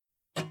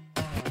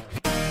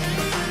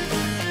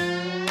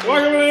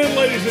Welcome in,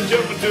 ladies and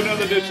gentlemen, to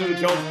another edition of the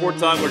Jones Sport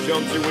Time. We're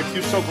Jones here with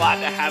you. So glad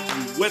to have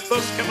you with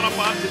us. Coming up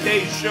on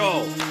today's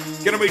show,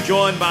 going to be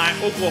joined by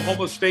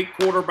Oklahoma State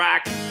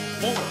quarterback,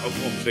 former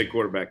Oklahoma State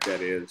quarterback, that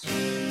is,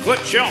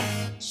 Clint Chelf,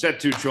 set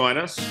to join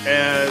us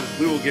as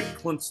we will get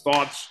Clint's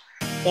thoughts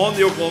on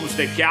the Oklahoma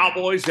State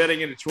Cowboys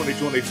heading into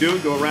 2022.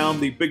 Go around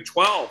the Big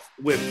 12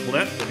 with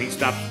Clint when he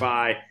stops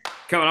by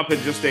coming up in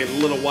just a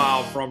little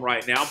while from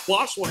right now.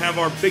 Plus, we'll have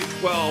our Big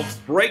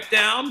 12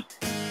 breakdown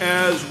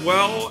as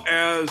well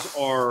as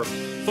our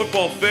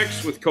football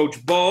fix with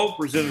Coach Bo,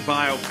 presented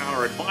by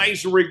O'Connor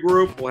Advisory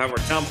Group. We'll have our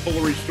Tom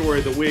Foolery story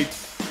of the week,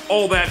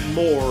 all that and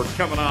more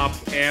coming up.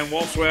 And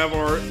we'll also have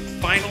our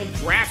final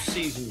draft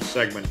season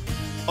segment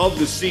of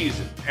the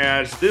season,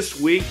 as this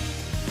week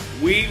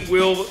we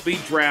will be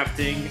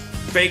drafting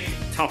fake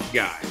tough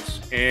guys,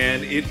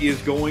 and it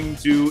is going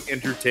to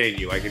entertain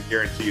you. I can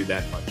guarantee you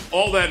that much.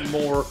 All that and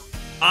more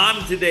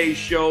on today's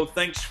show.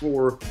 Thanks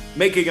for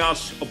making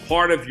us a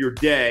part of your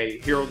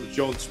day here on the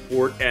Jones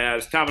Sport,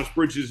 as Thomas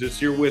Bridges is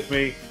here with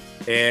me,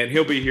 and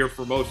he'll be here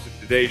for most of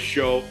today's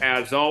show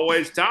as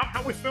always. Tom,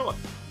 how we feeling?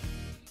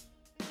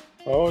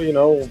 Oh,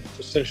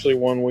 essentially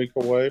 1 week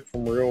away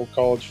from real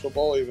college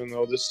football, even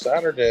though this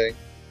Saturday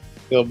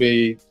there'll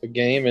be a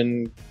game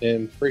in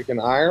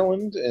freaking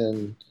Ireland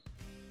and,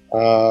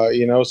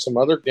 some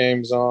other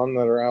games on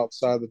that are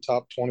outside the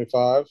top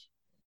 25.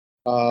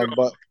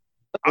 But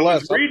I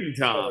was reading,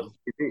 Tom,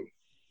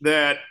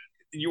 that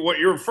what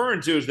you're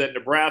referring to is that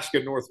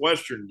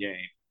Nebraska-Northwestern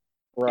game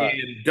right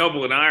in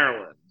Dublin,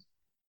 Ireland.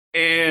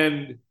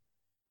 And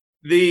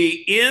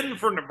the N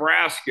for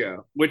Nebraska,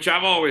 which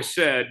I've always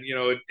said,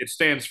 it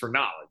stands for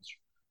knowledge.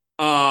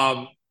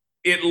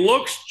 It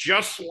looks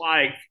just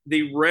like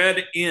the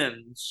red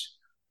N's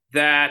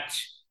that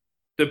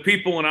the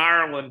people in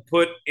Ireland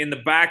put in the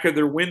back of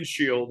their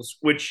windshields,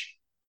 which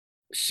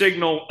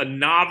signal a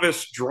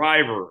novice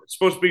driver. It's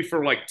supposed to be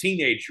for like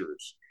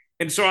teenagers.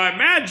 And so I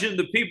imagine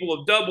the people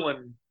of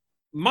Dublin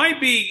might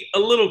be a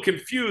little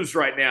confused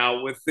right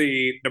now with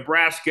the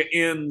Nebraska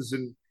N's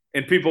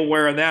and people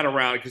wearing that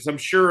around, because I'm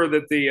sure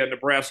that the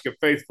Nebraska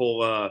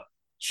faithful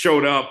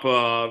showed up,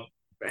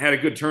 had a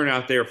good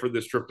turnout there for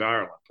this trip to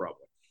Ireland, probably.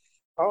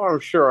 Oh, I'm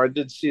sure. I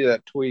did see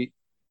that tweet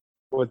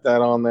with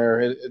that on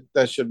there.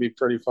 That should be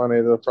pretty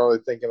funny. They're probably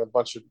thinking a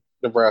bunch of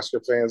Nebraska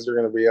fans are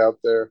going to be out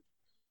there,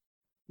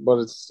 but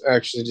it's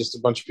actually just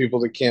a bunch of people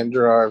that can't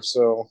drive.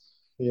 So,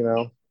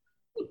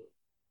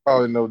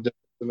 probably no different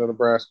than a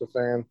Nebraska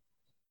fan.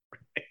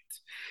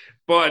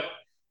 But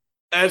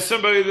as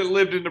somebody that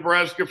lived in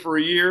Nebraska for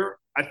a year,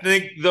 I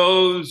think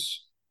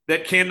those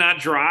that cannot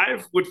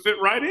drive would fit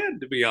right in,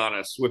 to be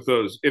honest, with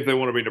those if they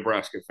want to be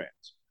Nebraska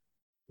fans.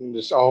 I'm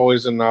just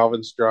always a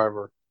novice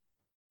driver.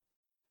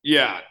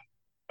 Yeah.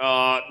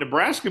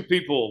 Nebraska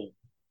people,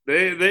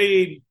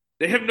 they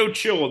have no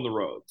chill on the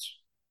roads.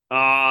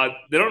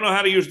 They don't know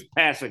how to use the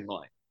passing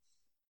lane.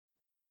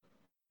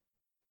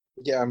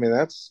 Yeah, I mean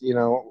that's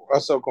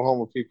us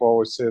Oklahoma people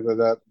always say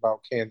that about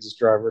Kansas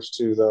drivers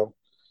too, though.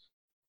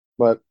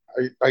 But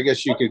I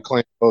guess you could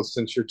claim both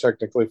since you're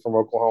technically from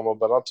Oklahoma.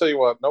 But I'll tell you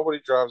what, nobody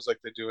drives like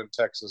they do in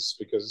Texas,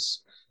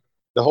 because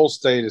the whole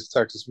state is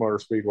Texas Motor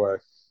Speedway.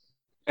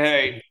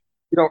 Hey,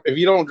 If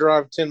you don't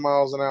drive 10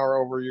 miles an hour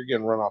over, you're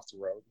getting run off the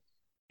road.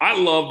 I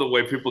love the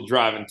way people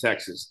drive in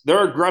Texas.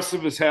 They're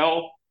aggressive as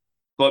hell,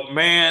 but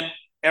man,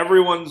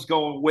 everyone's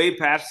going way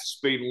past the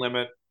speed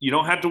limit. You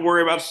don't have to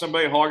worry about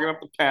somebody hogging up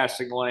the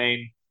passing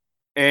lane,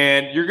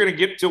 and you're going to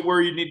get to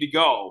where you need to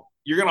go.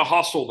 You're going to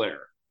hustle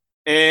there.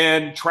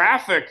 And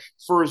traffic,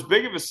 for as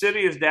big of a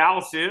city as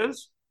Dallas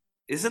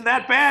isn't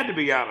that bad, to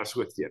be honest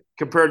with you,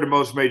 compared to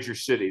most major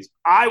cities.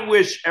 I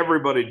wish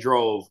everybody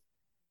drove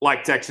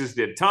like Texas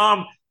did.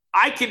 Tom,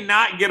 I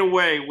cannot get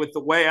away with the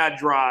way I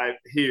drive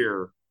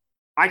here.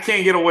 I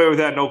can't get away with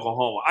that in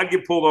Oklahoma. I'd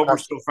get pulled over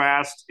so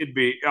fast,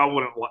 I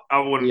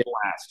wouldn't Yeah,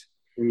 last.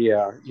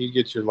 yeah, you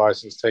get your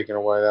license taken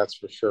away, that's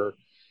for sure.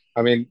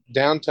 I mean,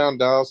 downtown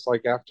Dallas,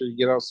 like after you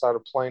get outside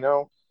of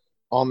Plano,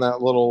 on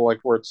that little like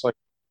where it's like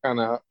kind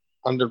of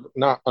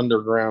not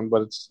underground,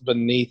 but it's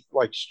beneath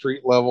like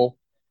street level.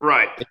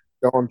 Right,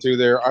 Going through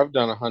there, I've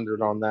done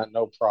 100 on that,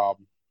 no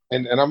problem.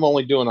 And I'm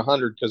only doing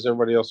 100 because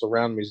everybody else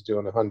around me is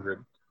doing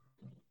 100.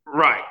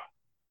 right.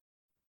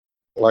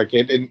 Like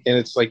and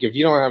it's like if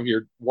you don't have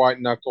your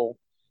white knuckle,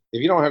 if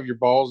you don't have your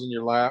balls in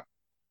your lap,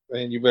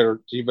 then you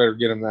better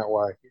get them that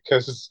way,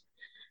 because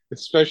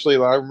especially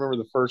like, I remember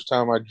the first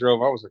time I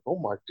drove, I was like, oh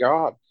my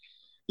god,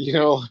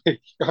 like,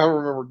 I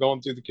remember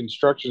going through the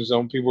construction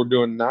zone, people were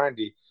doing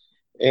 90,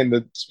 and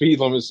the speed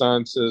limit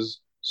sign says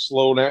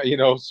slow down,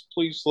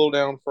 please slow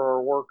down for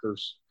our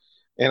workers,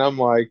 and I'm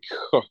like,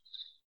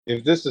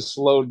 if this is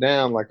slowed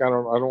down, like I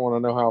don't want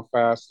to know how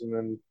fast. And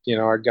then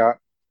I got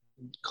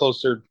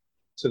closer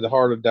to the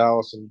heart of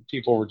Dallas, and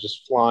people were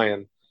just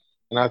flying.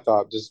 And I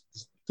thought, just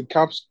the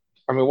cops.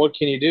 I mean, what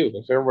can you do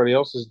if everybody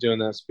else is doing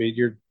that speed?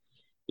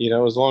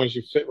 As long as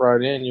you fit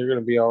right in, you're going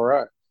to be all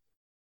right.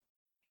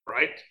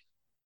 Right?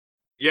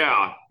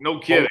 Yeah, no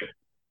Only, kidding.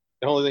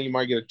 the only thing you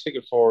might get a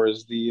ticket for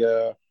is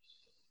the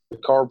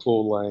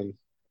carpool lane.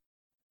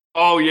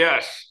 Oh,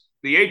 yes.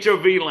 The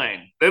HOV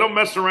lane. They don't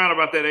mess around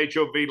about that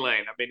HOV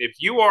lane. I mean, if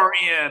you are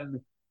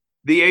in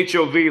the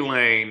HOV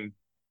lane,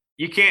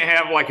 you can't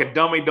have like a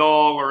dummy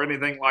dog or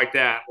anything like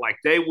that. Like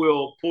they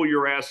will pull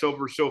your ass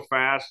over so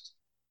fast,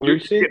 you're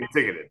We've seen getting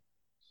ticketed.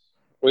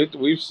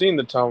 we've seen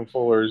the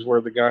tomfooleries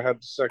where the guy had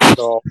the second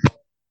dog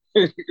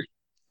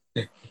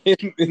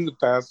in the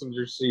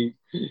passenger seat,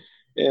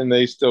 and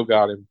they still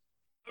got him.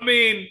 I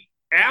mean,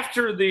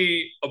 after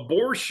the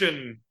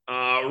abortion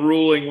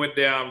ruling went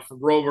down from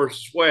Roe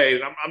versus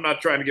Wade, I'm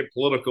not trying to get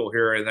political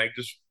here or anything,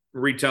 just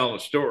retelling the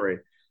story.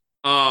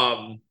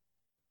 Um,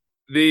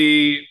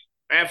 the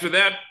After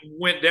that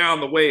went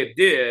down the way it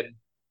did,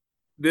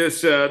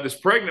 this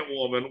pregnant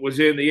woman was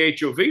in the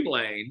HOV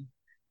lane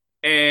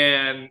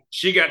and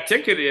she got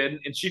ticketed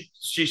and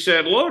she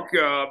said, "Look,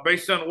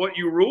 based on what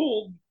you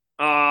ruled,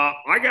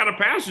 I got a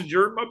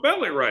passenger in my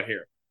belly right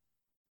here."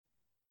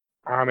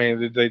 I mean,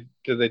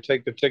 did they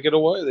take the ticket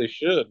away? They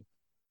should.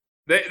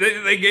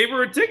 They gave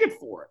her a ticket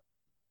for it.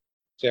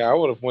 Yeah, I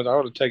would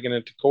have taken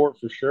it to court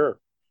for sure.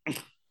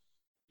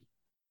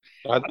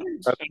 I, I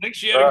think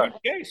she had a right.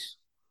 good case.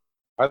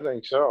 I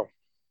think so.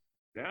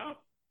 Yeah,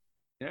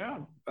 yeah.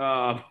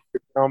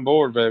 On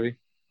board, baby.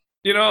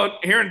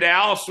 Here in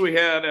Dallas, we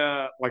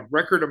had like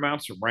record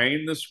amounts of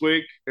rain this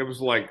week. It was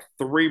like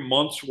 3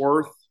 months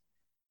worth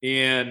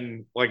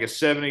in like a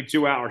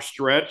 72-hour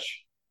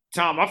stretch.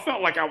 Tom, I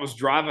felt like I was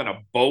driving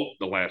a boat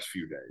the last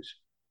few days.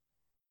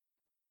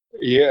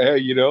 Yeah,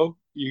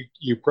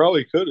 you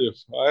probably could have.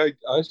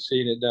 I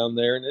seen it down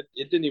there, and it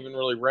didn't even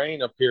really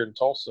rain up here in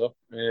Tulsa,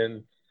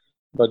 and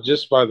but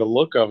just by the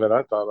look of it,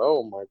 I thought,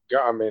 oh my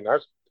God. I mean,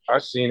 I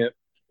seen it.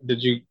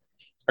 Did you?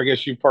 I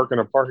guess you park in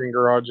a parking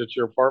garage at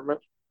your apartment.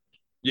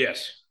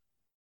 Yes.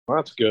 Well,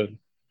 that's good.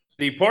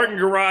 The parking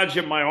garage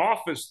in my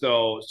office,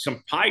 though,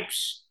 some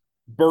pipes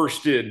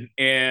bursted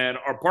and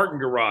our parking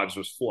garage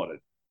was flooded.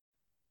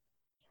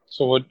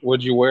 So what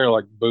would you wear,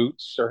 like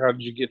boots, or how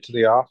did you get to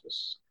the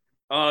office?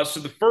 So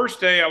the first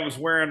day I was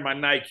wearing my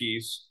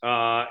Nikes,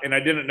 and I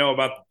didn't know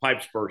about the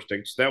pipes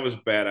bursting, so that was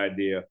a bad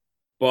idea.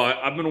 But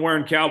I've been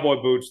wearing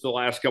cowboy boots the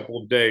last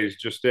couple of days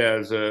just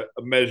as a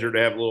measure to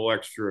have a little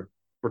extra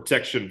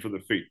protection for the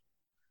feet.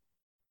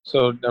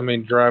 So I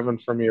mean, driving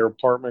from your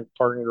apartment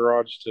parking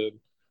garage to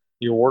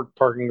your work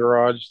parking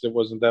garage, that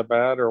wasn't that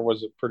bad, or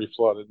was it pretty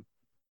flooded?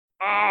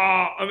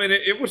 I mean,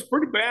 it was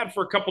pretty bad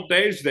for a couple of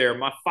days there.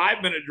 My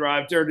 5 minute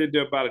drive turned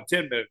into about a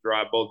 10 minute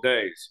drive both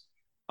days.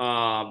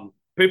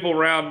 People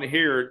around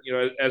here,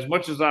 as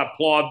much as I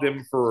applaud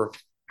them for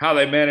how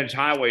they manage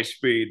highway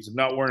speeds and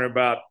not worrying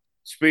about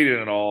speeding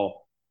at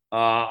all,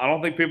 I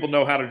don't think people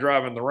know how to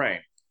drive in the rain.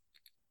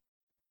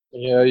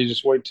 Yeah, you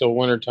just wait till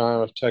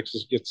wintertime if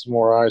Texas gets some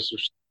more ice or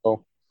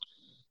so.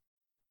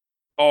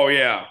 Oh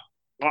yeah,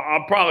 I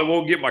probably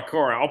won't get my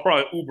car. I'll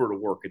probably Uber to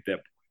work at that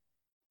point.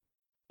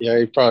 Yeah,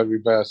 you'd probably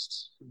be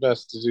best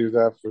to do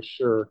that for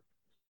sure.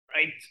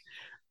 Right?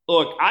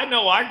 Look, I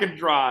know I can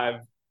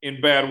drive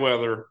in bad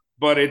weather,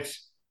 but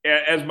it's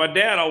as my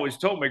dad always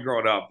told me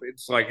growing up.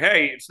 It's like,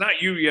 hey, it's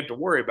not you have to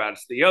worry about.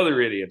 It's the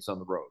other idiots on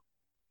the road.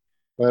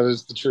 That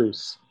is the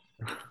truth.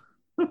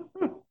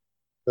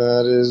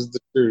 That is the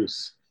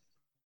truth.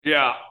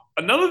 Yeah.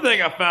 Another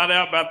thing I found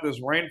out about this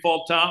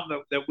rainfall, Tom,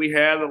 that we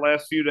had the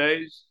last few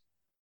days.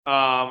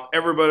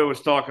 Everybody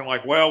was talking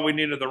like, well, we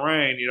needed the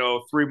rain,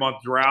 3 month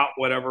drought,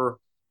 whatever.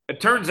 It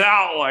turns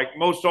out like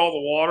most all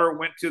the water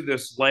went to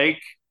this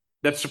lake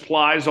that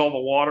supplies all the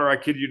water, I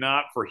kid you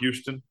not, for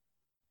Houston.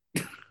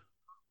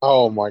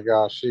 Oh my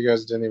gosh, you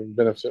guys didn't even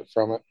benefit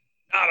from it.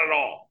 Not at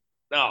all.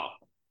 No.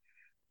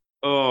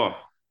 Oh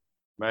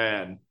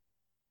man.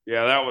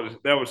 Yeah,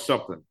 that was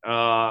something.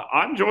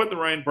 I enjoyed the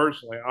rain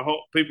personally. I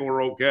hope people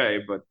were okay,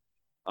 but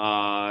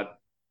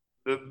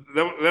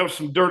there was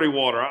some dirty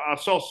water. I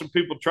saw some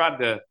people tried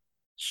to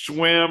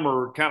swim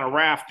or kind of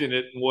raft in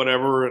it and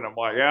whatever, and I'm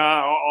like,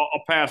 yeah,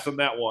 I'll pass on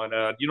that one.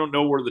 You don't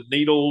know where the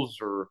needles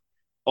or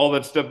all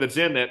that stuff that's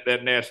in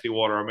that nasty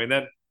water. I mean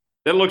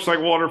that looks like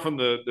water from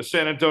the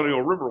San Antonio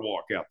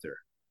Riverwalk out there.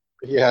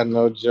 Yeah,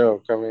 no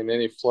joke. I mean,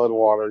 any flood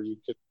water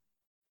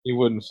you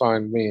wouldn't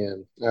find me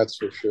in. That's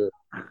for sure.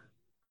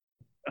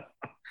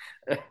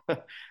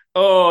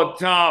 Oh,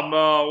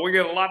 Tom, we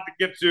got a lot to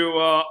get to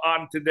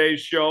on today's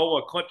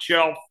show. Clint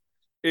Chelf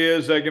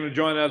is going to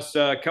join us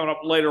coming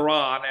up later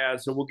on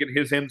as we'll get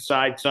his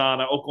insights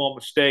on Oklahoma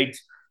State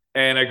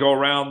and go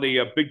around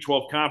the Big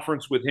 12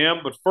 conference with him.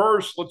 But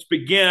first, let's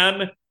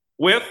begin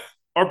with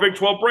our Big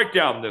 12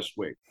 breakdown this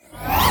week.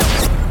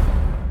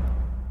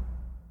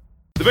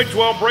 The Big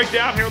 12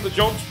 breakdown here on the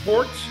Jones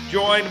Sports,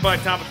 joined by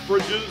Thomas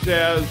Bridges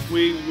as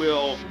we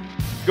will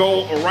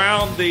go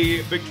around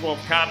the Big 12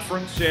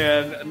 conference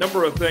and a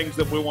number of things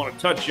that we want to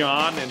touch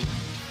on. And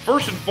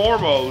first and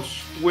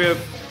foremost, with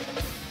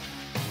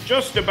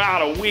just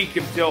about a week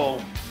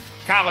until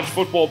college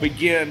football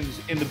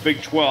begins in the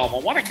Big 12, I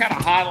want to kind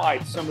of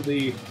highlight some of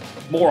the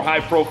more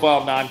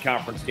high-profile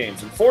non-conference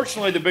games.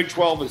 Unfortunately, the Big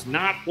 12 is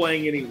not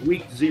playing any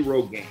Week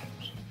 0 games.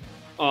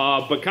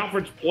 But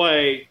conference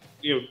play,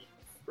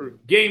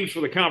 games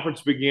for the conference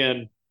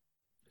begin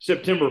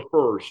September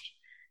 1st.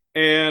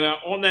 And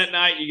on that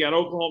night, you got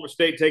Oklahoma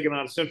State taking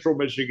on Central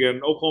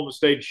Michigan. Oklahoma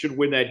State should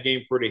win that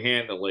game pretty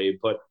handily.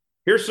 But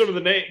here's some of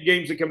the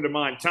games that come to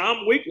mind.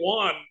 Tom, week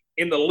one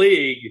in the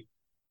league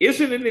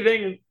isn't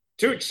anything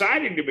too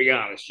exciting, to be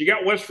honest. You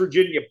got West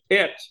Virginia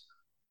Pitt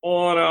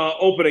on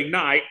opening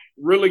night.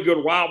 Really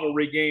good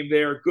rivalry game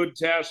there. Good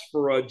test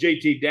for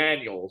JT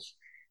Daniels.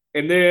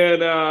 And then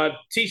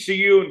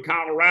TCU and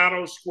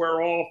Colorado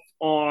square off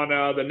on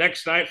the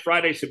next night,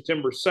 Friday,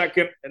 September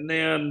 2nd. And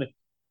then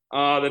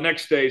the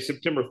next day,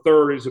 September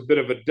 3rd, is a bit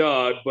of a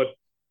dud. But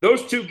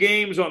those two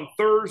games on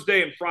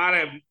Thursday and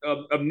Friday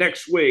of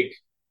next week,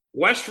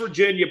 West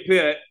Virginia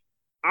Pitt,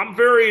 I'm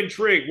very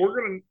intrigued.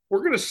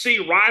 We're gonna see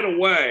right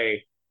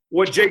away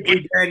what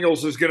J.T.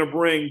 Daniels is going to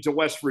bring to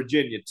West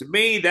Virginia. To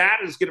me, that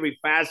is going to be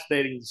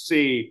fascinating to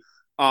see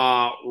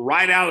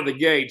right out of the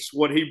gates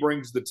what he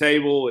brings to the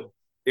table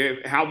and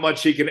how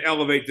much he can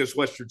elevate this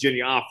West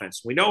Virginia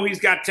offense. We know he's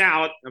got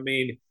talent. I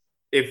mean,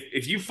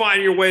 if you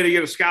find your way to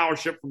get a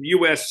scholarship from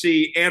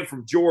USC and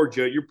from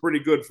Georgia, you're pretty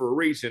good for a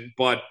reason.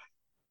 But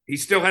he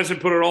still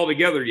hasn't put it all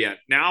together yet.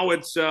 Now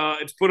it's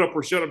put up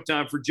or shut up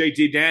time for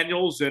JT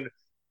Daniels, and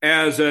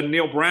as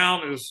Neil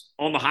Brown is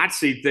on the hot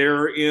seat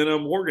there in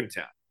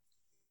Morgantown.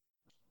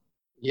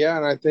 Yeah,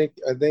 and I think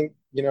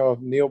if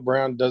Neil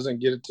Brown doesn't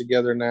get it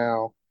together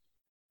now,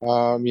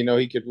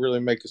 he could really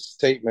make a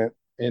statement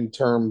in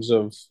terms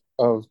of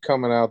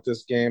coming out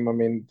this game. I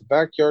mean, the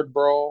backyard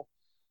brawl,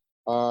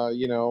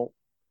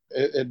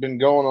 it had been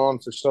going on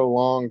for so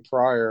long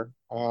prior,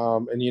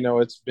 and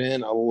it's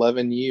been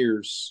 11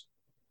 years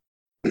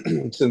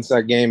since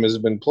that game has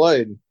been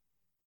played.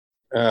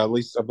 At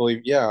least I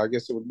believe, yeah, I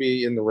guess it would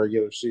be in the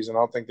regular season. I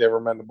don't think they ever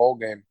met in a bowl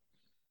game.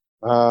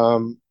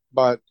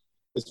 But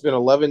it's been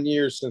 11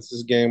 years since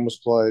this game was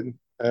played.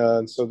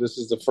 And so this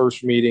is the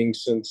first meeting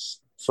since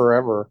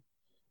forever.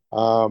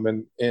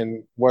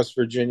 And West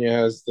Virginia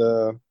has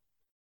I've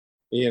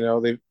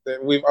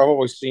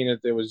always seen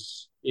it. There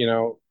was,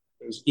 it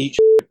was each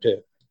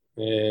pit.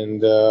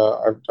 And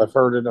I've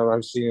heard it and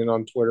I've seen it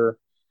on Twitter.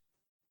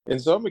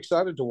 And so I'm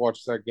excited to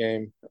watch that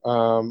game.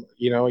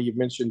 You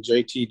mentioned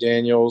JT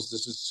Daniels.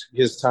 This is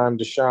his time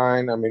to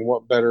shine. I mean,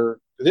 what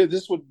better?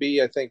 This would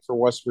be, I think, for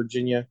West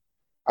Virginia.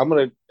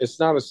 It's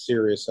not as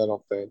serious, I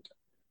don't think.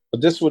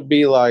 But this would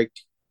be like,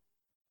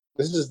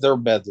 this is their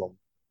bedlam.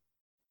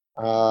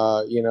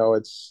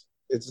 This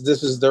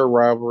is their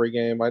rivalry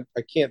game. I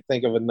can't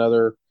think of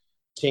another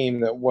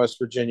team that West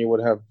Virginia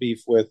would have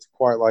beef with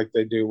quite like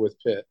they do with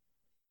Pitt.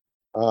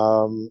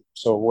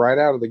 So right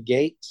out of the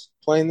gate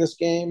playing this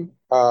game,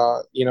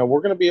 we're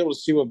going to be able to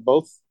see what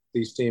both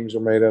these teams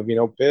are made of.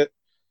 Pitt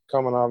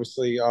coming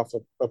obviously off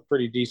a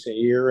pretty decent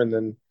year, and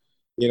then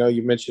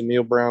you mentioned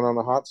Neil Brown on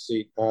the hot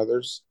seat.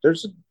 There's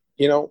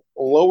a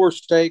lower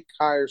stake,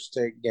 higher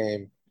stake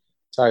game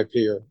type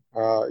here.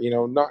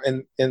 Not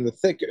in the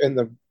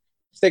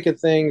thick of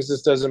things.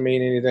 This doesn't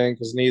mean anything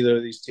because neither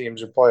of these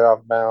teams are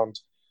playoff bound.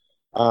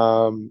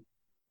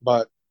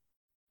 But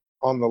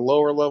on the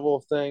lower level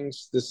of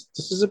things, this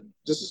is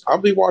I'll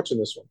be watching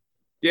this one.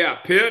 Yeah,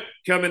 Pitt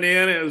coming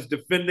in as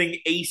defending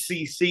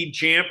ACC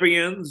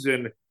champions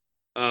and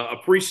a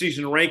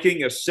preseason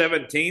ranking of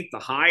 17th, the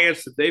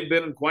highest that they've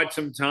been in quite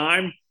some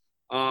time.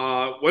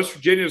 West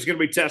Virginia is going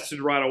to be tested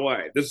right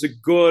away. This is a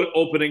good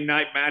opening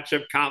night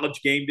matchup.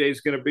 College game day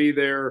is going to be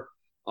there.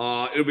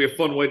 It'll be a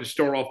fun way to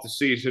start off the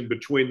season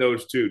between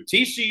those two.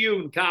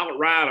 TCU and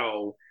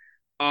Colorado,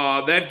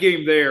 that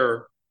game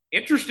there,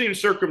 interesting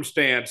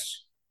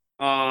circumstance.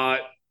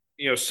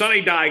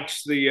 Sonny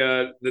Dykes,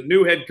 the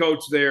new head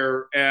coach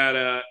there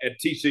at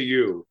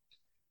TCU,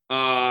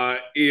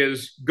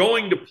 is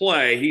going to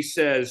play, he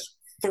says,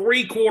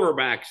 3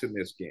 quarterbacks in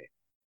this game.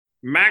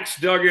 Max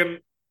Duggan,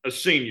 a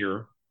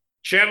senior,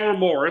 Chandler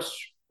Morris,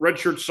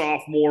 redshirt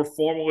sophomore,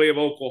 formerly of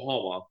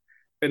Oklahoma,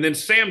 and then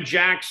Sam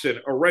Jackson,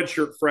 a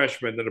redshirt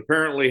freshman that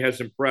apparently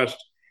has impressed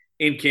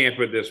in camp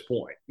at this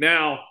point.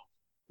 Now,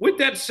 with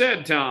that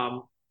said,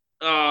 Tom,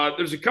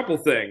 there's a couple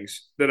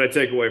things that I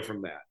take away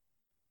from that.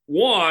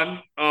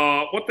 One,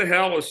 what the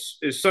hell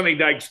is Sonny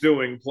Dykes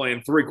doing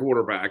playing 3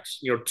 quarterbacks?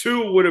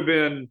 2 would have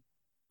been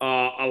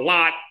a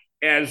lot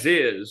as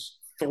is.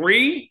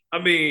 3, I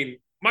mean,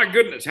 my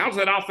goodness, how's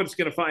that offense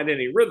going to find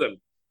any rhythm?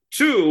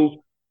 2,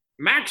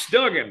 Max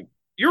Duggan,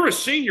 you're a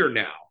senior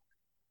now.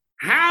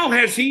 How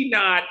has he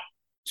not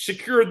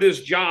secured this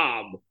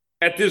job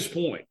at this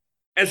point?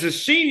 As a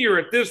senior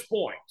at this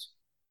point,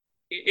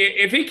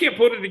 if he can't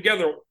put it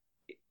together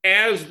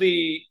as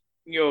the,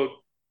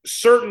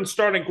 certain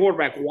starting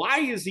quarterback, why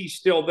is he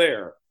still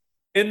there?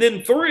 And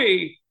then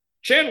 3,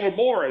 Chandler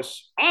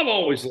Morris, I've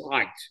always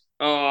liked.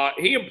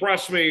 He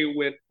impressed me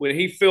when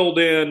he filled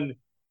in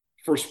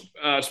for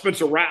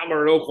Spencer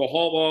Rattler at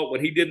Oklahoma,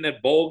 what he did in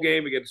that bowl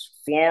game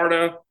against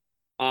Florida.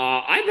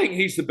 I think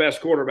he's the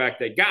best quarterback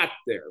they got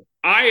there.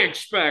 I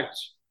expect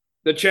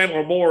that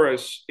Chandler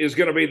Morris is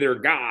going to be their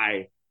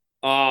guy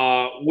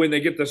when they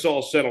get this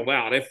all settled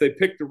out. If they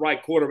pick the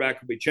right quarterback,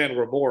 it'll be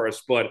Chandler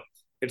Morris. But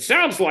it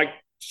sounds like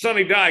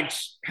Sonny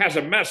Dykes has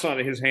a mess on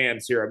his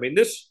hands here. I mean,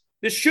 this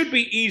this should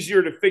be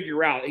easier to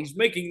figure out. He's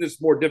making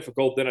this more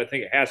difficult than I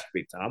think it has to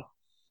be, Tom.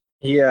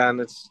 Yeah, and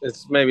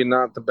it's maybe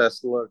not the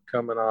best look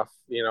coming off,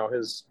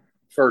 his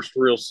first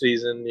real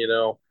season,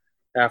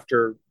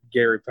 after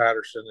Gary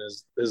Patterson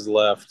is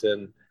left,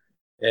 and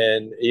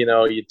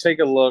you take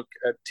a look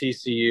at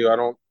TCU. I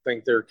don't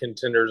think they're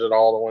contenders at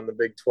all to win the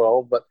Big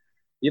 12, but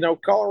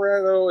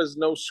Colorado is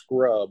no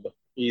scrub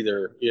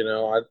either.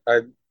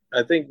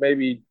 I think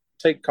maybe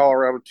take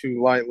Colorado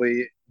too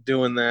lightly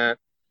doing that.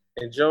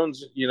 And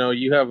Jones,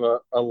 you have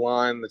a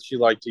line that you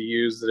like to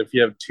use that if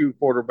you have two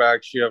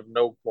quarterbacks, you have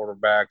no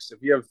quarterbacks.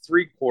 If you have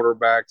three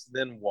quarterbacks,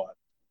 then what?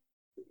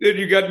 Then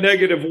you got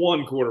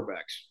 -1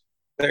 quarterbacks.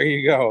 There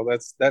you go.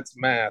 That's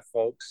math,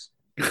 folks.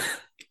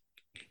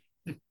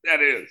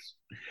 That is.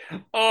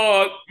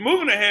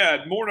 Moving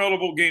ahead, more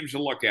notable games to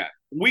look at.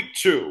 Week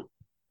 2,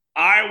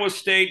 Iowa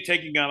State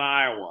taking on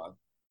Iowa.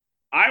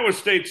 Iowa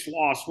State's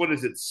lost, what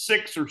is it,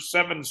 6 or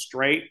 7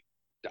 straight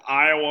to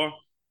Iowa.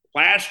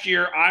 Last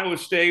year, Iowa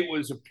State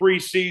was a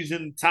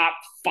preseason top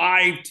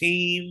 5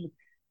 team,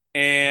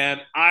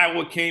 and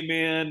Iowa came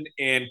in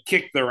and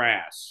kicked their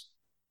ass.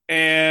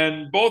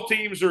 And both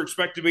teams are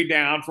expected to be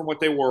down from what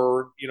they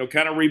were,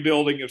 kind of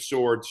rebuilding of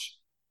sorts.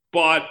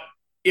 But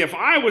if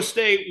Iowa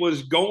State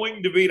was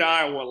going to beat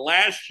Iowa,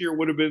 last year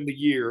would have been the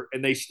year,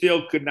 and they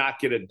still could not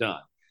get it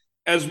done.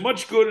 As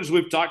much good as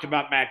we've talked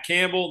about Matt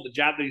Campbell, the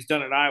job that he's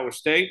done at Iowa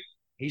State,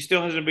 he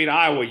still hasn't beat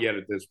Iowa yet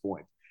at this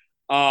point.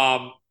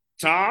 Tom,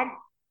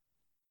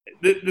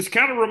 this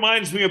kind of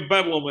reminds me of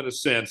Bedlam in a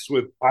sense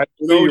with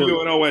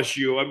OU and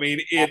OSU. I mean,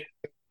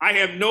 I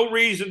have no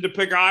reason to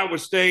pick Iowa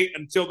State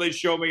until they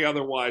show me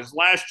otherwise.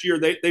 Last year,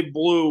 they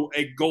blew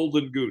a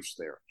golden goose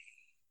there.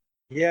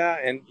 Yeah,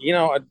 and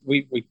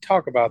we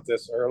talk about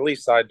this, or at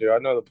least I do. I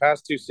know the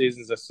past 2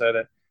 seasons I said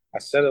it. I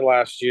said it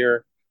last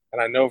year,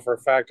 and I know for a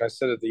fact I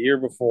said it the year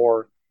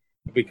before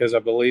because I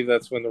believe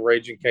that's when the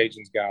Raging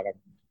Cajuns got them.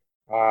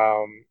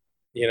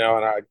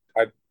 And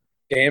I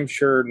damn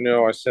sure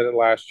know I said it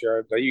last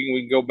year.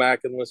 We can go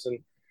back and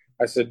listen.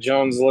 I said,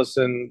 Jones,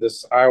 listen,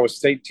 this Iowa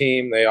State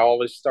team, they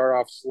always start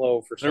off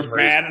slow for some reason. They're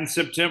bad in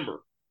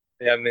September.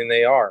 Yeah, I mean,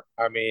 they are.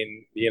 I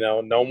mean,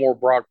 no more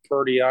Brock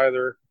Purdy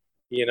either.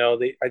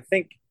 I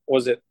think,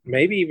 was it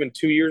maybe even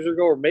 2 years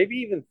ago or maybe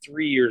even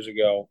 3 years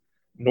ago,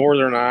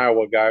 Northern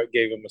Iowa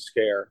gave them a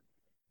scare.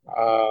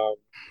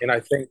 And I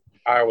think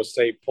Iowa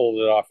State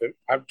pulled it off.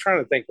 I'm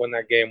trying to think when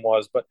that game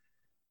was, but,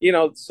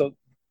 so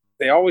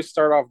they always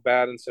start off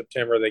bad in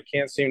September. They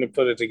can't seem to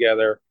put it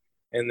together.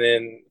 And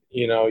then,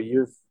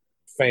 you're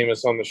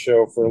famous on the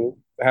show for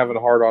having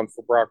a hard on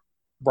for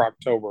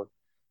Brocktober.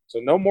 So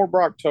no more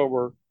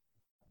Brocktober.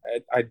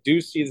 I do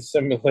see the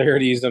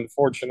similarities,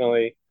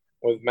 unfortunately,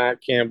 with Matt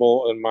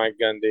Campbell and Mike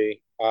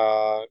Gundy.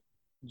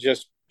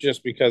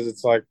 Just because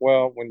it's like,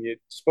 well, when you're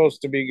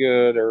supposed to be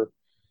good,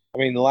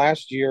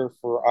 last year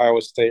for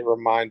Iowa State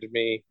reminded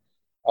me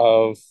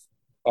of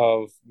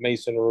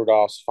Mason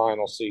Rudolph's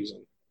final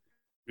season.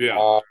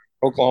 Yeah.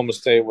 Oklahoma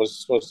State was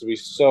supposed to be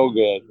so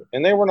good,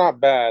 and they were not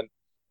bad,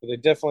 but they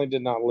definitely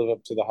did not live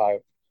up to the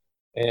hype.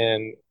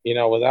 And,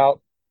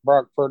 without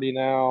Brock Purdy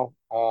now,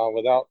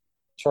 without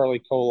Charlie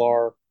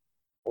Kolar,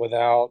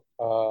 without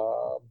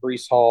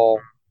Breece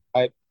Hall,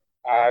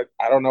 I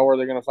don't know where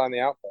they're going to find the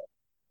outlet.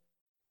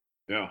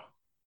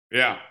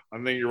 Yeah,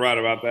 I think you're right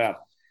about that.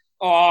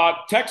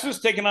 Texas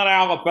taking on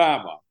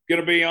Alabama.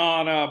 Going to be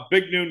on a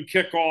big noon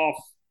kickoff.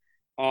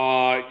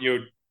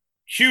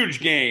 Huge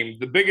game,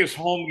 the biggest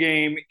home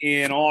game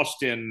in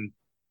Austin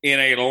in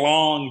a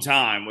long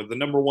time, with the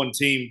 #1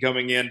 team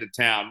coming into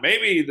town.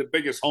 Maybe the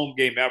biggest home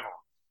game ever,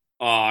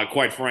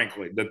 quite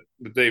frankly, that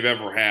they've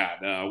ever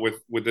had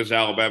with this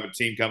Alabama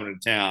team coming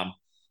to town.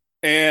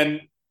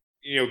 And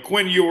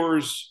Quinn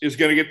Ewers is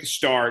going to get the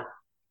start,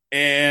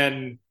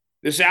 and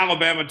this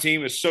Alabama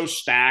team is so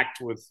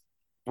stacked with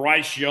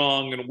Bryce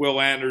Young and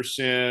Will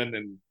Anderson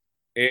and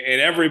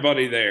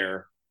everybody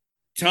there.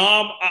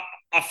 Tom,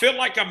 I feel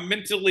like I'm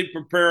mentally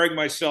preparing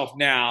myself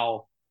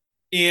now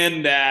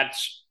in that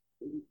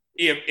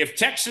if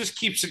Texas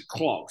keeps it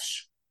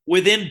close,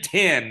 within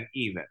 10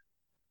 even,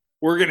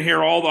 we're going to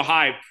hear all the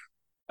hype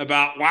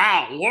about,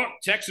 wow, look,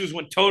 Texas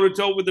went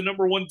toe-to-toe with the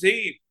 #1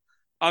 team.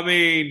 I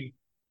mean,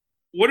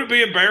 would it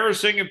be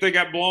embarrassing if they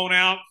got blown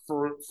out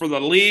for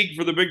the league,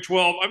 for the Big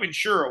 12? I mean,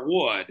 sure it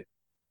would.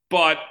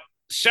 But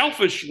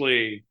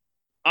selfishly,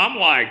 I'm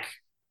like,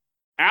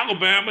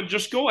 Alabama,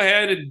 just go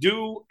ahead and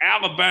do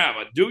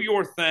Alabama. Do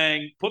your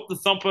thing. Put the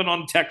thumping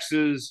on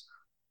Texas,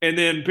 and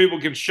then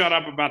people can shut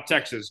up about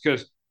Texas.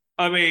 Because,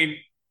 I mean,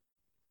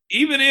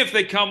 even if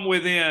they come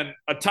within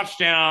a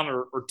touchdown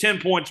or 10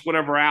 points,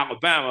 whatever,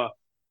 Alabama,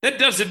 that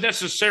doesn't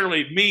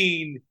necessarily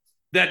mean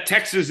that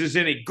Texas is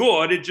any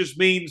good. It just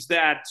means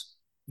that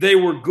they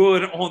were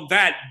good on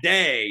that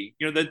day,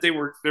 that they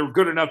were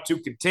good enough to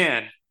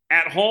contend.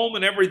 At home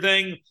and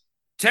everything,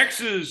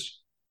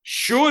 Texas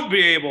should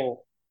be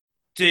able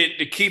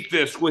to keep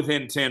this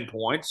within 10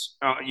 points,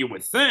 you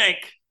would think.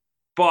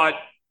 But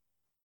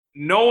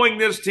knowing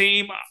this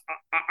team,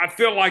 I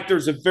feel like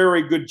there's a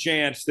very good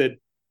chance that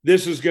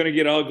this is going to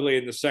get ugly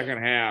in the second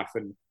half.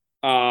 And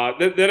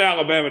That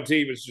Alabama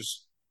team is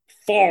just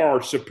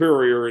far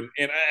superior and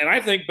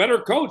I think better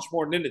coach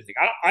more than anything.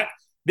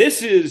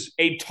 This is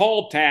a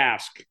tall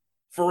task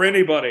for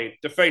anybody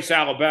to face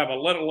Alabama,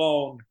 let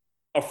alone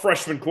a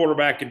freshman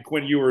quarterback in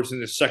Quinn Ewers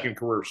in his second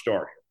career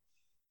start.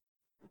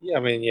 Yeah, I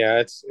mean, yeah,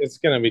 it's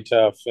going to be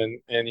tough, and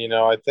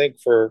I think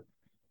for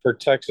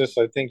Texas,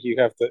 I think you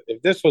have to.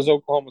 If this was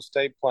Oklahoma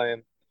State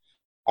playing,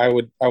 I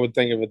would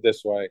think of it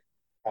this way,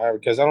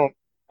 because I don't.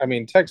 I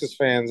mean, Texas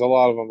fans, a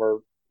lot of them are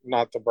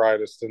not the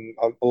brightest, and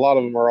a lot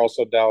of them are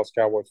also Dallas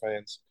Cowboy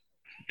fans.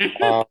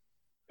 Uh,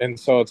 and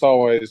so it's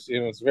always,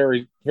 it's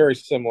very, very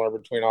similar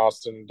between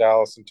Austin and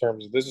Dallas in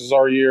terms of this is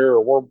our year,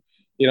 or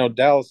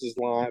Dallas's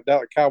line,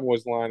 Dallas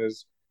Cowboys line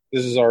is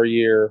this is our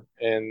year,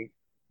 and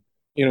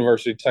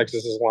University of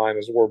Texas's line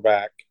is we're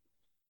back.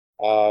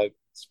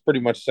 It's pretty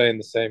much saying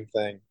the same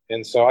thing.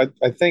 And so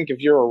I think if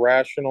you're a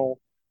rational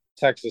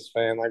Texas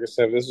fan, like I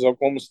said, if this is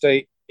Oklahoma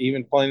State,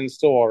 even playing in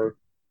Stillwater,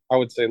 I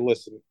would say,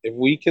 listen, if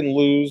we can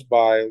lose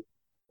by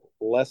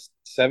less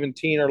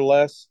 17 or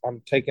less,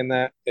 I'm taking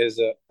that as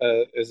a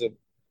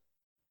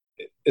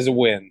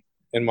win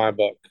in my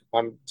book.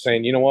 I'm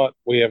saying, you know what?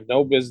 We have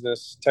no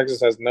business.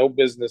 Texas has no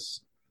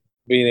business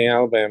beating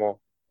Alabama,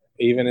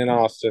 even in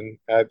Austin.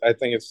 I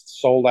think it's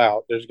sold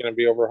out. There's going to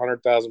be over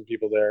 100,000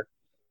 people there.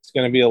 It's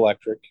going to be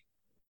electric.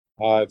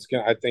 I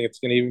think it's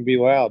going to even be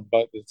loud,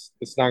 but it's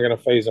not going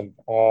to phase them.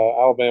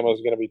 Alabama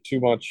is going to be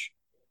too much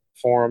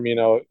for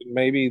them.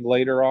 Maybe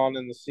later on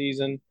in the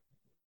season,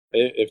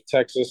 if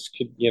Texas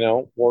could,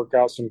 work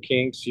out some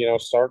kinks.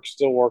 Stark's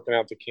still working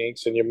out the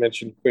kinks, and you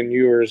mentioned Quinn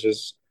Ewers'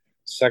 his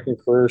second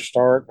career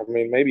start. I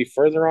mean, maybe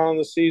further on in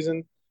the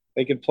season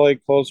they could play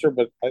closer,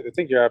 but I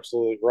think you're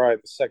absolutely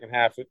right. The second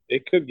half,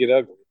 it could get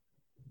ugly.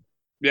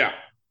 Yeah,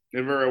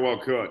 it very well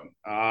could.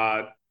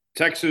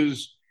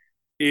 Texas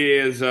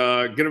is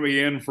going to be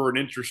in for an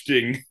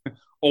interesting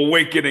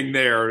awakening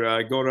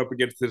there, going up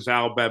against this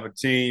Alabama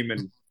team.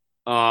 And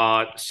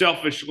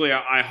selfishly,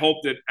 I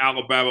hope that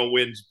Alabama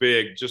wins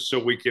big, just so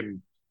we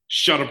can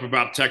shut up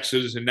about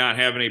Texas and not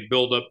have any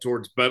build up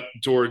towards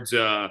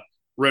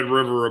Red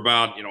River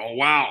about oh,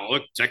 wow,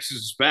 look, Texas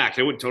is back.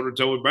 They went toe to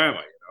toe with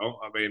Bama.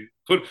 I mean,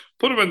 put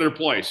them in their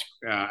place,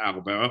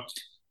 Alabama.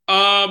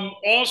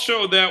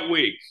 Also that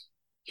week,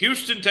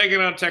 Houston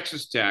taking on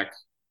Texas Tech.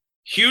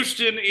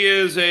 Houston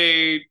is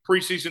a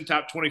preseason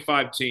top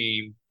 25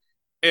 team.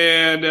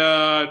 And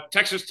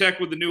Texas Tech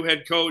with the new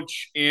head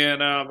coach and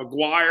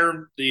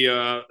McGuire,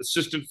 the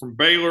assistant from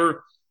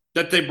Baylor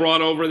that they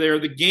brought over there.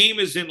 The game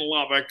is in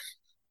Lubbock.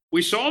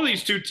 We saw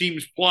these two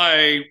teams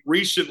play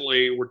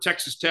recently where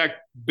Texas Tech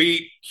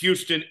beat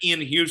Houston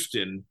in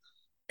Houston.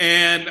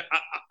 And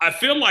I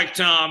feel like,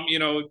 Tom,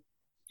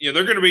 they're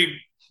going to be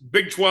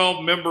Big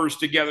 12 members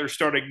together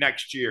starting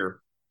next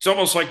year. It's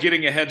almost like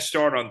getting a head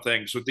start on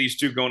things with these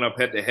two going up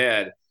head to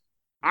head.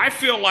 I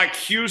feel like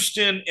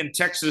Houston and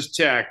Texas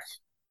Tech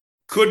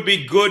could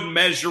be good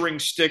measuring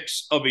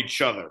sticks of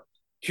each other.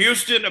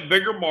 Houston, a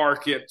bigger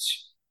market,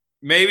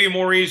 maybe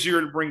more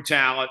easier to bring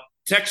talent.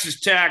 Texas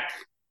Tech,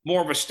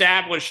 more of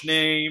established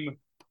name.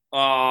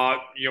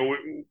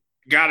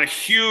 Got a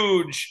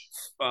huge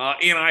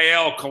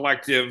NIL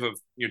collective of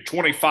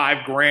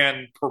 25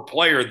 grand per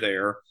player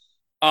there.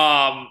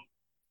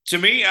 To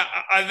me,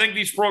 I think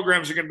these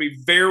programs are going to be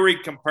very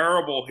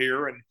comparable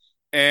here.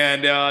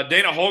 And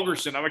Dana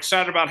Holgorsen, I'm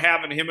excited about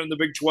having him in the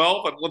Big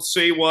 12. But let's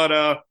see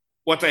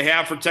what they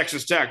have for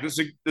Texas Tech. This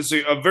is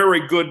a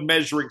very good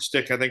measuring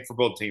stick, I think, for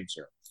both teams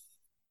here.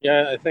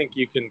 Yeah, I think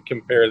you can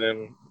compare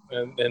them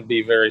and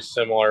be very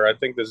similar. I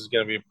think this is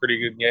going to be a pretty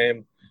good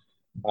game.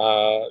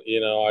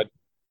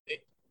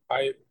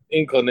 I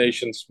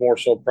inclinations more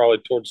so probably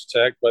towards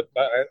Tech, but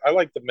I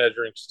like the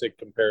measuring stick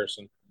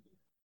comparison.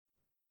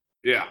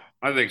 Yeah,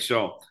 I think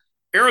so.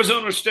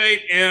 Arizona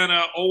State and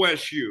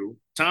OSU.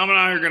 Tom and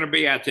I are going to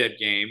be at that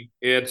game.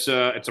 It's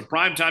a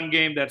primetime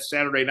game. That's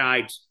Saturday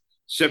night,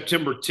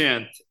 September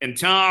 10th. And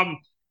Tom,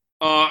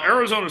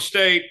 Arizona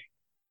State,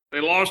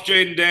 they lost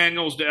Jaden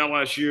Daniels to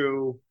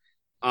LSU.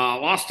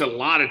 Lost a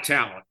lot of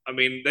talent. I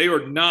mean, they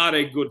are not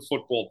a good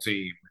football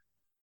team.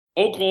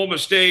 Oklahoma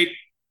State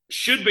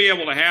should be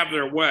able to have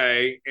their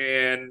way.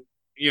 And,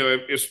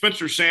 if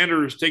Spencer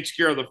Sanders takes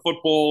care of the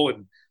football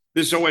and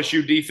this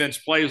OSU defense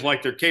plays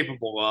like they're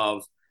capable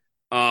of,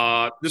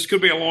 this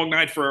could be a long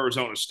night for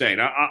Arizona State.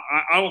 I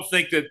don't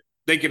think that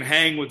they can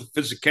hang with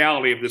the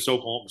physicality of this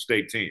Oklahoma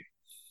State team.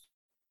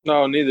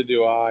 No, neither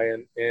do I.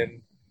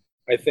 And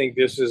I think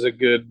this is a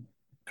good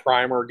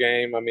primer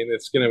game. I mean,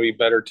 it's going to be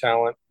better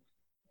talent.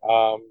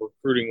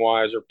 Recruiting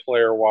wise or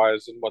player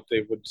wise than what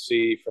they would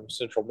see from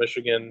Central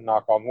Michigan,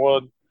 knock on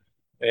wood,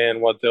 and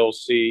what they'll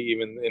see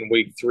even in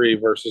week 3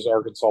 versus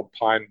Arkansas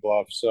Pine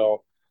Bluff.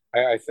 So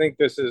I think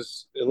this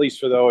is, at least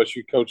for the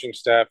OSU coaching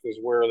staff, is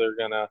where they're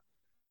going to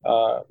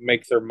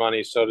make their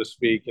money, so to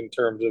speak, in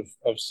terms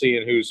of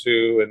seeing who's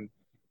who. And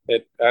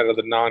out of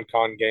the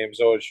non-con games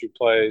OSU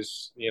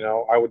plays,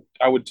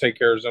 I would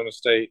take Arizona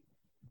State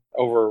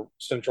over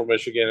Central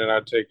Michigan, and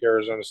I'd take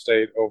Arizona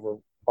State over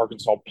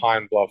Arkansas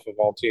Pine Bluff of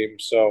all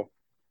teams. So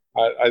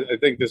I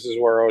think this is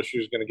where OSU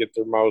is going to get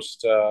their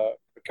most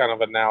kind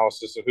of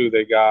analysis of who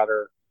they got,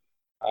 or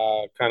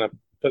kind of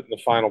putting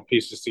the final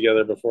pieces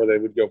together before they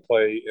would go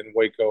play in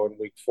Waco in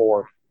week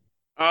 4.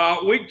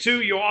 Week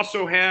 2, you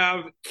also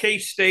have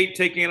K-State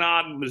taking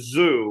on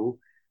Mizzou.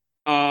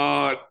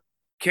 Uh,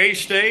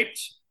 K-State,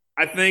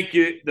 I think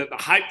that the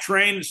hype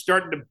train is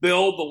starting to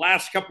build the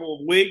last couple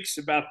of weeks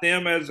about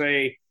them as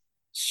a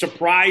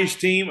surprise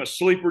team, a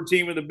sleeper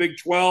team in the Big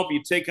 12.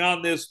 You take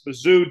on this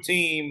Mizzou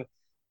team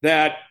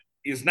that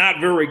is not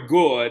very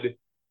good.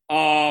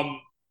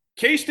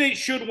 K-State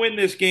should win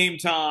this game,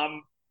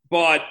 Tom,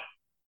 but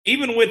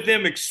even with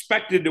them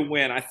expected to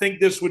win, I think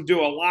this would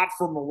do a lot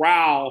for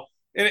morale,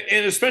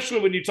 and especially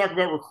when you talk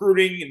about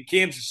recruiting in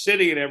Kansas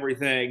City and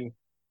everything.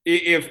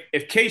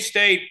 If K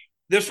State,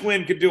 this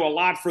win could do a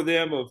lot for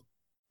them, of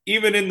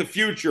even in the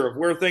future of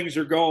where things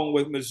are going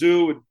with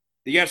Mizzou and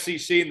the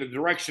SEC and the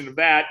direction of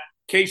that.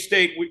 K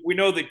State, we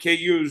know that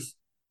KU's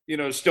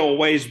still a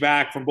ways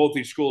back from both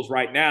these schools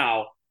right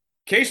now.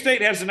 K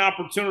State has an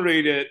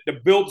opportunity to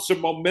build some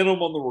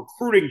momentum on the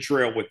recruiting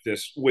trail with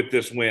this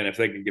win if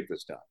they can get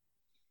this done.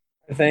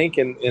 I think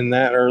in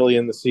that early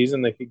in the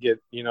season, they could get,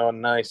 a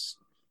nice,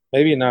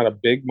 maybe not a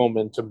big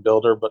momentum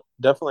builder, but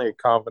definitely a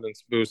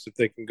confidence boost if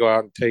they can go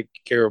out and take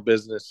care of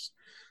business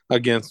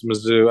against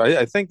Mizzou.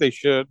 I think they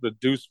should with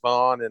Deuce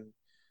Vaughn, and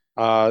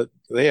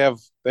they have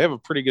a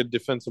pretty good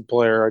defensive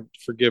player.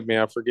 Forgive me,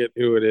 I forget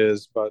who it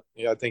is, but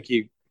yeah, I think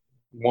he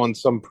won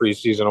some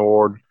preseason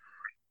award.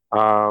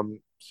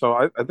 So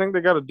I think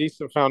they got a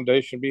decent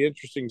foundation. Be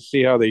interesting to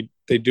see how they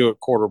do at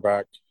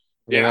quarterback.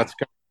 I mean, that's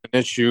kind of an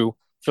issue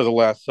for the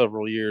last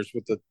several years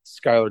with the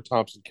Skylar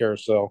Thompson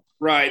carousel.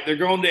 Right. They're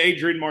going to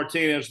Adrian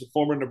Martinez, the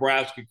former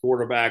Nebraska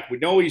quarterback. We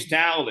know he's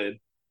talented,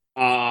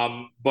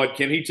 but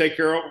can he take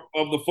care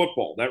of the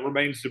football? That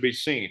remains to be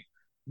seen.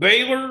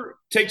 Baylor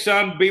takes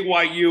on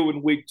BYU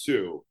in week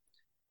 2.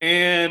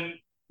 And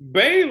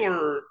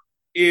Baylor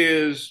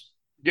is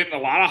getting a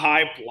lot of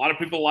hype. A lot of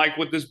people like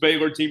what this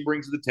Baylor team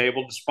brings to the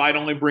table, despite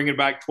only bringing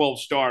back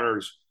 12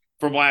 starters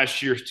from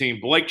last year's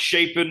team. Blake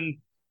Shapen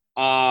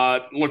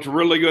looked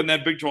really good in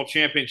that Big 12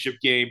 championship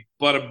game,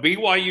 but a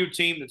BYU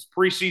team that's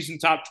preseason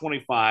top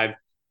 25,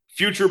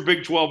 future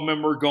Big 12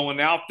 member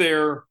going out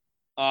there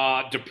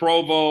to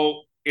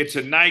Provo. It's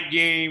a night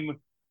game.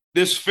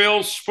 This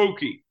feels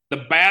spooky.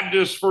 The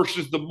Baptists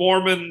versus the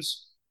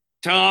Mormons.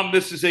 Tom,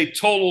 this is a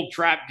total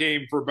trap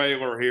game for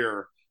Baylor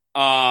here.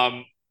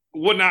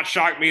 Would not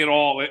shock me at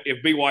all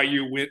if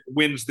BYU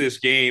wins this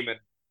game and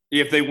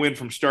if they win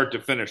from start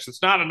to finish.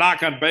 It's not a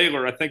knock on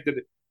Baylor. I think that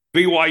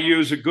BYU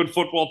is a good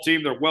football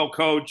team. They're well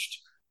coached,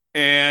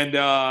 and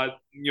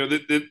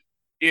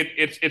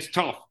it's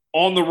tough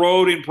on the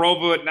road in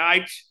Provo at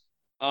night.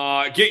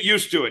 Get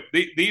used to it.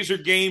 These are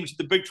games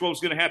the Big 12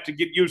 is going to have to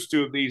get used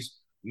to. These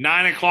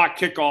 9:00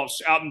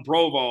 kickoffs out in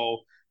Provo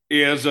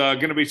is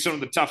going to be some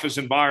of the toughest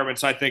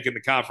environments, I think, in the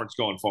conference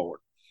going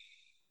forward.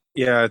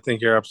 Yeah, I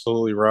think you're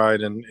absolutely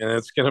right, and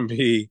it's going to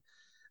be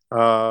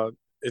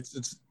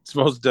it's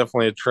most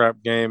definitely a trap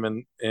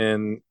game,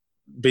 and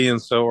being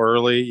so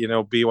early,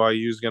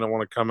 BYU is going to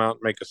want to come out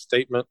and make a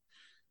statement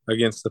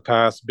against the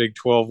past Big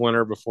 12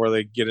 winner before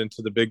they get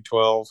into the Big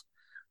 12.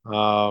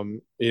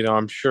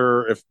 I'm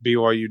sure if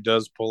BYU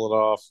does pull it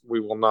off, we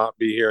will not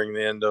be hearing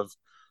the end of,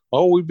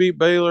 oh, we beat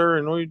Baylor,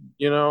 and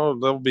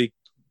they'll be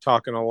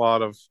talking a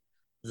lot of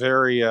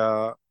very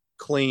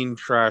clean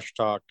trash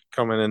talk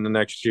coming in the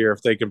next year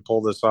if they can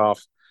pull this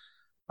off.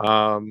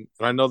 And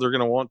I know they're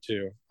going to want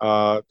to.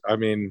 I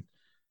mean,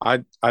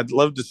 I'd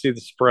love to see the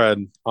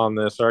spread on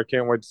this, or I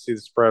can't wait to see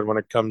the spread when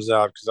it comes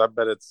out, because I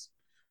bet it's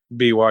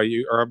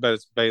BYU, or I bet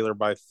it's Baylor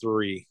by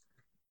 3.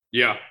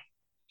 Yeah,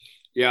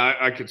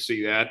 I could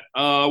see that.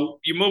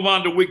 You move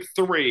on to week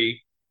 3.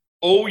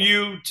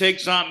 OU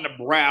takes on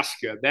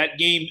Nebraska. That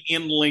game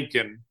in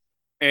Lincoln,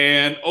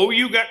 and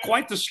OU got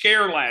quite the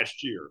scare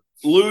last year,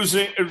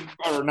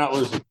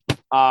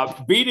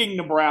 beating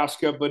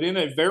Nebraska, but in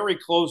a very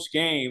close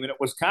game, and it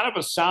was kind of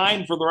a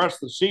sign for the rest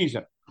of the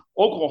season.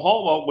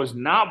 Oklahoma was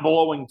not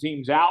blowing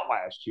teams out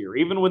last year.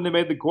 Even when they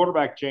made the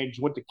quarterback change,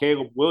 went to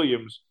Caleb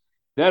Williams,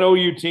 that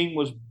OU team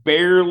was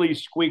barely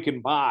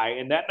squeaking by.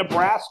 And that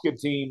Nebraska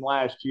team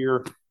last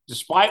year,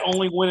 despite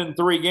only winning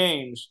 3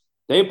 games,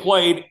 they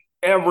played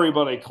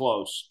everybody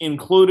close,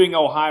 including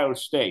Ohio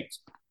State.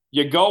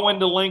 You go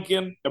into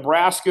Lincoln,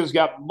 Nebraska's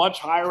got much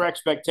higher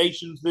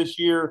expectations this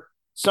year.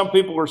 Some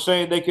people are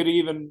saying they could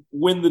even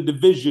win the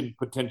division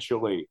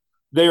potentially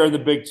there in the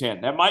Big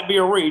Ten. That might be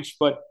a reach,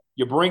 but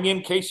you bring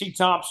in Casey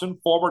Thompson,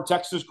 former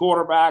Texas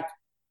quarterback,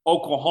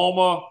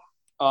 Oklahoma,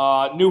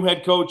 new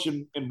head coach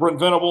and Brent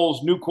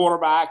Venables, new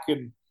quarterback,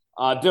 and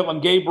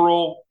Dylan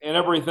Gabriel and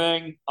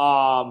everything.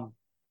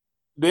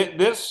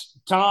 This,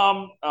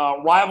 Tom,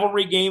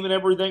 rivalry game and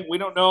everything, we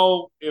don't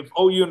know if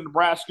OU and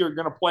Nebraska are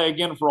going to play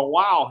again for a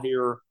while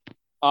here.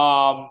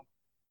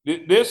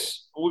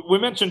 We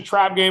mentioned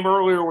trap game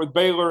earlier with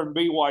Baylor and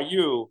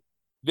BYU.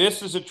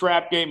 This is a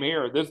trap game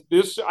here.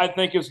 This I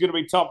think is going to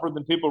be tougher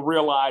than people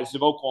realize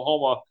of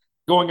Oklahoma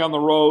going on the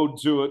road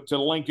to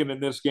Lincoln in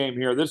this game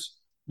here. This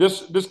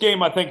This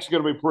game I think is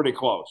going to be pretty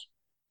close.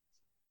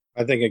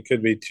 I think it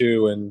could be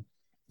too. And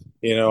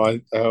I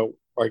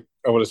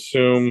would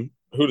assume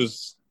who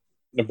does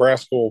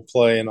Nebraska will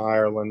play in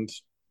Ireland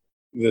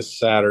this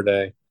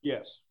Saturday.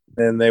 Yes.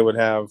 Then they would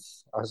have,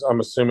 I'm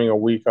assuming, a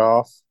week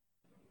off.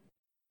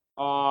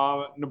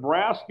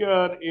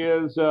 Nebraska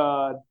is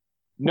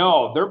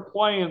no, they're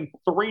playing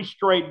three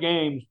straight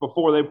games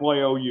before they play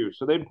OU,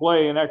 so they'd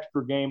play an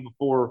extra game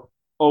before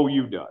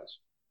OU does.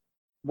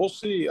 We'll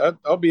see.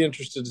 I'll be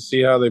interested to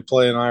see how they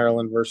play in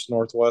Ireland versus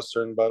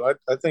Northwestern, but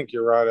I think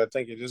you're right. I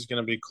think it is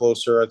going to be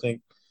closer. I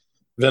think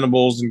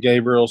Venables and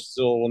Gabriel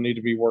still will need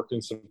to be working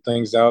some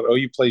things out.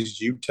 OU plays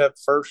UTEP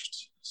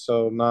first,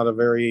 so not a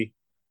very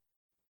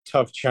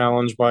tough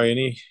challenge by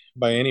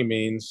any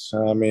means.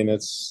 I mean,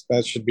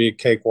 that should be a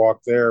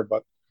cakewalk there.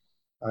 But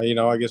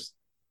I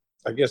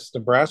guess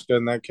Nebraska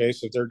in that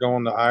case, if they're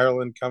going to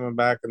Ireland, coming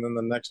back, and then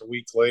the next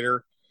week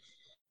later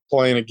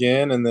playing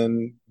again, and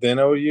then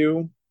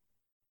OU,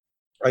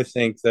 I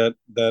think that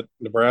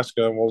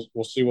Nebraska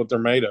we'll see what they're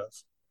made of.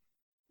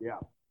 Yeah,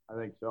 I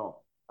think so.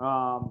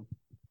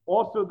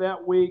 Also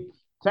that week,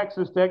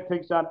 Texas Tech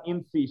takes on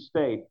NC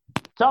State.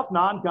 Tough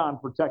non-con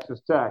for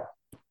Texas Tech.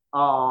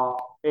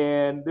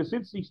 And this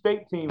NC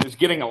State team is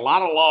getting a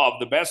lot of love.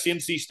 The best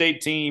NC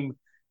State team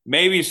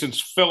maybe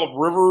since Philip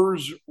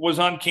Rivers was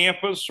on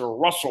campus or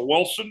Russell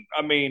Wilson.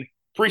 I mean,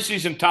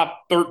 preseason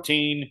top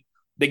 13.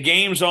 The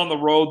game's on the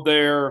road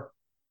there.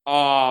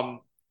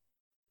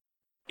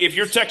 If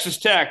you're Texas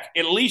Tech,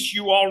 at least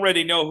you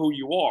already know who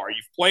you are.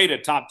 You've played a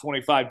top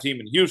 25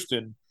 team in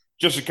Houston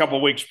just a couple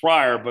of weeks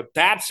prior, but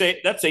that's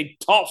a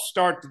tough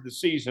start to the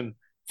season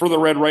for the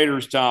Red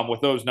Raiders, Tom,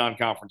 with those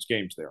non-conference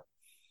games there.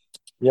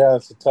 Yeah,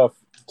 it's a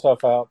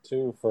tough out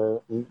too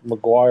for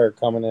McGuire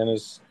coming in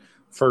his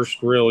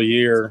first real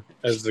year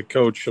as the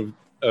coach of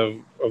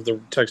the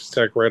Texas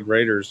Tech Red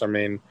Raiders. I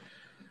mean,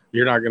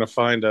 you're not going to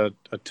find a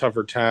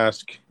tougher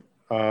task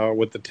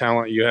with the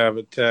talent you have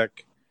at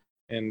Tech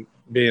and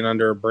being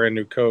under a brand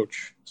new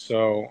coach.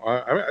 So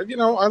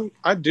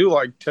I do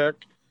like Tech.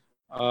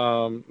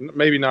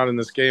 Maybe not in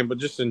this game, but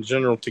just in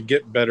general to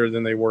get better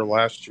than they were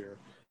last year.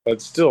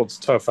 But still, it's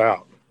tough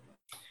out.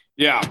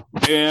 Yeah,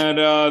 and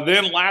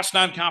then last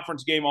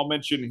non-conference game I'll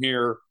mention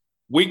here,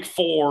 week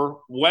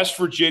 4, West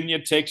Virginia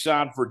takes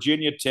on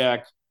Virginia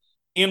Tech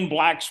in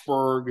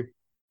Blacksburg.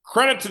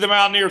 Credit to the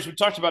Mountaineers. We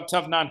talked about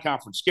tough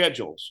non-conference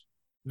schedules.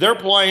 They're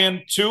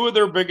playing two of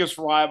their biggest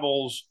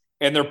rivals,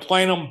 and they're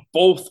playing them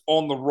both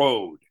on the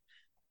road.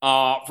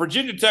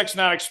 Virginia Tech's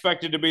not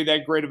expected to be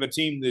that great of a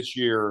team this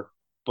year,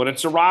 but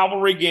it's a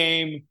rivalry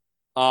game.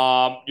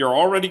 You're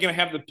already going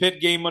to have the Pitt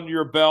game under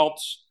your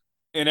belts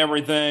and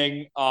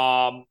everything.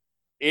 I'll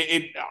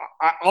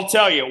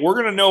tell you, we're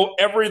going to know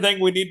everything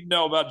we need to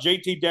know about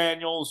JT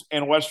Daniels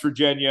and West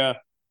Virginia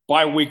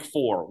by week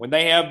 4. When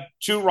they have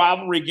two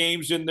rivalry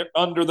games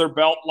under their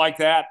belt like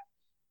that,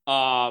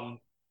 the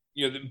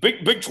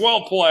Big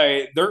 12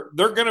 play, they're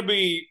going to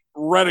be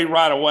ready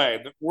right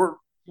away. We're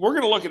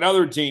going to look at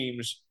other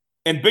teams,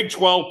 and Big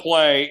 12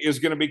 play is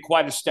going to be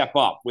quite a step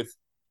up with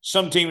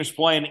some teams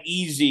playing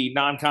easy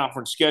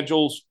non-conference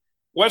schedules.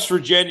 West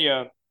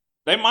Virginia,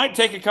 they might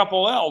take a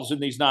couple L's in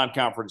these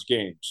non-conference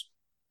games,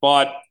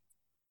 but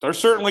they're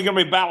certainly going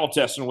to be battle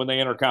testing when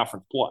they enter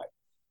conference play.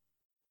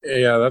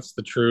 Yeah, that's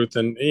the truth.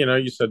 And,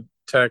 you said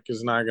Tech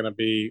is not going to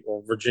be,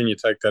 well, Virginia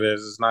Tech, that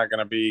is not going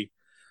to be,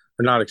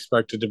 or not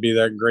expected to be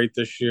that great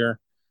this year.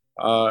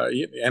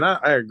 And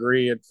I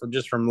agree.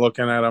 From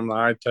looking at them, the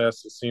eye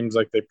test, it seems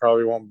like they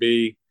probably won't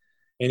be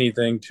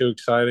anything too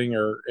exciting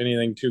or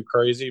anything too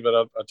crazy. But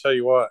I'll tell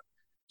you what,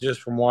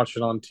 just from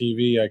watching on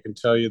TV, I can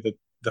tell you that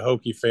the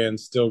Hokie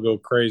fans still go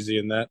crazy,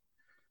 and that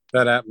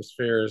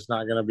atmosphere is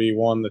not going to be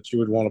one that you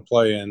would want to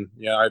play in.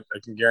 Yeah, I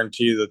can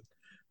guarantee you that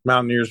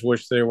Mountaineers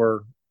wish they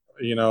were,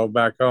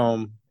 back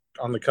home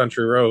on the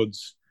country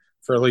roads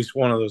for at least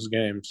one of those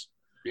games.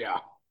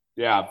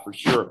 Yeah, for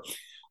sure.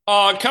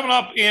 Coming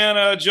up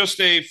in just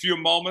a few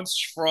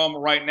moments from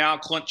right now,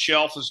 Clint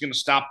Chelf is going to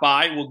stop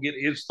by. We'll get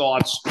his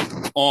thoughts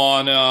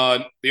on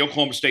the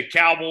Oklahoma State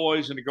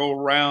Cowboys and to go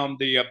around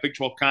the Big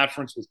 12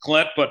 Conference with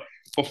Clint. But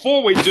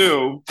before we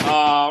do,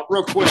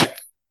 real quick,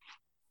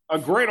 a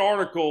great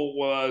article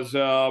was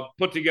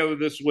put together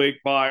this week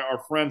by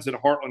our friends at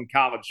Heartland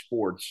College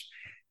Sports.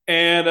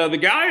 And the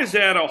guys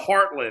at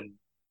Heartland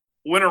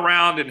went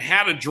around and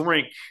had a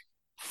drink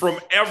from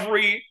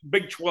every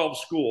Big 12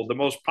 school, the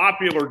most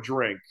popular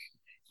drink.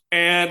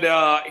 And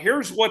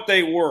here's what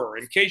they were,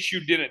 in case you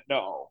didn't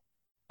know.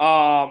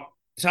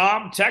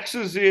 Tom,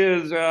 Texas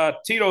is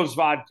Tito's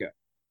vodka.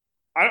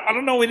 I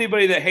don't know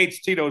anybody that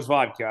hates Tito's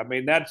vodka. I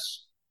mean,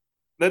 that's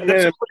a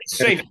pretty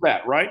safe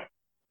bet, right?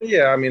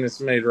 Yeah, I mean, it's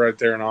made right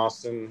there in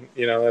Austin.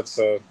 It's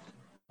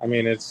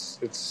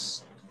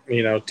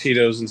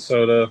Tito's and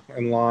soda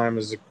and lime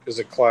is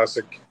a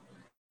classic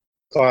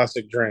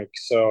drink.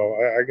 So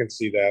I can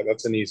see that.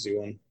 That's an easy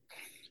one.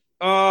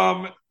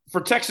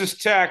 For Texas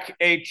Tech,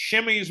 a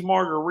Chimmy's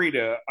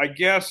margarita. I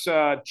guess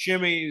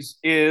Chimmy's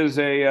is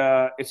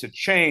it's a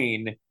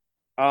chain.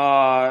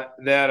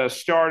 that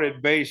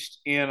started based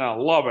in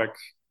Lubbock,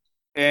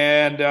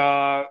 and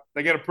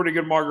they got a pretty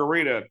good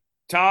margarita.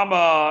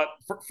 Tom,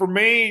 for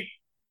me,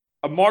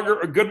 a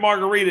good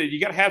margarita,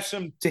 you got to have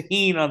some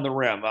tahini on the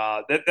rim.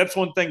 That's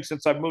one thing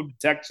since I moved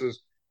to Texas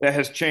that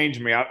has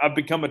changed me. I've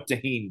become a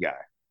tahini guy.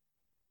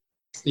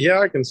 Yeah,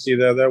 I can see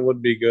that. That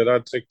would be good.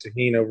 I'd take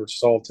tahini over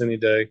salt any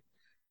day.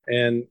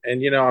 And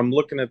I'm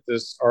looking at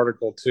this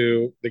article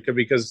too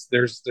because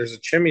there's a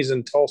Chimmy's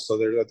in Tulsa.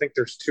 I think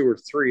there's two or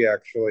three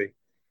actually,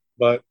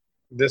 but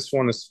this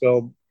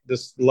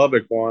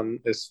Lubbock one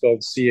is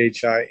spelled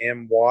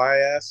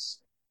Chimys,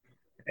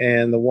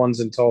 and the ones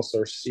in Tulsa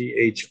are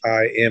Chimis.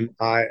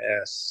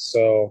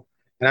 So,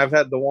 and I've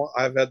had the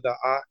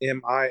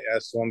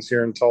IMIS ones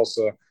here in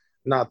Tulsa,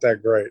 not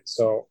that great.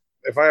 So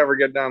if I ever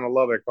get down to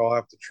Lubbock, I'll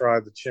have to try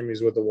the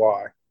Chimmy's with the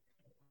Y.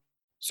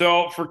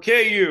 So for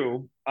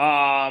KU,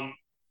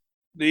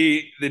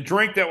 the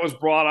drink that was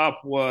brought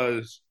up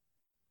was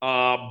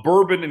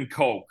bourbon and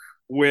Coke,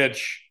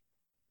 which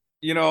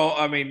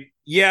I mean,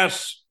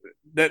 yes,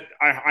 that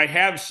I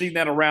have seen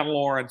that around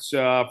Lawrence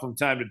from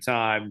time to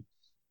time,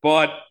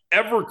 but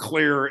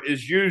Everclear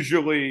is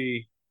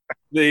usually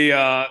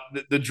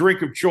the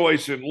drink of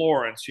choice in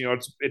Lawrence.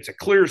 It's a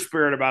clear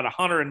spirit, about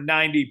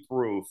 190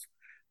 proof.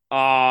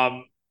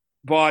 Um,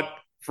 but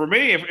for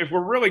me, if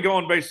we're really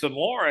going based on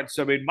Lawrence,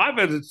 I mean, my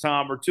visits,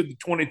 Tom, are to the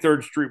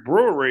 23rd Street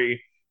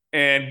Brewery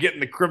and getting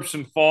the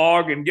Crimson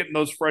Fog and getting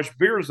those fresh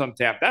beers on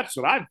tap. That's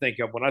what I think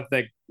of when I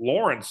think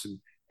Lawrence and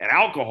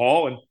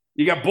alcohol. And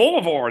you got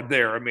Boulevard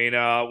there. I mean,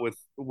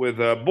 with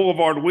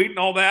Boulevard Wheat and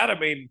all that. I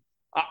mean,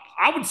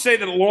 I would say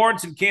that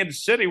Lawrence and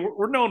Kansas City,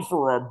 we're known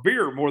for our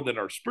beer more than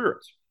our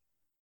spirits.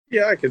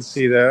 Yeah, I could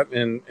see that,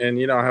 and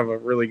I have a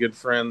really good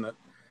friend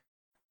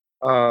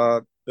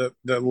that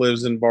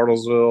lives in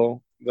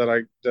Bartlesville that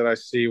I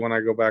see when I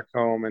go back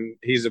home, and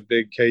he's a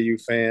big KU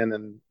fan,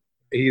 and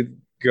he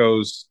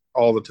goes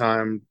all the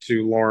time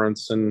to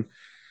Lawrence, and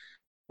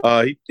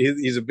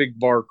he's a big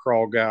bar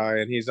crawl guy,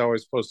 and he's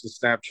always posting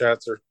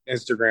Snapchats or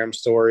Instagram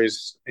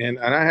stories, and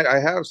I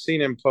have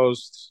seen him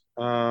post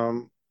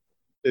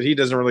that he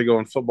doesn't really go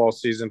in football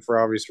season for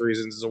obvious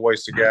reasons. It's a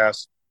waste of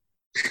gas.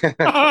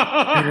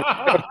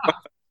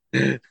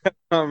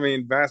 I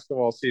mean,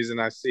 basketball season,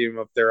 I see him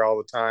up there all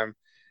the time,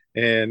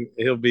 and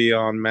he'll be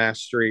on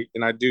Mass Street,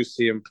 and I do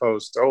see him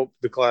post, oh,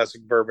 the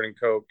classic bourbon and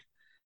Coke.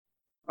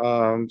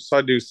 So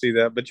I do see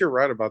that, but you're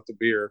right about the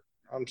beer.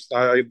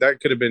 That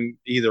could have been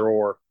either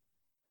or.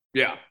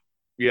 Yeah,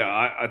 yeah,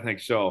 I think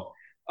so.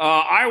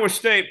 Iowa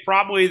State,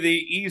 probably the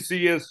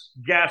easiest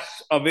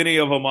guess of any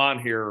of them on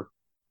here.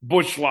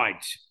 Bush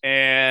Light,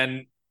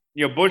 and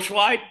Bush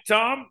Light,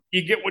 Tom,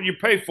 you get what you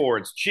pay for.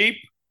 It's cheap.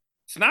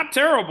 It's not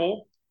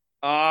terrible,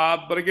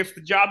 but it gets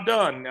the job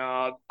done.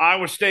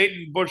 Iowa State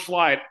and Bush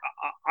Light.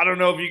 I don't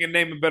know if you can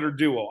name a better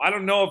duo. I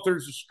don't know if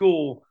there's a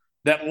school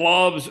that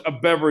loves a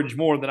beverage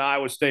more than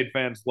Iowa State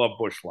fans love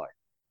Bush Light.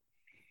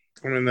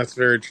 I mean, that's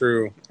very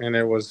true, and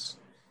it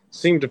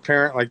seemed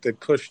apparent like they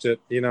pushed it.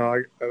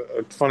 A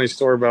funny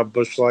story about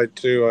Bush Light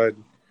too.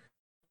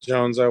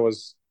 I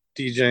was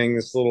DJing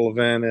this little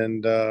event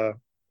and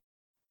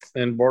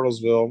in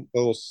Bartlesville, a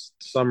little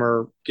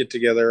summer get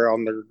together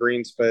on their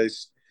green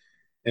space,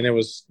 and it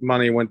was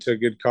money went to a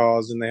good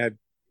cause, and they had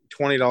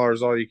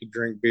 $20 all you could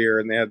drink beer,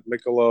 and they had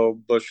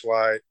Michelob, Bush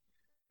Light,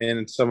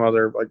 and some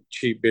other like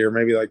cheap beer,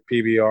 maybe like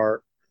PBR,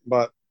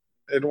 but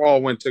it all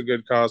went to a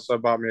good cause. So I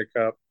bought me a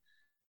cup,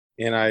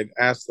 and I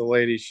asked the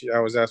lady. I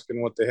was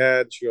asking what they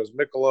had. She goes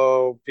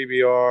Michelob,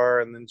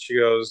 PBR, and then she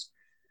goes,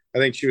 I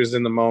think she was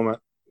in the moment.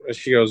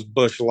 She goes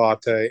Bush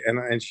Latte,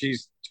 and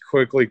she's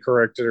quickly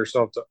corrected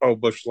herself to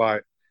Bush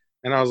Light,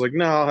 and I was like,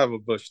 no, I'll have a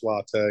Bush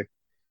Latte.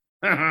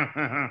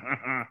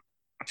 I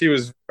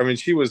mean,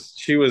 she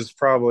was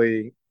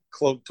probably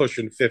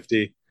pushing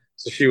 50,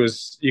 so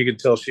you could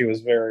tell she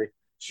was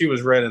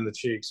red in the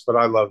cheeks, but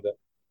I loved it.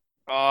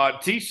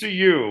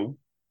 TCU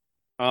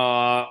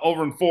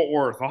over in Fort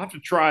Worth. I'll have to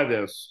try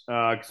this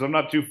because I'm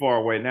not too far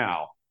away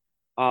now.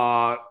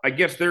 I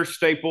guess their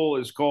staple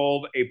is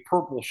called a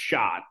purple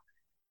shot,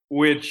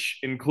 which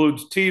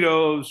includes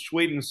Tito's,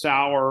 sweet and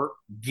sour,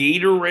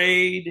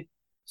 Gatorade,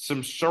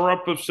 some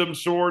syrup of some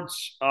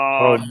sorts.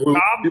 Oh,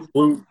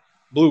 Tom,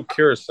 blue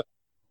curacao.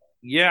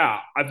 yeah,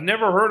 I've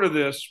never heard of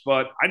this,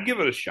 but I'd give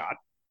it a shot.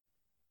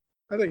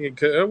 I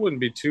think it wouldn't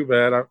be too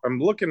bad. I'm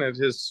looking at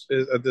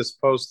at this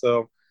post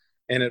though,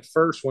 and at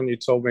first when you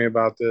told me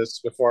about this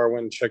before I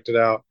went and checked it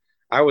out,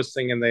 I was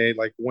thinking they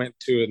like went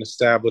to an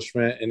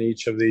establishment in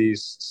each of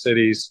these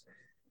cities,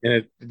 and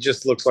it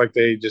just looks like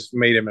they just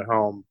made him at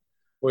home,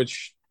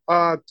 which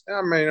I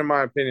mean, in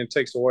my opinion,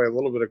 takes away a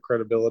little bit of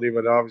credibility.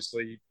 But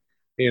obviously,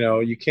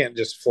 you can't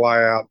just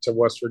fly out to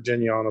West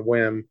Virginia on a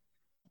whim,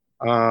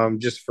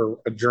 just for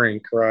a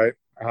drink, right?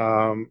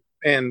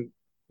 And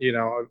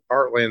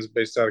Heartland's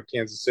based out of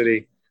Kansas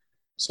City,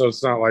 so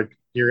it's not like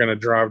you're going to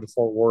drive to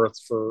Fort Worth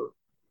for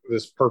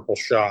this purple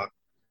shot.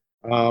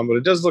 But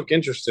it does look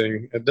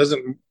interesting. It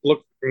doesn't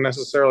look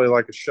necessarily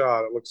like a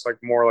shot. It looks like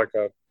more like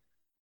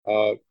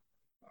a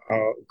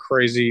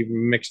crazy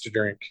mixed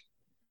drink.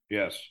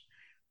 Yes.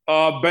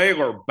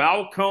 Baylor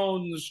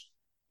Balcones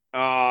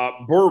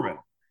bourbon,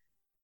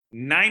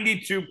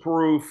 92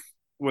 proof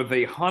with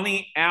a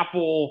honey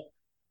apple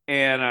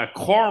and a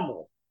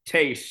caramel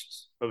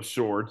taste of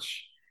sorts.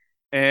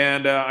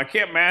 And I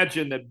can't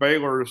imagine that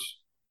Baylor's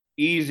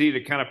easy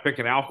to kind of pick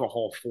an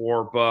alcohol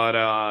for,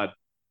 but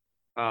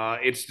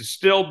it's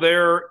distilled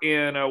there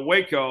in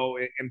Waco.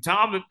 And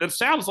Tom, that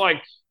sounds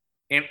like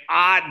an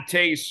odd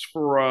taste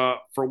for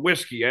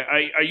whiskey.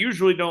 I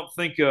usually don't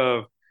think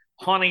of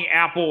honey,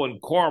 apple, and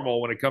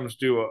caramel when it comes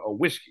to a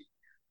whiskey.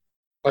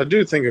 I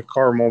do think of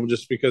caramel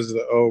just because of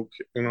the oak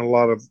and a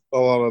lot of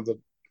the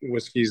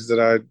whiskeys that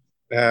I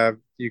have.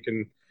 You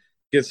can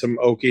get some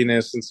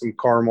oakiness and some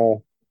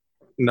caramel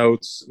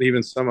notes.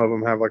 Even some of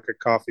them have like a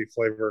coffee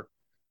flavor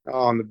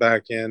on the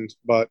back end.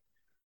 But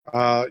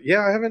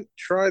yeah, I haven't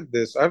tried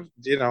this. I'm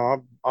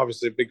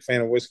obviously a big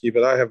fan of whiskey,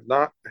 but I have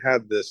not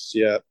had this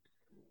yet.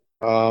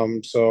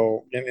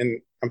 So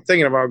and I'm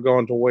thinking about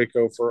going to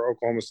Waco for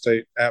Oklahoma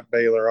State at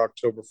Baylor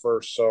October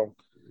 1st. So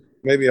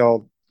maybe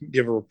I'll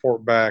give a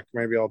report back.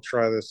 Maybe I'll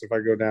try this if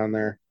I go down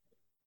there.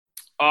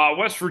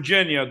 West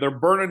Virginia, they're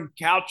burning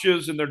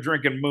couches and they're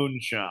drinking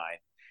moonshine.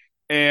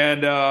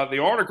 And the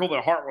article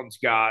that Heartland's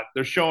got,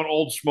 they're showing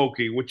Old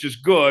Smoky, which is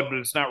good, but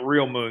it's not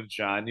real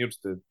moonshine. It's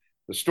the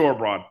store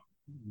bought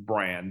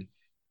brand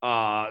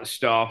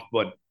stuff.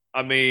 But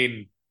I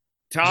mean,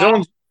 Tom,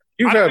 Jones,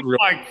 you've had real.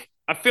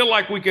 I feel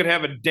like we could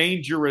have a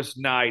dangerous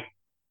night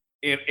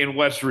in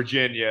West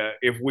Virginia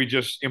if we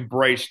just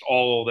embraced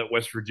all that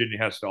West Virginia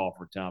has to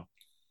offer, Tom.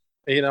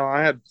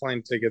 I had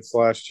plane tickets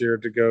last year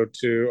to go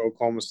to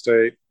Oklahoma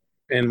State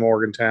in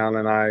Morgantown,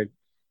 and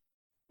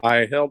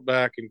I held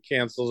back and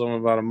canceled them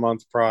about a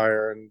month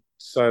prior and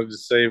decided to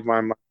save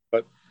my money.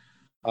 But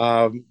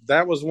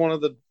that was one of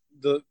the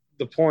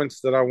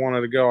points that I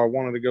wanted to go. I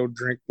wanted to go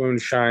drink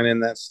moonshine in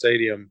that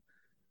stadium,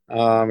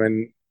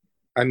 and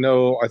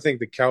I think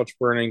the couch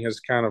burning has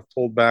kind of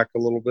pulled back a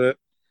little bit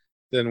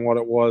than what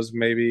it was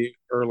maybe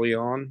early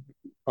on,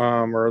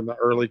 or in the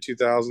early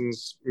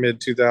 2000s, mid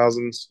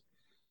 2000s.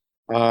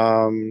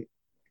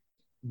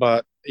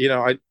 But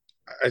I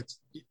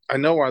I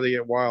know why they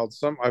get wild.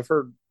 Some I've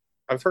heard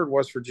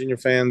West Virginia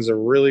fans are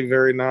really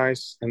very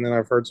nice, and then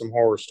I've heard some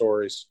horror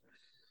stories.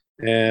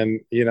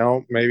 And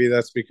maybe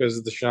that's because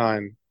of the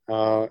shine.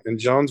 And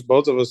Jones,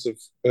 both of us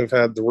have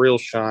had the real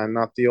shine,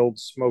 not the old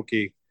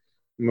smoky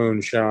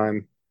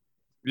moonshine.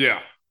 Yeah.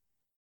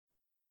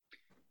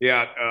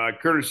 Yeah,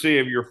 courtesy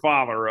of your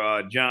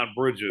father, John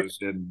Bridges,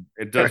 and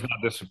it does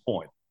not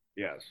disappoint.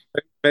 Yes.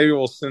 Maybe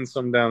we'll send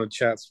some down to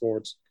Chat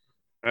Sports.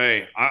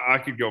 Hey, I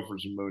could go for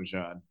some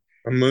moonshine.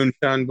 A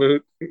moonshine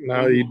boot?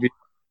 No, you'd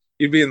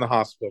be in the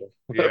hospital.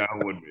 Yeah,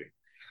 I would be.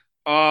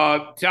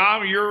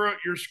 Tom,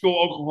 your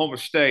school, Oklahoma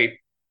State,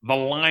 the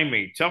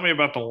Limey. Tell me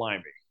about the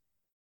Limey.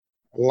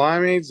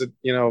 Limeade's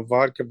a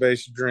vodka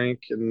based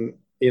drink, and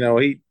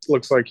he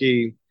looks like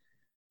he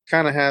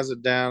kind of has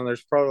it down.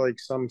 There's probably like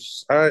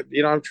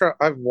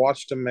I've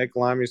watched him make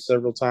limey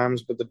several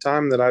times, but the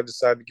time that I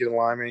decided to get a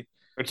limey,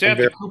 It's at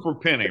the Cooper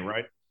Penny,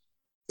 right?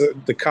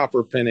 the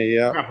copper penny,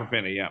 yeah. Copper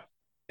Penny, yeah.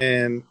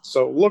 And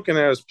so looking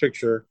at his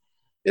picture,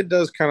 it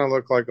does kind of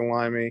look like a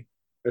limey.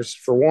 There's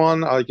for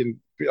one,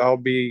 I'll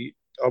be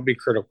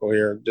critical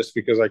here just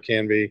because I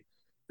can be.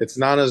 It's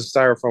not a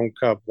styrofoam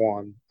cup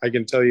one. I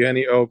can tell you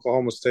any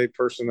Oklahoma State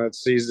person that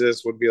sees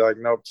this would be like,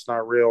 nope, it's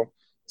not real.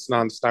 It's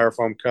not a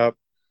styrofoam cup.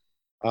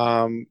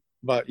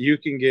 But you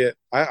can get,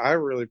 I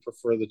really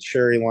prefer the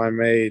cherry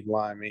limeade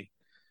limey.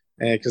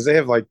 And because they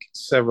have like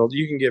several,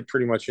 you can get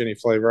pretty much any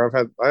flavor.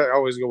 I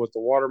always go with the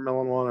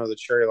watermelon one or the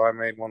cherry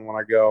limeade one when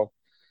I go.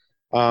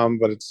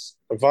 But it's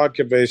a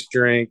vodka based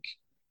drink.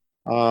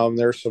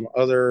 There's some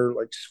other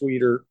like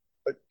sweeter,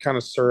 like kind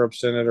of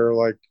syrups in it or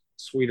like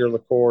sweeter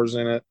liqueurs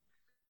in it.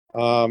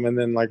 And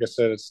then, like I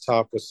said, it's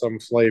topped with some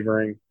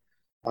flavoring.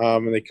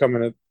 And they come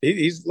in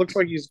he's looks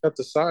like he's got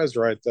the size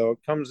right though.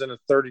 It comes in a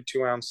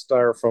 32-ounce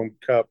styrofoam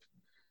cup.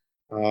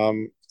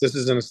 If this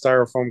is in a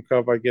styrofoam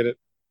cup, I get it.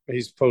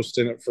 He's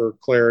posting it for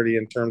clarity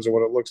in terms of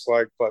what it looks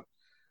like, but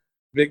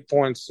big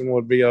points and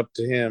would be up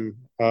to him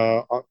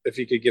if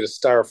he could get a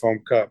styrofoam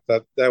cup.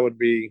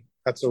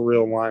 That's a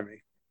real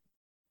limey.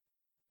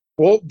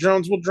 Well,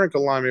 Jones, we'll drink a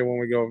limey when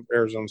we go to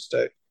Arizona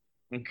State.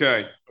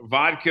 Okay.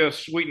 Vodka,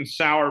 sweet and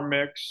sour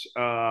mix,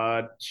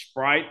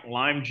 Sprite,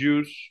 lime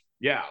juice.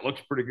 Yeah,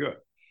 looks pretty good.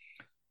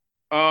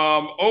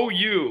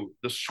 OU,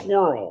 the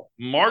swirl,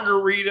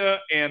 margarita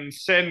and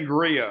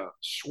sangria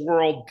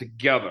swirled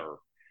together.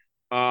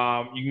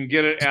 You can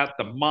get it at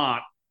the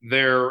Mott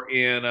there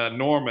in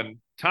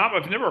Norman. Tom,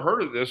 I've never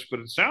heard of this,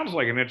 but it sounds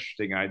like an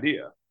interesting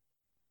idea.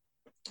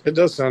 It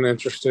does sound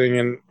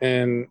interesting,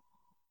 and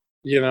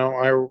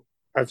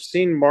I've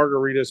seen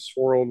margaritas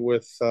swirled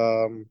with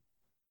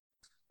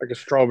like a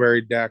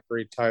strawberry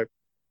daiquiri type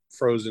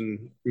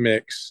frozen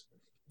mix.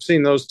 I've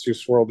seen those two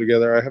swirled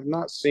together. I have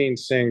not seen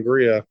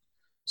sangria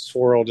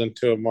swirled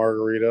into a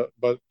margarita,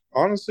 but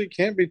honestly,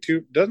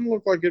 doesn't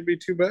look like it'd be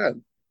too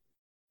bad.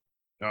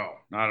 No,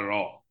 not at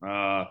all.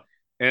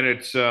 And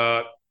it's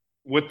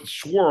with the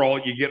swirl,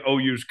 you get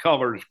OU's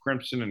colors,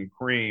 crimson and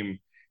cream,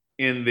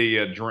 in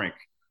the drink.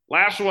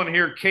 Last one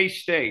here,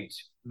 K-State,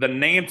 the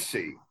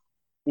Nancy,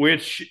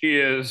 which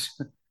is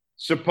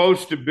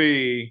supposed to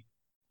be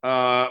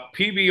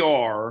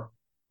PBR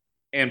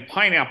and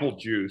pineapple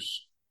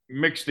juice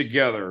mixed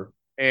together.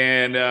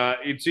 And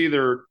it's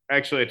either,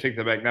 actually, I take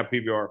that back, not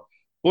PBR,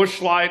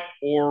 Busch Light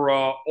or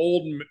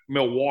Old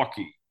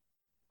Milwaukee,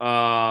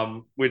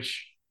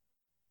 which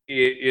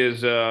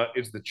is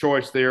the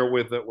choice there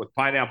with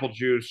pineapple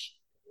juice.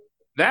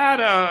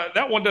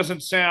 That one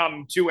doesn't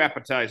sound too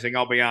appetizing,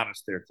 I'll be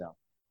honest there, Tom.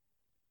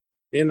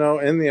 You know,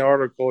 in the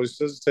article, it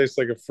says it tastes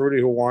like a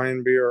fruity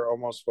Hawaiian beer,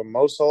 almost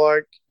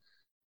mimosa-like.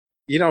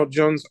 You know,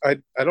 Jones, I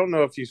don't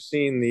know if you've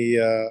seen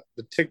the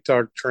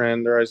TikTok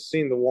trend, or I've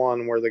seen the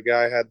one where the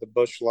guy had the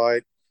Busch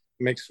Light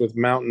mixed with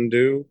Mountain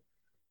Dew.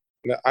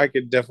 I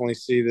could definitely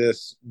see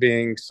this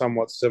being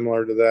somewhat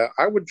similar to that.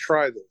 I would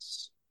try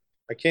this.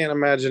 I can't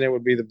imagine it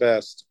would be the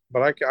best,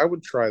 but I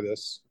would try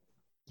this.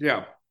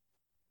 Yeah,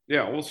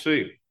 we'll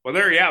see. Well,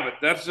 there you have it.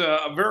 That's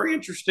a very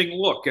interesting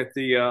look at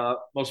the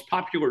most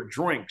popular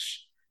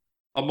drinks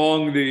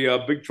among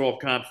the Big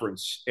 12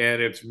 Conference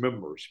and its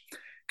members.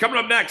 Coming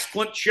up next,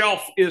 Clint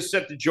Chelf is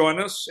set to join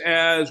us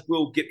as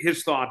we'll get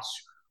his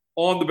thoughts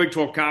on the Big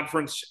 12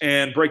 Conference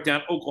and break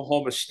down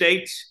Oklahoma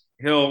State.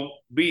 He'll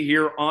be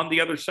here on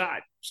the other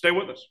side. Stay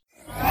with us.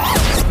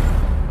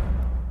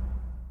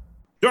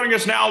 Joining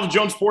us now on the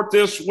Jones Report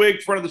this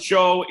week, front of the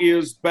show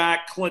is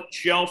back Clint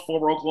Chelf,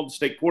 former Oklahoma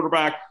State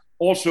quarterback,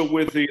 also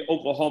with the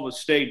Oklahoma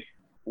State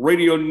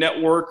radio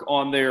network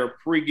on their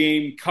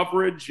pregame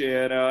coverage,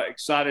 and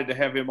excited to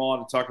have him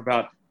on to talk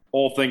about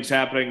all things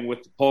happening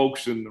with the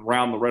Pokes and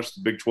around the rest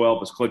of the Big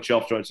 12 as Clint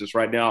Chelf joins us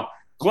right now.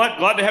 Clint,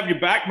 glad to have you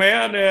back,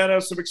 man,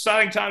 and some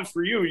exciting times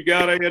for you. You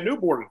got a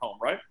newborn at home,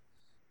 right?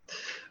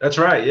 That's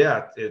right.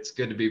 Yeah, it's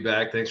good to be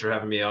back. Thanks for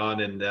having me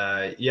on. And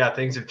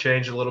things have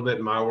changed a little bit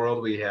in my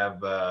world. We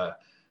have a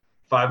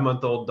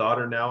 5-month-old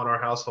daughter now in our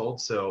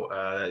household, so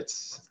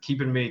it's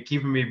keeping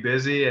me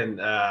busy,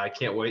 and I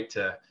can't wait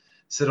to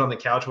sit on the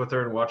couch with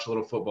her and watch a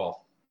little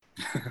football.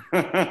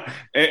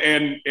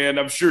 and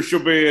I'm sure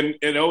she'll be an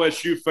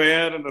OSU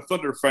fan and a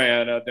Thunder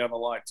fan down the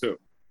line too.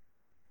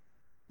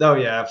 Oh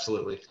yeah,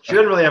 absolutely. She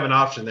doesn't really have an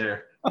option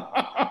there.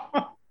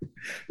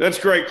 That's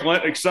great,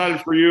 Clint.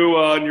 Excited for you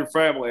and your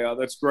family.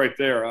 That's great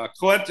there.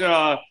 Clint,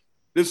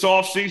 this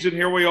offseason,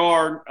 here we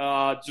are,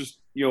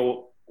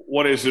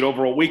 what is it,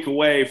 over a week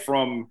away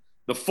from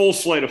the full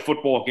slate of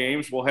football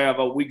games. We'll have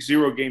week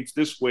 0 games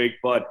this week,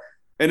 but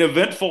an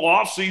eventful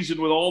offseason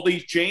with all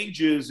these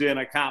changes in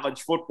a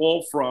college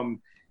football,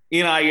 from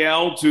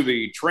NIL to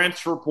the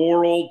transfer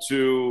portal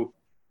to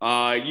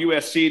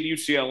USC and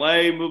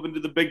UCLA moving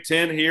to the Big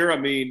Ten here. I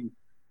mean,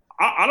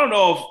 I don't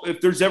know if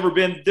there's ever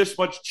been this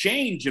much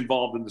change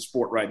involved in the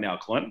sport right now,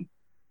 Clinton.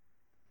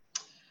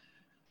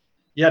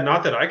 Yeah,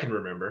 not that I can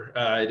remember.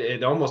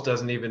 It almost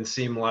doesn't even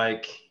seem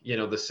like,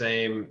 the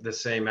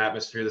same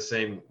atmosphere, the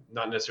same,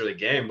 not necessarily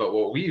game, but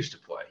what we used to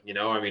play.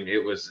 I mean,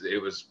 it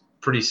was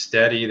pretty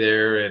steady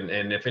there,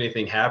 and if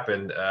anything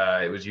happened,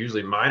 it was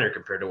usually minor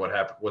compared to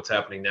what's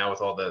happening now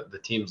with all the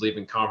teams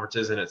leaving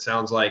conferences. And it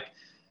sounds like,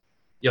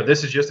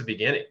 this is just the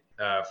beginning.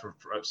 I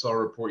saw a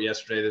report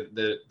yesterday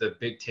that the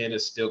Big Ten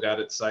has still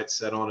got its sights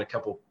set on a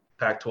couple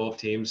Pac-12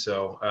 teams.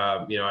 So,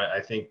 I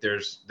think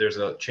there's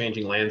a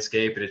changing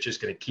landscape, and it's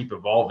just going to keep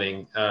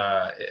evolving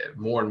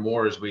more and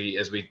more as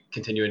we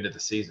continue into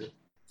the season.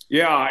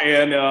 Yeah,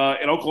 and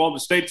in Oklahoma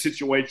State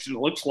situation, it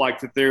looks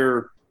like that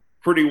they're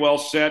pretty well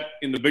set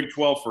in the Big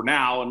 12 for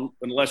now,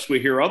 unless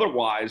we hear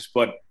otherwise.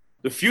 But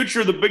the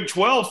future of the Big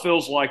 12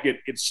 feels like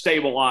it's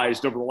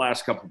stabilized over the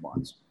last couple of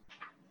months.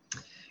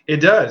 It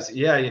does.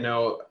 Yeah,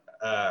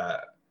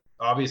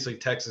 obviously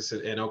Texas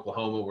and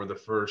Oklahoma were the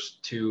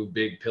first 2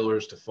 big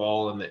pillars to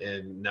fall,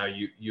 and now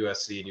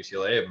USC and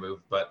UCLA have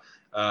moved. But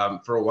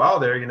for a while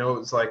there,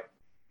 it's like,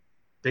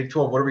 Big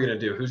 12, what are we going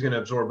to do? Who's going to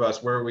absorb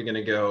us? Where are we going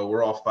to go?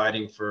 We're all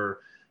fighting for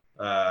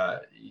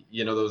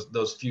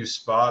those few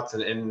spots,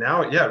 and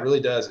now, yeah, it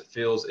really does. It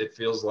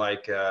feels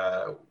like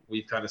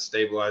we've kind of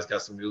stabilized,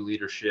 got some new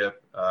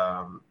leadership,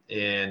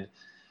 and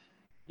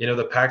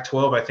the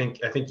Pac-12. I think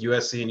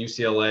USC and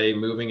UCLA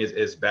moving is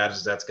as bad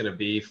as that's going to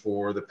be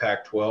for the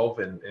Pac-12,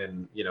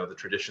 and the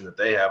tradition that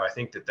they have. I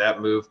think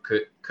that move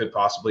could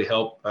possibly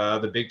help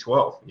the Big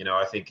 12.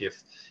 I think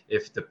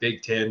if the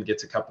Big 10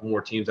 gets a couple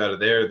more teams out of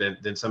there,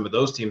 then some of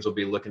those teams will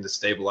be looking to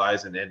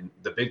stabilize, and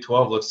the Big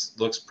 12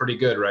 looks pretty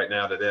good right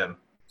now to them.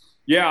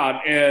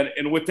 Yeah,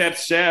 and with that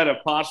said, of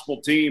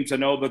possible teams, I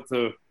know that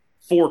the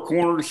 4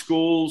 corner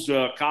schools,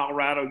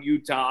 Colorado,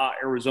 Utah,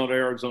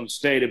 Arizona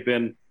State, have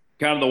been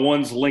kind of the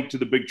ones linked to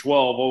the Big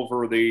 12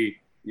 over the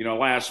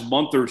last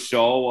month or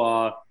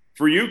so.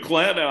 For you,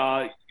 Clint,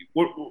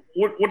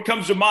 what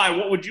comes to mind?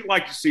 What would you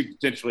like to see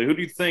potentially? Who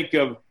do you think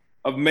of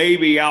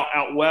maybe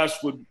out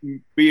west would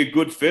be a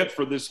good fit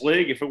for this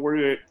league if it were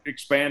to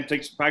expand,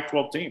 take some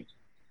Pac-12 teams?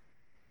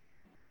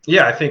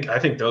 Yeah, I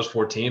think those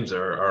 4 teams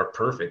are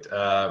perfect.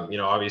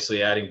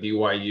 Obviously adding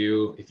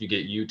BYU, if you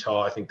get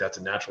Utah, I think that's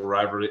a natural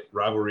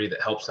rivalry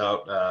that helps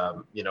out,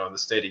 in the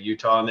state of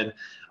Utah. And then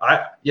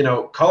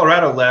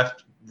Colorado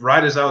left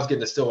right as I was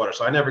getting to Stillwater.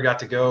 So I never got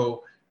to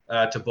go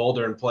to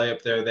Boulder and play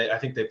up there. I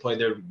think they played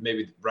there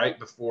maybe right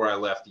before I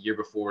left, the year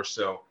before.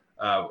 So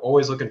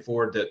always looking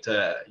forward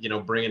to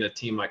bringing a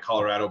team like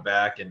Colorado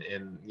back, and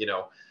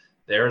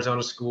the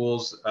Arizona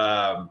schools.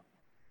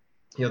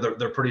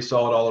 They're pretty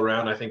solid all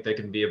around. I think they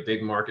can be a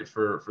big market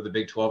for the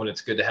Big 12, and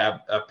it's good to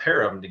have a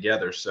pair of them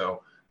together.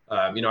 So,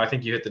 I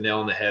think you hit the nail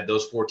on the head.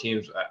 Those 4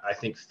 teams, I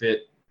think,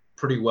 fit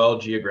pretty well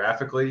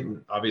geographically.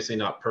 Obviously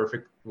not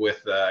perfect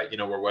with,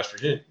 where West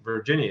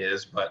Virginia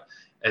is, but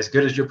as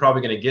good as you're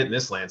probably going to get in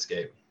this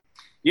landscape.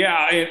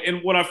 Yeah,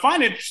 and what I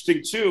find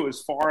interesting, too,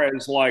 as far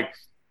as,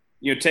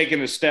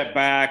 taking a step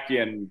back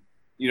and,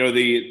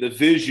 the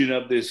vision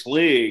of this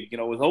league,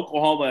 with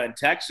Oklahoma and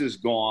Texas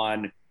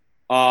gone,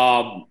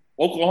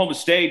 Oklahoma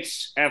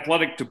State's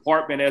athletic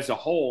department as a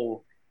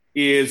whole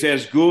is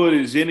as good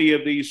as any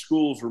of these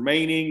schools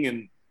remaining,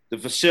 and the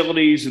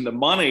facilities and the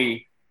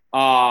money.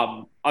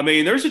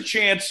 There's a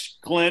chance,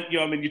 Clint,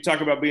 you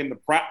talk about being the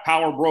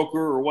power broker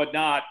or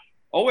whatnot.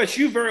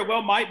 OSU very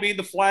well might be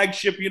the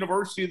flagship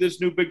university of this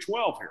new Big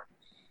 12 here.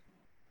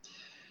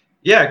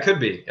 Yeah, it could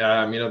be.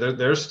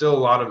 There's still a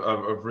lot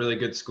of really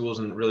good schools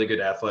and really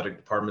good athletic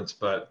departments,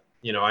 but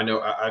I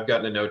know I've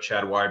gotten to know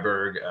Chad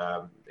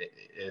Weiberg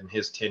in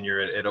his tenure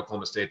at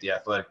Oklahoma State, the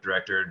athletic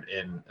director,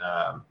 and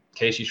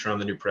Casey Schrum,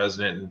 the new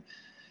president.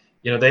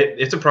 And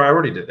it's a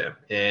priority to them,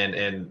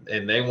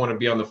 and they want to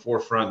be on the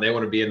forefront. They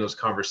want to be in those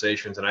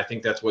conversations, and I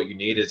think that's what you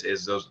need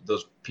is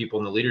those people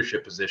in the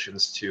leadership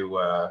positions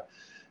to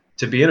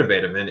be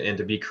innovative and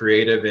to be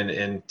creative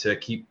and to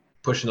keep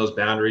pushing those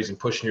boundaries and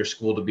pushing your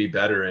school to be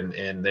better.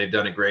 And they've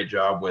done a great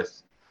job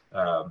with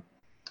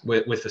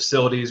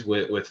facilities,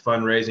 with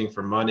fundraising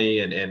for money,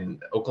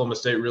 and Oklahoma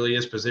State really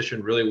is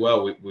positioned really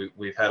well.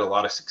 We've had a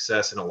lot of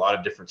success in a lot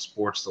of different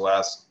sports the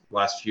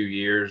last few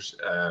years,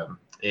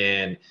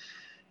 and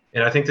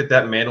I think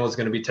that mantle is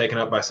going to be taken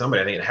up by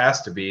somebody. I think it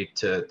has to be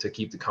to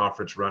keep the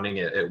conference running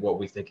at what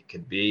we think it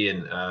could be,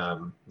 and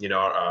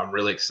I'm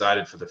really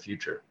excited for the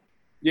future.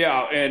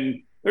 Yeah,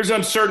 and there's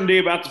uncertainty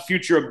about the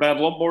future of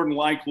Bedlam. More than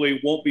likely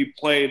won't be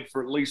played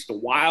for at least a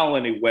while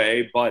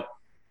anyway, but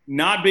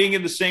not being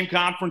in the same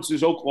conference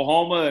as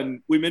Oklahoma,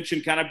 and we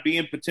mentioned kind of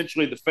being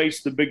potentially the face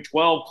of the Big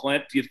 12,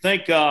 Clint, do you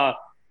think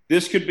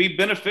this could be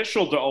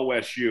beneficial to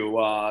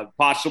OSU,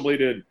 possibly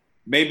to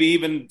maybe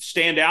even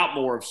stand out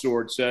more of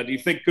sorts? Do you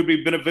think it could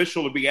be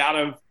beneficial to be out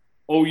of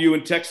OU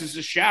and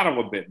Texas's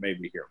shadow a bit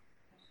maybe here?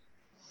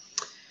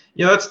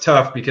 That's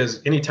tough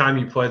because anytime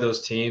you play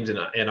those teams,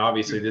 and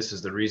obviously this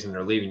is the reason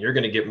they're leaving, you're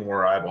going to get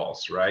more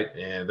eyeballs, right?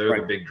 And they're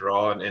the big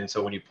draw. And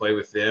so when you play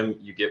with them,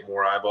 you get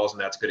more eyeballs,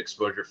 and that's good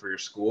exposure for your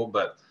school.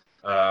 But,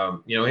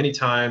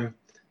 anytime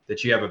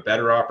that you have a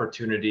better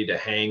opportunity to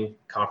hang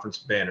conference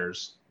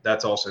banners,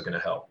 that's also going to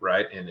help,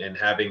 right? And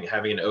having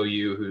an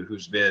OU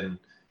who's been,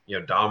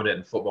 dominant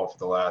in football for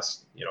the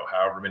last,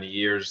 however many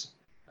years,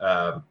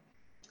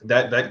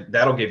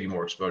 that'll give you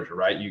more exposure,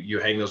 right? You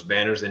hang those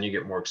banners, then you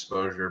get more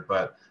exposure.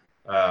 But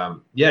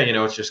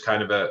it's just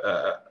kind of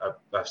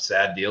a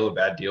sad deal, a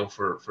bad deal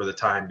for the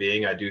time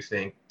being. I do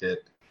think that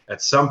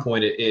at some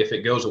point, if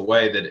it goes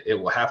away, that it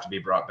will have to be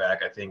brought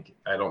back.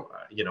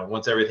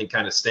 Once everything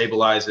kind of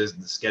stabilizes,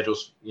 the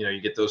schedules,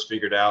 you get those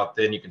figured out,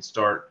 then you can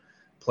start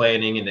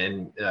planning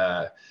and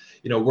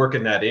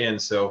working that in.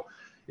 So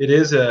it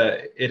is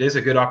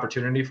a good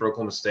opportunity for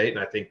Oklahoma State. And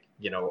I think,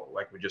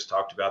 like we just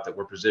talked about, that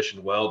we're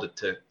positioned well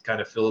to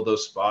kind of fill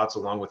those spots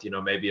along with,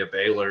 maybe a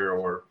Baylor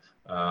or,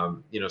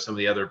 some of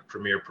the other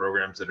premier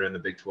programs that are in the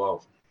Big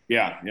 12.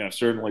 Yeah,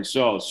 certainly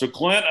so. So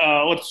Clint,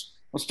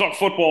 let's talk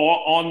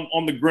football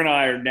on the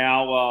gridiron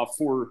now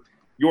for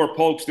your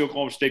Pokes, the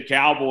Oklahoma State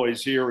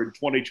Cowboys here in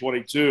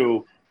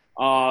 2022.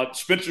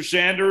 Spencer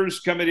Sanders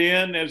coming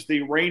in as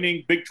the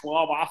reigning Big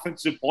 12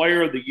 Offensive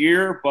Player of the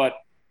Year, but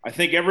I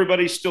think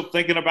everybody's still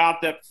thinking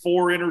about that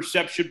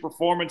 4-interception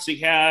performance he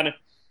had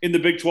in the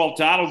Big 12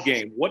 title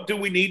game. What do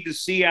we need to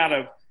see out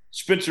of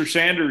Spencer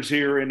Sanders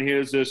here in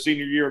his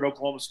senior year at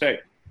Oklahoma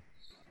State?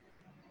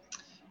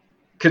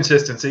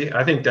 Consistency.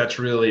 I think that's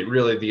really,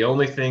 really the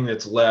only thing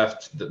that's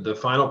left, the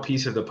final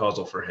piece of the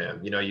puzzle for him.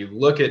 You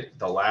look at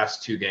the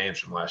last 2 games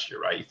from last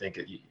year, right? You think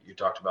you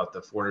talked about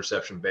the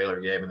 4-interception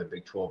Baylor game in the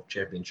Big 12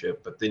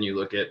 championship, but then you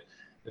look at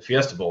the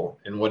Fiesta Bowl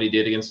and what he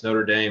did against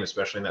Notre Dame,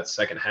 especially in that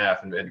second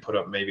half, and put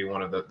up maybe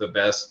one of the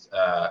best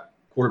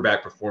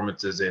quarterback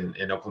performances in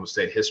Oklahoma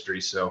State history.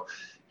 So,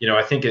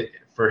 I think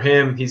for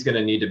him, he's going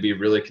to need to be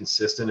really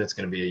consistent. It's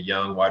going to be a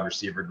young wide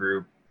receiver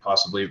group,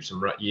 possibly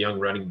some young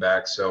running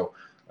backs. So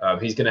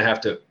he's going to have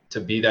to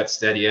be that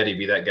steady Eddie,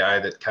 be that guy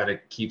that kind of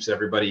keeps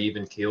everybody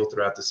even keel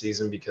throughout the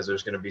season, because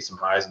there's going to be some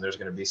highs and there's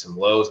going to be some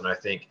lows. And I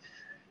think,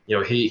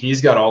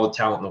 he's got all the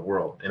talent in the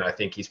world, and I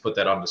think he's put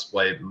that on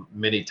display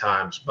many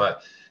times.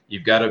 But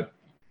you've got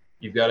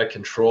to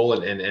control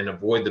it and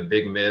avoid the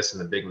big miss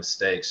and the big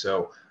mistake.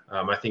 So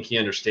I think he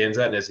understands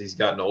that, and as he's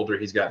gotten older,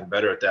 he's gotten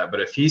better at that.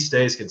 But if he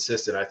stays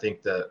consistent, I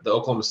think the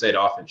Oklahoma State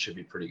offense should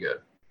be pretty good.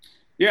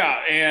 Yeah,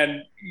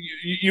 and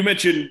you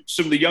mentioned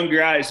some of the young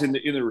guys in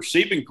the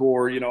receiving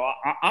corps.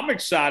 I'm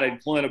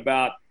excited, Clint,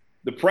 about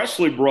the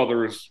Presley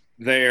brothers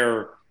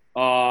there.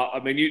 I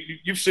mean,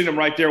 you've seen them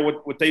right there,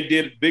 what they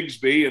did at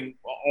Bigsby, and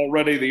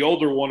already the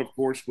older one, of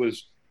course,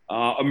 was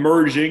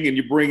emerging, and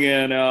you bring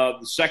in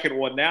the second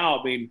one now.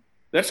 I mean,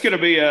 that's going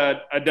to be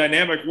a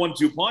dynamic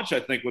 1-2 punch, I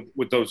think,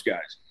 with those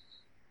guys.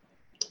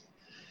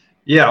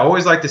 Yeah, I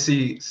always like to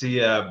see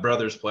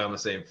brothers play on the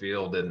same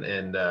field,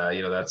 and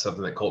that's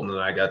something that Colton and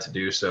I got to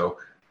do. So,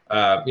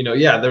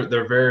 yeah,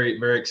 they're very,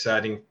 very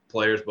exciting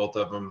players. Both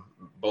of them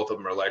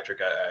are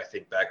electric. I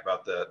think back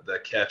about the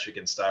catch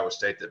against Iowa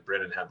State that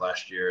Brennan had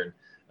last year,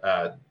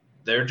 and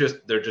they're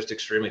just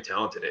extremely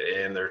talented,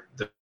 and they're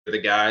the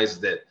guys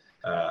that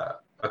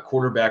a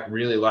quarterback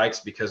really likes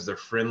because they're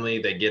friendly.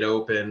 They get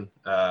open.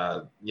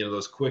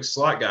 Those quick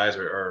slot guys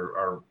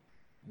are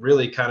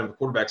really kind of a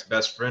quarterback's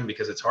best friend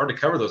because it's hard to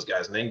cover those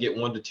guys, and they can get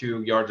 1 to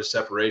 2 yards of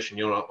separation.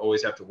 You don't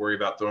always have to worry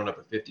about throwing up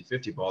a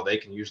 50-50 ball. They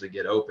can usually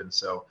get open.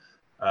 So,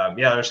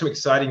 there's some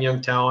exciting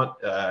young talent,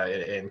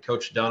 and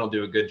Coach Dunn will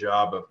do a good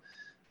job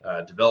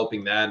of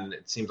developing that. And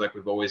it seems like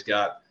we've always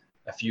got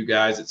a few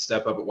guys that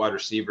step up at wide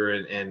receiver,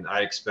 and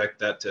I expect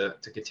that to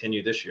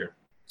continue this year.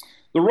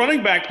 The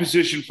running back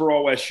position for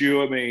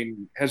OSU, I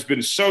mean, has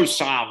been so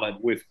solid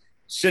with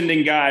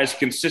sending guys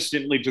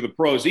consistently to the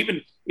pros.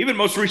 Even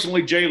most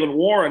recently, Jalen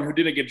Warren, who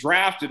didn't get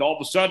drafted, all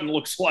of a sudden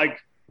looks like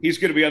he's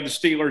going to be on the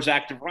Steelers'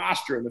 active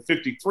roster in the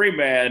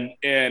 53-man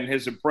and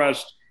has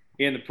impressed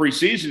in the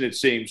preseason, it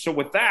seems. So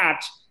with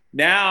that,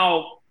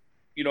 now,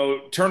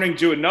 turning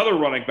to another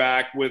running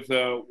back with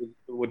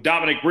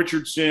Dominic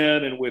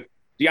Richardson and with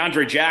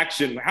DeAndre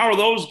Jackson, how are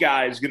those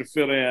guys going to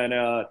fit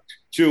in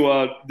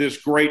to this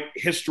great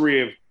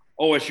history of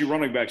OSU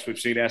running backs we've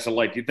seen as of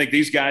late? Do you think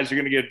these guys are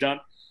going to get it done?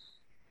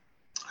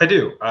 I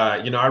do.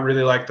 I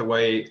really like the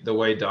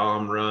way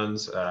Dom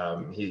runs.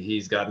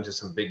 He's gotten into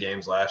some big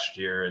games last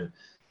year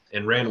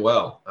and ran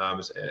well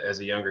as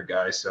a younger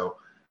guy. So,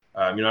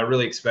 I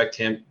really expect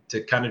him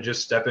to kind of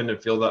just step in and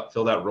fill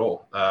that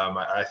role.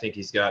 I think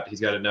he's got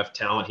enough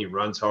talent. He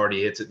runs hard.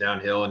 He hits it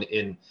downhill,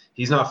 and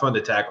he's not fun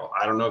to tackle.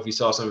 I don't know if you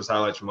saw some of his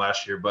highlights from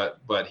last year,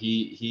 but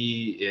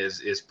he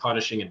is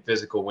punishing and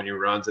physical when he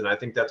runs, and I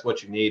think that's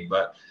what you need.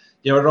 But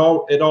it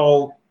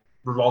all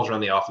revolves around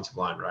the offensive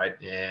line, right?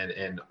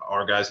 And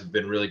our guys have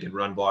been really good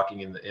run blocking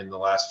in the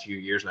last few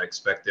years, and I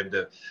expect them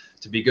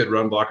to be good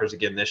run blockers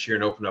again this year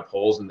and open up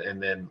holes, and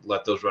then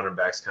let those running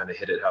backs kind of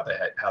hit it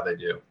how they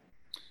do.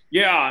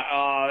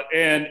 Yeah,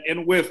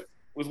 and with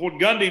what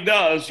Gundy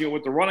does,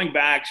 with the running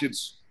backs,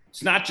 it's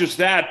not just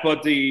that,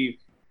 but the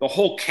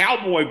whole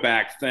cowboy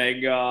back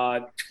thing.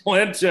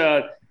 Clint,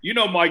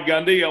 Mike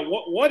Gundy.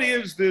 What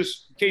is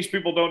this? In case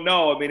people don't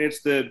know, I mean,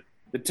 it's the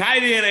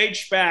tight end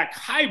H-back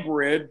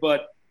hybrid,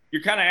 but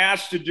you're kind of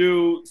asked to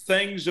do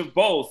things of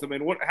both. I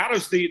mean, how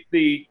does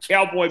the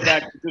cowboy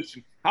back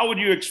position? How would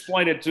you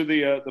explain it to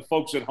the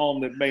folks at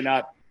home that may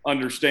not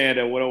understand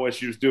what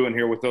OSU is doing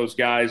here with those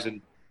guys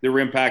and their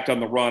impact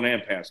on the run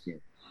and pass game?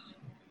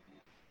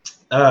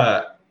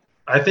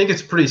 I think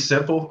it's pretty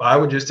simple. I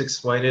would just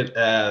explain it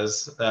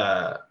as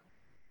a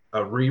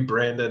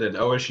rebranded and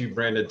OSU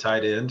branded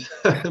tight end,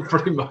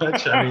 pretty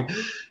much. I mean,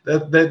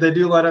 they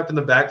do line up in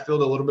the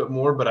backfield a little bit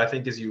more, but I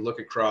think as you look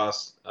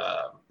across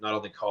not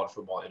only college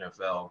football,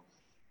 NFL,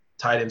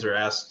 tight ends are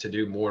asked to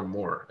do more and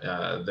more.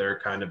 They're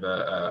kind of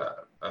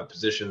a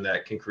position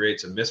that can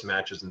create some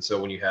mismatches, and so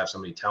when you have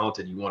somebody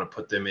talented, you want to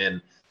put them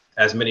in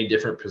as many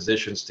different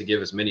positions to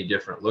give as many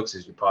different looks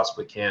as you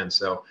possibly can.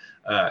 So,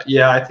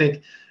 I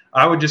think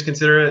I would just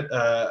consider it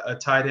a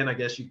tight end. I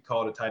guess you could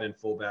call it a tight end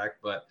fullback,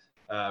 but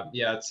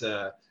it's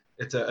a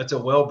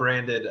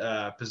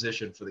well-branded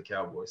position for the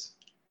Cowboys.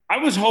 I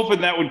was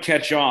hoping that would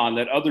catch on,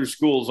 that other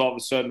schools all of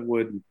a sudden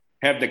would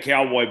have the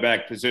cowboy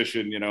back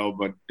position,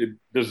 but it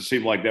doesn't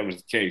seem like that was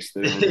the case.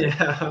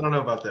 Yeah, I don't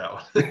know about that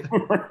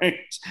one. Right.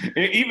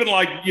 Even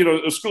like,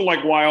 a school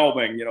like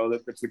Wyoming,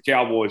 that's the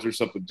Cowboys or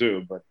something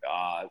too, but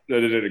that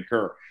didn't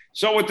occur.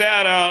 So with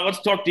that,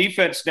 let's talk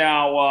defense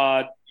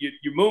now.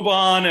 You move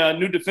on, a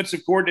new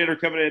defensive coordinator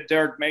coming in,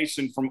 Derek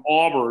Mason from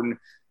Auburn,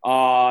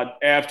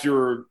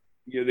 after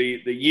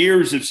the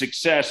years of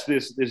success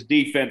this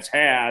defense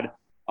had.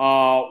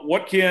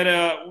 What do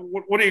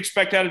you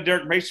expect out of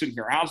Derek Mason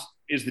here?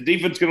 Is the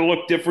defense going to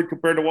look different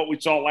compared to what we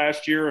saw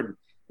last year and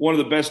one of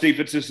the best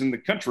defenses in the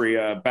country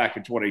back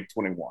in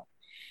 2021?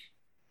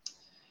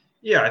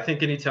 Yeah, I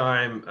think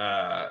anytime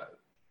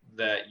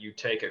that you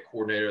take a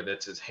coordinator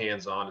that's as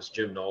hands-on as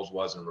Jim Knowles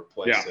was and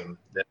replace him,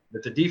 that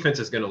the defense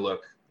is going to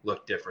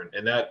look different.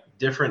 And that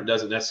different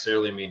doesn't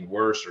necessarily mean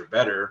worse or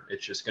better.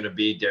 It's just going to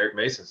be Derek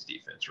Mason's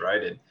defense,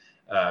 right? And,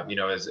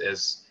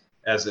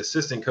 as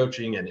assistant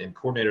coaching and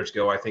coordinators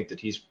go, I think that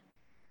he's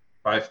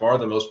by far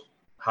the most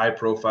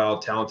high-profile,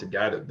 talented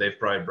guy that they've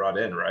probably brought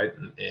in, right?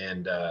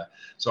 And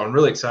so I'm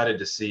really excited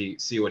to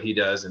see what he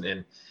does. And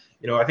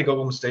I think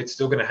Oklahoma State's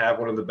still going to have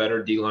one of the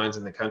better D-lines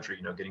in the country,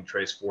 getting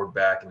Trace Ford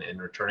back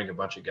and returning a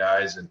bunch of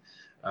guys. And,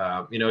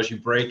 as you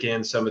break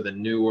in some of the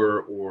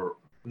newer or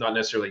not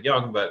necessarily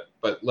young, but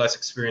less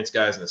experienced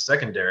guys in the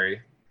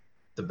secondary,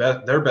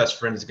 their best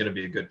friend is going to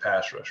be a good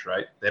pass rush,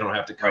 right? They don't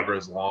have to cover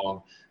as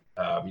long.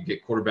 You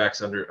get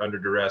quarterbacks under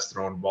duress,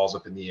 throwing balls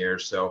up in the air.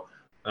 So,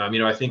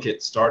 I think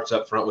it starts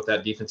up front with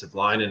that defensive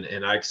line,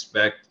 and I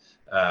expect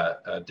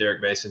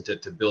Derek Mason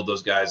to build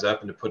those guys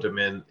up and to put them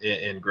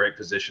in great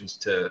positions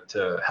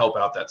to help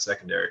out that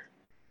secondary.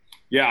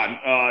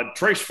 Yeah,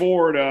 Trace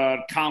Ford,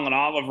 Colin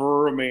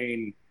Oliver, I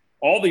mean,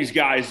 all these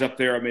guys up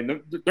there, I mean,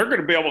 they're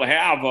going to be able to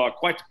have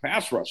quite the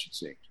pass rush, it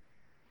seems.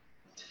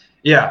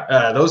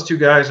 Yeah, those two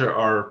guys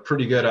are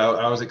pretty good.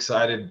 I was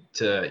excited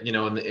to,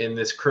 in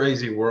this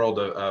crazy world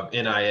of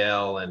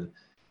NIL and,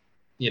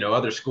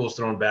 other schools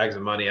throwing bags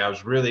of money. I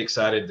was really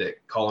excited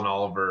that Colin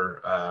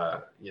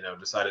Oliver,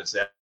 decided to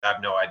say, I have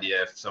no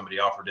idea if somebody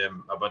offered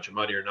him a bunch of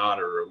money or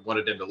not, or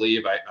wanted him to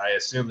leave. I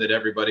assumed that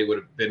everybody would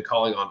have been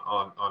calling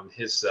on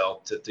his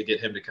cell to get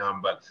him to come.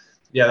 But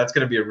yeah, that's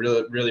going to be a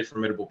really, really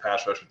formidable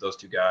pass rush with those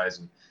two guys.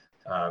 And,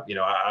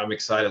 I'm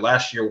excited.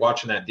 Last year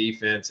watching that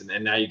defense,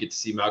 and now you get to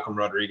see Malcolm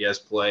Rodriguez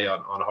play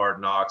on Hard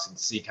Knocks and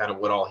see kind of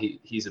what all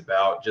he's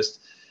about.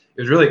 Just,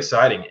 it was really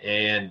exciting.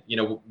 And,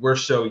 we're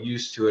so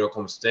used to at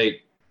Oklahoma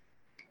State,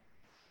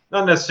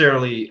 not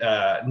necessarily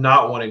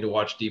not wanting to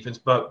watch defense,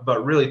 but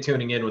really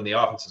tuning in when the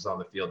offense is on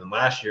the field. And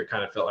last year, it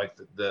kind of felt like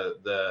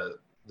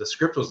the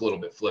script was a little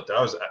bit flipped.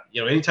 I was,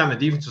 anytime the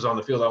defense was on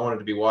the field, I wanted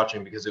to be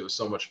watching because it was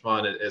so much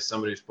fun as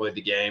somebody who's played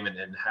the game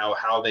and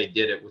how they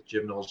did it with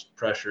Jim Knowles'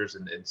 pressures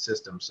and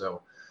systems.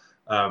 So,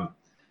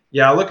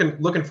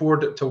 looking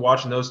forward to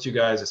watching those two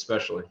guys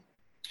especially.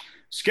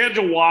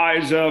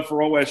 Schedule-wise for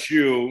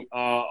OSU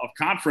of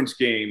conference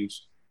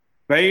games,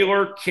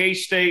 Baylor,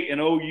 K-State,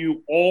 and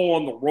OU all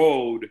on the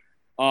road.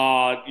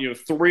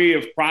 Three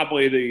of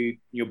probably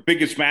the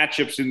biggest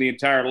matchups in the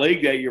entire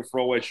league that year for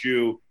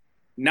OSU.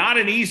 Not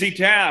an easy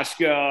task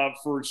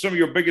for some of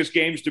your biggest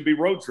games to be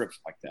road trips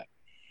like that.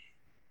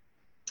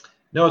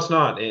 No, it's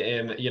not.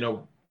 And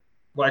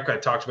like I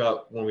talked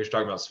about when we were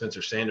talking about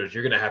Spencer Sanders,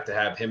 you're going to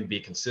have him be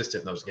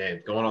consistent in those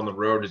games. Going on the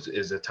road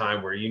is a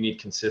time where you need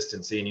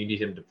consistency and you need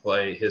him to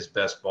play his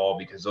best ball,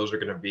 because those are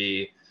going to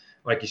be,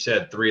 like you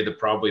said, three of the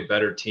probably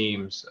better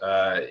teams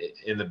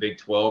in the Big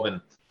 12.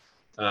 And,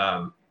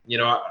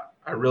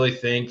 I really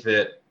think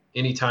that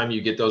anytime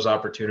you get those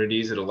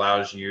opportunities, it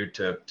allows you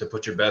to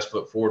put your best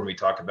foot forward. And we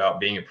talk about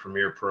being a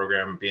premier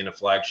program, being a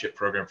flagship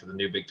program for the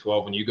new Big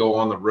 12. When you go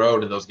on the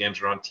road and those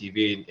games are on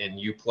TV and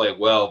you play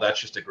well, that's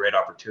just a great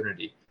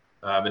opportunity.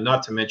 And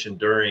not to mention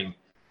during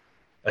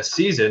a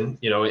season,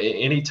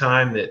 any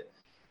time that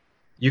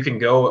you can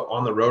go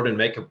on the road and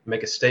make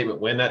a statement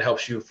win, that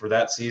helps you for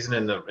that season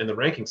in the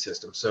ranking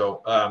system.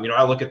 So,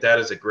 I look at that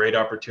as a great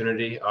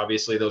opportunity.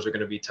 Obviously, those are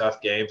going to be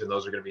tough games and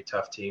those are going to be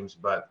tough teams.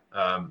 But,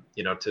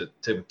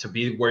 to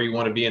be where you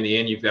want to be in the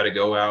end, you've got to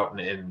go out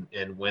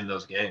and win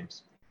those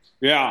games.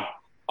 Yeah.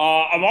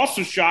 I'm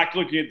also shocked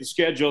looking at the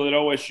schedule that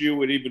OSU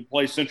would even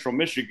play Central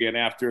Michigan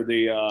after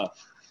the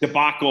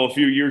debacle a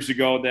few years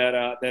ago,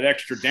 that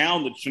extra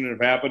down that shouldn't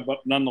have happened. But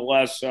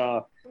nonetheless,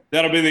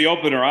 that'll be the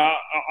opener.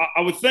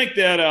 I would think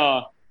that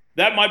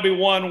that might be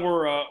one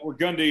where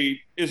Gundy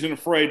isn't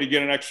afraid to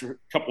get an extra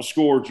couple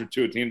scores or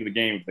two at the end of the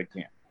game if they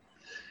can.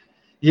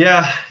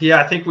 Yeah,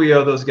 I think we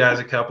owe those guys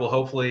a couple.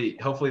 Hopefully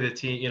the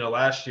team.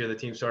 Last year the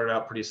team started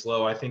out pretty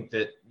slow. I think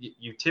that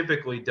you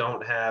typically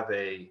don't have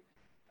a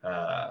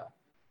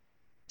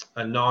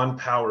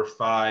non-power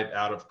 5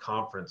 out of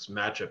conference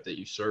matchup that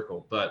you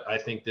circle. But I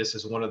think this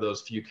is one of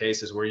those few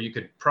cases where you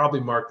could probably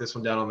mark this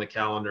one down on the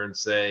calendar and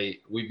say,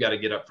 we've got to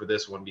get up for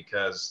this one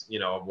because,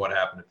 of what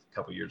happened a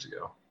couple years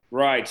ago.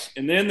 Right.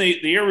 And then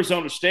the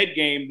Arizona State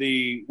game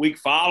the week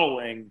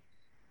following,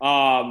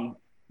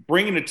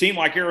 bringing a team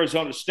like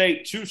Arizona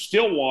State to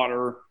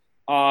Stillwater,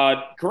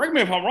 correct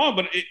me if I'm wrong,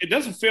 but it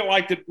doesn't feel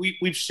like that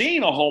we've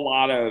seen a whole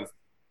lot of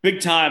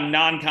big-time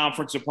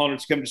non-conference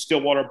opponents come to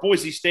Stillwater.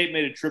 Boise State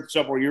made a trip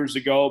several years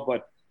ago,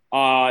 but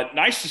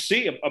nice to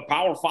see a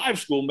Power 5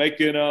 school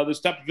making this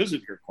type of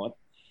visit here, Clint.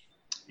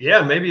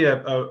 Yeah, maybe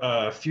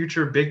a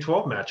future Big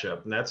 12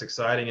 matchup, and that's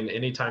exciting. And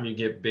anytime you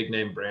get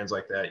big-name brands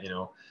like that,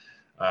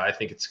 I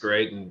think it's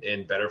great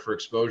and better for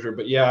exposure.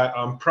 But, yeah,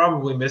 I'm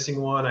probably missing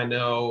one. I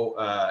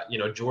know,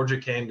 Georgia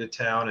came to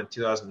town in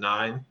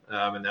 2009,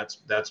 and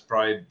that's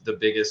probably the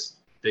biggest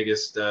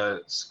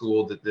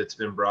school that's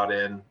been brought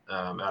in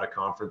out of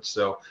conference.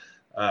 So,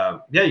 I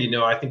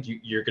think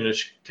you're going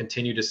to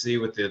continue to see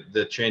with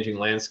the changing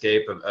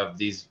landscape of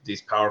these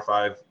Power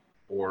 5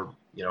 or,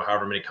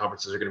 however many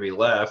conferences are going to be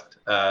left.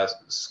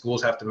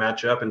 Schools have to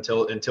match up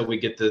until we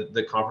get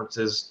the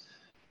conferences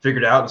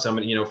figured out. And some,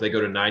 if they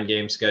go to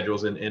 9-game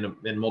schedules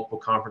in multiple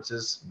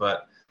conferences,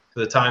 but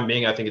for the time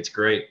being, I think it's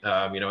great.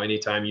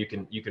 Anytime you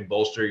can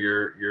bolster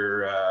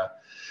your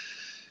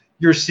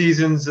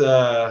season's,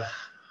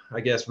 I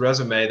guess,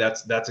 resume,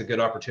 that's a good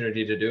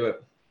opportunity to do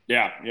it.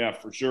 Yeah,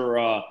 for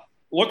sure.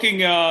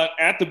 Looking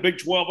at the Big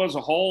 12 as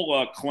a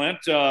whole, Clint,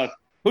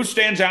 who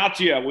stands out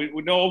to you?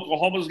 We know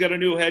Oklahoma's got a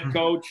new head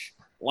coach.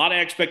 A lot of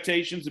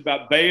expectations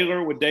about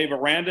Baylor with Dave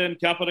Aranda and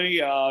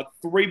company.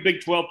 3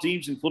 Big 12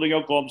 teams, including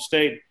Oklahoma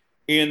State,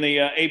 in the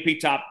AP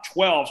Top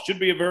 12. Should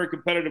be a very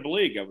competitive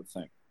league, I would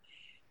think.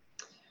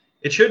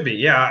 It should be.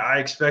 Yeah, I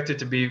expect it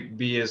to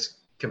be as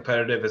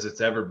competitive as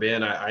it's ever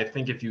been. I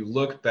think if you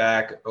look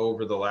back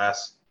over the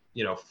last,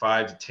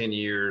 5 to 10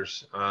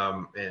 years,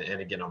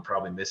 and again, I'm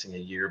probably missing a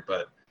year,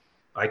 but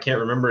I can't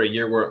remember a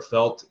year where it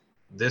felt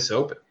this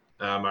open.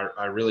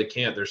 I really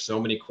can't. There's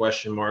so many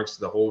question marks.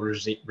 The whole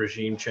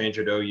regime change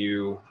at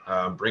OU,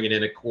 bringing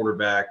in a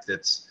quarterback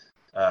that's,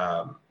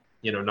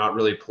 not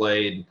really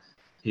played.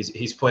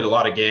 He's played a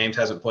lot of games,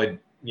 hasn't played,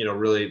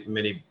 really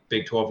many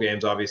Big 12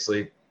 games,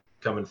 obviously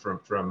coming from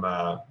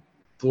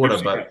Florida,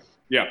 UCF. but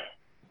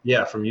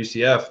yeah, from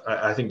UCF.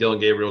 I think Dylan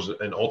Gabriel's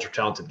an ultra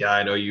talented guy.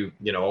 I know you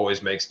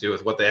always makes do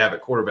with what they have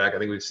at quarterback. I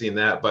think we've seen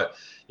that, but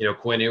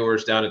Quinn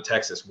Ewers down in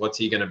Texas, what's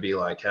he going to be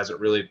like? Hasn't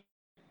really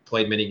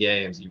played many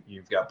games.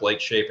 You've got Blake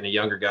Shapen, a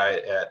younger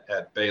guy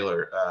at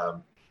Baylor.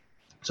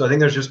 So I think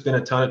there's just been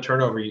a ton of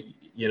turnover.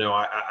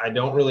 I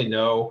don't really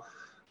know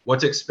what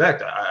to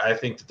expect. I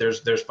think that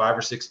there's 5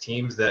 or 6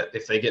 teams that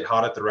if they get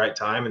hot at the right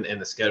time and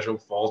the schedule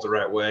falls the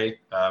right way,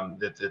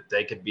 that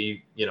they could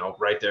be,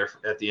 right there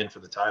at the end for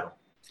the title.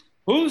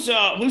 Who's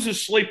a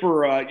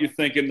sleeper you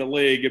think in the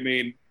league? I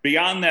mean,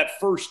 beyond that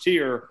first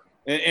tier,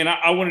 and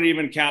I wouldn't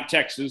even count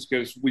Texas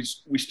because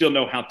we still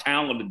know how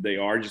talented they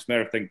are. Just a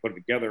matter of things put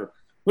together.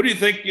 Who do you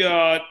think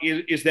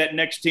is that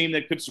next team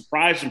that could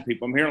surprise some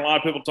people? I'm hearing a lot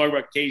of people talk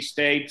about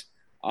K-State.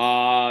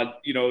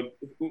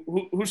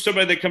 Who's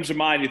somebody that comes to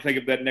mind? You think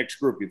of that next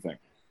group? You think?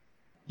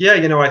 Yeah,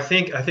 I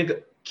think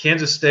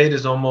Kansas State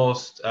is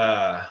almost.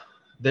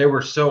 They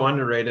were so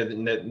underrated,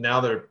 and that now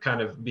they're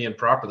kind of being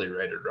properly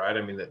rated, right?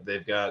 I mean, that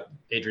they've got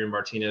Adrian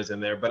Martinez in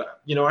there,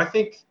 but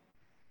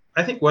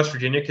I think West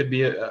Virginia could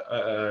be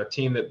a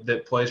team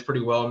that plays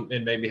pretty well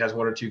and maybe has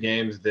 1 or 2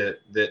 games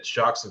that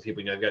shocks some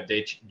people. They've got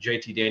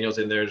JT Daniels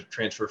in there,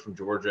 transferred from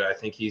Georgia. I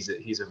think he's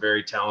a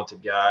very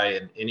talented guy,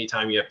 and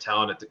anytime you have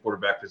talent at the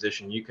quarterback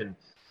position, you can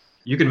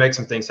make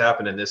some things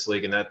happen in this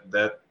league, and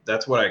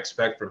that's what I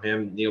expect from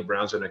him. Neil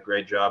Brown's done a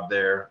great job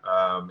there,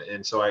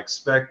 and so I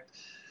expect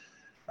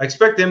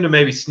them to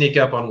maybe sneak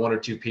up on 1 or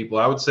 2 people.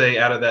 I would say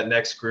out of that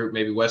next group,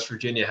 maybe West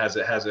Virginia has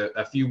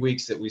a few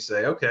weeks that we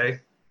say,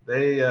 okay,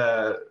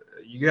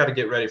 you got to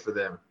get ready for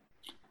them.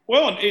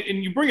 Well,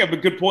 and you bring up a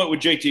good point with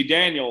JT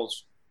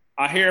Daniels.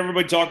 I hear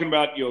everybody talking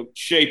about,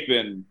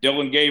 Shapen,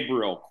 Dylan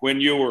Gabriel,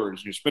 Quinn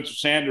Ewers, Spencer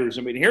Sanders.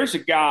 I mean, here's a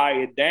guy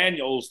in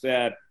Daniels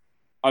that,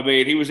 I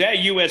mean, he was at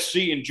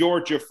USC in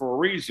Georgia for a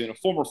reason, a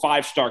former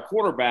 5-star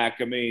quarterback.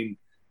 I mean,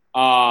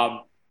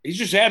 he's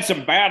just had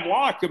some bad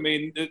luck. I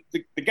mean,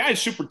 the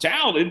guy's super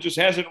talented, just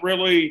hasn't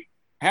really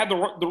had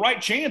the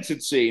right chance,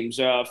 it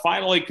seems.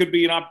 Finally could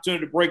be an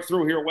opportunity to break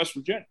through here at West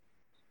Virginia.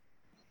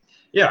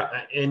 Yeah,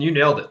 and you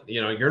nailed it.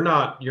 You're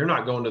not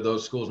going to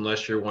those schools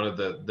unless you're one of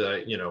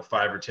the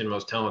 5 or 10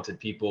 most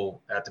talented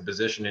people at the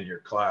position in your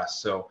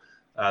class. So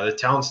the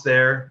talent's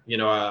there.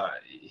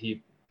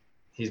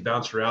 He's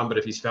bounced around, but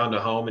if he's found a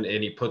home and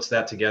he puts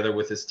that together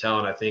with his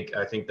talent, I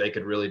think they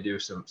could really do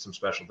some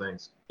special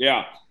things.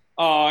 Yeah.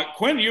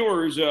 Quinn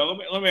Ewers,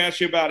 let me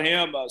ask you about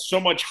him. So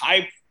much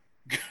hype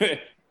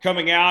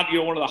coming out,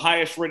 one of the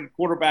highest rated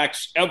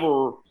quarterbacks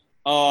ever.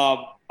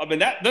 I mean,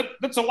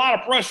 that's a lot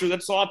of pressure.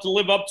 That's a lot to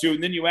live up to.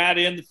 And then you add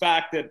in the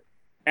fact that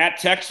at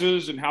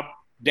Texas and how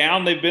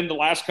down they've been the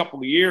last couple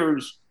of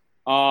years.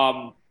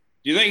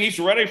 Do you think he's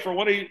ready for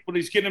what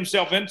he's getting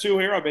himself into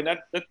here? I mean,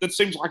 that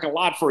seems like a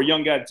lot for a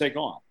young guy to take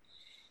on.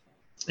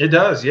 It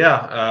does,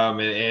 yeah.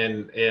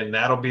 And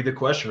that'll be the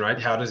question, right?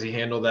 How does he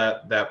handle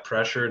that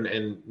pressure?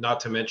 And not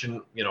to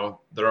mention,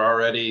 they're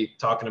already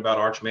talking about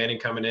Arch Manning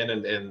coming in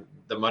and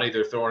the money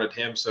they're throwing at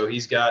him. So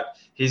he's got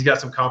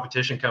some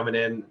competition coming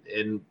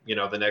in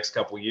the next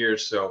couple of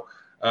years. So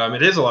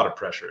it is a lot of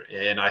pressure.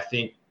 And I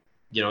think,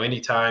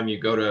 anytime you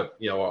go to,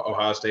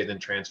 Ohio State and then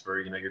transfer,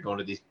 you're going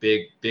to these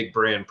big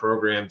brand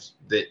programs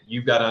that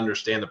you've got to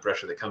understand the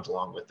pressure that comes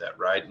along with that,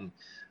 right? And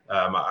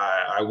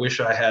I wish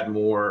I had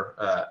more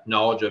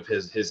knowledge of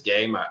his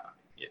game. I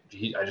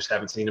just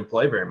haven't seen him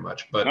play very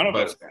much, but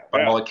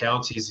by all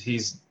accounts,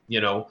 he's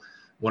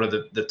one of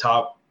the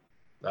top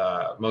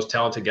most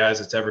talented guys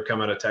that's ever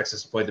come out of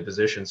Texas and played the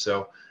position.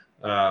 So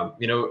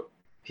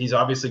he's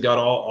obviously got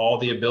all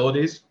the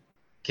abilities.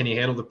 Can he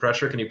handle the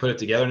pressure? Can he put it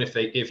together? And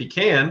if he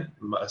can,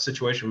 a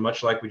situation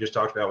much like we just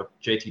talked about with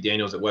JT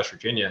Daniels at West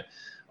Virginia,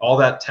 all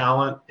that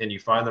talent, and you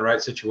find the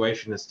right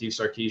situation, and Steve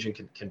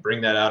Sarkisian can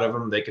bring that out of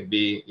them, they could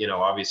be,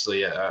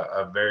 obviously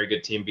a very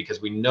good team, because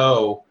we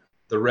know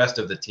the rest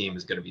of the team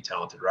is going to be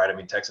talented, right? I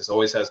mean, Texas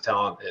always has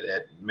talent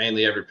at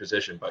mainly every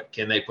position, but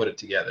can they put it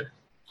together?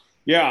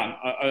 Yeah,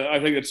 I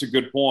think that's a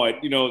good point.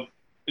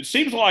 It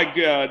seems like,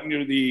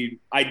 the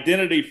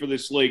identity for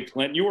this league,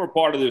 Clint, you were a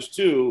part of this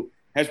too,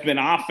 has been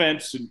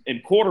offense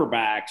and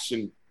quarterbacks.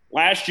 And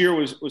last year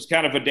was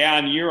kind of a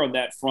down year on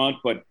that front,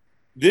 but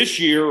this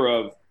year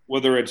of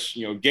whether it's,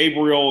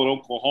 Gabriel in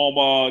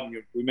Oklahoma,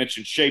 we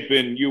mentioned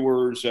Shapen,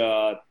 Ewers,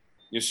 some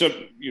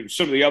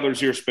of the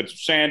others here, Spencer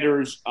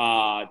Sanders,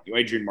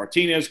 Adrian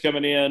Martinez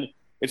coming in.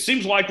 It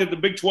seems like that the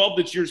Big 12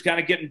 this year is kind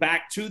of getting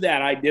back to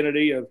that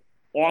identity of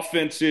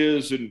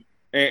offenses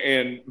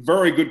and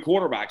very good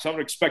quarterbacks. I would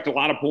expect a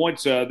lot of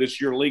points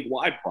this year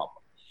league-wide, probably.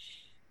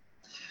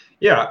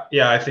 Yeah.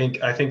 I think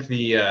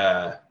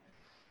the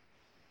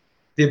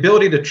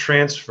ability to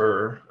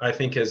transfer, I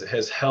think,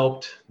 has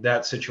helped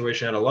that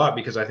situation out a lot,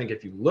 because I think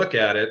if you look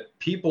at it,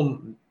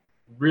 people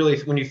really,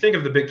 when you think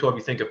of the Big 12,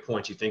 you think of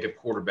points, you think of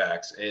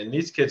quarterbacks, and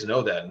these kids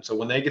know that. And so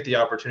when they get the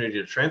opportunity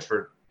to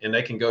transfer and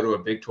they can go to a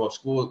Big 12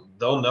 school,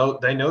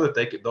 they know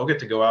that they'll get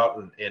to go out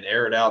and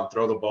air it out and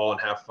throw the ball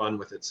and have fun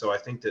with it. So I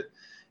think that,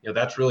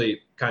 that's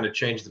really kind of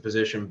changed the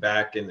position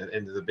back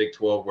into the Big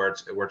 12, where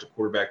it's a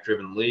quarterback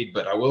driven league.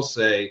 But I will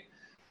say,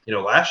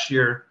 last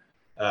year,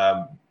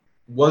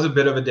 was a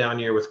bit of a down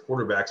year with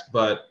quarterbacks,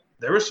 but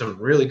there were some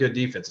really good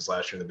defenses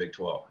last year in the Big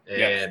 12.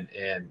 And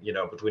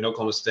between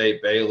Oklahoma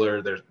State,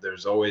 Baylor,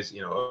 there's always,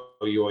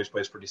 OU always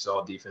plays pretty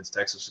solid defense.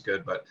 Texas is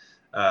good, but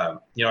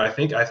I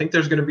think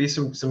there's going to be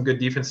some good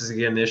defenses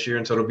again this year,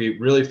 and so it'll be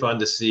really fun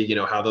to see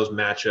how those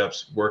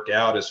matchups work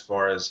out, as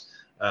far as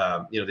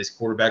these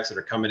quarterbacks that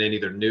are coming in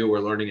either new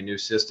or learning a new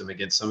system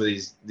against some of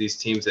these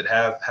teams that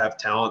have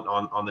talent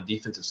on the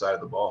defensive side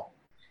of the ball.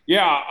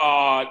 Yeah,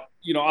 I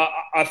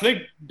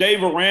think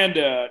Dave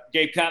Aranda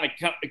gave kind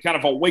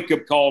of a wake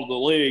up call to the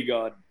league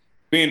on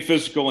being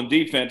physical in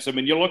defense. I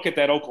mean, you look at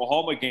that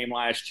Oklahoma game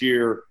last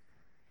year.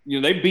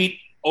 They beat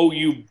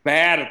OU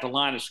bad at the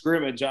line of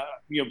scrimmage.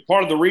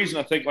 Part of the reason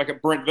I think like a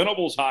Brent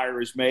Venables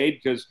hire is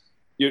made because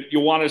you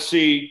want to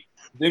see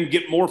them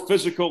get more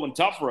physical and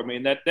tougher. I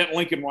mean, that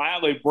Lincoln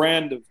Riley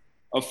brand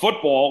of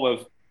football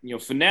of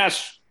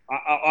finesse,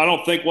 I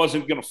don't think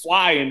wasn't going to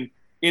fly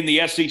in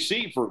the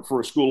SEC for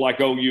a school like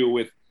OU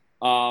with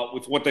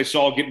what they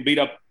saw getting beat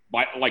up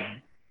by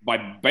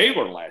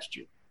Baylor last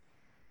year.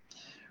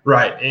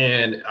 Right,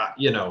 and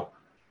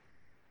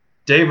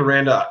Dave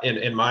Aranda,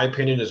 in my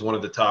opinion, is one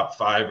of the top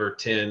 5 or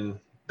 10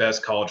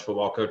 best college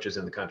football coaches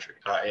in the country,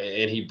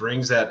 and he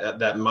brings that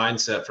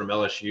mindset from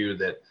LSU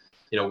that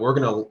we're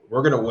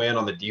gonna win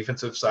on the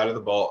defensive side of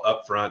the ball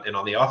up front and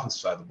on the offensive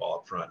side of the ball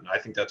up front. And I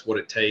think that's what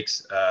it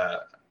takes,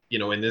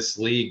 in this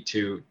league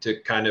to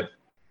kind of,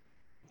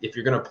 if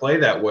you're going to play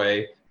that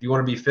way, if you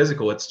want to be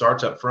physical, it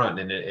starts up front.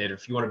 And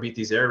if you want to beat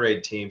these air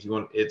raid teams,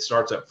 it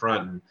starts up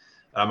front. And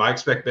I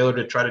expect Baylor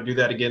to try to do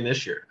that again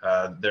this year.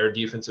 Their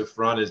defensive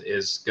front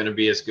is going to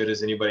be as good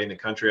as anybody in the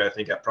country, I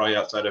think, probably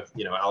outside of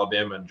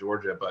Alabama and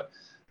Georgia. But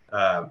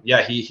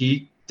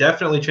he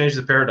definitely changed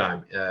the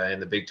paradigm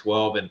in the Big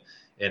 12, and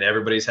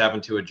everybody's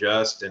having to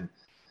adjust. And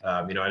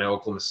I know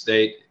Oklahoma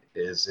State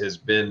has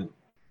been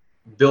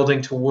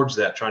building towards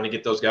that, trying to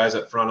get those guys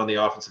up front on the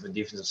offensive and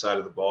defensive side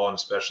of the ball, and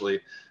especially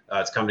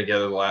it's come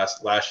together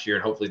last year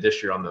and hopefully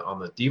this year on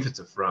the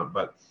defensive front.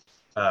 But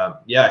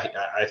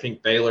I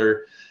think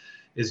Baylor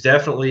is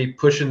definitely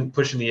pushing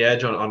the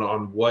edge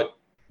on what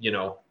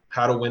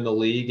how to win the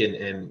league,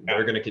 and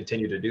they're going to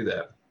continue to do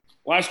that.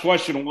 Last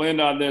question, we'll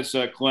end on this,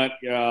 Clint.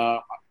 I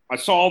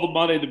saw all the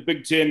money the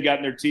Big Ten got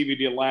in their TV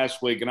deal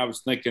last week, and I was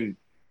thinking,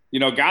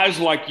 guys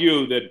like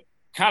you that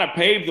kind of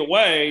paved the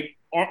way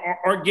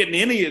aren't getting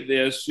any of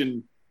this,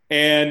 and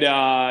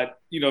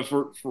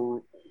for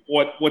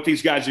what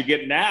these guys are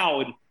getting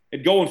now,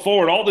 and going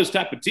forward, all this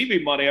type of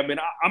TV money. I mean,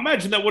 I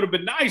imagine that would have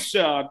been nice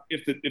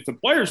if the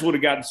players would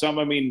have gotten some.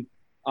 I mean,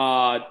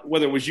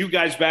 whether it was you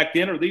guys back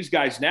then or these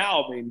guys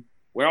now. I mean,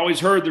 we always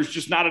heard there's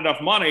just not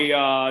enough money.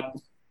 I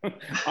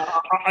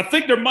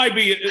think there might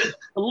be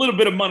a little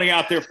bit of money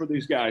out there for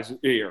these guys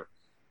here.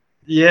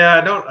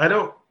 Yeah, I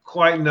don't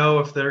quite know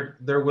if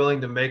they're willing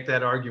to make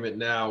that argument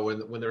now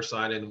when they're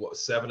signing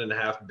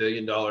 $7.5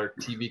 billion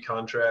TV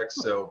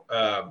contracts. So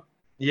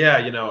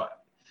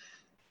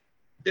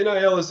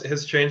NIL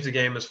has changed the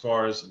game as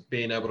far as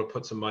being able to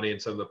put some money in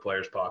some of the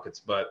players'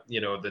 pockets. But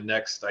the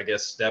next, I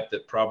guess, step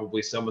that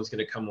probably someone's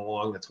going to come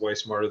along that's way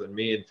smarter than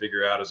me and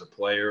figure out as a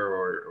player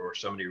or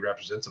somebody who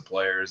represents a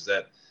player is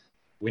that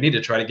we need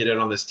to try to get in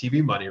on this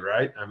TV money,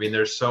 right? I mean,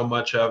 there's so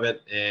much of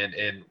it, and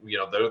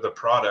they're the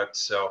product.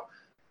 So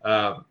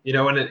in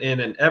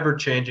an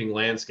ever-changing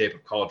landscape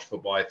of college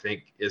football, I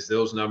think as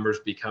those numbers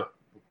become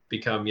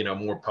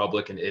more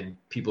public and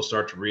people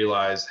start to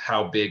realize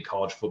how big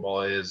college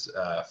football is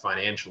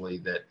financially,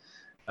 that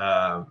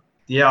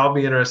I'll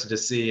be interested to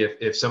see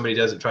if somebody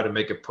doesn't try to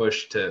make a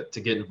push to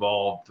get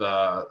involved,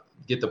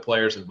 get the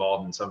players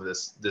involved in some of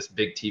this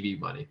big TV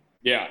money.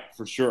 Yeah,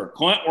 for sure.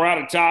 Clint, we're out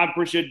of time.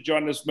 Appreciate you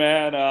joining us,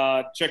 man.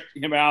 Check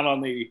him out on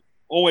the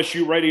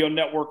OSU Radio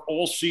Network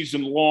all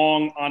season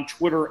long, on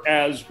Twitter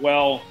as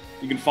well.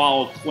 You can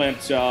follow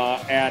Clint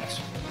at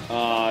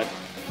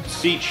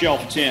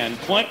Chelf 10.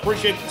 Clint,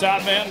 appreciate the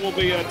time, man. We'll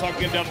be talking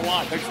again down the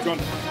line. Thanks for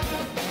joining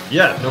us.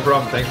 Yeah, no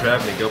problem. Thanks for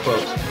having me. Go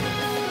Folks.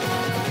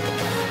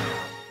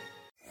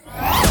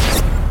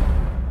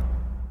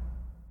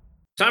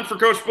 Time for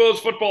Coach Bo's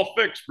Football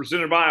Fix,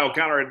 presented by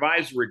O'Connor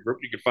Advisory Group.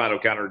 You can find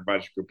O'Connor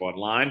Advisory Group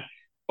online,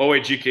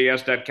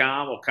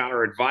 oagks.com,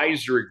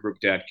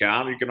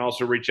 o'connoradvisorygroup.com. You can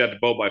also reach out to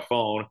Bo by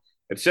phone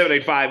at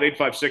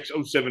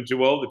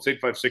 785-856-0720. That's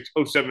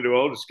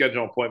 856-0720 to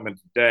schedule an appointment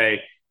today.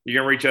 You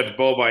can reach out to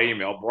Bo by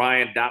email,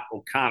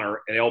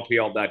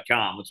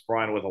 brian.o'connor@lpl.com. That's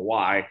Brian with a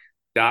Y,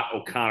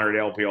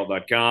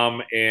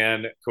 .o'connor@lpl.com.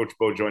 And Coach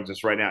Bo joins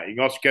us right now. You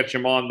can also catch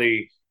him on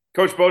the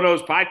Coach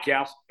Bono's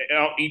podcast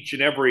out each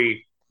and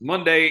every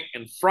Monday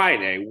and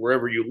Friday,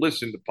 wherever you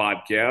listen to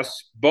podcasts.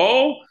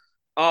 Bo,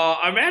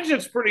 I imagine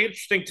it's a pretty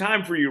interesting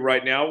time for you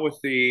right now with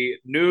the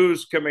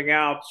news coming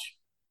out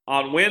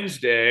on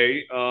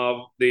Wednesday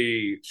of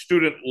the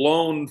student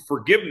loan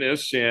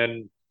forgiveness.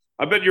 And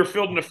I bet you're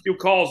fielding a few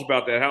calls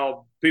about that,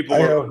 how people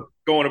I are have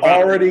going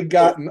about already it.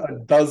 gotten a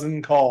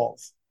dozen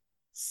calls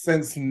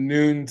since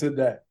noon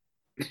today.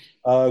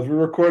 As we're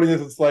recording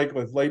this, it's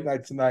late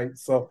night tonight.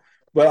 So,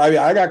 but I mean,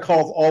 I got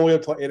calls all the way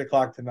up till 8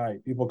 o'clock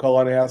tonight. People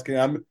calling and asking.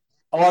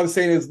 All I'm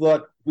saying is,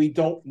 look, we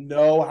don't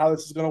know how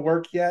this is going to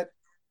work yet.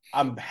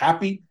 I'm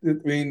happy.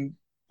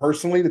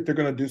 Personally, that they're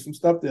going to do some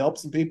stuff to help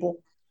some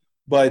people.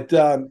 But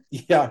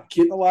yeah,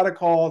 getting a lot of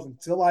calls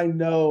until I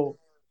know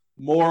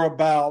more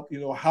about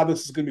how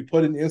this is going to be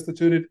put and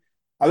instituted.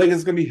 I think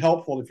it's going to be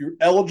helpful if you're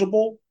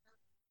eligible.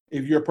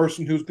 If you're a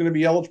person who's going to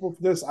be eligible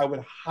for this, I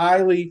would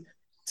highly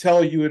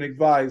tell you and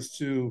advise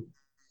to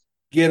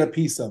get a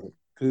piece of it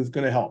because it's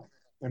going to help.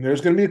 And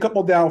there's going to be a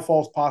couple of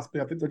downfalls possibly.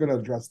 I think they're going to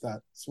address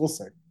that. So we'll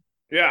see.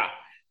 Yeah.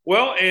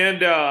 Well, and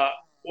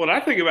what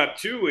I think about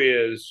too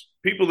is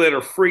people that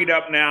are freed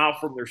up now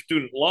from their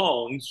student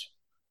loans,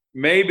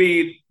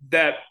 maybe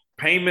that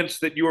payments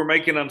that you were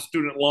making on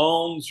student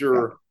loans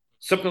or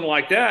something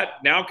like that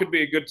now could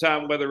be a good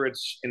time, whether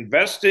it's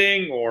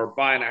investing or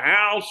buying a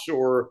house,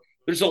 or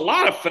there's a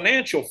lot of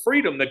financial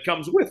freedom that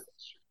comes with it.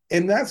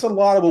 And that's a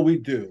lot of what we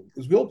do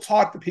is we'll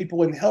talk to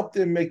people and help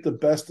them make the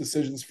best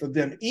decisions for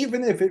them,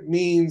 even if it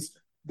means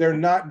they're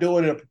not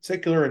doing a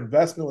particular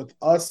investment with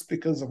us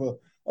because of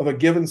a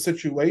given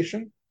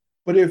situation.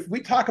 But if we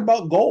talk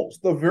about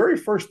goals, the very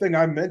first thing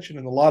I mention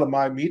in a lot of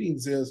my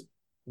meetings is,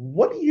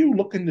 what are you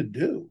looking to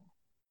do?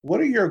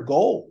 What are your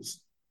goals?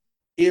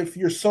 If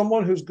you're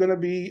someone who's going to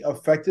be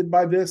affected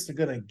by this and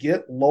going to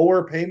get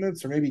lower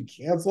payments or maybe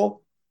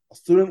cancel a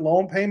student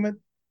loan payment,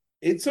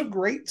 it's a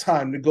great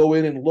time to go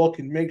in and look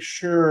and make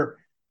sure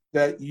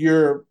that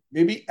you're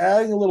maybe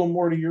adding a little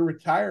more to your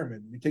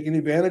retirement. You're taking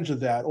advantage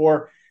of that.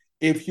 Or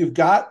if you've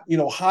got,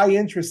 high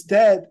interest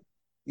debt,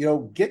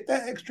 get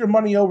that extra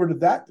money over to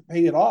that to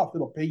pay it off.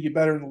 It'll pay you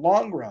better in the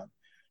long run.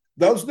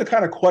 Those are the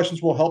kind of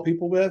questions we'll help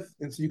people with.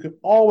 And so you can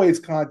always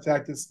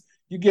contact us.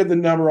 You give the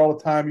number all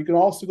the time. You can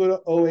also go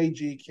to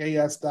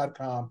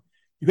oagks.com.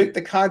 You pick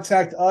the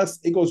contact us,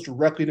 it goes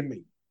directly to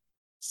me.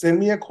 Send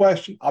me a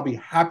question. I'll be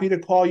happy to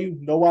call you.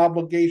 No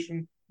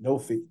obligation, no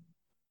fee.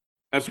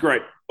 That's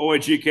great.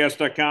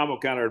 oagcast.com,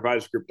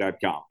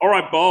 O'ConnorAdvisoryGroup.com. All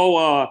right,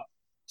 Bo,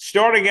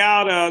 starting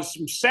out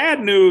some sad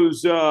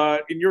news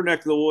in your neck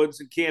of the woods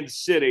in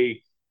Kansas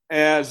City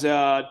as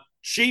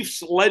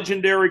Chiefs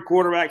legendary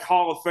quarterback,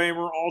 Hall of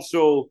Famer,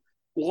 also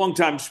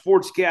longtime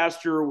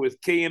sportscaster with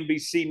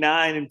KMBC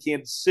 9 in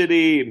Kansas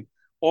City, and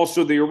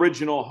also the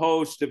original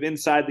host of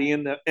Inside the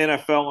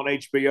NFL on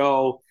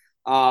HBO.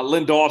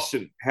 Lynn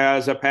Dawson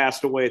has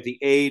passed away at the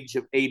age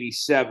of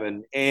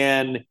 87.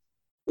 And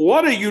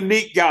what a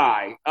unique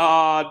guy.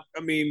 For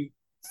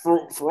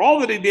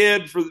all that he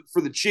did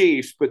for the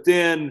Chiefs, but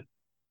then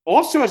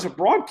also as a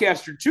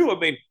broadcaster too.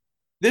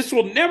 This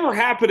will never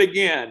happen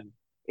again.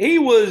 He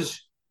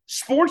was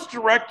sports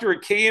director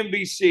at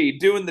KMBC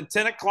doing the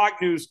 10 o'clock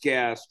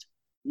newscast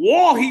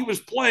while he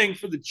was playing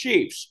for the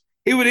Chiefs.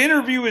 He would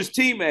interview his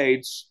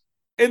teammates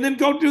and then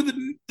go do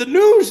the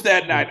news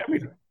that night.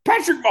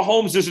 Patrick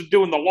Mahomes isn't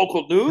doing the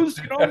local news.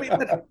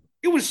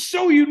 It was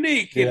so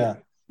unique. Yeah.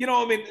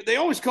 And, they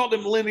always called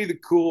him Lenny the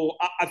Cool.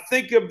 I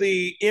think of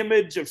the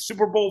image of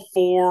Super Bowl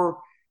IV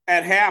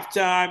at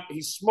halftime.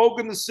 He's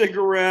smoking the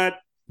cigarette.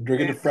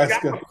 Drinking the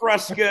Fresca. Got the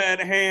Fresca at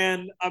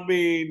hand.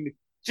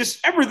 Just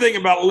everything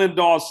about Lynn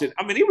Dawson.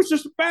 He was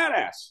just a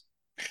badass.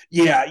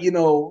 Yeah,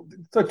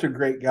 such a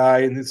great guy,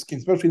 and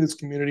especially in this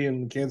community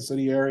in the Kansas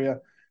City area,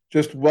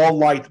 just well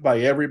liked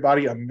by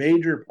everybody, a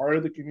major part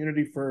of the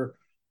community for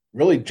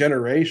really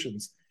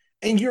generations.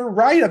 And you're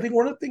right. I think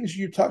one of the things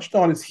you touched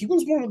on is he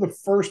was one of the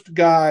first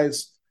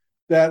guys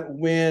that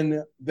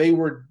when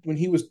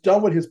he was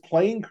done with his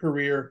playing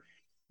career,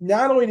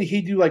 not only did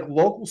he do like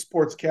local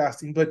sports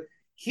casting, but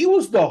he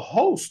was the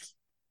host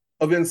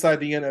of Inside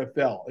the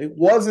NFL. It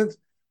wasn't,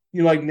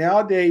 like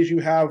nowadays you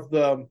have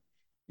the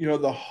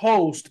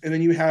host and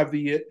then you have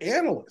the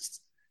analyst.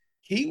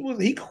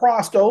 He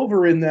crossed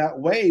over in that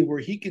way where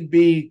he could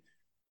be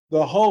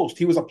the host.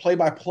 He was a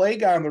play-by-play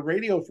guy on the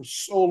radio for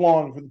so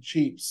long for the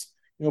Chiefs,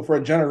 for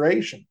a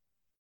generation.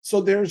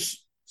 So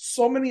there's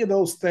so many of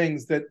those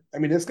things that,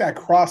 this guy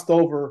crossed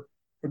over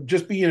from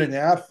just being an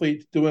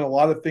athlete, doing a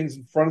lot of things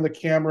in front of the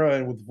camera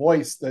and with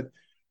voice that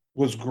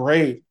was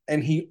great.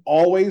 And he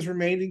always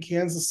remained in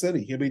Kansas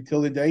City.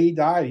 Till the day he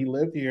died, he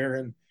lived here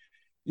and,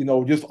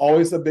 just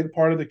always a big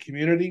part of the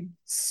community.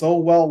 So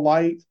well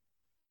liked.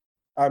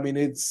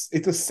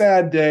 It's a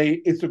sad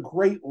day. It's a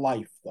great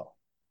life, though.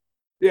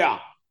 Yeah.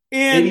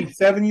 And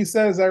 87, you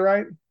said, is that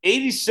right?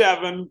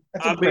 87.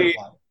 That's a great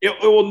life. It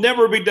will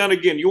never be done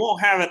again. You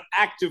won't have an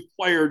active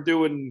player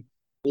doing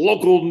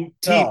local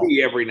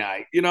TV every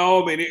night. It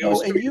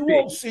was and you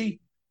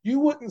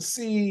wouldn't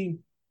see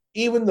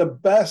even the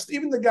best,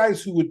 even the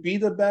guys who would be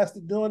the best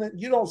at doing it.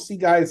 You don't see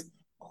guys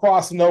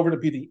crossing over to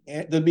be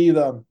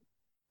the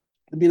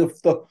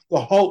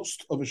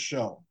host of a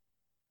show.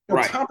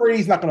 Right. Tom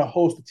Brady's not going to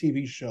host a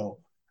TV show.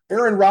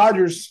 Aaron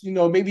Rodgers,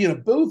 maybe in a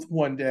booth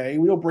one day.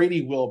 We know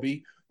Brady will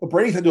be, but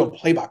Brady's going to do a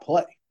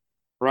play-by-play.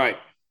 Right.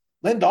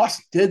 Len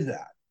Dawson did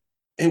that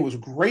and was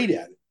great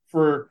at it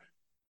for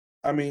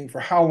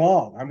how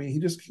long? He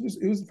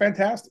was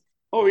fantastic.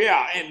 Oh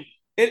yeah, and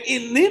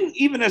then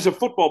even as a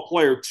football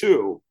player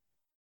too,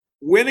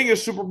 winning a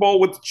Super Bowl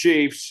with the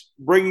Chiefs,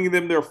 bringing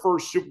them their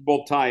first Super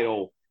Bowl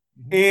title,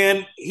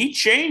 and he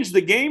changed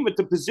the game at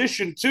the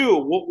position too.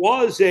 What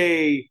was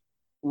a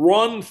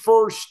run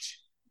first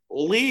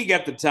league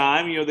at the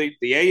time, the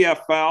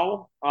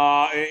AFL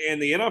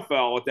and the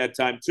NFL at that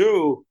time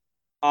too.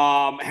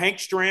 Hank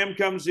Stram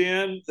comes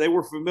in. They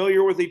were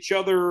familiar with each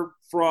other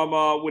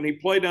from when he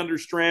played under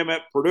Stram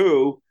at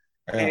Purdue.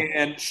 Yeah.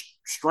 And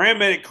Stram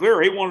made it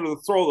clear he wanted to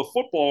throw the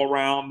football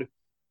around.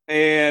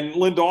 And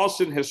Len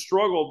Dawson has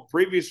struggled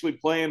previously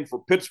playing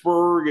for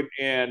Pittsburgh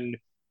and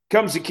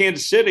comes to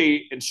Kansas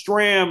City. And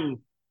Stram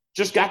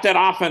just got that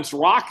offense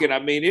rocking. I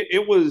mean,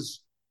 it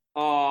was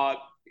I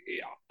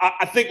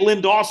think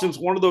Len Dawson's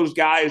one of those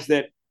guys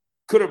that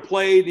could have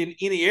played in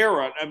any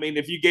era. I mean,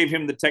 if you gave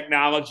him the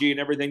technology and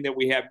everything that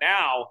we have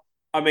now,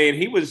 I mean,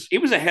 he was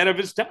ahead of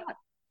his time.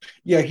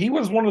 Yeah, he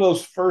was one of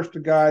those first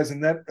guys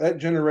in that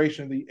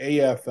generation of the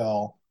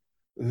AFL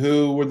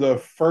who were the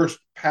first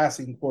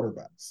passing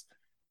quarterbacks.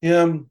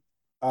 Him,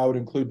 I would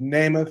include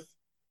Namath.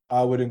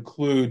 I would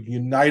include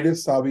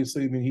Unitas,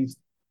 obviously. I mean,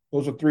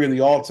 those are three of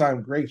the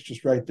all-time greats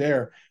just right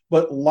there.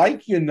 But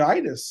like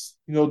Unitas,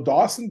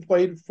 Dawson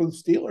played for the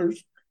Steelers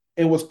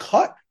and was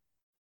cut.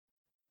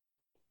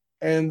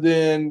 And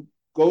then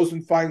goes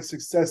and finds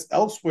success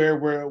elsewhere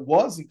where it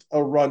wasn't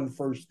a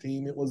run-first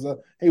team. It was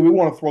hey, we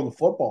want to throw the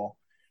football.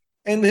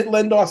 And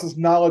Len Dawson's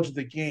knowledge of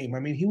the game. I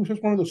mean, he was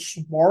just one of the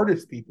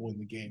smartest people in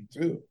the game,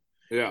 too.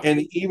 Yeah.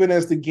 And even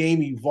as the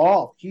game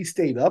evolved, he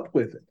stayed up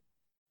with it.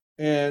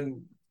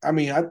 And,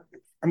 he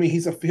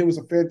was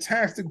a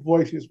fantastic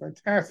voice. He was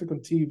fantastic on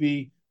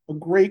TV, a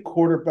great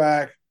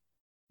quarterback,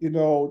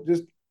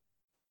 just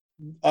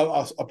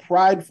a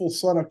prideful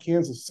son of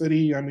Kansas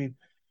City. I mean,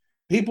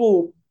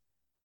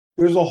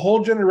 there's a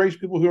whole generation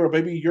of people who are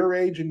maybe your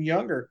age and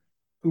younger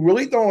who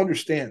really don't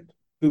understand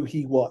who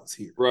he was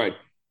here. Right.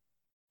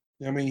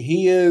 I mean,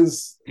 he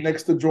is,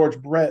 next to George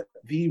Brett,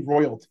 the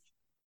royalty.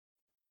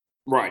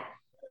 Right.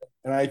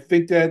 And I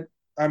think that,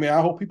 I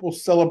hope people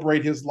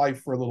celebrate his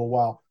life for a little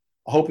while.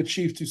 I hope the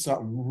Chiefs do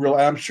something real.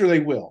 I'm sure they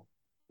will.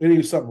 They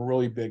do something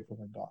really big for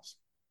Len Dawson.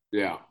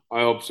 Yeah,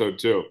 I hope so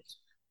too.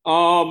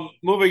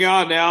 Moving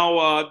on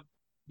now,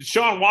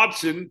 Deshaun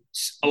Watson,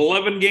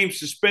 11-game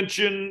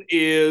suspension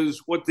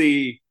is what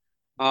the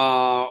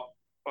arbiter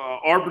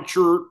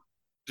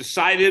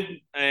decided,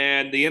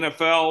 and the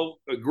NFL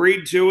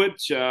agreed to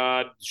it.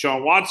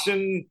 Deshaun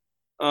Watson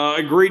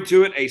agreed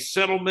to it. A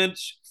settlement,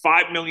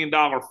 $5 million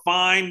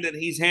fine that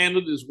he's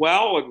handled as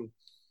well, and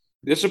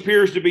this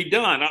appears to be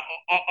done.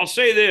 I'll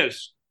say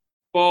this,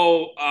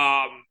 Bo.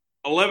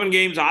 11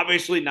 games,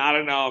 obviously not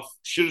enough.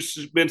 Should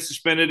have been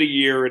suspended a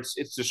year.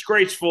 It's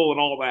disgraceful and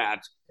all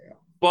that. Yeah.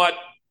 But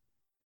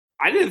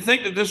I didn't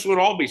think that this would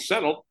all be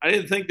settled. I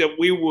didn't think that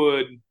we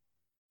would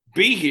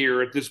be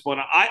here at this point.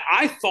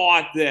 I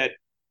thought that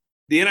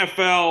the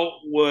NFL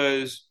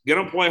was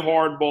going to play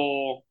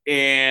hardball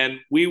and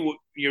we would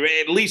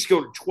at least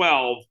go to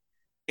 12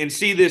 and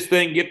see this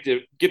thing get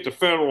to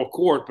federal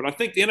court. But I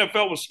think the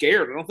NFL was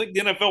scared. I don't think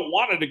the NFL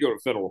wanted to go to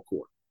federal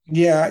court.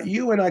 Yeah,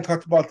 you and I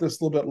talked about this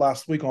a little bit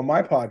last week on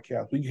my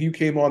podcast. You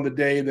came on the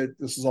day that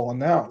this is all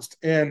announced.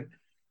 And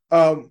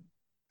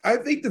I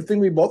think the thing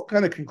we both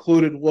kind of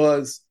concluded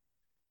was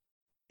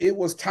it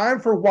was time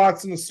for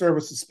Watson to serve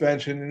a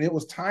suspension, and it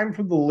was time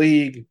for the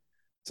league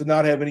to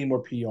not have any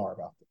more PR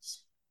about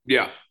this.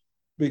 Yeah.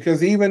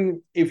 Because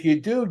even if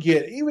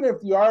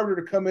the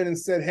arbiter to come in and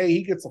said, hey,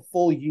 he gets a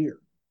full year,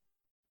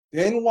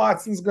 then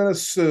Watson's going to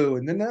sue,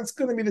 and then that's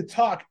going to be the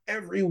talk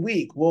every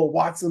week. Will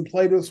Watson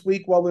play this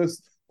week while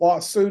this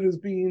lawsuit is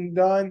being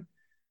done?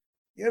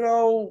 Then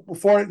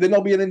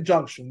there'll be an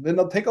injunction. Then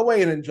they'll take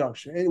away an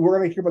injunction. And we're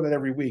going to hear about that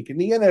every week.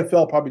 And the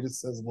NFL probably just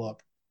says,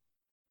 look,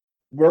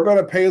 we're going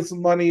to pay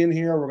some money in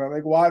here. We're going to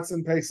make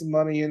Watson pay some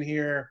money in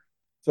here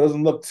so it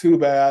doesn't look too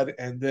bad.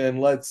 And then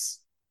let's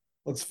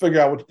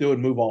figure out what to do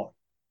and move on.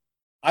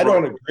 I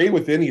don't agree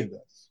with any of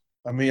this.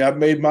 I mean, I've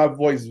made my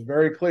voice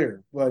very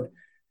clear, but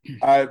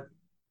I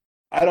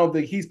don't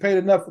think he's paid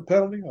enough for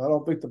penalty. I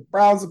don't think the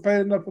Browns have paid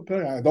enough for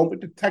penalty. I don't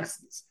think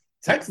the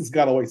Texans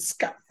got away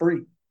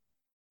scot-free.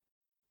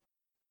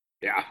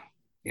 Yeah.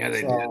 Yeah,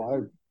 they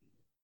did.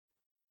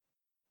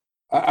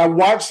 I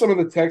watched some of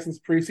the Texans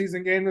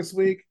preseason game this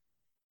week,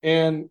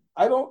 and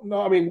I don't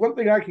know. I mean, one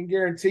thing I can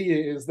guarantee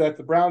you is that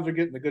the Browns are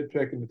getting a good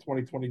pick in the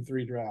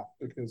 2023 draft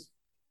because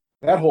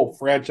that whole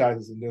franchise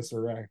is in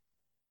disarray.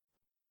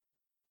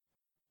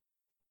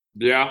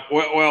 Yeah,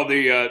 well,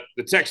 the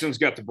Texans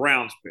got the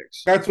Browns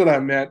picks. That's what I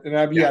meant, and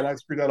I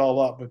screwed that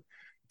all up. But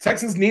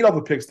Texans need all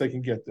the picks they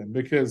can get them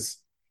because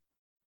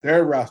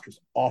their roster's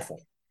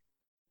awful.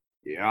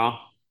 Yeah,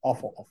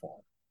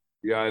 awful.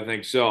 Yeah, I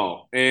think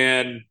so.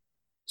 And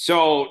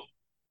so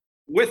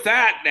with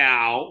that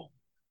now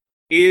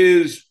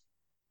is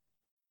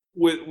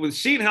with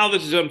seeing how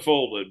this is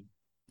unfolded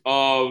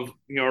of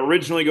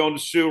originally going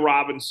to Sue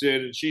Robinson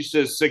and she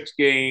says 6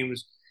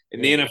 games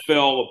and the Yeah.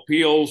 NFL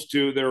appeals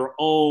to their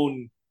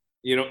own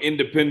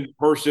independent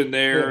person Yeah.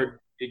 there,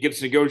 it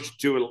gets negotiated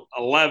to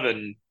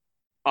 11.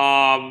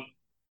 um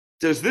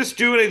does this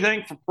do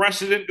anything for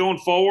precedent going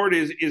forward?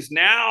 Is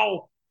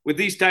now with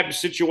these type of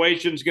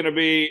situations going to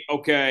be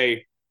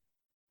okay,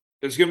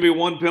 there's going to be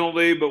one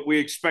penalty, but we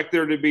expect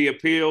there to be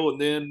appeal and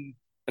then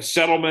a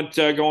settlement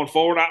going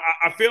forward?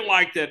 I feel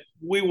like that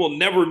we will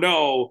never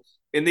know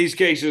in these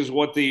cases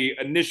what the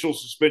initial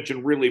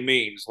suspension really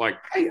means. Like,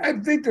 I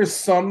think there's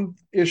some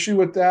issue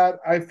with that.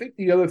 I think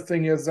the other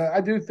thing is that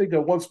I do think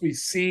that once we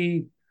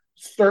see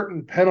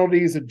certain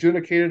penalties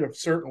adjudicated a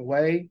certain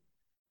way,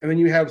 and then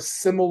you have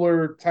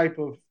similar type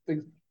of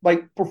things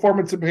like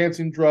performance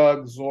enhancing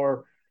drugs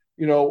or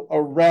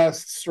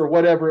arrests or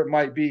whatever it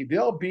might be,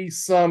 there'll be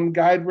some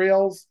guide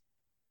rails.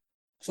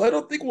 So I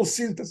don't think we'll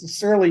see it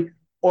necessarily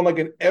on like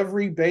an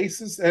every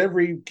basis,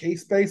 every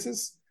case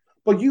basis,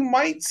 but you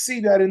might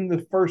see that in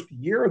the first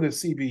year of the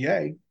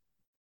CBA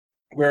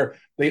where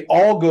they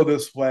all go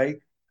this way.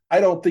 I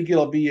don't think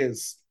it'll be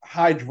as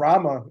high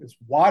drama as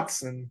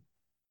Watson.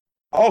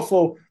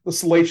 Also, the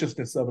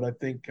salaciousness of it, I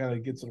think, kind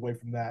of gets away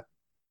from that.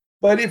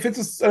 But if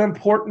it's an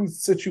important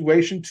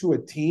situation to a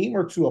team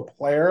or to a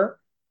player,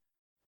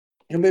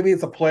 and maybe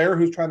it's a player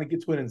who's trying to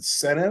get to an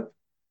incentive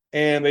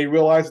and they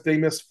realize they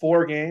missed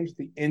 4 games at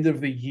the end of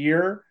the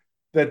year,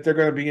 that they're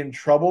going to be in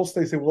trouble. So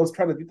they say, well, let's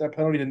try to get that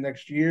penalty the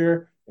next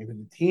year. Maybe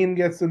the team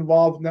gets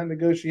involved in that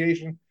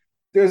negotiation.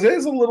 There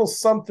is a little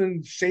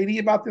something shady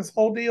about this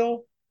whole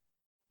deal.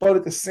 But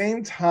at the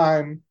same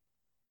time,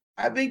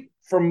 I think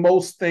for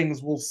most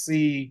things, we'll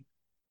see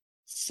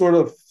sort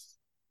of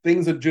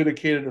things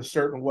adjudicated a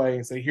certain way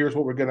and say, here's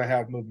what we're going to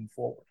have moving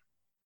forward.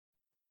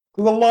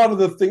 Because a lot of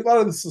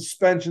the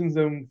suspensions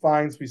and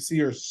fines we see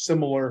are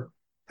similar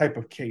type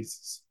of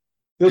cases.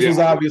 This was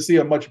obviously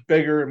a much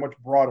bigger and much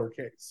broader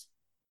case.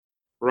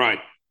 right,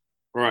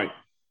 right.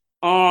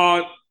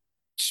 Uh,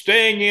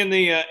 Staying in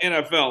the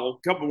NFL,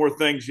 a couple more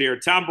things here.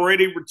 Tom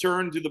Brady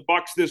returned to the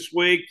Bucs this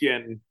week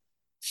and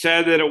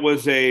said that it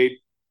was a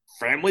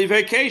family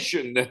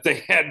vacation that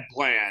they had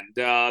planned.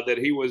 That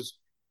he was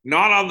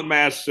not on the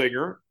Masked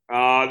Singer.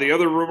 The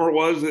other rumor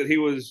was that he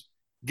was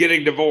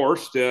getting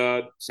divorced.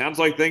 Sounds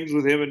like things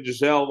with him and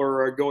Giselle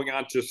are going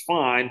on just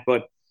fine.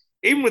 But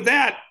even with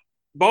that,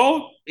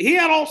 Bo, he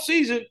had all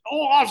season,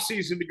 all off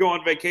season to go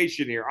on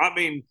vacation here. I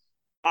mean,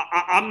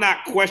 I'm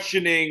not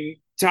questioning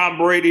Tom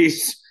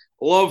Brady's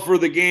love for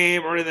the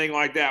game or anything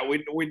like that.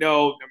 We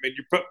know. I mean,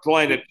 you're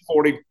playing at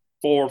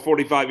 44,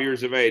 45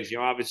 years of age.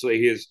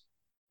 Obviously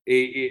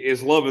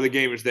his love of the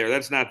game is there.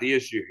 That's not the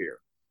issue here.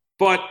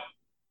 But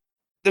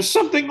there's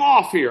something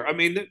off here. I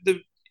mean,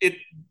 it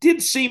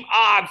did seem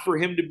odd for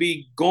him to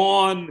be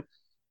gone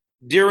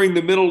during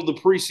the middle of the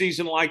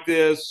preseason like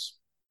this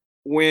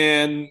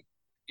when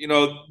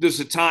this is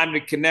a time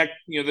to connect.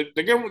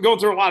 They're going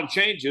through a lot of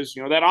changes.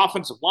 That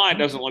offensive line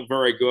doesn't look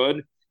very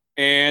good,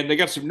 and they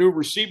got some new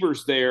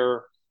receivers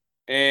there.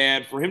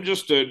 And for him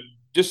just to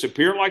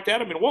disappear like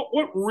that, I mean,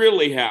 what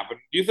really happened?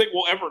 Do you think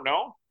we'll ever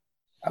know?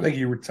 I think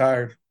he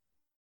retired.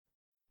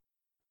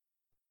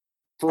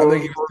 For, I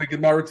think he was thinking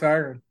about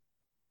retiring.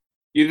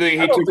 you think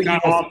I he don't took think he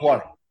time wants off? to play.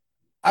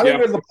 I think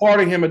there's a part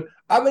of him, and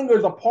I think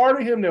there's a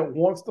part of him that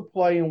wants to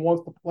play and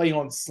wants to play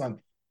on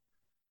Sunday.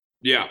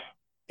 Yeah.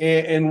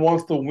 And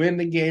wants to win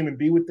the game and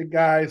be with the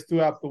guys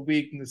throughout the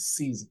week and the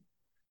season.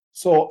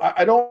 So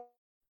I don't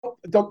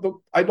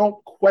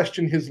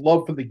question his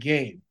love for the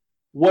game.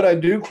 What I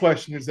do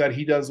question is that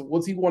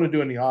what's he want to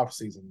do in the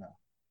offseason now?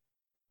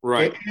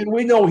 Right. And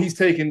we know he's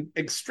taken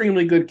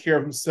extremely good care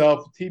of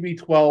himself. The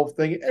TB12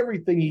 thing,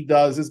 everything he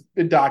does has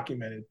been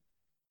documented.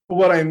 But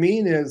what I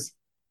mean is,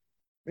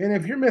 man,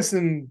 if you're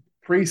missing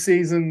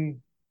preseason,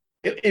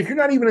 if you're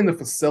not even in the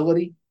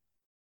facility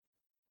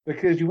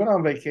because you went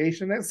on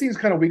vacation, that seems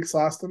kind of weak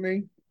sauce to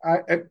me.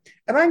 And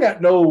I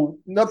got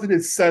nothing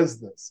that says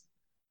this.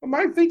 But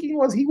my thinking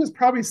was he was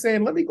probably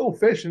saying, let me go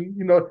fishing.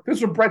 If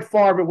this was Brett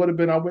Favre, it would have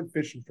been, I went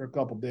fishing for a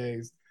couple of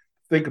days.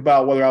 Think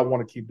about whether I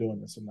want to keep doing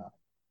this or not.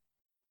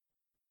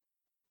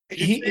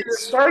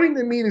 It's starting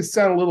to me to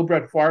sound a little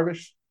Brett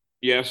Favre-ish.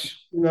 Yes.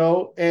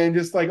 And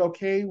just like,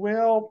 okay,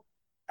 well,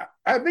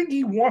 I think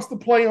he wants to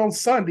play on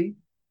Sunday,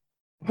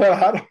 but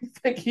I don't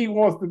think he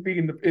wants to be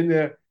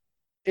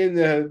in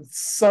the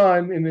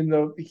sun and in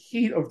the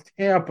heat of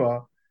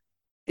Tampa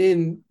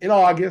in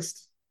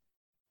August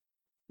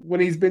when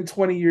he's been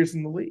 20 years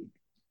in the league.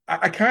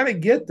 I kind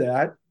of get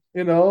that,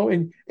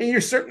 and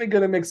you're certainly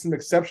going to make some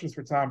exceptions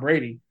for Tom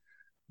Brady,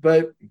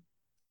 but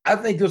I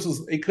think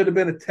it could have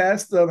been a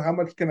test of how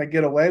much can I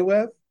get away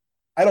with.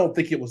 I don't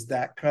think it was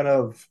that kind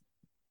of,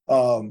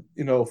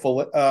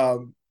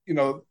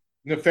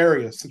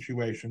 nefarious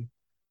situation.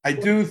 I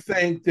do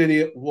think that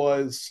it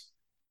was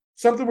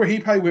something where he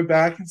probably went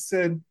back and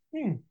said,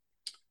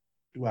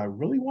 do I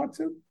really want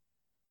to?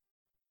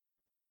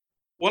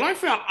 what I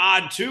found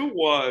odd too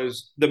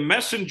was the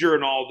messenger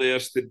in all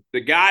this.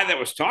 The guy that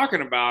was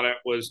talking about it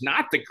was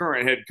not the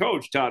current head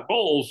coach, Todd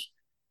Bowles.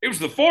 It was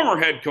the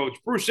former head coach,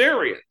 Bruce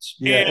Arians.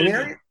 Yeah,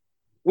 And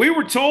we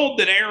were told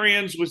that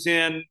Arians was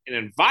in an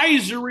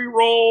advisory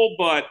role,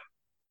 but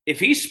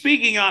if he's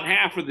speaking on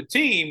half of the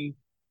team,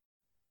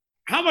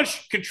 how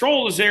much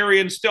control does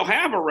Arians still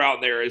have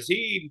around there? Is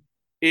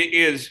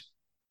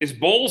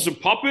Bowles a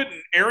puppet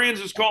and Arians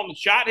is calling the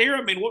shot here?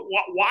 I mean,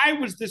 why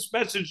was this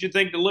message, you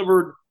think,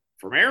 delivered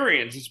from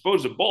Arians as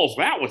opposed to Bowles?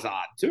 That was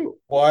odd too.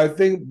 Well, I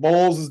think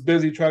Bowles is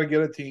busy trying to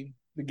get a team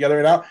together,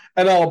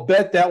 and I'll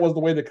bet that was the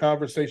way the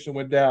conversation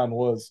went down.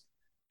 Was,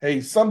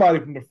 hey, somebody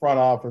from the front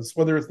office,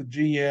 whether it's the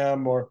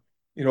GM or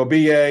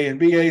BA. In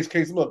BA's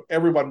case, look,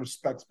 everyone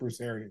respects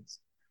Bruce Arians,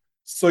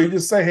 so you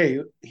just say,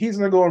 hey, he's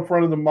going to go in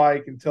front of the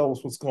mic and tell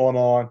us what's going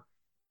on.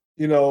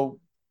 You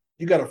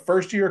got a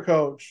first-year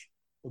coach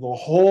with a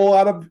whole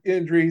lot of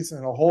injuries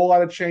and a whole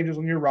lot of changes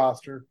on your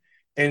roster,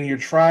 and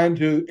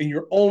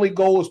your only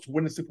goal is to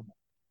win the Super Bowl.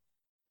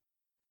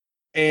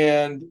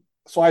 And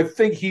so I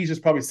think he's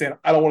just probably saying,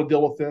 I don't want to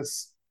deal with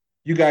this.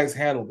 You guys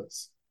handle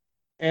this.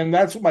 And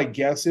that's what my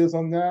guess is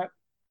on that.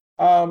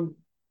 I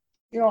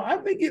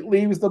think it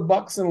leaves the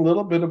Bucs in a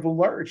little bit of a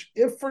lurch,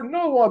 if for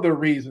no other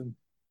reason.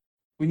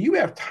 When you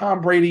have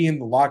Tom Brady in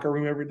the locker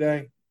room every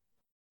day,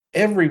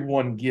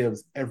 everyone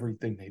gives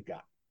everything they've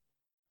got.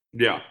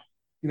 Yeah.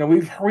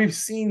 We've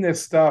seen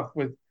this stuff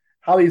with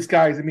how these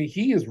guys, I mean,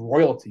 he is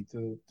royalty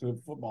to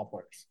football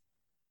players,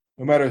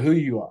 no matter who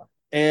you are.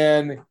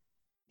 And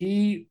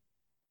he,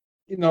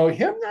 him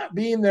not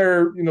being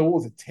there, what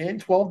was it, 10,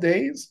 12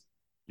 days?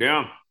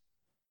 Yeah.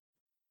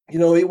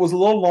 It was a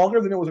little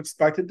longer than it was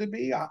expected to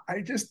be. I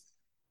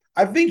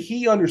think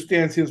he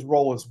understands his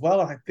role as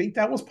well. And I think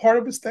that was part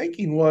of his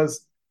thinking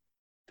was,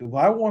 do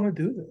I want to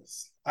do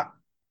this?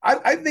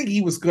 I think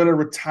he was going to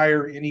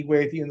retire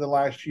anyway at the end of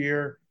last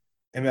year.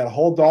 And that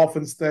whole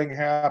Dolphins thing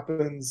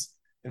happens,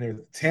 and there's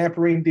a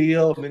tampering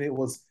deal. And then it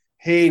was,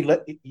 hey,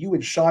 you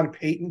and Sean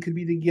Payton could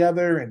be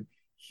together. And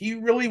he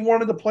really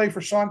wanted to play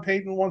for Sean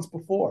Payton once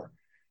before.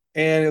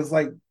 And it's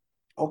like,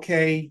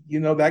 okay,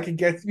 that could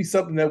get to be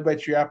something that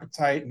whets your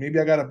appetite. Maybe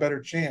I got a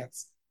better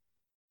chance.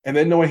 And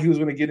then knowing he was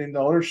going to get into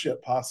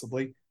ownership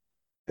possibly,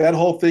 that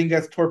whole thing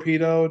gets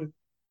torpedoed.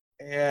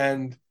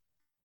 And,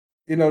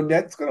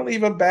 that's going to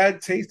leave a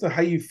bad taste of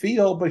how you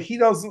feel. But he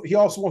also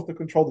wants to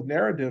control the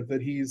narrative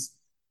that he's,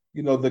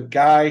 the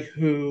guy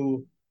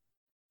who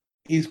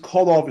he's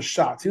called all of his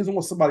shots. He doesn't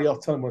want somebody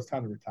else telling him when it's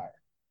time to retire.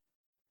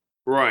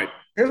 Right.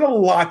 There's a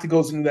lot that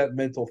goes into that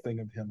mental thing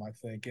of him, I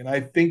think. And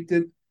I think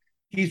that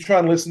he's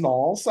trying to listen to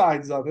all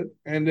sides of it.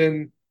 And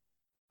then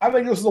I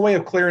think this is a way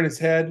of clearing his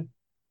head,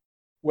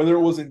 whether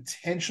it was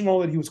intentional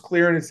that he was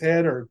clearing his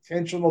head or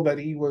intentional that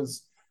he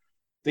was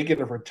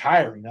thinking of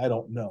retiring. I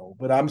don't know.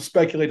 But I'm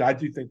speculating. I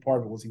do think part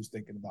of it was he was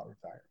thinking about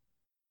retiring.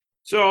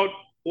 So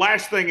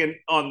last thing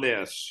on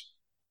this,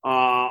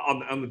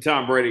 on the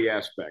Tom Brady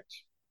aspect.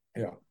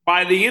 Yeah.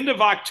 By the end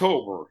of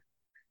October,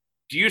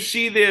 do you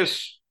see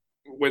this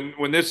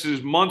when this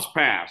is months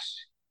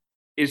past?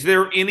 Is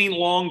there any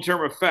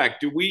long-term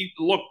effect? Do we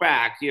look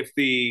back if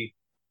the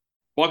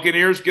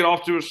Buccaneers get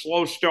off to a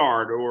slow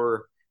start,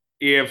 or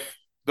if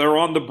they're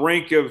on the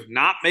brink of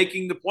not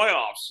making the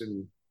playoffs,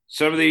 and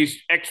some of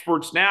these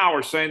experts now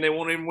are saying they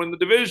won't even win the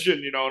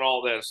division, and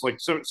all this, like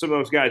some of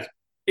those guys.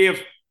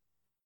 If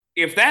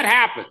that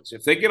happens,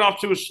 if they get off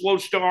to a slow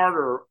start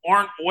or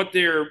aren't what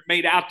they're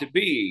made out to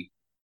be,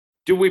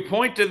 do we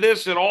point to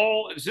this at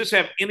all? Does this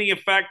have any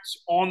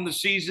effects on the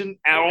season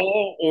at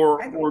all? Or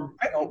I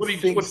don't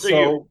think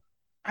so.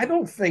 I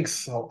don't think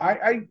so.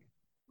 I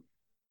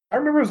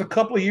remember it was a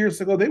couple of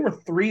years ago. They were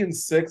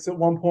 3-6 at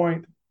one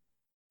point,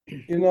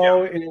 and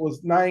it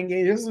was 9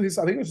 games. I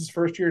think it was his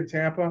first year in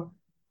Tampa.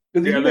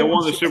 Yeah, they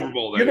won the Super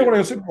Bowl. Yeah, they won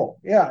the Super Bowl.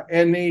 Yeah,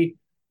 and they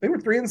were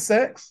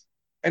 3-6,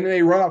 and then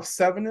they run off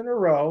 7 in a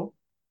row,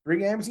 3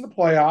 games in the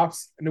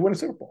playoffs, and they win a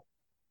Super Bowl.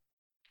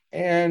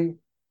 And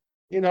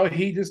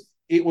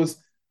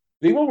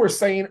people were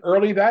saying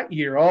early that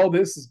year, oh,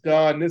 this is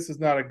done. This is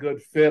not a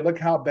good fit. Look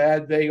how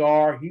bad they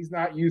are. He's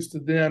not used to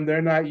them.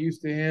 They're not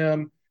used to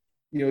him.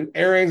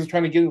 Arians is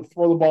trying to get him to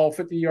throw the ball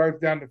 50 yards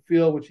down the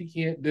field, which he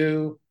can't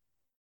do.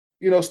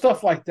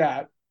 Stuff like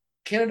that.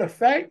 Can it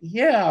affect?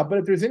 Yeah, but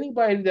if there's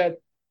anybody that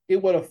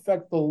it would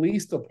affect the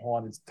least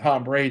upon, it's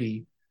Tom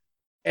Brady.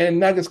 And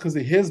not just because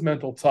of his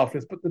mental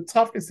toughness, but the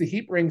toughness that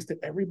he brings to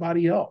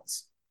everybody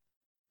else.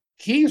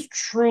 He's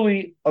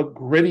truly a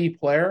gritty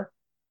player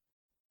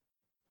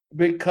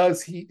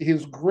because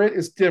his grit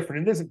is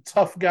different. It isn't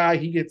tough guy.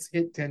 He gets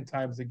hit 10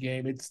 times a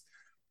game. It's,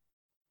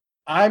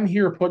 I'm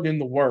here putting in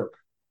the work.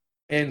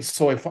 And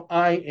so if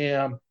I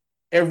am,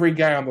 every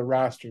guy on the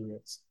roster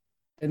is.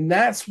 And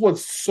that's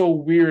what's so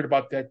weird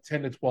about that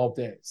 10 to 12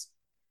 days,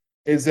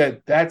 is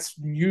that that's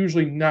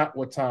usually not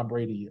what Tom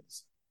Brady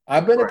is.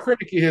 I've been a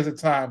critic of his at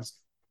times.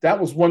 That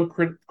was one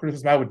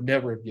criticism I would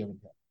never have given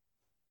him.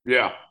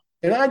 Yeah.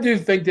 And I do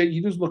think that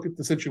you just look at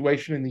the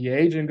situation and the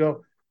age and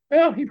go,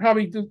 well, he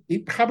probably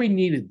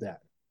needed that.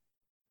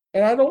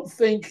 And I don't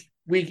think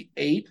week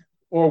 8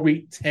 or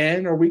week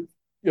 10 or week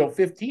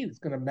 15 is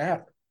going to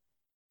matter.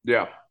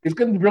 Yeah. It's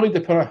going to really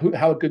depend on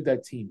how good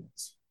that team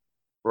is.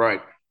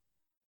 Right.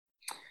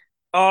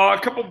 A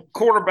couple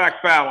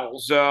quarterback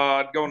battles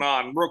going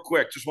on real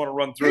quick. Just want to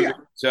run through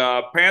these.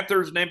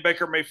 Panthers named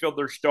Baker Mayfield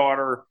their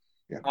starter.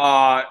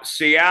 Yeah.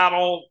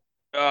 Seattle,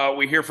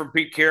 we hear from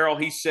Pete Carroll.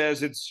 He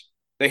says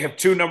they have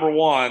two number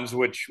ones,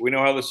 which we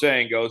know how the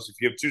saying goes. If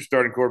you have two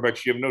starting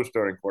quarterbacks, you have no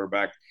starting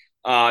quarterback.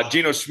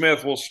 Geno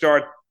Smith will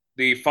start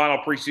the final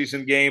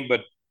preseason game,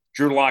 but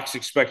Drew Lock's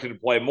expected to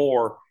play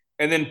more.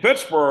 And then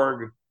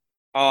Pittsburgh,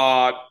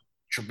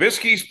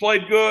 Trubisky's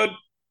played good.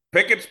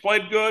 Pickett's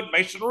played good.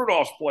 Mason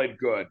Rudolph's played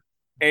good.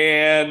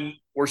 And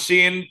we're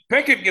seeing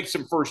Pickett get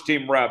some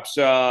first-team reps,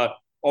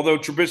 although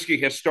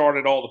Trubisky has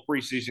started all the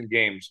preseason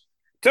games.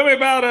 Tell me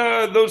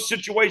about those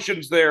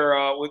situations there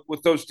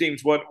with those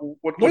teams. What's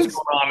going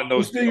on in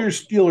those? Let's do your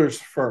Steelers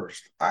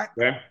first.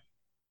 Okay.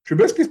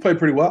 Trubisky's played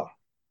pretty well.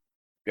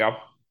 Yeah.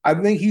 I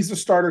think he's the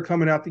starter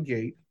coming out the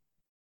gate.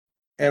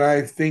 And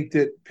I think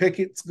that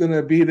Pickett's going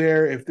to be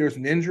there if there's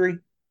an injury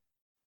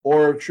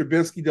or if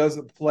Trubisky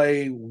doesn't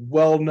play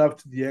well enough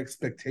to the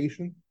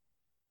expectation.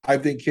 I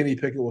think Kenny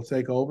Pickett will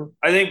take over.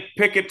 I think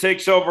Pickett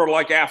takes over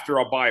like after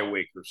a bye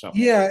week or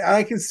something. Yeah,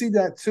 I can see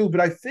that too.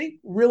 But I think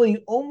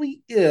really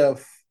only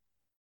if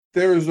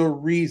there's a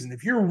reason,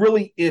 if you're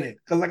really in it.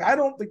 Because I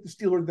don't think the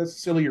Steelers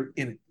necessarily are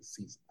in it this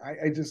season.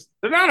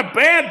 They're not a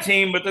bad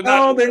team, but they're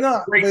not.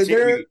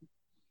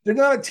 They're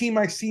not a team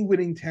I see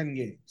winning 10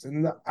 games.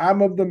 And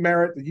I'm of the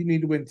merit that you need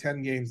to win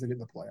 10 games to get in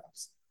the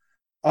playoffs.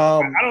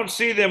 I don't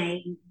see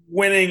them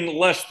winning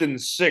less than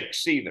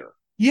 6 either.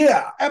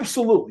 Yeah,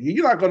 absolutely.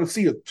 You're not going to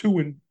see a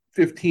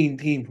 2-15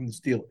 team from the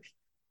Steelers.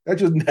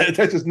 That's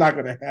just not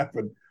going to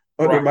happen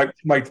under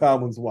Mike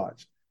Tomlin's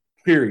watch.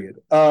 Period.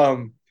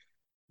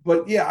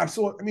 But yeah,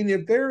 so I mean,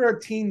 if they're a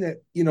team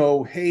that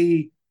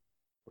hey,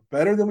 we're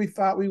better than we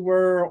thought we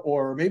were,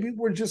 or maybe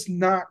we're just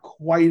not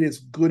quite as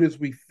good as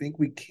we think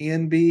we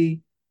can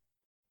be.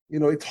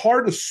 It's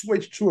hard to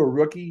switch to a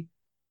rookie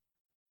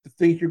to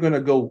think you're going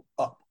to go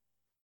up.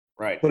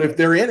 Right. But if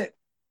they're in it,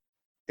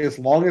 as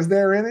long as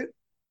they're in it,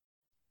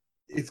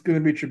 it's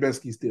going to be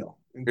Trubisky's deal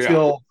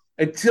until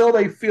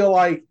they feel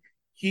like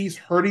he's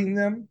hurting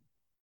them,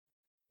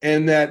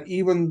 and that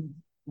even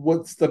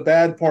what's the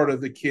bad part of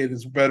the kid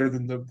is better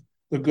than the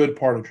good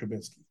part of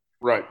Trubisky.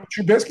 Right.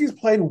 Trubisky's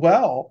played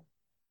well,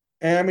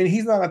 and I mean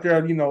he's not out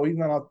there. He's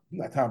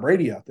not Tom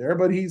Brady out there,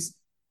 but he's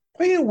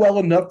playing well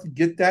enough to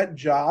get that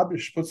job.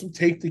 To put some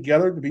tape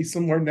together to be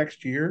somewhere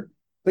next year.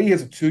 But he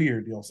has a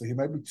 2-year deal, so he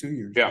might be 2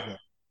 years. Yeah.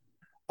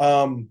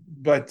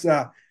 But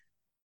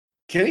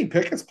Kenny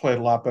Pickett's played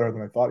a lot better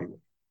than I thought he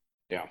would.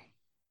 Yeah.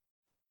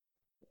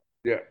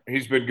 Yeah,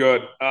 he's been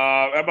good.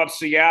 How about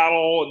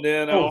Seattle? And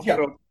then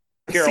Carolina.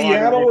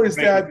 Seattle is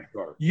that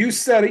you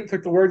said it,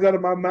 took the words out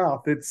of my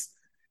mouth. It's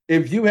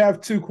if you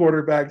have 2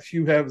 quarterbacks,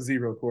 you have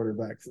 0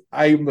 quarterbacks.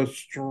 I am a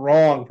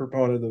strong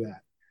proponent of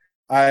that.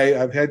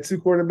 I've had 2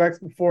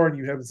 quarterbacks before, and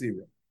you have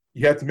 0.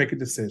 You have to make a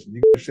decision.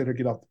 You should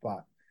get off the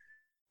pot.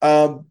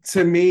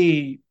 To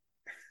me,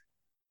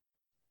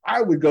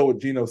 I would go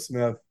with Geno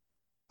Smith.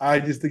 I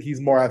just think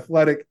he's more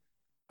athletic.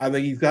 I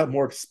think he's got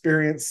more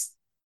experience.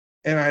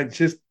 And I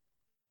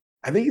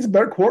think he's a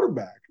better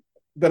quarterback.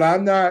 But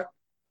I'm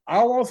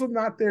also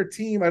not their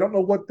team. I don't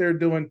know what they're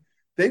doing.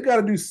 They've got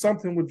to do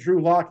something with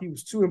Drew Lock. He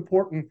was too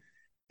important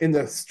in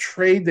the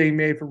trade they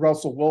made for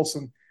Russell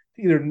Wilson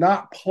to either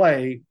not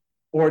play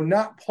or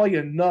not play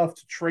enough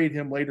to trade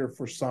him later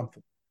for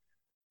something.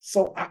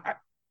 So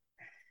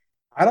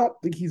I don't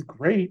think he's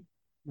great.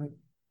 But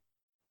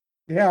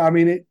yeah, I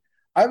mean,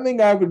 I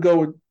think I would go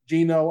with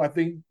Geno. I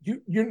think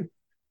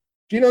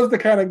Geno's the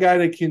kind of guy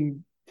that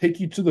can take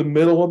you to the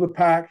middle of the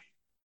pack.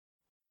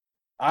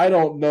 I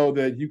don't know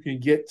that you can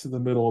get to the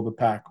middle of the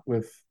pack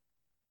with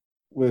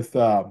Drew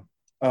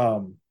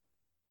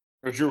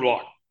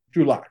Lock.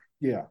 Drew Lock,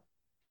 yeah.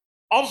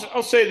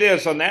 I'll say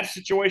this on that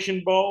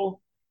situation, Bo.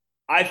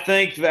 I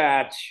think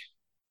that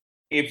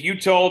if you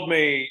told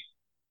me,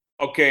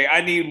 okay,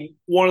 I need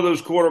one of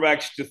those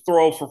quarterbacks to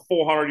throw for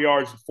 400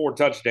 yards and 4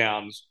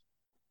 touchdowns,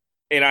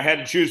 and I had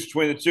to choose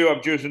between the two,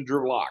 I'm choosing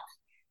Drew Lock.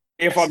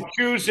 If I'm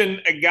choosing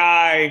a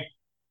guy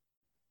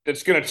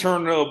that's going to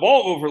turn the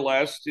ball over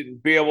less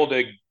and be able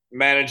to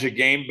manage a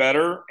game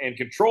better and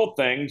control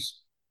things,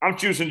 I'm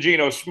choosing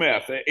Geno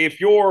Smith. If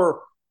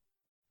you're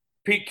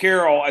Pete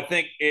Carroll, I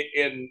think,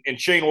 and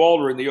Shane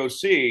Waldron, the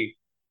OC,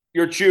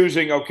 you're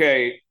choosing,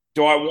 okay,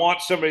 do I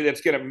want somebody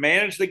that's going to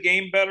manage the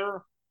game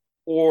better,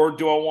 or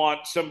do I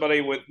want somebody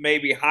with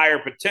maybe higher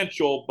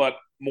potential but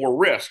more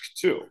risk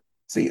too?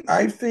 See,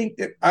 I think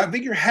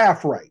you're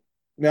half right.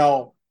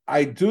 Now,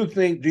 I do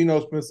think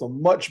Geno Smith's a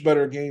much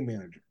better game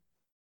manager,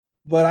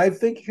 but I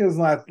think his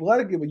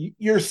athletic.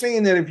 You're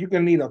saying that if you're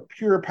going to need a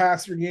pure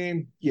passer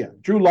game, yeah,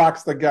 Drew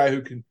Lock's the guy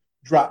who can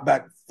drop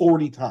back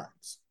 40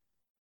 times,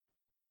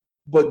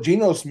 but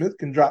Geno Smith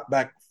can drop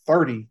back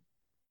 30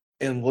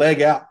 and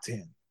leg out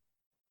 10.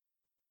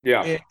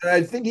 Yeah, and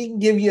I think he can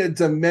give you a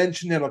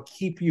dimension that'll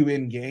keep you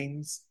in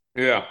games.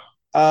 Yeah.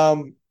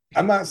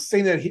 I'm not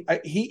saying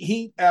that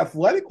he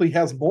athletically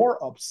has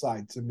more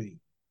upside to me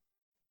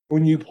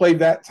when you play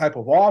that type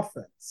of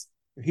offense.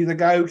 He's a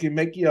guy who can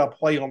make you a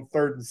play on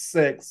 3rd and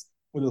 6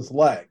 with his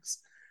legs.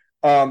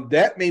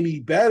 That may be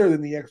better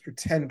than the extra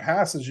 10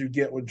 passes you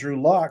get with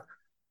Drew Lock,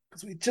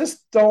 because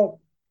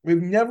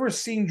we've never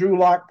seen Drew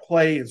Lock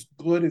play as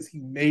good as he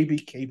may be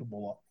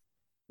capable of.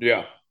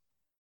 Yeah.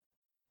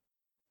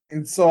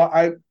 And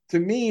so to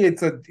me,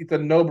 it's a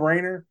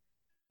no-brainer.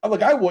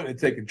 Look, I wouldn't have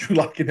taken Drew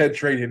Lock in that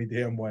trade any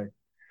damn way.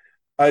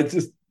 I'd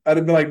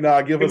have been like,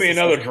 nah, give me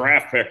another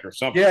draft pick or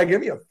something. Yeah,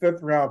 give me a 5th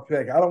round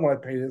pick. I don't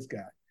want to pay this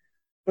guy.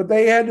 But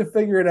they had to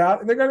figure it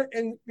out.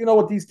 And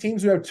with these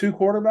teams who have 2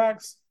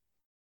 quarterbacks,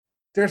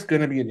 there's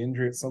going to be an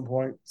injury at some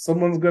point.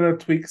 Someone's going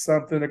to tweak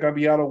something. They're going to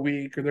be out a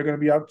week, or they're going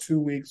to be out 2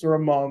 weeks or a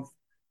month.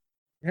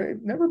 Hey,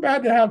 never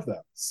bad to have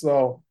that.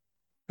 So,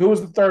 who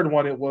was the third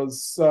one? It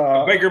was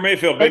Baker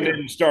Mayfield. Baker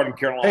didn't start in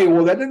Carolina. Hey,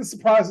 well, that didn't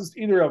surprise us,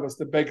 either of us,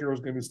 that Baker was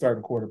going to be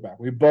starting quarterback.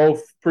 We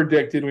both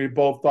predicted, we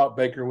both thought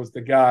Baker was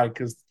the guy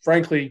because,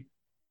 frankly,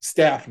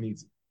 staff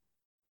needs it.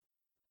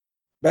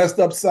 Best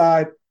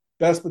upside,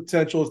 best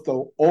potential. It's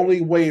the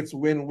only way it's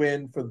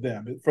win-win for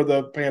them, for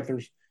the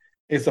Panthers,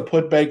 is to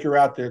put Baker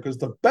out there, because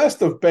the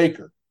best of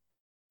Baker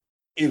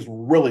is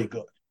really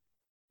good.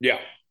 Yeah.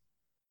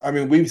 I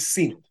mean, we've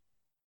seen it.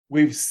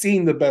 We've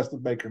seen the best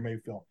of Baker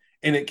Mayfield,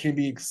 and it can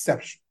be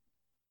exceptional.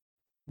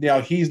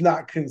 Now, he's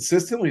not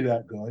consistently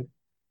that good,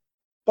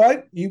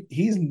 but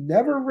he's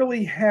never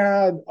really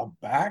had a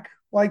back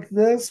like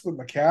this with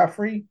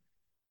McCaffrey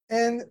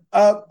and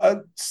a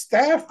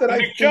staff that I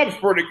think Chubb's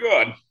pretty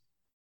good.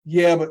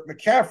 Yeah, but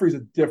McCaffrey's a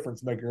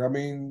difference maker. I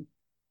mean,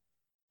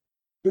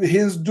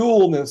 his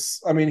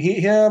dualness,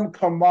 him,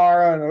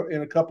 Kamara,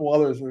 and a couple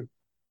others are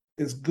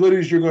as good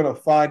as you're going to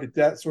find at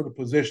that sort of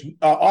position.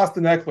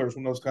 Austin Eckler is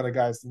one of those kind of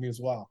guys to me as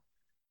well,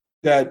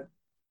 that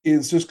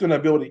is just going to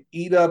be able to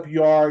eat up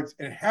yards,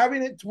 and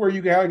having it to where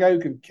you can have a guy who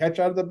can catch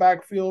out of the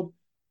backfield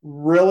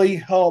really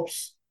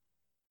helps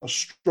a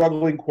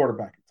struggling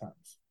quarterback at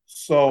times.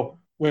 So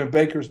when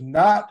Baker's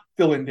not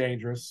feeling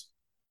dangerous,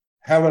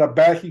 having a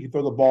back he can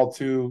throw the ball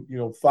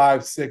to,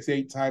 5, 6,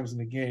 8 times in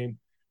the game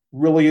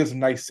really is a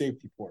nice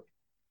safety port.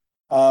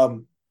 I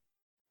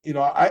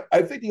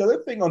think the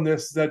other thing on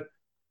this is that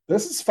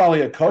this is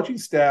finally a coaching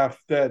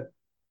staff that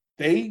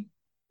they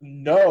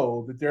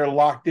know that they're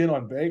locked in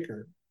on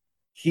Baker.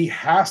 He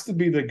has to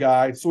be the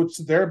guy, so it's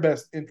their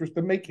best interest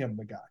to make him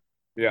the guy.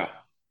 Yeah.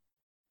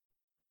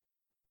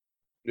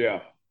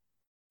 Yeah.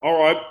 All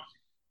right.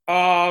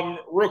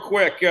 Real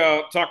quick,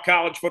 talk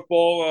college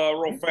football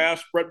real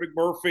fast. Brett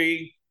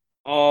McMurphy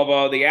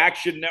of the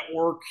Action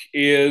Network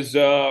is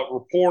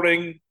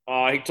reporting.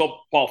 He told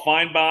Paul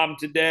Feinbaum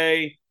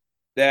today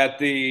that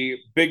the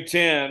Big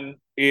Ten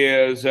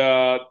is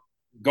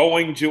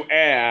going to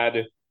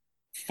add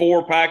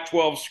 4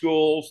 Pac-12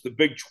 schools. The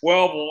Big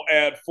 12 will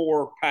add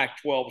 4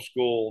 Pac-12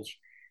 schools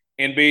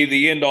and be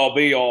the end-all,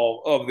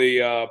 be-all of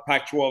the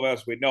Pac-12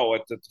 as we know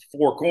it. That the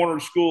 4 corner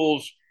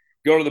schools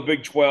go to the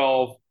Big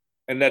 12,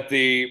 and that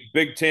the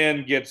Big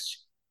Ten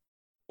gets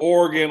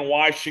Oregon,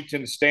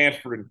 Washington,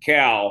 Stanford, and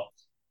Cal.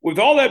 With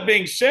all that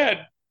being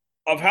said,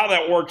 of how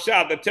that works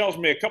out, that tells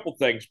me a couple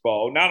things,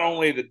 Bo. Not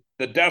only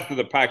the death of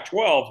the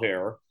Pac-12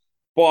 here,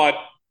 but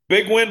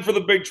big win for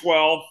the Big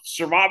 12,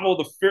 survival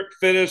of the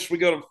fittest. We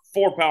go to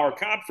 4 power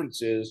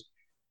conferences.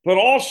 But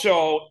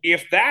also,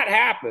 if that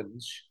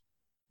happens,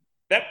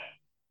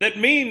 that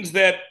means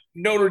that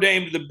Notre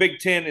Dame to the Big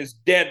Ten is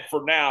dead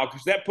for now,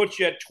 because that puts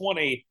you at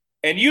 20.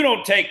 And you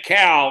don't take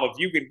Cal if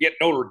you can get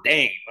Notre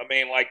Dame.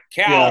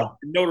 Cal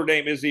and Notre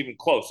Dame isn't even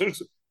close.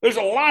 There's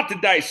a lot to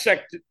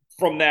dissect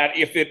from that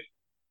if it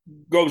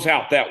goes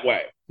out that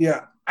way.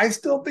 Yeah, I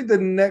still think the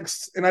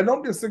next, and I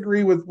don't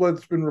disagree with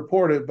what's been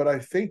reported, but I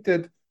think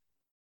the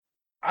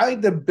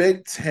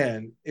Big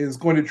Ten is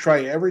going to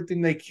try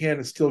everything they can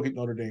to still get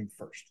Notre Dame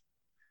first.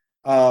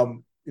 I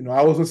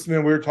was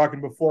listening, we were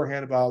talking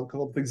beforehand about a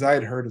couple of things I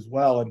had heard as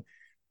well, and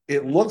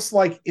it looks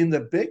like in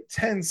the Big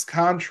Ten's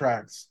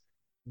contracts,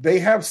 they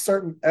have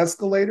certain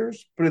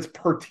escalators, but it's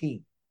per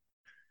team.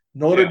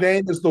 Notre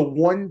Dame is the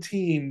one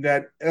team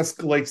that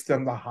escalates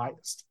them the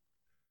highest.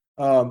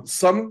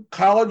 Some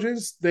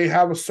colleges, they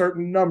have a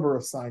certain number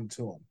assigned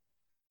to them.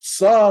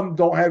 Some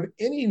don't have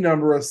any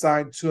number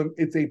assigned to them.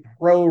 It's a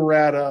pro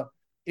rata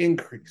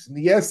increase. In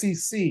the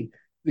SEC,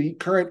 the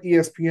current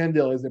ESPN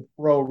deal is a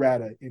pro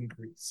rata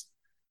increase.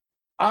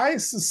 I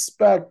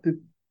suspect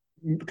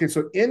that,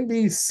 so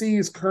NBC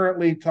is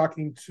currently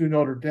talking to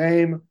Notre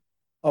Dame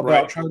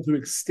about trying to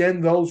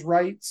extend those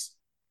rights.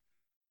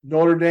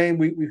 Notre Dame,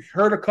 we've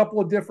heard a couple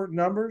of different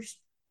numbers,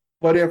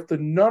 but if the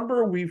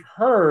number we've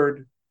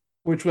heard,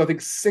 which was I think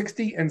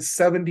 60 and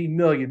 70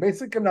 million,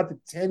 basically coming out to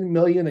 10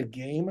 million a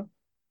game,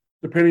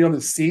 depending on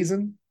the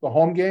season, the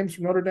home games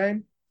from Notre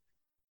Dame,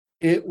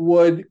 it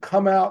would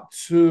come out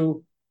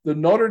to the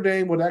Notre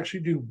Dame would actually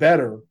do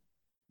better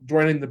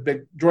joining the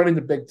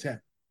Big Ten.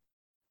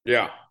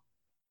 Yeah.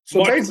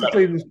 So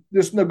basically,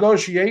 this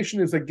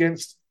negotiation is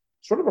against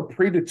sort of a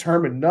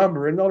predetermined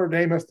number, and Notre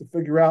Dame has to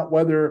figure out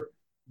whether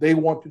They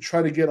want to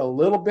try to get a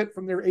little bit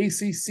from their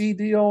ACC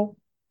deal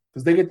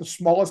because they get the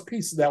smallest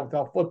piece of that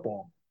without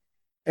football.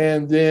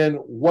 And then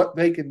what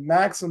they can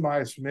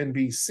maximize from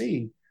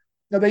NBC.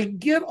 Now, they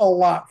get a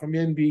lot from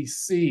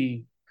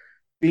NBC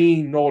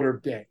being Notre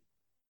Dame.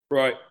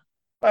 Right.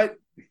 But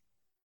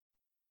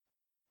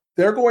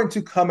they're going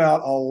to come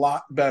out a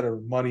lot better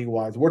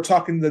money-wise. We're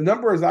talking, the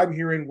numbers I'm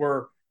hearing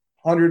were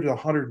 100 to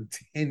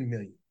 110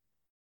 million.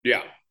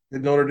 Yeah.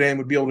 That Notre Dame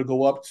would be able to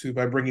go up to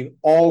by bringing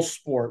all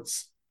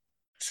sports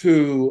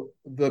to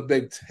the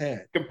Big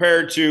Ten.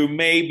 Compared to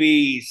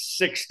maybe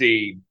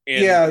 60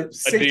 in yeah, a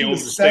 60 deal to to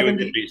stay with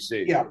 70.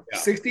 NBC. Yeah,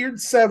 60 or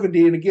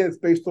 70. And again, it's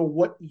based on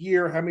what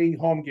year, how many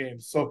home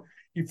games. So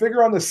you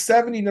figure on the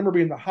 70 number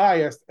being the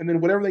highest, and then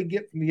whatever they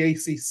get from the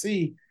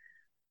ACC,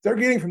 they're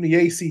getting from the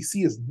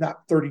ACC is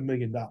not $30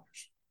 million.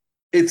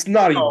 It's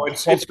not even. No,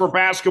 it's for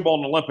basketball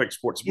and Olympic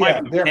sports.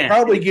 Yeah, they're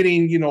probably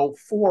getting, 4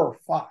 or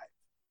 5.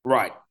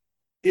 Right.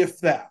 If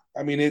that.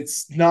 I mean,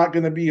 it's not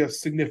going to be a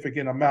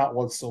significant amount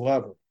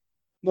whatsoever.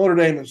 Notre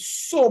Dame is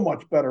so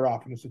much better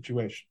off in the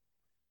situation.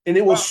 And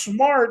it was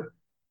smart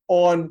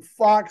on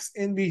Fox,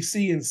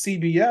 NBC, and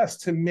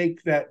CBS to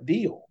make that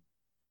deal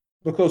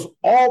because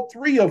all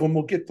three of them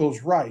will get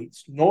those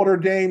rights. Notre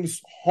Dame's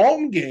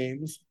home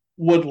games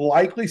would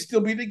likely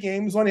still be the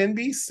games on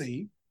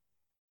NBC.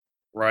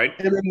 Right.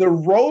 And then the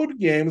road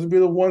games would be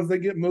the ones that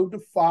get moved to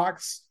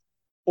Fox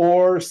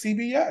or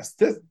CBS.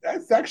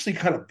 That's actually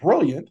kind of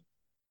brilliant.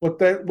 But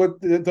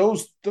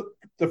the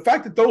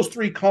fact that those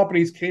three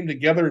companies came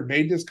together and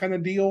made this kind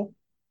of deal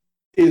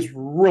is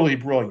really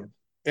brilliant.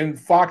 And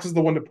Fox is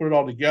the one that put it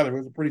all together. It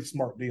was a pretty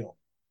smart deal.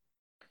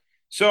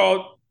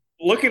 So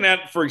looking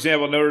at, for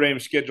example, Notre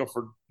Dame's schedule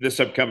for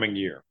this upcoming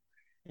year,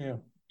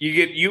 you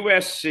get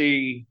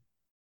USC,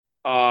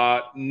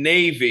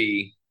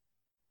 Navy,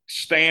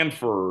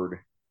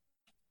 Stanford,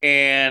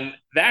 and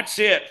that's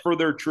it for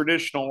their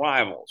traditional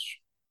rivals.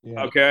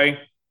 Yeah. Okay.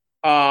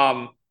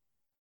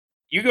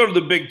 You go to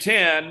the Big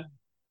Ten,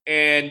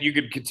 and you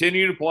could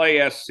continue to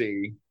play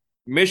SC.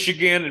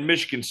 Michigan and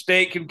Michigan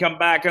State can come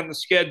back on the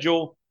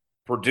schedule.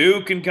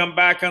 Purdue can come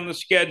back on the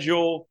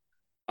schedule.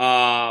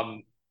 I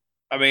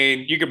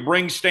mean, you could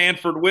bring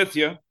Stanford with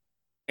you.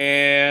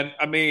 And,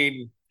 I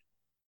mean,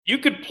 you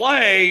could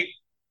play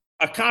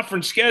a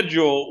conference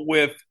schedule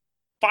with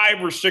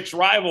 5 or 6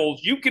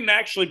 rivals. You can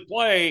actually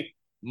play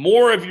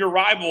more of your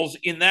rivals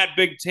in that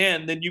Big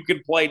Ten than you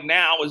can play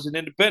now as an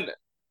independent.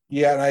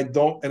 Yeah,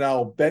 and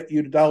I'll bet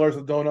you dollars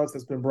of donuts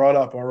that's been brought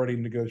up already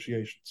in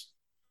negotiations.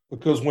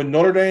 Because when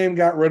Notre Dame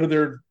got rid of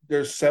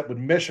their set with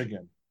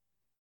Michigan,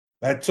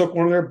 that took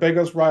one of their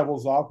biggest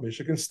rivals off.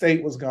 Michigan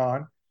State was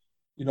gone.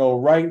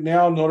 Right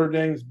now, Notre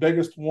Dame's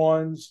biggest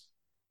ones,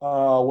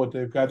 what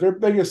they've got, their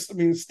biggest,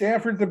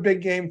 Stanford's a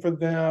big game for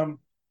them.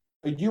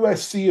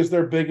 USC is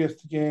their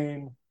biggest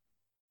game.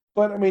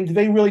 But, do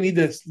they really need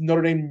this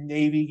Notre Dame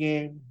Navy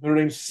game? Notre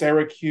Dame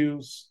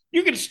Syracuse?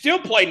 You can still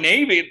play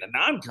Navy in the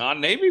non-con.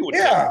 Navy would.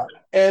 Yeah.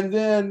 And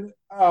then,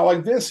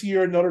 like this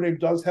year, Notre Dame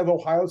does have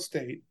Ohio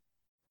State.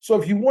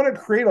 So if you want to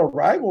create a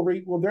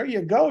rivalry, well, there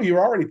you go. You're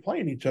already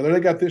playing each other. They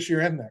got this year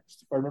and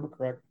next, if I remember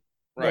correctly.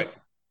 Right.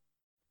 But,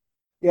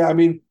 yeah,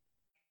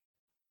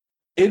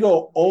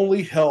 it'll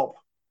only help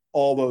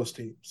all those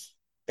teams.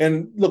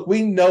 And look,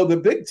 we know the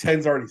Big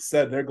Ten's already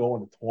said they're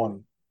going to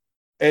 20.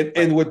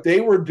 And what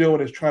they were doing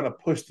is trying to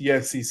push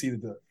the SEC to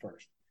do it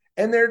first.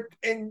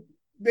 And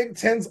Big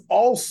Ten's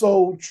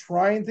also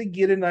trying to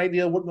get an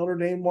idea of what Notre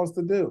Dame wants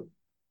to do.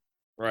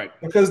 Right.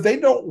 Because they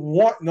don't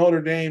want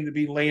Notre Dame to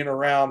be laying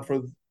around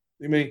for –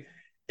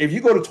 if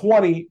you go to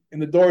 20 and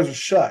the doors are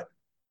shut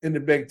in the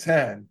Big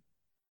Ten,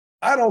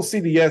 I don't see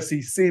the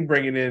SEC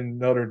bringing in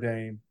Notre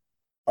Dame.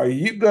 Are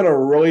you going to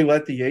really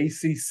let the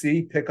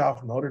ACC pick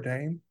off Notre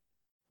Dame?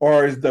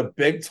 Or is the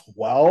Big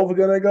 12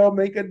 going to go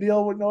make a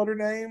deal with Notre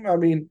Dame?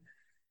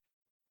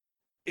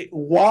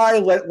 Why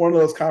let one of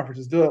those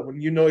conferences do it when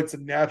you know it's a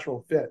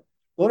natural fit?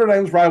 Notre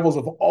Dame's rivals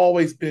have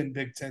always been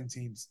Big Ten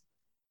teams.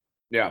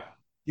 Yeah.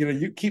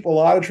 You keep a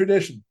lot of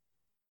tradition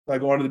by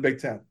going to the Big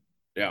Ten.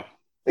 Yeah.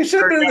 They should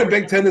have been in the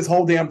Big Ten this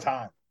whole damn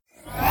time.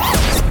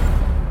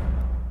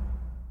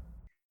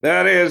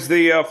 That is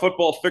the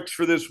football fix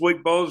for this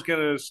week. Bo's going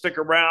to stick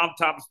around.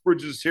 Thomas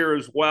Bridges is here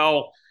as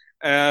well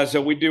as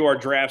we do our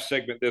draft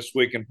segment this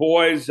week. And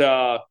boys,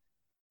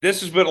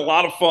 this has been a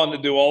lot of fun to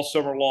do all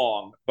summer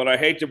long, but I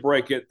hate to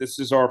break it. This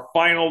is our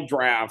final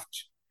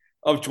draft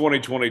of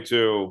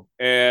 2022.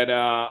 And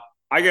I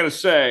got to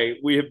say,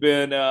 we have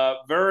been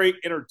very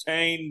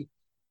entertained.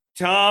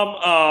 Tom,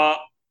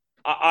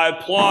 I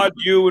applaud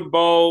you and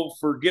Bo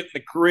for getting the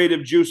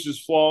creative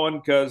juices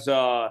flowing because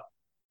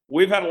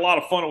we've had a lot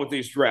of fun with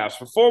these drafts.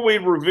 Before we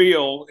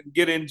reveal and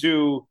get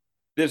into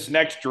this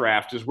next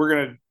draft, is we're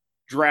going to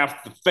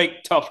draft the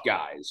fake tough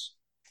guys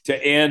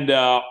to end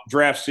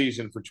draft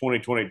season for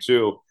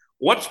 2022.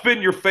 What's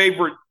been your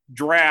favorite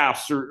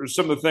drafts or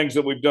some of the things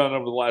that we've done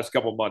over the last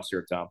couple of months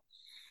here, Tom?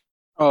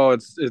 Oh,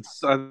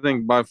 it's I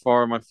think by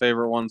far my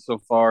favorite one so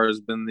far has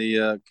been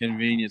the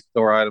convenience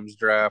store items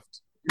draft.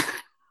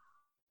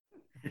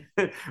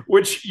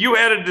 which you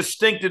had a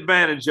distinct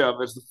advantage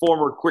of as the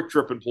former Quick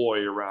Trip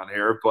employee around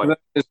here. But That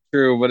is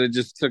true, but it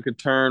just took a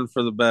turn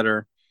for the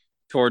better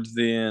towards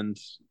the end,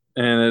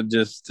 and it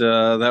just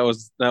that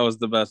was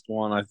the best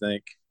one, I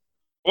think.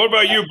 what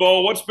about you,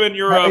 Bo? What's been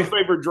your My,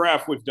 favorite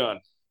draft we've done?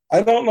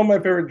 I don't know my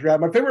favorite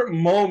draft. My favorite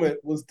moment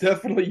was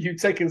definitely you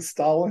taking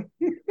Stalin.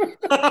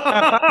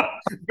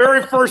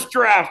 Very first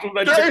draft.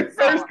 Very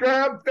first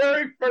draft,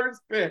 very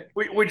first pick.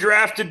 We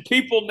drafted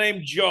people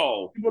named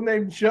Joe. People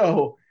named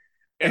Joe.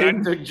 And I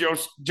took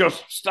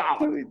Joseph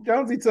Stalin.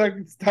 Jonesy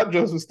took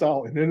Joseph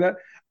Stalin. And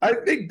I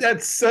think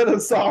that set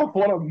us off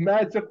on a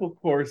magical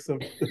course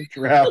of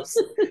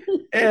drafts.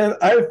 And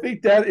I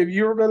think that if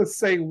you were going to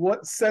say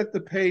what set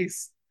the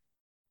pace,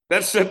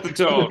 that set the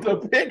tone. The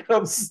pick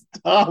of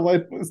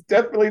Stalin was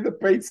definitely the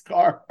pace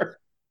car.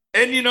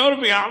 And,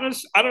 to be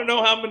honest, I don't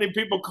know how many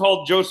people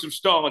called Joseph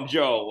Stalin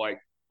Joe. Like,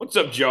 what's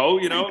up, Joe?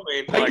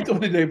 How you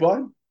doing today,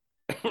 bud?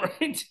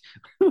 Right?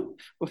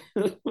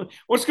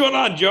 What's going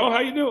on, Joe? How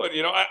you doing?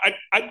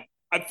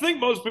 I think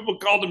most people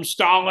called him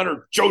Stalin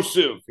or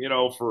Joseph,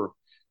 for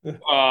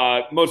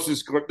most of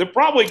his career. They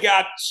probably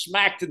got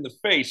smacked in the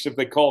face if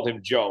they called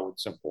him Joe at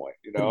some point,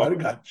 He might have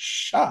got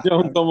shot.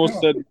 Jones almost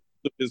said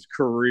his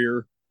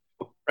career.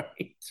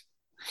 Right.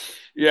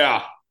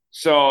 Yeah.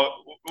 So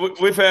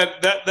we've had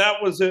that.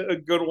 That was a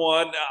good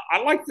one.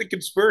 I like the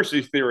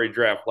conspiracy theory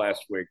draft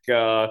last week.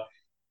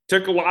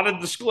 Took a lot of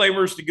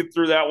disclaimers to get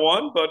through that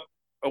one, but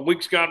a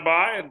week's gone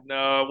by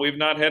and we've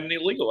not had any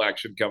legal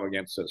action come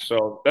against us.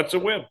 So that's a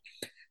win.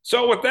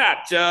 So with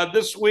that,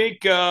 this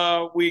week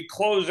we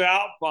close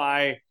out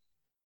by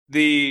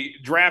the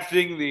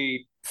drafting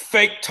the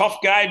fake tough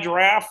guy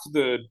draft.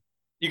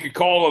 You could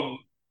call them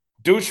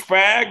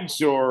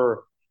douchebags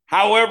or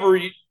however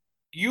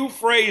you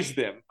phrase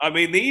them. I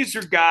mean, these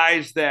are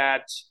guys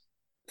that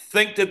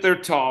think that they're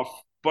tough,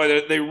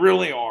 but they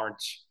really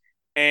aren't.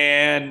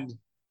 And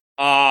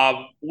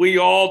we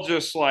all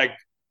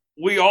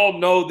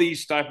know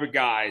these type of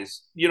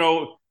guys.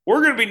 We're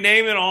going to be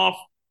naming off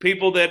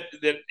people that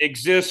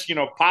exist,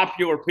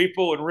 popular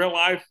people in real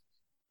life.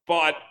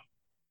 But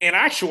in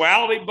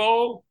actuality,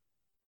 Bo,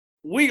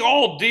 we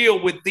all deal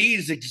with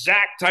these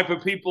exact type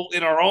of people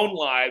in our own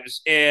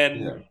lives.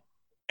 And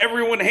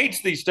everyone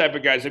hates these type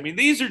of guys. I mean,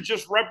 these are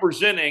just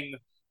representing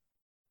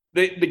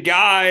the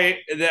guy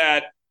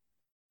that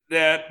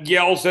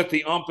yells at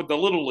the ump at the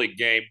Little League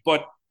game,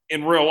 but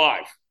in real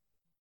life.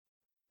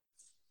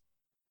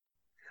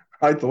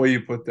 I like the way you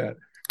put that.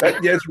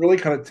 It's really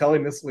kind of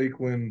telling this week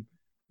when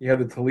you had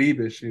the Talib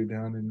issue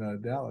down in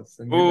Dallas.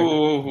 And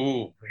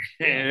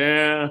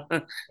yeah.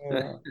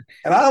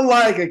 And I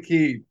like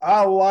Akeem.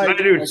 I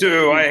do Akeem.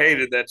 too. I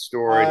hated that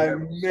story.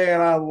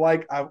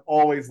 I've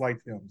always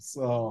liked him.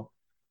 So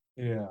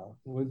yeah,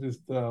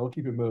 we'll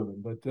keep it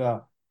moving. But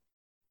the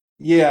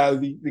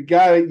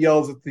guy that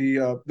yells at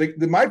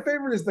my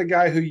favorite is the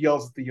guy who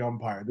yells at the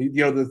umpire. The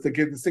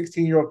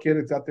 16-year-old kid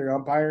that's out there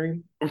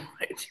umpiring.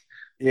 Right.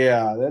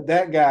 Yeah,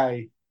 that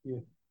guy.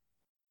 Yeah.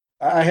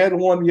 I had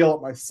one yell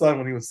at my son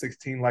when he was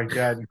 16 like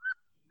that. And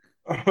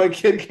my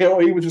kid came,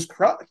 he was just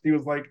crushed. He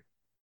was like,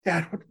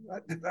 "Dad,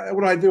 what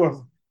do I do?" I was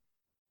like,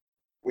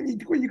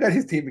 when you got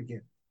his team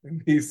again?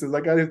 And he says,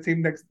 "I got his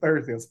team next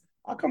Thursday." I was,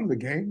 "I'll come to the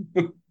game."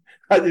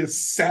 I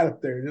just sat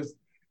up there, just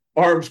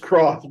arms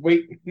crossed,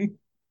 waiting.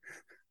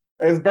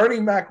 As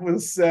Bernie Mac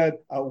would said,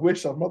 "I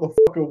wish a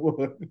motherfucker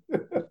would."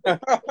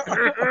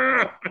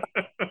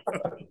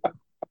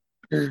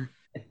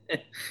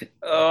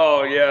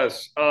 Oh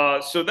yes.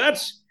 So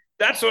that's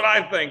what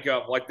I think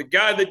of, like the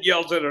guy that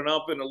yells at an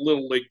ump in a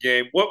Little League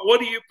game. What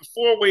do you,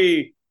 before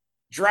we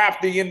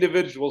draft the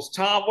individuals,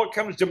 Tom? What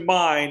comes to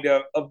mind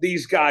of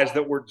these guys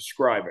that we're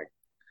describing?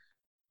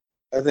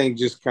 I think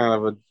just kind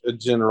of a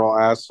general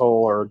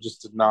asshole or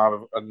just not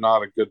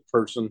a good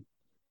person.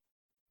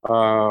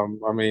 I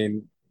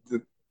mean,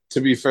 to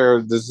be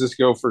fair, does this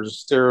go for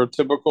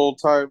stereotypical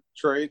type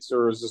traits,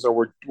 or is this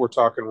we're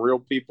talking real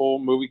people,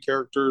 movie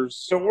characters?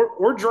 So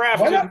we're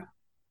drafting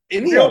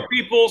real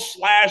people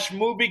 /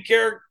 movie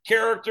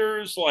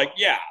characters. Like,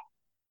 yeah,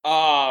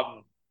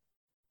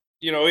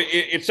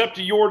 it's up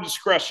to your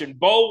discretion.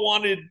 Bo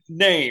wanted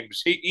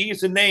names.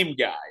 He's a name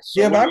guy.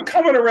 So but I'm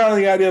coming around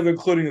the idea of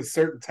including a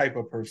certain type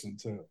of person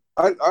too.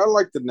 I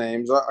like the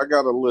names. I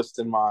got a list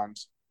in mind.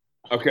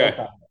 Okay.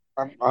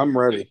 I'm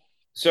ready.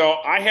 So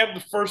I have the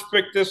first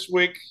pick this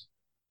week.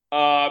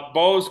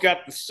 Bo's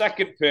got the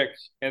second pick,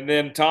 and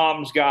then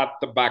Tom's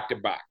got the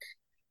back-to-back.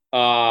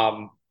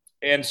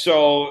 And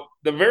so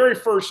the very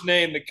first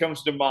name that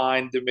comes to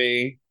mind to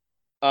me,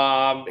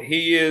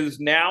 he is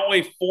now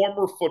a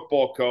former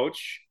football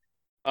coach.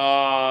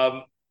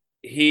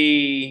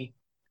 He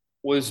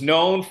was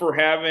known for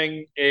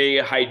having a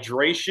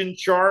hydration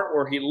chart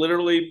where he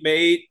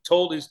literally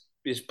told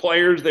his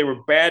players they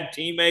were bad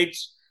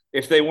teammates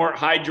if they weren't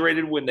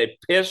hydrated when they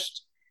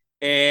pissed,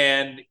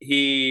 and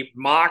he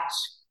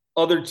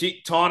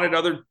taunted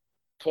other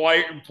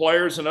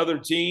players and other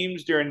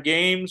teams during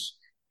games.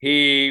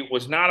 He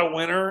was not a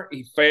winner.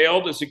 He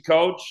failed as a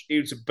coach. He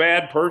was a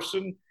bad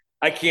person.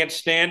 I can't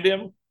stand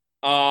him.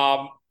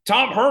 Tom,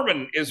 Tom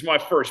Herman is my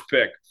first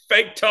pick.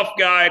 Fake tough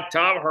guy,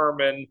 Tom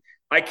Herman.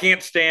 I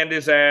can't stand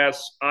his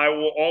ass. I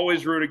will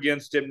always root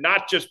against him,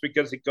 not just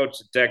because he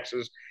coached at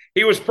Texas.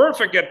 He was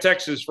perfect at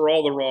Texas for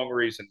all the wrong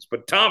reasons.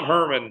 But Tom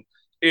Herman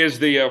is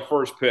the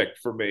first pick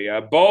for me.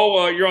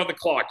 Bo, you're on the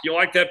clock. You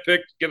like that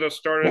pick? Get us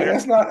started Man, here.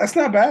 that's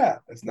not bad.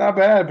 It's not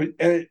bad,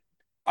 but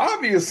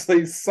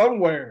obviously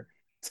somewhere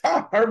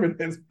Tom Herman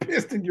has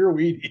pissed in your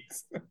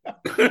Wheaties.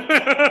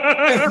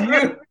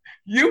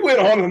 you went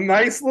on a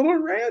nice little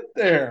rant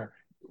there.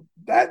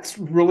 That's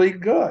really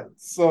good.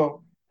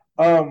 So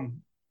I'll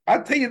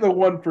tell you the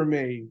one for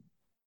me.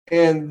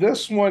 And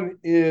this one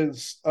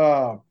is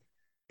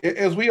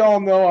as we all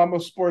know, I'm a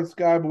sports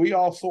guy, but we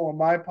also on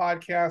my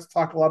podcast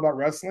talk a lot about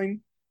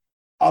wrestling.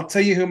 I'll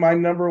tell you who my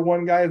number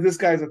one guy is. This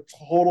guy's a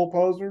total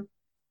poser.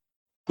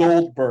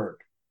 Goldberg.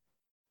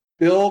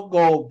 Bill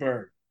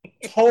Goldberg.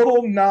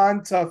 Total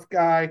non-tough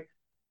guy.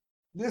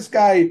 This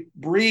guy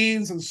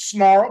breathes and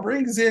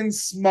brings in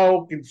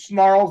smoke and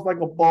snarls like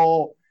a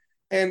bull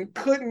and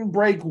couldn't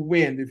break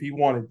wind if he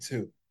wanted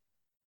to.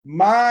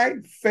 My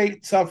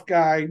fake tough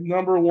guy,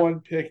 number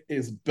one pick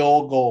is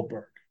Bill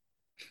Goldberg.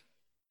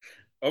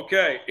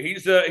 Okay,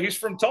 he's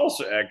from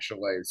Tulsa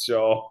actually.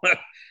 So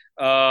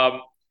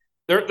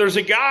there's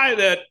a guy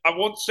that I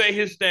won't say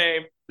his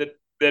name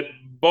that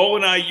Bo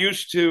and I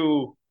used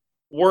to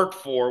work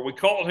for. We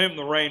called him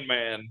the Rain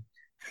Man,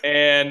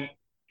 and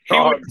he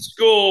went to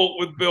school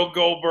with Bill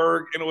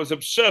Goldberg and was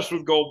obsessed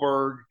with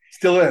Goldberg.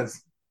 Still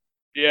is.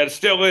 Yeah, it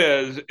still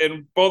is.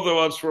 And both of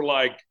us were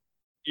like,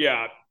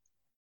 yeah,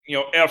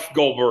 F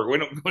Goldberg.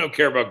 We don't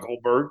care about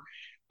Goldberg.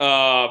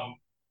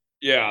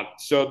 Yeah,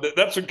 so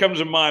that's what comes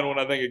to mind when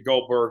I think of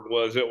Goldberg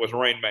it was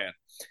Rain Man.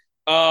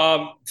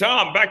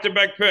 Tom,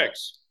 back-to-back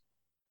picks.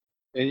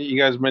 And you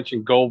guys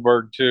mentioned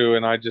Goldberg too,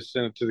 and I just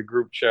sent it to the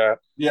group chat.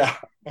 Yeah,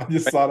 I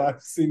just thought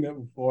I've seen it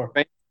before.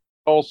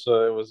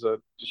 Tulsa, it was a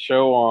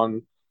show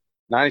on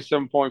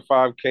 97.5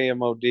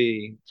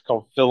 KMOD. It's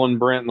called Phil and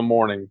Brent in the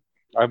morning.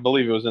 I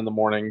believe it was in the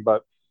morning,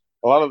 but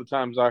a lot of the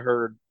times I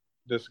heard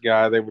this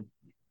guy,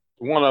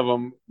 one of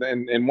them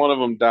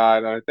died,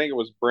 and I think it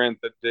was Brent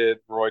that did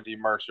Roy D.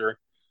 Mercer,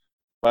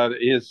 but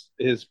his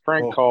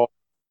prank call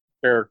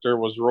character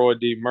was Roy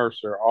D.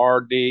 Mercer,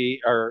 RD.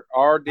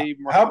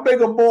 How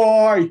big a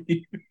boy?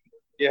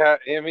 Yeah,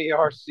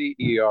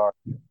 MERCER.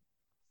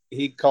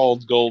 He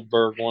called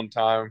Goldberg one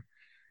time,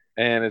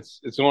 and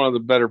it's one of the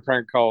better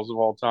prank calls of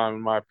all time,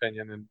 in my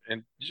opinion.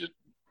 And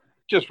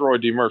just Roy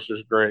D.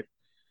 Mercer's great.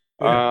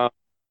 Yeah.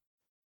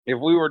 If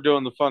we were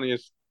doing the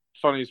funniest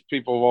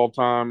people of all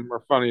time or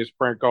funniest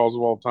prank calls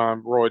of all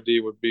time, Roy D.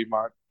 would be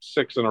my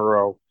 6 in a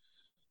row.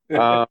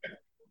 But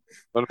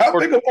how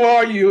big a boy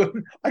are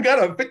you? I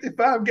got a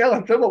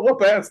 55-gallon drum of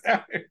whoop ass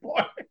down here,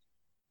 boy.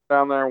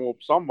 Down there and whoop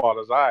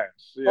somebody's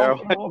ass.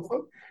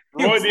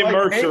 Roy D.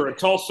 Mercer, a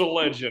Tulsa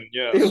legend.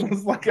 Yes, it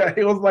was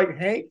like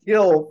Hank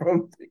Hill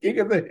from King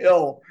of the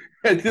Hill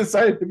had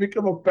decided to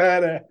become a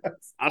badass.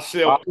 I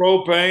sell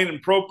propane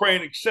and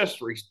propane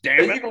accessories.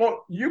 Damn it!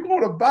 You're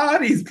going to buy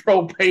these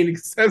propane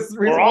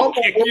accessories, or I'll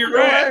kick your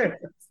ass.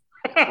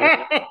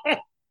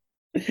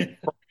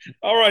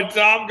 All right,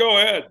 Tom, go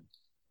ahead.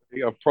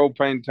 You got a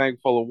propane tank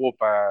full of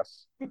whoop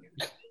ass.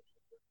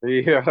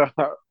 Yeah,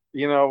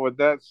 with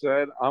that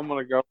said, I'm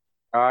gonna go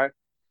guy.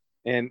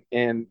 And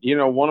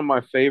one of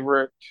my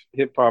favorite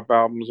hip hop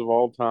albums of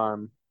all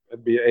time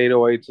would be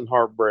 808s and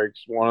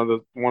Heartbreaks. One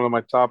of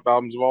my top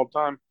albums of all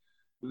time.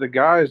 The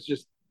guy is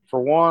just, for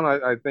one,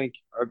 I think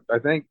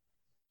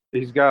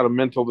he's got a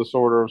mental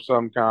disorder of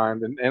some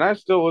kind. And I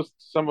still listen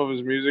to some of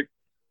his music.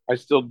 I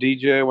still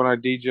DJ. When I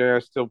DJ, I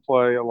still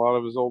play a lot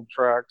of his old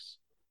tracks.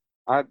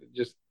 I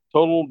just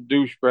total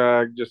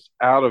douchebag, just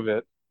out of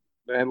it,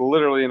 and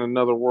literally in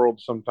another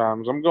world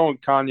sometimes. I'm going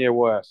Kanye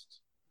West.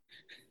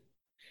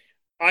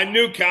 I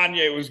knew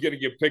Kanye was going to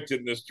get picked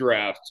in this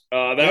draft.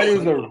 That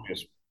was a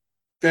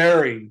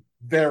very,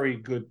 very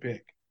good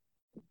pick.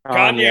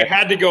 Kanye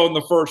had to go in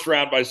the first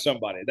round by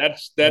somebody. That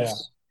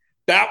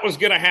was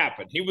going to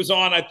happen. He was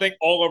on, I think,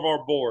 all of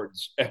our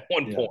boards at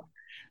one point.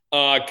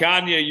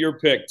 Kanye, your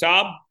pick.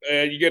 Tom,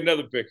 you get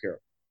another pick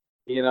here.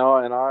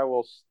 And I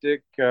will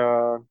stick.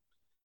 I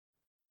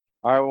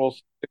will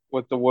stick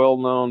with the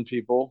well-known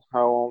people.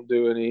 I won't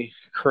do any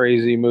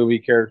crazy movie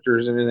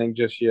characters, anything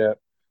just yet.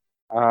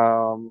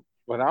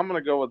 But I'm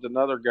going to go with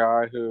another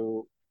guy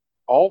who,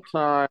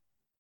 all-time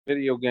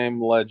video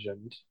game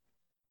legend.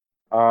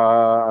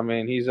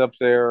 He's up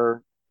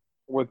there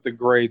with the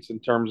greats in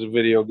terms of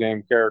video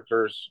game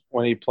characters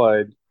when he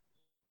played.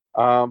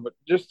 But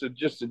just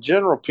a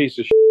general piece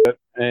of shit,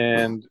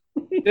 and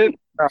it's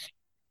an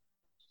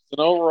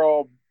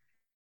overall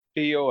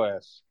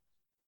POS.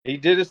 He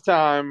did his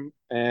time,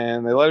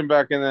 and they let him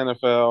back in the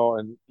NFL.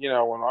 And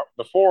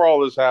before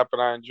all this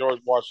happened, I enjoyed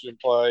watching him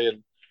play,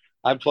 and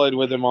I played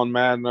with him on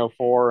Madden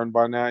 04, and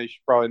by now you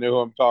should probably know who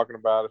I'm talking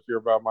about if you're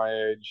about my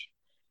age.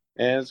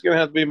 And it's going to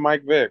have to be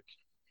Mike Vick.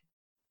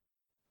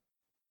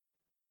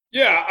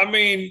 Yeah,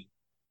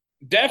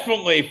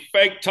 definitely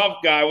fake tough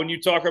guy when you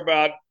talk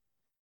about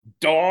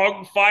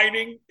dog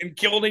fighting and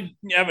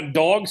having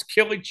dogs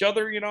kill each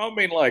other. I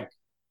mean, like,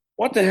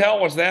 what the hell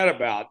was that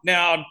about?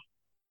 Now,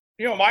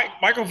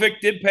 Michael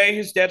Vick did pay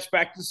his debts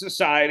back to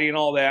society and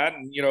all that,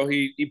 and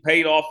he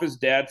paid off his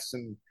debts,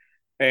 and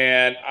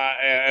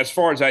as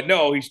far as I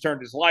know, he's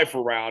turned his life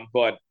around.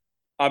 But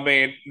I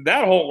mean,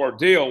 that whole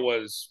ordeal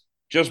was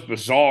just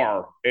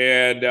bizarre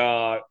and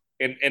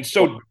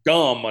so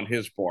dumb on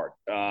his part.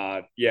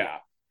 Yeah.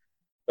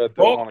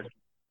 Bo,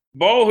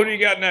 who do you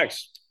got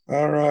next?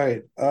 All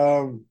right.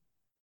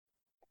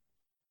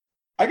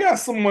 I got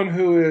someone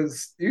who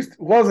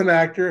was an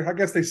actor. I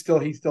guess he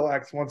still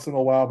acts once in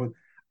a while, but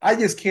I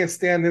just can't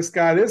stand this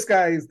guy. This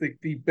guy is the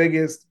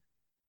biggest,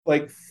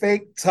 like,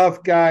 fake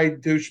tough guy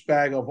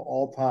douchebag of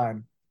all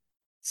time.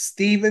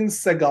 Steven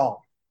Seagal.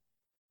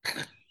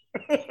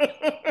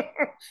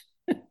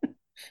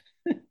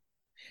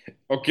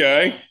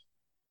 Okay.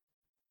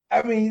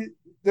 I mean,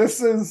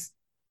 this is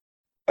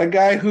a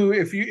guy who,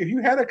 if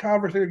you had a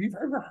conversation, if you've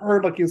ever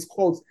heard like his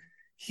quotes,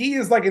 he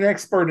is like an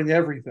expert in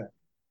everything.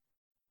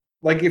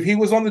 Like, if he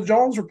was on the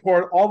Jones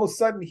Report, all of a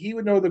sudden he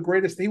would know the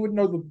greatest. He would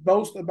know the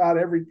most about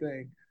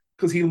everything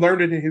because he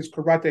learned it in his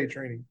karate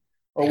training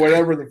or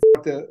whatever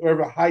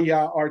whatever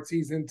Haya arts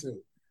he's into.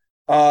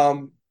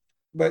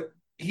 But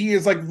he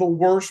is like the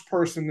worst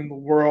person in the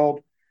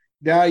world.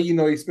 Now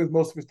he spends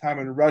most of his time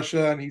in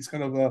Russia, and he's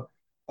kind of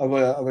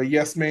a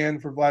yes man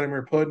for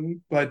Vladimir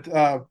Putin. But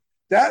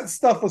that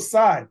stuff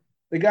aside,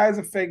 the guy's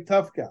a fake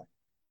tough guy,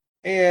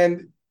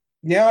 and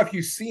now if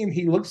you see him,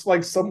 he looks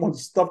like someone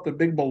stuffed a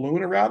big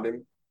balloon around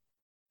him,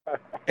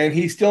 and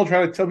he's still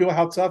trying to tell people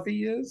how tough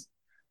he is.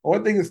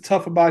 One thing that's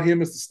tough about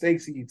him is the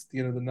steaks he eats at the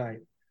end of the night.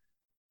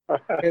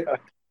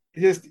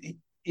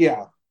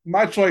 Yeah,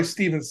 my choice,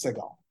 Steven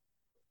Seagal.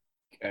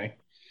 Okay.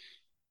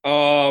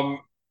 All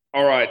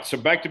right. So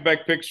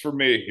back-to-back picks for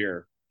me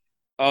here.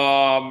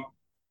 I'm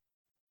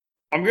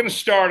going to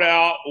start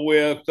out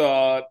with.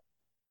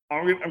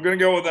 I'm going to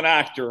go with an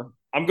actor.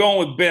 I'm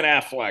going with Ben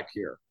Affleck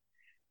here.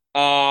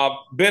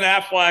 Ben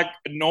Affleck,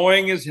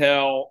 annoying as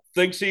hell,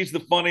 thinks he's the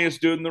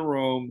funniest dude in the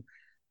room.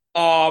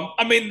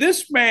 I mean,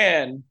 this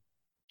man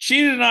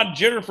cheated on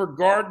Jennifer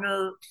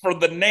Gardner for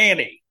The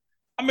Nanny.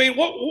 I mean,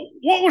 what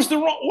was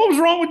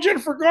wrong with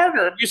Jennifer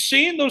Gardner? Have you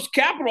seen those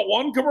Capital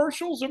One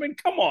commercials? I mean,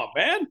 come on,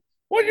 man.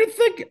 What are you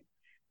thinking?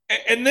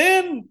 And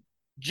then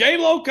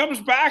J-Lo comes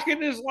back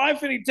in his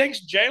life and he takes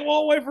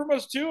J-Lo away from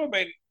us too. I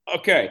mean,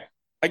 okay.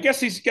 I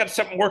guess he's got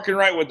something working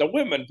right with the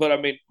women, but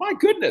I mean, my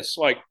goodness,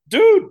 like,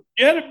 dude,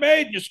 you had it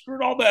made, you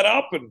screwed all that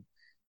up, and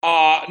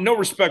no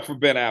respect for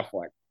Ben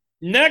Affleck.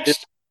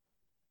 Next,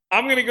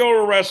 I'm going to go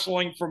to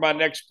wrestling for my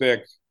next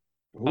pick.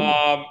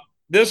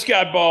 This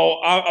guy,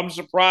 Bo, I'm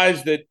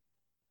surprised that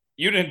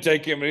you didn't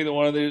take him in either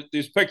one of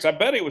these picks. I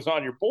bet he was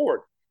on your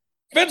board.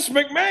 Vince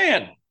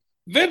McMahon.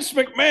 Vince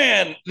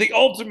McMahon, the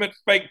ultimate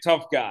fake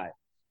tough guy.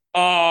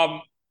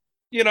 Had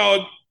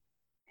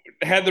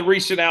the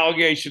recent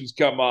allegations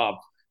come up.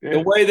 Yeah. The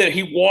way that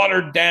he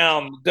watered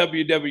down the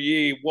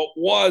WWE, what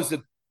was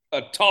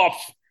a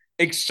tough,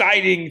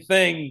 exciting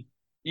thing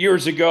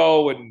years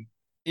ago. And,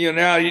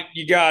 now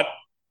you got,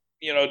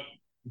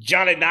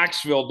 Johnny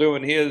Knoxville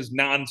doing his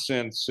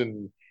nonsense.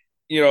 And,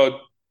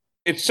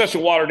 it's such a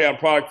watered down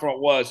product from what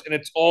it was. And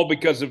it's all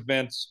because of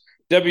Vince.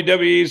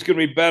 WWE is going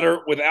to be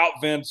better without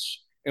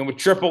Vince and with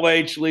Triple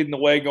H leading the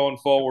way going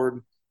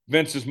forward.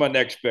 Vince is my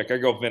next pick. I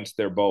go Vince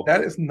there, Bo.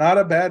 That is not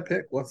a bad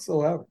pick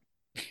whatsoever.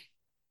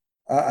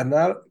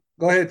 Go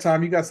ahead,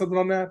 Tom. You got something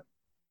on that?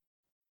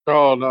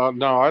 Oh no!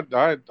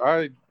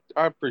 I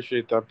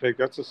appreciate that pick.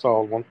 That's a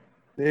solid one.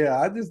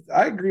 Yeah,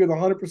 I agree with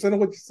 100% of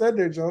what you said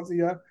there, Jonesy.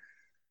 Yeah,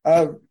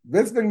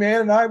 Vince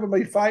McMahon and I will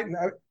be fighting.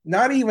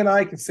 Not even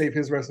I can save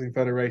his wrestling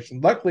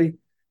federation. Luckily,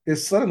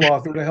 his son-in-law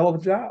is doing a hell of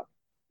a job.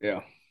 Yeah.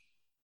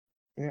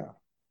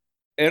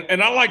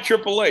 And I like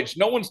Triple H.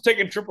 No one's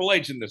taking Triple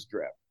H in this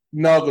draft.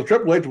 No, the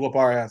Triple H will whoop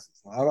our asses.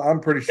 I'm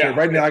pretty sure.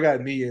 Right now, I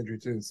got a knee injury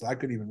too, so I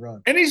couldn't even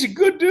run. And he's a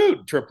good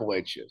dude, Triple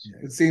H is.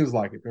 Yeah, it seems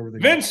like it.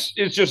 Everything. Vince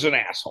is just an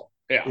asshole.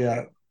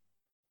 Yeah.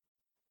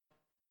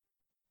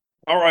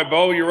 All right,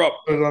 Bo, you're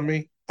up. Put it on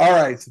me. All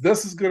right, so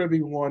this is going to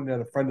be one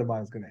that a friend of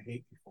mine is going to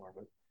hate me for,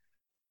 but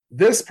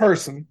this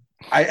person,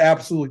 I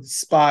absolutely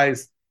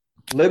despise.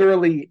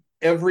 Literally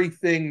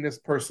everything this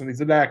person.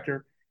 He's an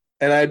actor,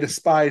 and I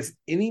despise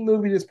any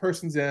movie this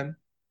person's in.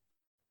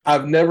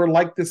 I've never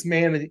liked this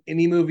man in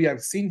any movie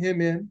I've seen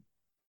him in.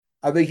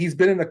 I think he's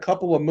been in a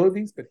couple of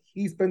movies, but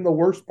he's been the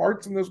worst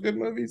parts in those good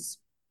movies.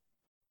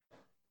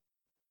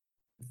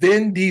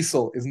 Vin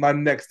Diesel is my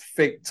next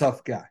fake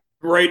tough guy.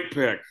 Great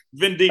pick.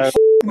 Vin Diesel.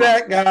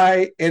 That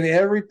guy and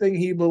everything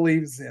he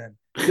believes in.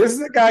 This is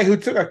a guy who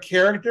took a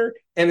character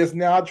and is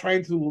now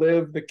trying to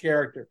live the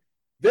character.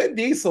 Vin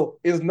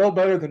Diesel is no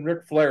better than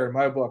Ric Flair in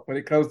my book when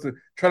it comes to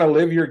trying to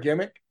live your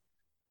gimmick.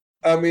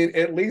 I mean,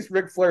 at least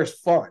Ric Flair's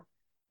fun.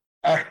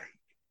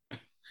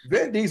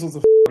 Vin Diesel's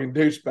a fucking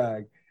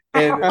douchebag,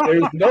 and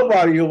there's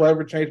nobody who'll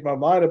ever change my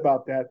mind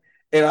about that.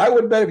 And I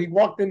would bet if he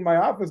walked in my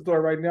office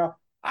door right now,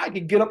 I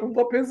could get up and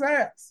whoop his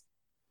ass.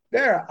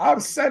 There,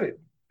 I've said it.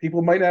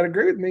 People might not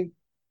agree with me,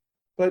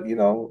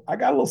 but I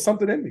got a little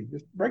something in me.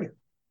 Just bring it.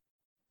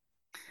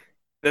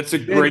 That's a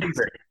great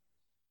pick.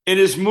 And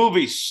his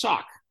movies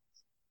suck.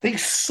 They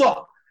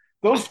suck.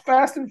 Those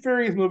Fast and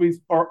Furious movies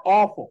are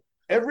awful.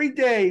 Every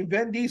day,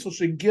 Vin Diesel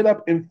should get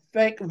up and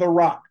thank The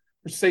Rock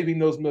for saving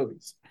those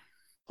movies.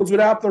 Because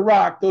without The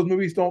Rock, those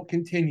movies don't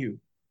continue.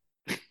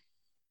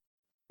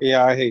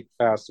 Yeah, I hate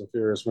Fast and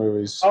Furious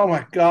movies. Oh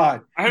my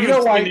God! You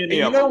know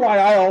why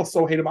I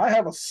also hate them? I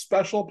have a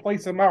special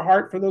place in my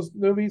heart for those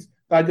movies.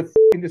 I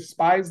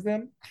despise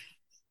them.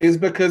 Is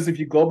because if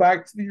you go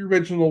back to the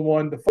original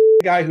one, the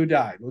guy who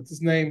died, what's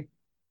his name?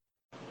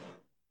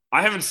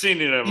 I haven't seen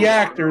it. The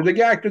actor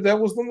that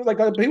was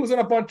he was in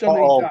a bunch of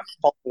them.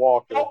 Paul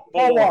Walker. Paul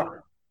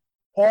Walker.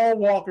 Paul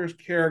Walker's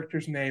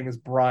character's name is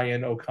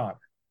Brian O'Connor.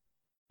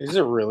 Is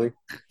it really?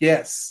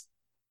 Yes.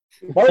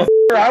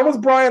 I was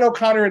Brian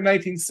O'Connor in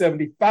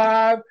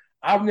 1975.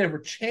 I've never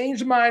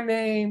changed my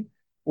name.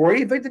 Where do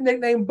you think the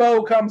nickname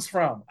Bo comes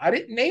from? I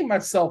didn't name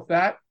myself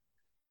that.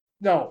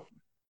 No.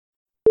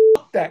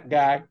 Fuck that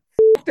guy.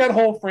 Fuck that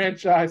whole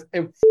franchise.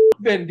 And fuck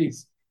Vin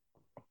Diesel.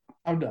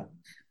 I'm done.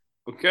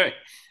 Okay.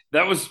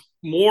 That was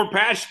more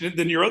passionate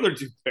than your other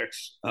two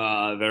picks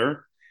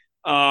there.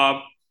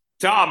 Tom,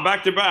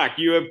 back to back.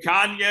 You have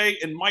Kanye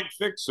and Mike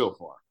Vick so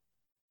far.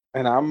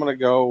 And I'm going to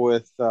go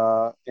with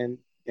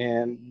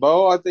and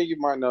Bo, I think you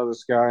might know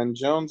this guy. And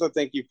Jones, I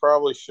think you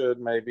probably should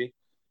maybe.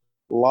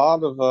 A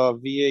lot of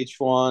VH1,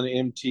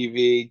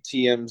 MTV,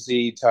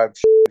 TMZ type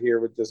shit here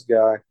with this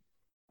guy.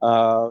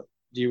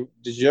 Did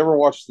you ever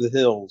watch The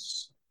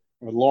Hills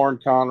with Lauren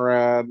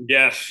Conrad?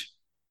 Yes.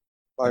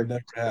 I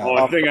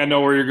think I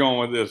know where you're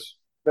going with this.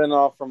 Spin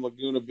off from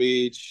Laguna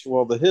Beach.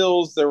 Well, The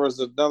Hills, there was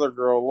another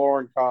girl,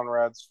 Lauren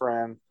Conrad's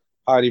friend,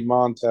 Heidi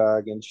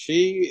Montag, and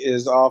she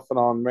is off and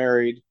on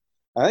married.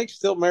 I think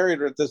still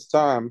married at this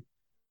time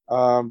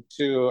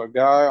to a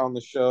guy on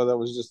the show that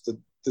was just the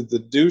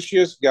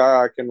douchiest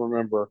guy I can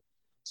remember,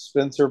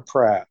 Spencer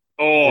Pratt.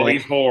 Oh, and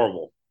he's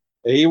horrible.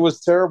 He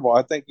was terrible.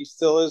 I think he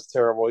still is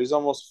terrible. He's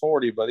almost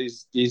 40, but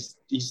he's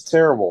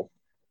terrible.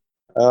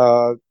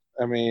 I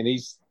mean,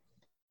 he's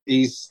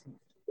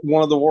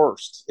one of the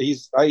worst.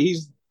 He's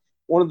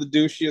one of the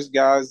douchiest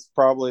guys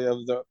probably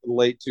of the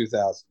late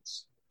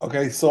 2000s.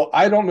 Okay, so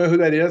I don't know who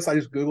that is. I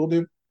just Googled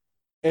him.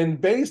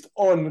 And based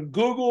on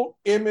Google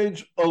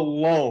image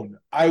alone,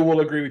 I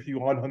will agree with you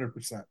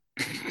 100%.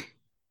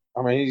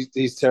 I mean,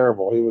 he's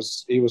terrible.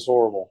 He was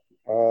horrible.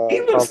 He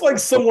looks like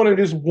someone who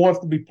just wants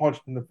to be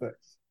punched in the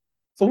face.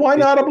 So why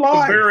not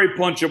oblige? A very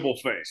punchable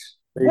face.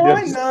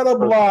 Why not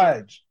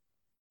oblige?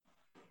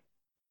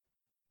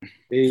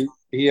 He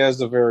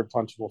has a very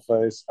punchable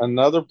face.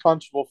 Another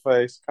punchable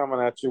face coming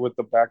at you with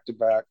the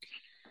back-to-back.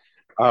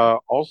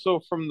 Also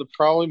from the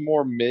probably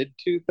more mid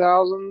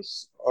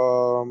 2000s.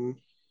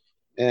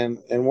 And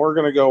we're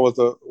gonna go with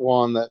the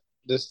one that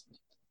this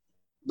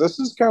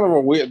is kind of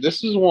a weird.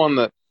 This is one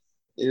that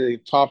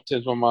popped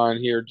into my mind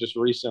here just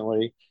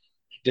recently.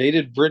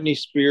 Dated Britney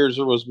Spears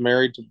or was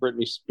married to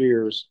Britney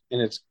Spears,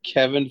 and it's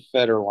Kevin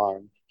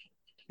Federline.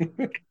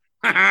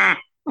 I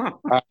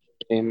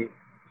mean,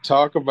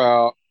 talk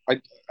about I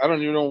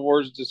don't even know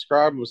words to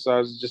describe him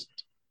besides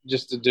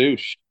just a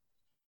douche.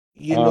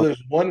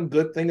 There's one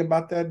good thing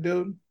about that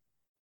dude.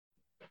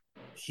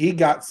 He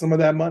got some of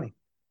that money.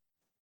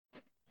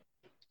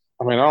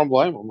 I mean, I don't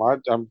blame him.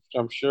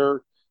 I'm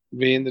sure,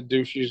 being the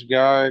douchiest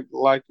guy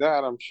like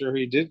that, I'm sure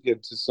he did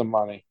get to some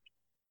money.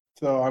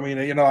 So I mean,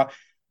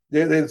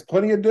 there's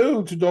plenty of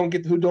dudes who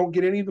don't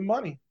get any of the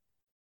money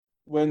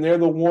when they're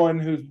the one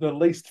who's the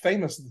least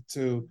famous of the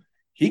two.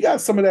 He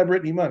got some of that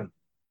Britney money.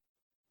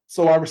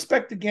 So I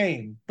respect the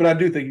game, but I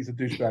do think he's a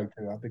douchebag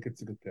too. I think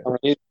it's a good thing. I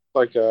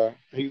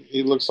mean,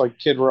 he looks like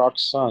Kid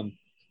Rock's son.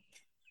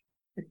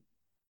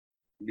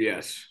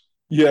 Yes.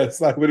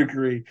 Yes, I would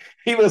agree.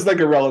 He looks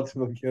like a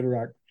relative of Kid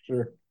Rock,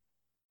 sure.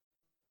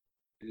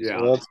 Yeah.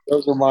 So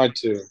those are my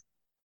two.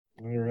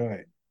 All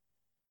right.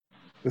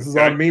 This is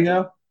on me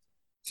now?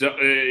 So,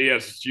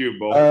 yes, it's you,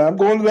 Bo. I'm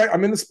going back.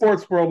 I'm in the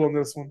sports world on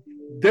this one.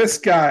 This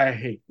guy I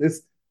hate.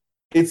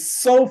 It's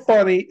so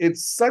funny.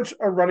 It's such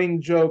a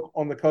running joke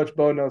on the Coach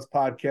Bo Knows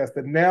podcast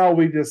that now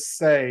we just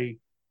say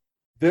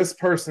this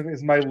person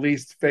is my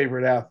least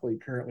favorite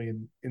athlete currently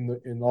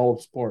in all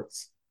of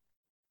sports.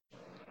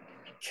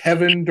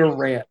 Kevin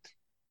Durant.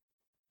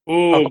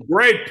 Oh,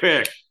 great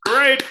pick.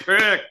 Great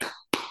pick.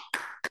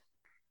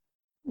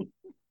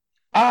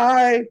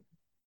 I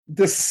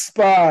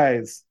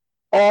despise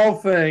all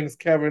things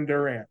Kevin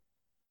Durant.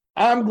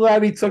 I'm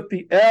glad he took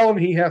the L and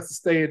he has to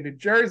stay in New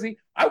Jersey.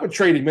 I would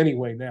trade him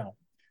anyway now,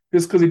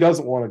 just because he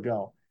doesn't want to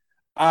go.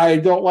 I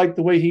don't like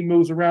the way he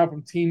moves around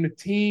from team to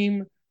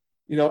team,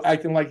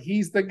 acting like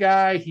he's the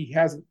guy. He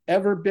hasn't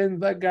ever been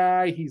the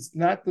guy. He's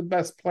not the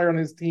best player on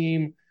his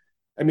team.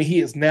 I mean, he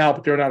is now,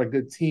 but they're not a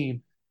good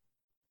team.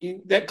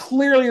 That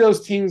clearly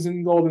those teams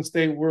in Golden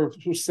State were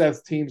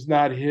Seth's teams,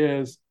 not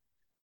his.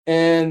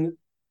 And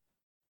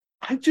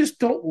I just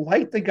don't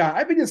like the guy.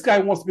 I think this guy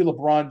wants to be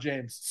LeBron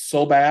James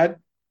so bad,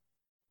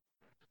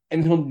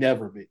 and he'll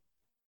never be.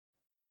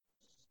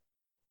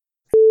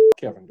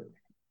 Kevin Durant.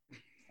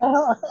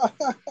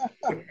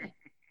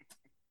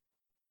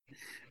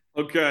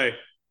 Okay.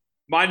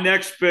 My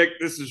next pick,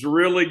 this is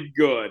really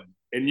good.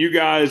 And you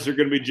guys are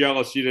going to be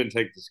jealous you didn't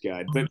take this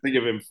guy. Think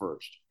of him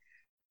first.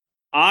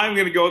 I'm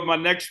going to go with my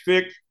next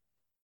pick,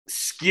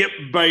 Skip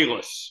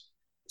Bayless.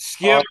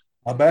 Skip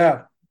Not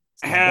bad.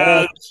 Not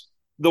has bad.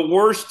 the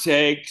worst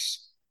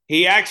takes.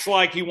 He acts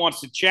like he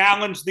wants to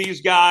challenge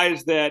these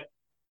guys that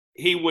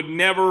he would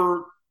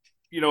never,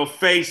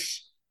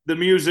 face the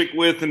music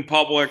with in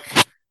public,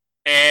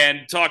 and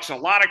talks a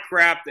lot of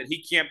crap that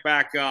he can't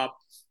back up,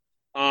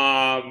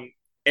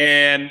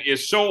 and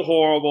is so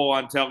horrible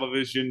on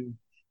television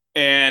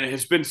and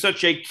has been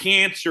such a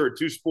cancer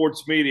to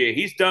sports media.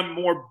 He's done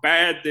more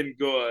bad than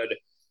good.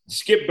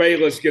 Skip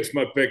Bayless gets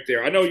my pick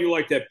there. I know you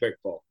like that pick,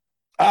 Paul.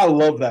 I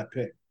love that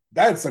pick.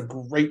 That's a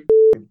great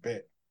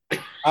pick.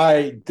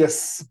 I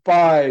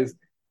despise.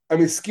 I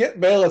mean, Skip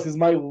Bayless is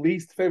my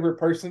least favorite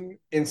person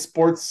in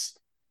sports,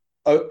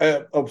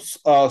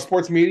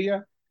 sports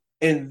media,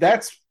 and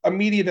that's a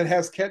media that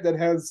has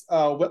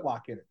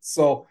Whitlock in it.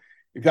 So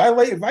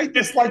if I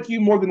dislike you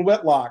more than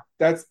Whitlock,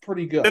 that's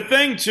pretty good. The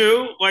thing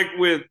too, like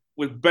with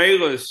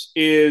Bayless,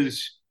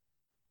 is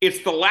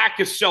it's the lack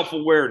of self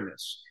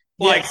awareness.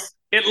 Like Yes.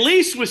 at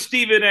least with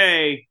Stephen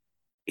A,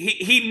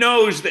 he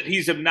knows that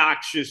he's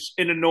obnoxious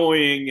and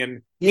annoying,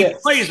 and he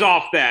plays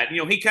off that.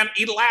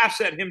 He laughs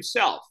at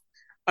himself.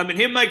 I mean,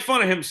 he'll make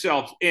fun of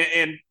himself,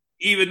 and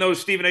even though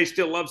Stephen A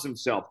still loves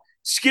himself,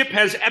 Skip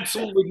has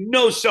absolutely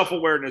no self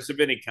awareness of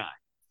any kind.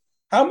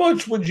 How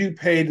much would you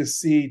pay to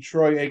see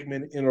Troy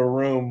Aikman in a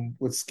room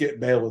with Skip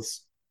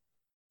Bayless?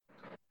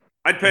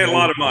 I'd pay a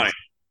lot of money.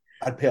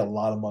 I'd pay a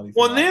lot of money.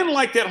 Well, and then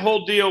like that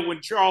whole deal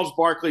when Charles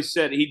Barkley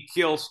said he'd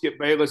kill Skip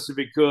Bayless if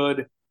he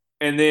could,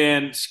 and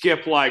then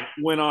Skip like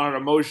went on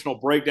an emotional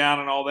breakdown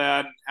and all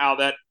that,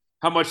 and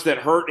how much that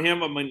hurt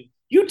him. I mean,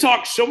 you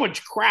talk so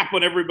much crap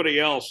on everybody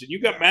else, and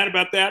you got mad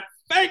about that.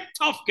 Fake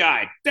tough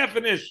guy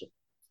definition.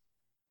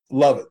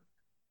 Love it.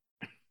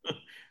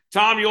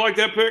 Tom, you like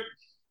that pick?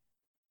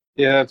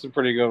 Yeah, that's a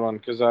pretty good one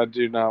because I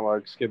do not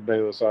like Skip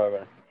Bayless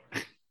either.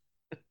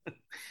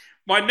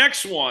 My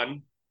next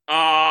one,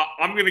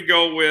 I'm gonna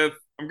go with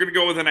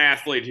an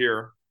athlete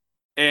here,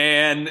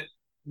 and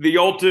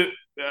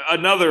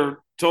another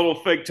total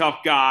fake tough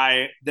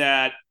guy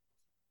that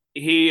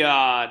he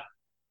hurt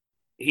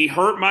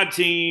my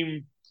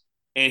team,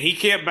 and he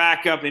can't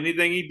back up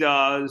anything he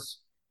does.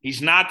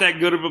 He's not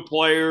that good of a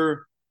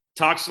player.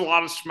 Talks a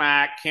lot of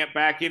smack. Can't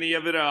back any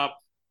of it up.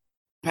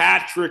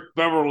 Patrick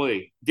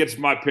Beverly gets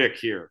my pick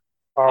here.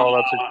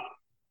 Oh,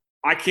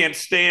 I can't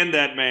stand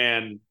that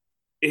man.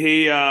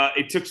 He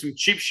took some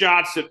cheap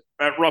shots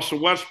at Russell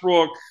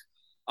Westbrook,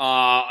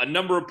 a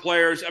number of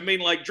players. I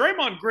mean, like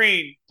Draymond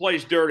Green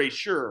plays dirty,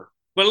 sure,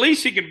 but at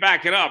least he can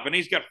back it up, and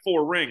he's got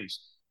 4 rings.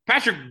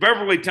 Patrick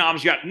Beverly,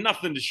 Tom's got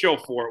nothing to show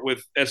for it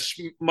with as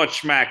much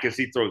smack as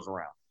he throws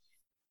around.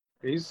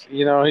 he's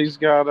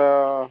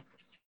got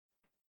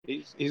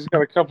he's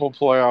got a couple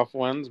playoff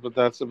wins, but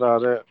that's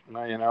about it.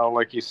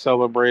 Like he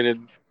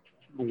celebrated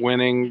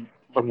winning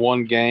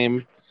one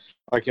game,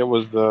 like it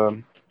was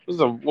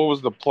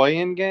the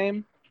play-in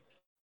game.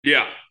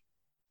 Yeah,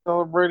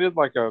 Celebrated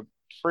like a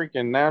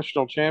freaking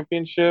national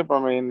championship. I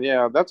mean,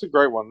 yeah, that's a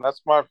great one.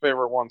 That's my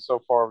favorite one so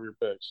far of your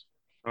picks.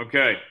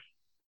 Okay.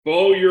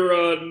 Bo,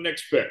 your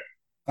next pick.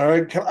 All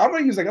right, I'm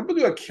gonna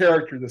do a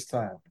character this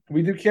time. Can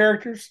we do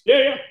characters?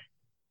 Yeah.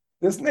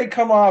 This may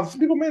come off. Some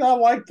people may not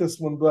like this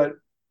one, but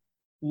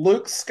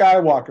Luke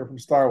Skywalker from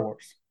Star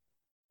Wars.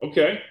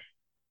 Okay.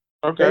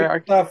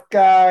 Tough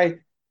guy,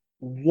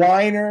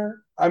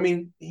 whiner. I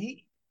mean,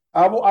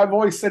 I've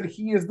always said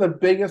he is the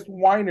biggest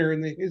whiner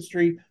in the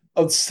history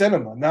of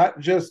cinema. Not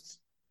just,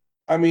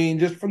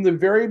 just from the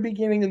very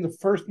beginning in the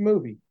first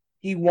movie,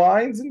 he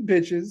whines and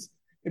bitches,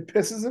 it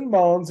pisses and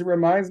moans. It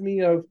reminds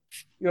me of,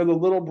 the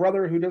little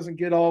brother who doesn't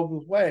get all of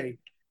his way,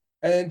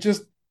 and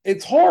just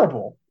it's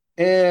horrible.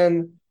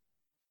 And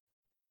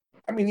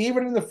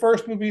even in the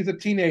first movie as a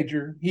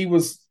teenager, he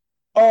was,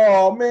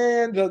 oh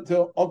man,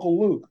 to Uncle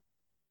Luke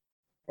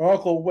or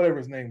Uncle whatever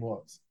his name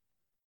was.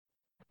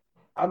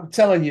 I'm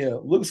telling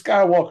you, Luke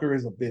Skywalker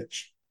is a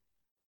bitch.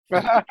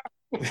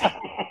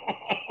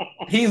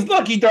 He's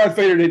lucky Darth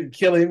Vader didn't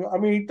kill him.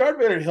 Darth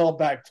Vader held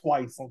back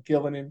twice on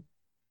killing him.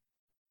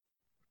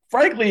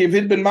 Frankly, if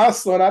it had been my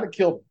son, I'd have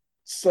killed him.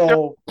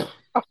 So,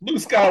 Luke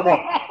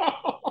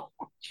Skywalker.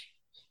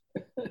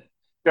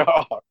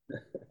 God.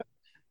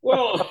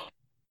 Well,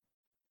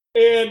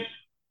 and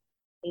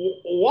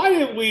why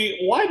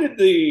did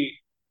the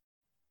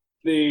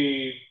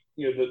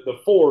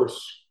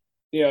Force,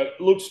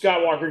 Luke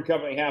Skywalker and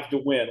company have to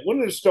win?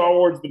 Wouldn't have Star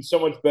Wars been so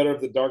much better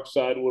if the dark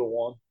side would have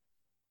won?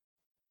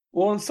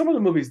 Well, in some of the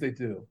movies they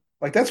do.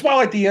 Like that's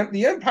why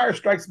the Empire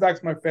Strikes Back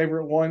is my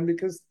favorite one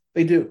because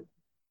they do.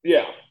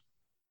 Yeah.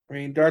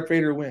 Darth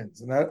Vader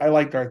wins, and I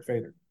like Darth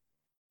Vader.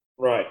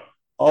 Right.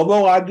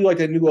 Although I do like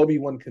that new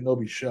Obi-Wan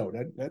Kenobi show.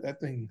 That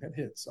thing that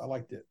hits. I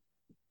liked it.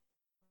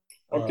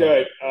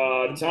 Okay.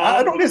 Tom?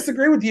 I don't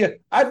disagree with you.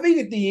 I think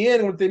at the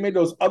end, when they made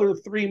those other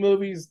 3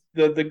 movies,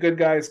 the good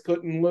guys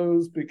couldn't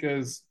lose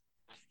because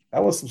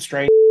That was some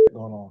strange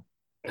going on.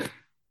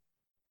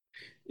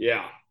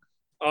 Yeah.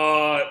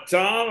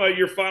 Tom,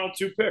 your final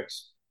two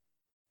picks.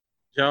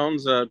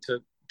 Jones,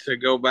 to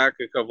go back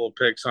a couple of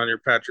picks on your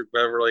Patrick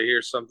Beverly,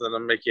 here's something to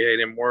make you hate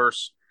him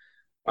worse.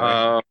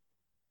 Okay.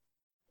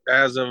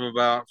 As of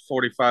about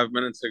 45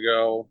 minutes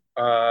ago,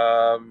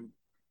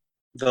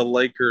 the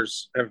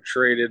Lakers have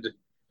traded.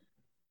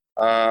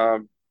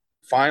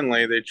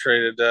 Finally, they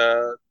traded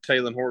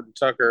Taylor Horton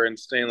Tucker and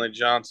Stanley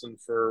Johnson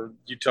for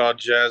Utah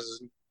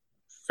Jazz's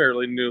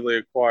fairly newly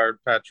acquired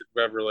Patrick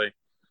Beverly.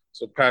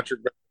 So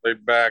Patrick Beverly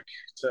back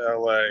to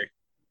LA.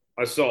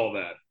 I saw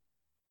that.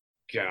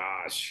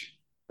 Gosh.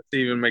 It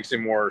even makes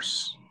him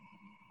worse.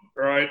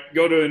 All right.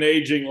 Go to an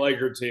aging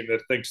Laker team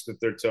that thinks that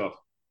they're tough.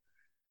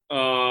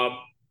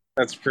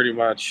 That's pretty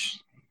much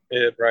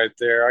it right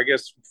there. I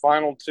guess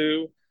final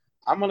two.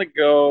 I'm gonna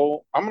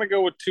go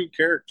with two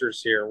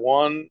characters here.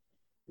 One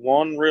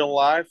real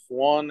life,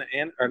 one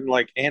and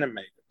like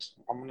animated.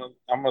 I'm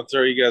gonna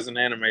throw you guys an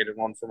animated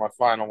one for my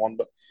final one.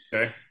 But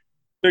okay.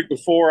 pick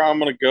before I'm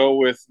gonna go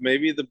with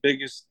maybe the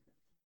biggest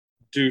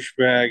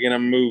douchebag in a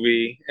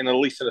movie, and at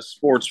least in a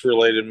sports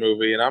related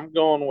movie, and I'm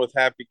going with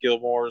Happy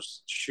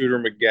Gilmore's Shooter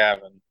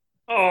McGavin.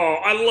 Oh,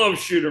 I love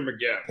Shooter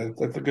McGavin.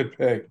 That's a good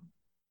pick.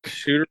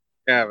 Shooter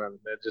McGavin,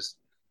 that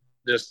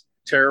just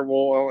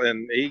terrible,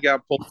 and he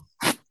got pulled.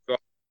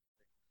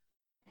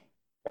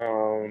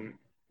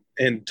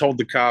 And told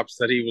the cops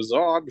that he was,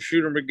 I'm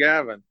Shooter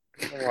McGavin.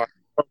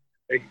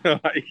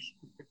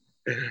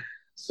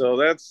 So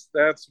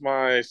that's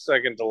my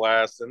second to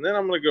last, and then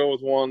I'm going to go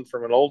with one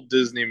from an old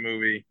Disney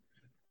movie.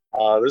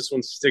 This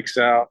one sticks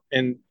out,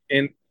 and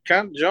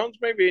kind of, Jones,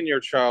 maybe in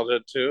your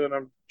childhood too, and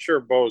I'm sure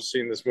Bo's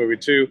seen this movie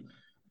too.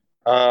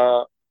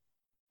 We're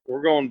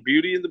going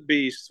Beauty and the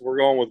Beast. We're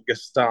going with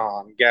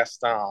Gaston.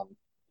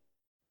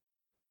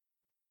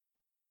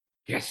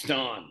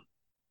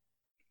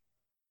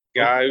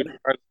 Guy who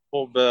tries to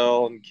pull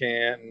Bell and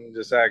can't, and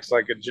just acts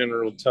like a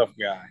general tough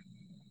guy.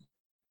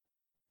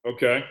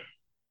 Okay.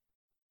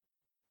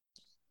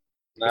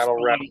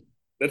 That'll wrap.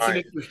 That's an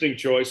interesting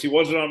choice. He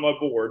wasn't on my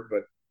board,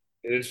 but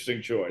an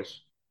interesting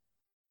choice.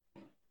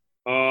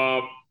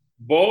 Bo,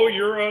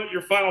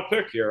 your final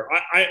pick here.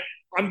 I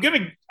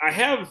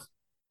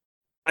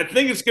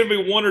think it's gonna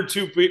be one of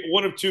two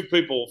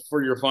people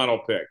for your final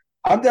pick.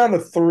 I'm down to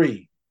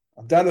three.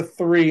 And I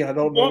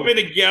don't know. Want me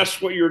to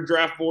guess what your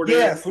draft board is?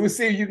 Yes, let me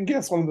see if you can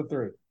guess one of the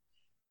three.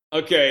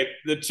 Okay,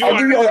 the two. I'll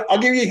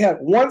give you a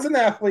hint. One's an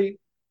athlete,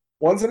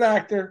 one's an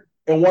actor,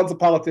 and one's a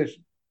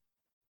politician.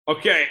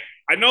 Okay,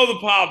 I know the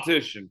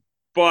politician,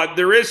 but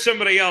there is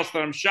somebody else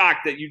that I'm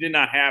shocked that you did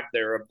not have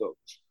there of those.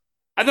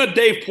 I thought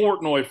Dave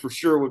Portnoy for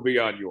sure would be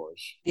on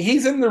yours.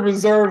 He's in the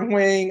reserve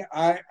wing.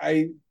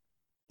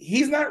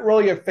 He's not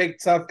really a fake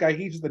tough guy.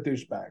 He's just a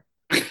douchebag.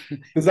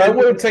 Because I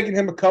would have taken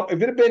him a couple.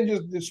 If it had been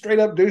just straight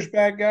up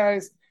douchebag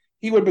guys,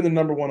 he would have been the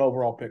number one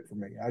overall pick for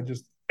me. And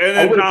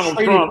then Donald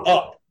Trump.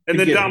 And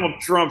then Donald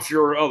Trump's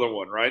your other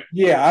one, right?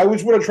 Yeah, I would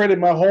have traded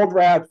my whole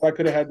draft if I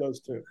could have had those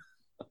two.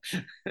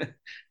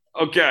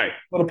 Okay.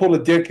 I'm going to pull a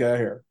dick out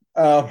here.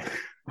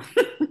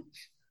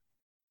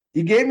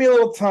 You gave me a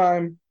little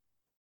time.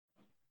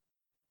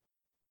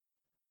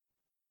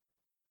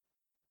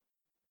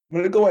 I'm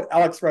going to go with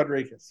Alex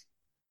Rodriguez.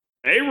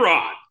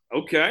 A-Rod.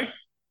 Okay.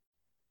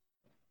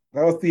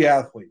 That was the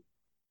athlete.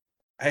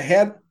 I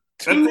had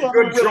two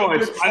good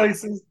choice.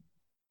 choices.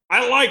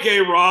 I like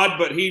A-Rod,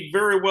 but he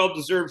very well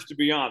deserves to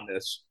be on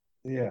this.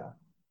 Yeah.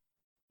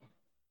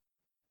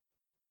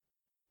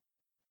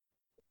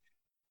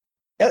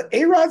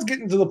 A-Rod's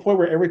getting to the point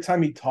where every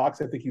time he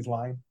talks, I think he's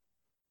lying.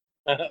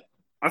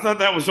 I thought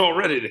that was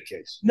already the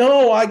case.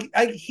 No,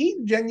 he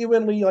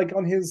genuinely, like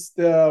on his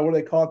what do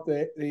they call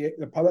it,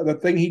 the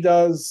thing he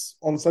does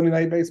on Sunday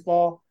Night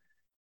Baseball.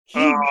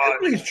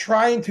 He's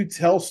trying to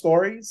tell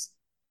stories,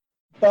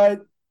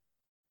 but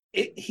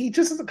he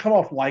just doesn't come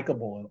off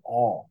likable at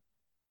all.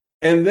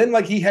 And then,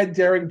 like, he had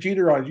Derek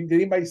Jeter on. Did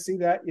anybody see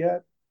that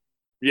yet?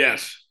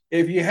 Yes.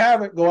 If you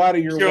haven't, go out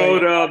of your way.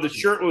 Showed the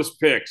shirtless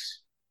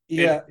pics.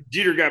 Yeah. And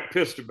Jeter got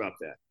pissed about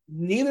that.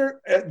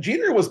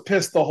 Jeter was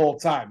pissed the whole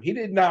time. He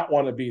did not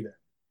want to be there.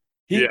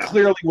 He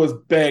clearly was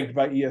begged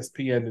by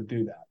ESPN to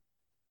do that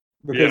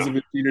because of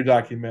his Jeter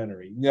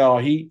documentary. No,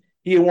 he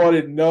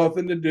wanted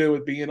nothing to do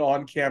with being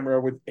on camera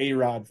with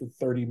A-Rod for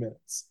 30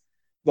 minutes.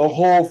 The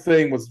whole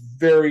thing was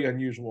very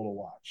unusual to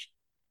watch.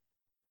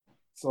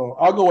 So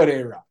I'll go with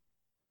A-Rod.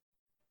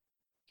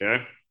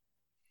 Okay.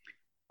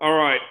 All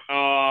right.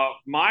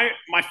 My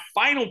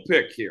final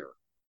pick here.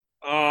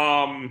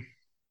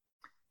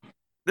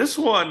 This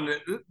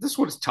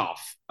one's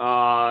tough.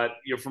 For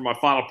my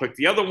final pick.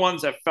 The other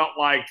ones I felt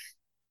like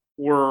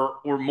were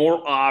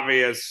more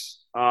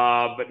obvious,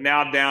 but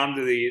now down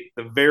to the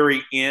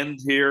very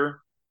end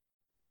here.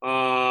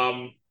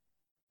 Let's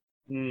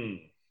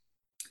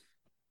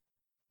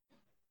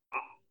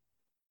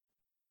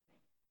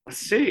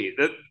see.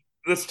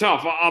 That's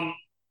tough.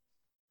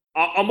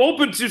 I'm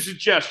open to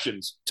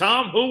suggestions.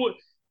 Tom, who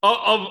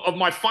of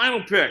my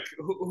final pick,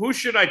 who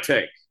should I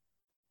take?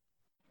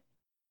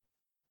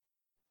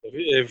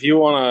 If you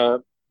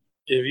want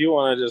If you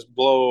want to just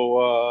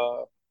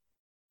blow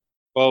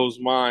Bo's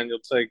mind, you'll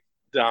take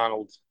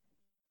Donald.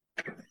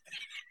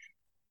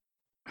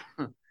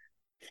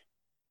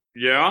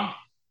 Yeah.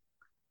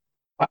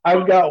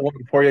 I've got one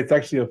for you. It's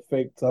actually a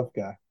fake tough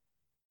guy.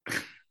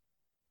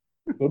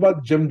 What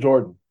about Jim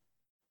Jordan?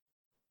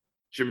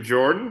 Jim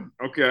Jordan.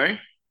 Okay.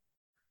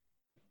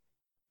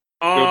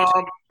 Go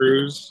Um,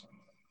 Cruise.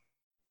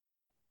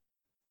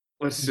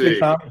 let's see.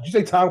 Did you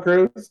say Tom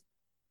Cruise?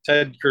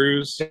 Ted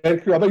Cruz.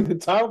 Ted Cruz. I think the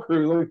Tom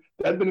Cruise.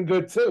 That'd been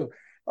good too.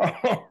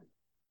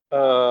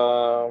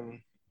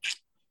 Um,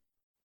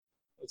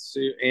 let's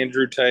see,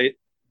 Andrew Tate.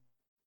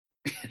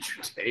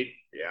 Andrew Tate.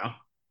 Yeah.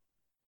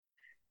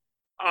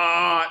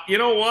 You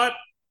know what?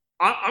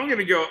 I'm going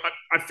to go.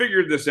 I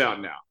figured this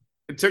out now.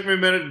 It took me a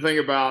minute to think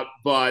about,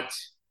 but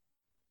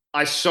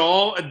I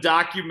saw a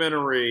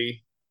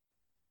documentary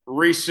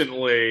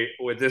recently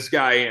with this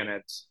guy in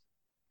it,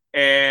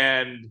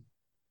 and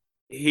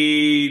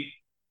I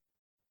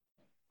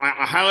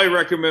highly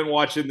recommend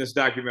watching this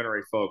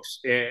documentary, folks,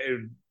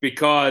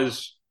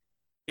 because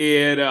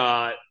it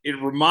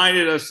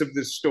reminded us of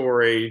this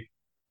story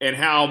and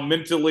how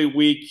mentally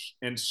weak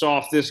and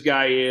soft this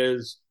guy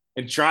is,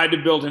 and tried to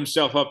build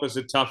himself up as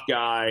a tough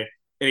guy,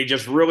 and he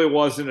just really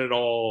wasn't at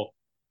all.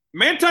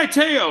 Manti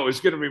Te'o is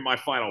going to be my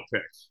final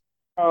pick.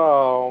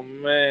 Oh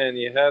man,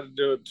 you had to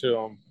do it to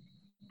him.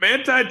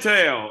 Manti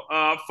Te'o,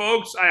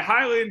 folks, I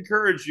highly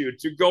encourage you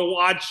to go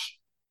watch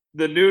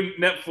the new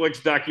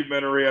Netflix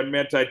documentary on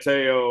Manti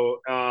Te'o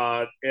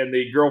and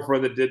the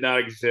girlfriend that did not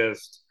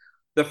exist.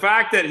 The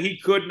fact that he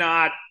could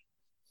not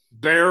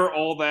bear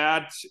all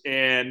that,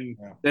 and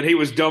that he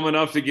was dumb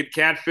enough to get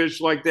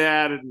catfish like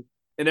that, and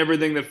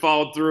everything that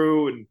followed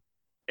through,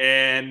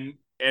 and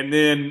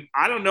then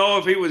I don't know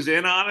if he was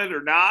in on it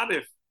or not,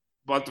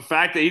 but the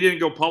fact that he didn't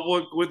go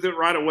public with it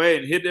right away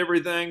and hid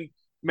everything.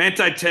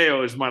 Manti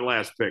Te'o is my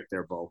last pick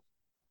there, Bo.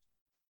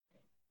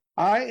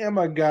 I am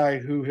a guy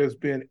who has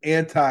been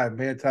anti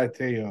Manti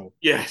Te'o.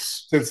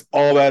 Yes. Since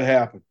all that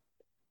happened.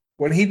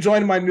 When he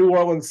joined my New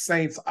Orleans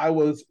Saints, I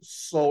was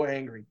so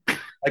angry.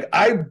 Like,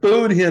 I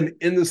booed him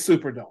in the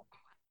Superdome.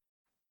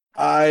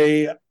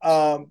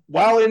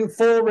 While in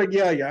full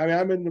regalia, I mean,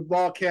 I'm in the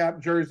ball cap,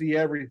 jersey,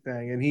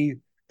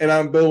 everything, and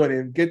I'm booing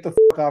him. Get the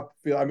fuck off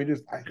the field. I mean,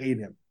 I hate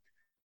him.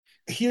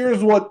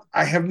 Here's what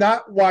I have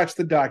not watched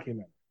the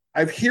documentary.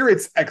 I hear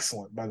it's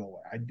excellent, by the way.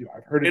 I do.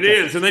 I've heard it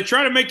is, and they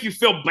try to make you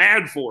feel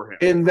bad for him.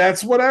 And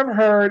that's what I've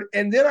heard.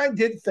 And then I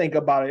did think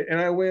about it, and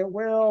I went,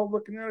 well,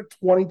 looking at a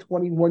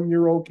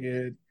 21-year-old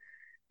kid,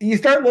 and you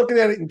start looking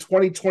at it in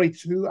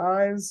 2022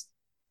 eyes,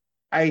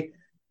 I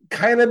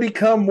kind of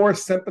become more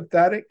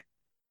sympathetic.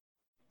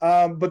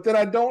 But then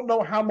I don't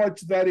know how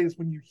much that is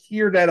when you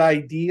hear that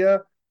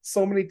idea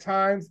so many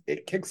times.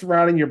 It kicks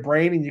around in your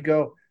brain, and you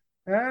go,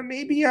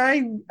 maybe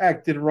I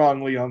acted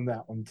wrongly on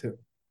that one too.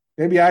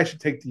 Maybe I should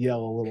take the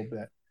L a little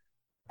bit.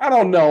 I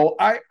don't know.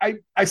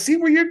 I see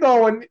where you're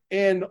going,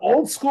 and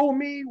old school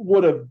me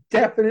would have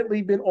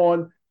definitely been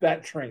on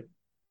that train.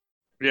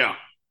 Yeah.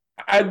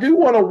 I do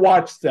want to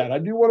watch that. I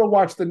do want to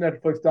watch the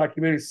Netflix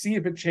documentary, see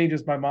if it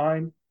changes my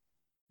mind.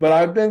 But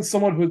I've been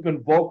someone who's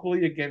been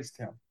vocally against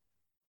him.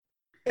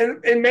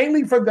 And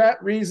mainly for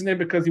that reason, and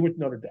because he went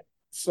to Notre Dame.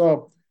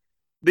 So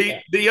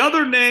the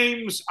other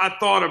names I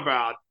thought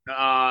about,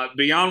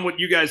 beyond what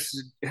you guys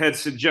had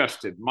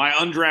suggested, my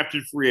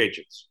undrafted free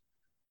agents.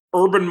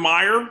 Urban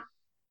Meyer.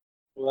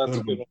 Well, that's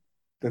a good one.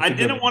 I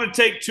didn't want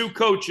to take two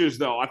coaches,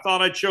 though. I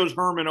thought I chose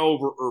Herman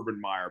over Urban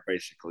Meyer,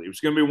 basically. It was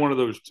going to be one of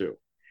those two.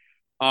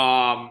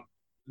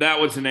 That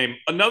was the name.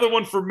 Another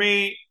one for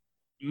me,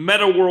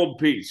 Meta World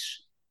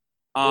Peace,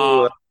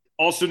 also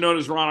known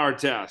as Ron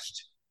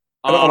Artest.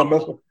 I don't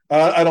mess with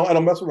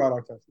Ron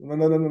Artest.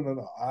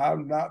 No.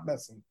 I'm not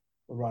messing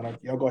with Ron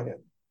Artest. Y'all go ahead.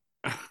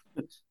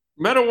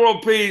 Meta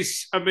World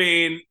Peace, I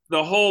mean,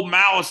 the whole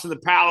Malice in the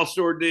Palace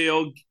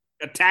ordeal,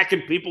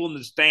 attacking people in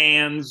the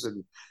stands,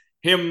 and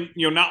him,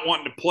 not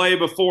wanting to play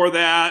before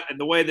that, and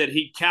the way that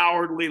he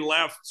cowardly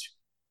left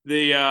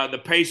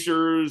the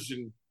Pacers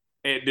and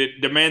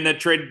demand that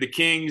traded the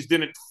Kings,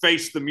 didn't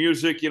face the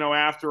music,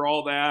 after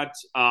all that.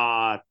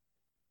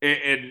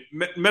 And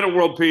Meta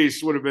World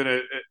Peace would have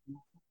been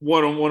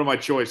one of my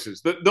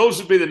choices. Those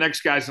would be the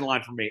next guys in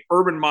line for me: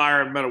 Urban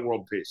Meyer and Meta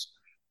World Peace.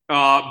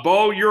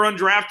 Bo, you're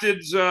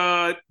undrafted's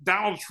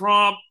Donald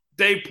Trump,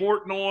 Dave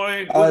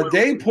Portnoy.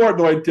 Dave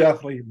Portnoy,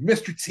 definitely.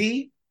 Mr.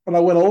 T, when I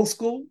went old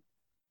school.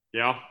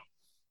 Yeah.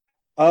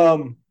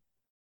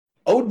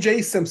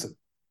 O.J. Simpson.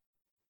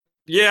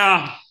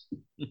 Yeah.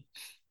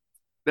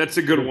 That's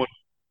a good one.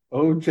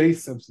 O.J.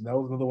 Simpson. That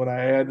was another one I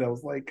had. I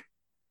was like,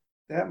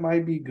 that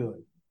might be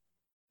good.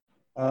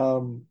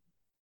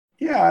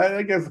 Yeah,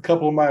 I guess a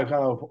couple of my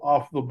kind of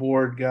off the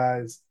board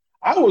guys.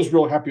 I was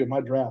real happy with my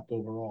draft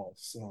overall.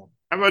 So,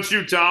 how about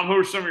you, Tom? Who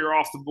are some of your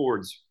off the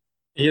boards?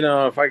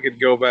 If I could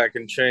go back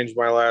and change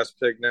my last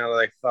pick now that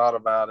I thought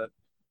about it,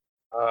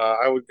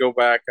 I would go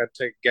back. I'd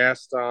take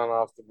Gaston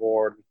off the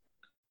board,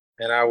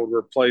 and I would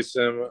replace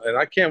him. And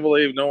I can't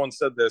believe no one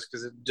said this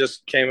because it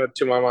just came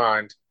to my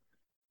mind.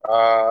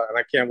 And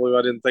I can't believe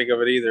I didn't think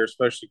of it either,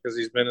 especially because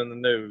he's been in the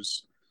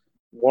news.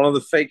 One of the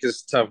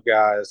fakest tough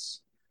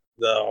guys,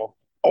 though.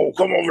 Oh,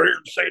 come over here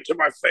and say it to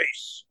my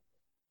face.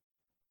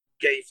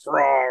 Gay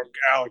frog,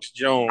 Alex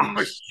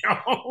Jones.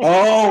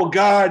 Oh,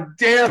 God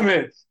damn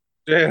it.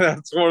 Yeah,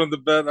 that's one of the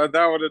best.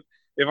 That would have,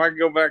 if I could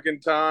go back in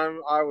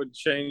time, I would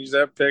change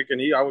that pick,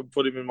 and I would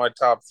put him in my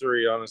top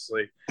three,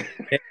 honestly.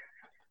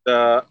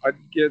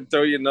 I'd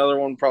throw you another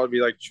one, probably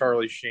be like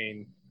Charlie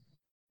Sheen.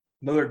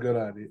 Another good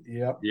idea.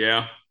 Yep.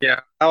 Yeah.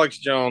 Alex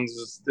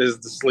Jones is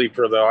the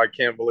sleeper, though. I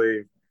can't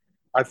believe.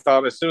 I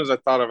thought as soon as I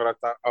thought of it, I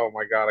thought, oh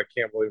my God, I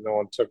can't believe no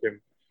one took him.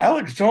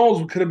 Alex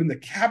Jones could have been the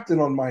captain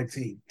on my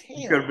team. Damn.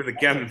 He could have been the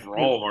captain for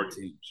all of our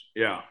teams.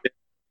 Yeah.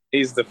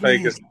 He's the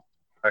fakest.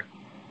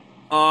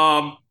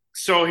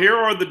 So here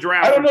are the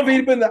draft. I don't know if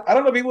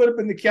he would have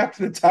been the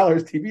captain of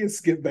Tyler's team. He is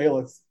Skip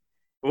Bayless.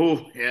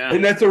 Oh, yeah.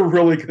 And that's a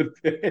really good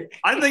pick.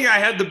 I think I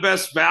had the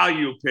best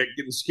value pick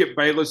getting Skip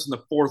Bayless in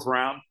the 4th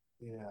round.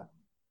 Yeah.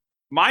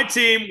 My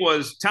team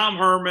was Tom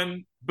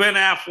Herman, Ben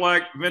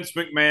Affleck, Vince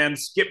McMahon,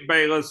 Skip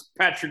Bayless,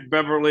 Patrick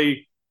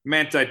Beverly,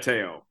 Manti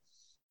Te'o.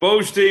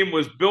 Bo's team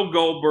was Bill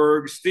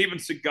Goldberg, Steven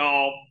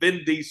Seagal,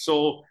 Vin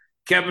Diesel,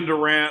 Kevin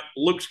Durant,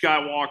 Luke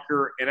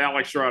Skywalker, and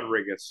Alex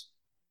Rodriguez.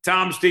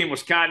 Tom's team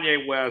was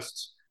Kanye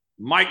West,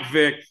 Mike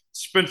Vick,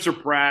 Spencer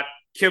Pratt,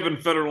 Kevin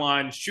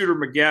Federline, Shooter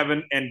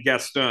McGavin, and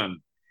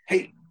Gaston.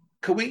 Hey,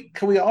 can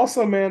we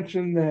also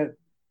mention that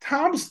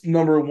Tom's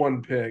number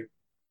 1 pick,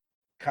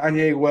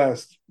 Kanye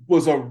West,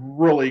 was a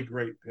really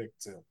great pick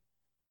too.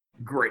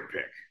 Great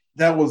pick.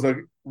 That was a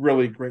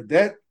really great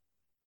that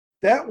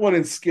one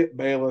and Skip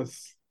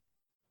Bayless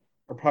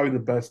are probably the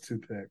best 2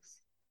 picks.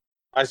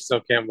 I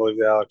still can't believe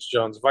the Alex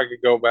Jones. If I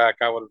could go back,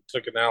 I would have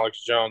taken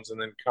Alex Jones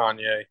and then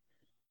Kanye,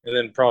 and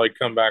then probably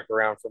come back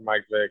around for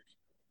Mike Vick.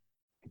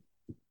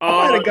 I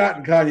might have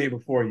gotten Kanye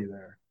before you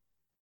there.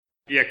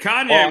 Yeah,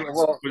 Kanye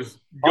was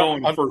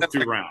going the first 2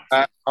 rounds.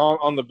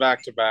 On the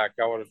back-to-back,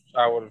 I would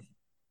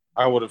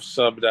have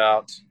subbed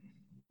out.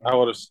 I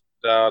would have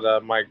subbed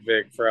out Mike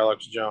Vick for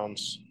Alex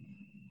Jones.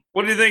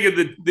 What do you think of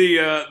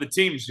the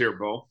teams here,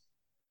 Bo?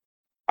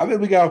 I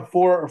think we got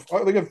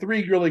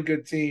 3 really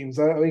good teams.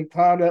 I think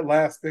Tom, that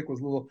last pick was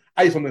a little.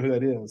 I just don't know who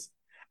that is.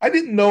 I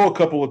didn't know a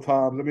couple of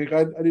Toms. I mean,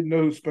 I didn't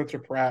know who Spencer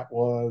Pratt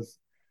was.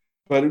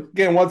 But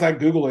again, once I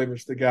Google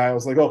imaged the guy, I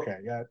was like, okay,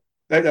 yeah,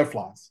 that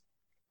flies.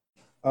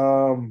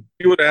 You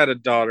would have had a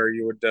daughter,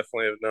 you would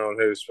definitely have known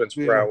who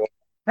Spencer Pratt was.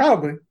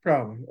 Probably.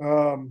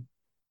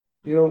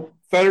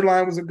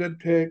 Federline was a good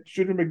pick.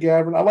 Shooter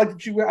McGavin. I like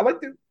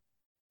that.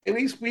 At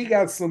least we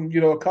got some,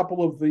 a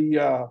couple of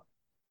the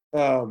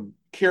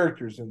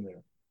characters in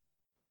there.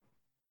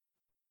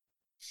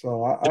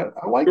 So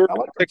I like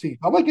the team.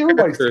 I like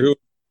everybody's team.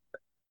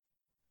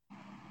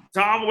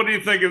 Tom, what do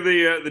you think of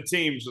the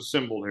teams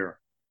assembled here?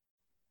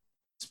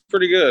 It's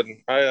pretty good.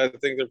 I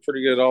think they're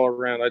pretty good all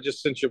around. I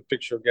just sent you a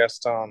picture of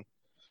Gaston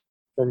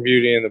from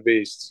Beauty and the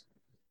Beast.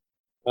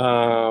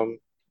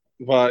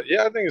 But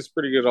yeah, I think it's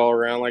pretty good all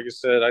around. Like I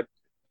said,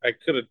 I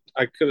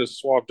could have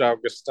swapped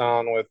out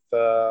Gaston with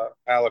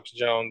Alex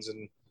Jones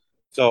and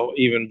felt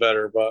even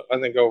better. But I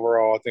think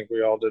overall, I think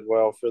we all did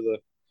well for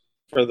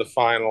the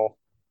final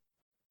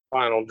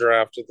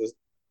draft of the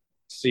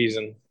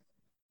season.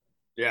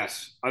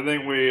 Yes, I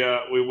think we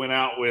went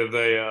out with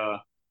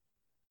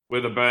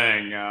a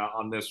bang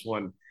on this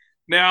one.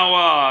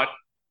 Now,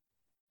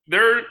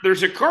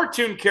 there's a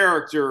cartoon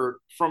character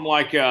from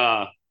like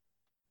a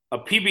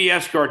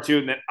PBS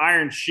cartoon that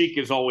Iron Sheik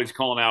is always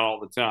calling out all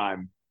the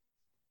time.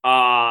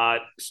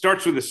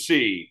 Starts with a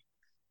C.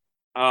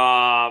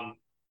 I'm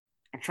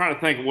trying to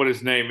think of what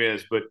his name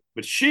is, but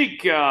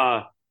Sheik,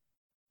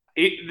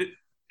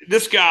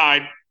 this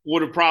guy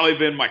would have probably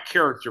been my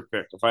character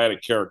pick if I had a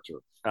character.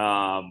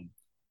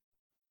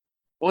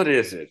 What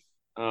is it?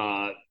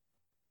 I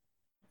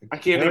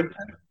can't even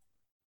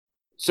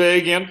say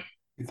again.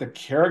 It's a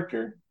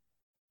character?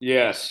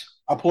 Yes.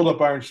 I pulled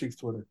up Iron Sheik's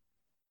Twitter.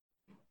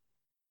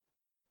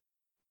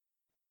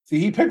 See,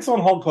 he picks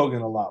on Hulk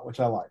Hogan a lot, which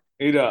I like.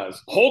 He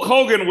does. Hulk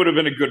Hogan would have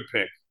been a good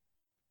pick.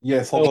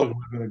 Yes, Hulk Hogan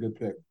would have been a good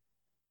pick.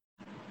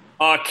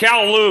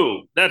 Cal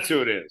Lou, that's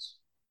who it is.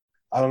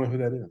 I don't know who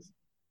that is.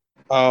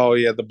 Oh,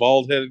 yeah, the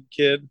bald-headed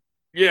kid?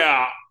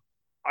 Yeah,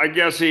 I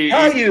guess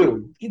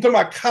Caillou. You talking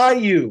about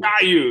Caillou?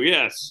 Caillou,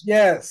 yes.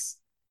 Yes.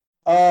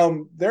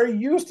 There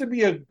used to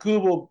be a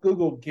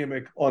Google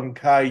gimmick on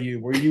Caillou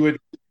where you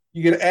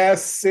could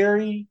ask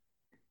Siri,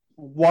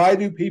 why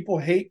do people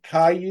hate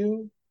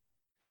Caillou?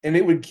 And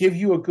it would give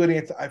you a good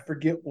answer. I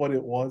forget what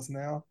it was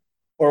now.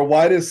 Or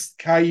why does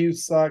Caillou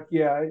suck?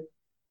 Yeah,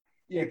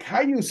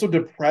 Caillou is so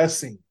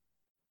depressing.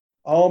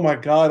 Oh my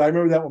God. I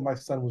remember that when my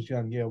son was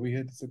young. Yeah,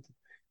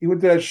 he went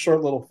through that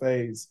short little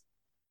phase.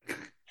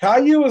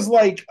 Caillou is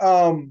like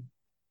to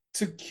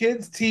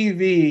kids'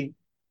 TV,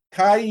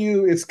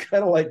 Caillou is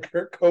kind of like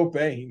Kurt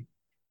Cobain.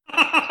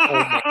 Oh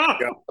my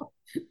God.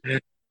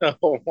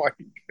 Oh my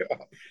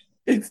God.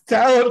 It's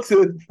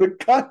talented,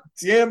 but God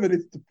damn it,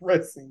 it's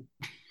depressing.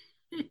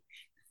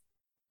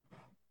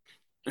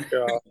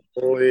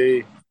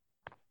 Golly.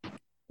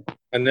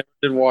 I never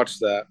did watch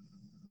that.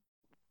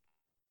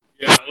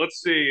 Yeah, let's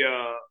see.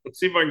 Let's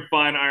see if I can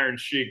find Iron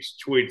Sheik's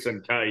tweets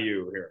on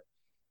Caillou here.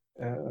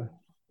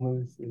 Let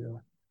me see.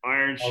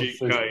 Iron Sheik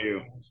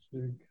Caillou.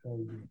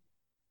 Caillou.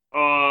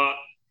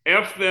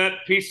 F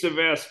that piece of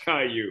ass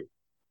Caillou.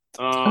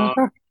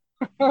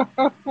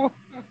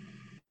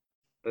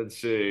 Let's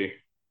see.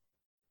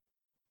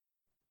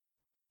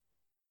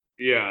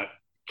 Yeah,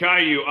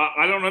 Caillou.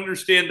 I don't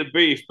understand the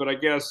beef, but I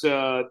guess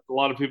a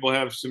lot of people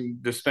have some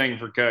disdain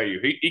for Caillou.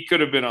 He could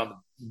have been on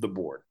the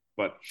board,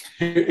 but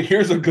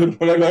Here's a good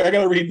one. I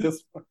gotta read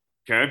this one.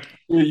 okay.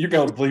 You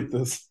gotta bleep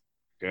this.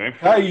 Okay.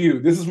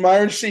 Caillou, this is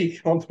Myron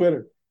Sheik on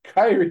Twitter.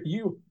 Caillou,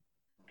 you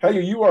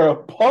are a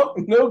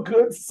punk, no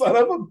good son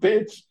of a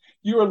bitch.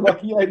 You are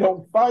lucky I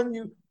don't find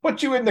you,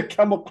 put you in the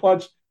camel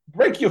clutch,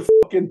 break your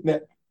fucking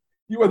neck.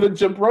 You are the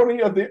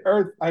jabroni of the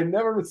earth. I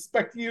never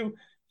respect you.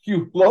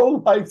 You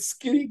low life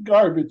skinny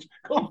garbage.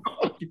 Go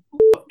fuck you,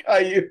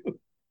 Caillou.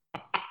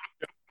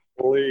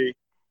 Holy.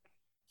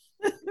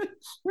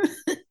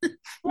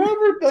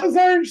 Whoever does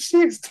Iron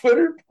Sheik's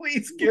Twitter,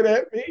 please get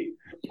at me.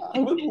 I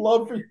would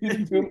love for you to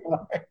do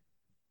mine.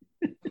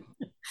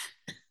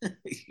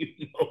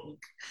 You know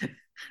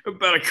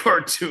about a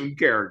cartoon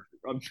character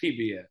on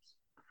PBS.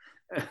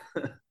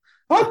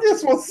 I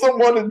just want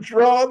someone to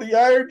draw the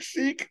Iron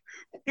Sheik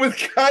with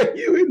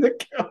Caillou in the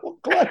camel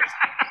clutch.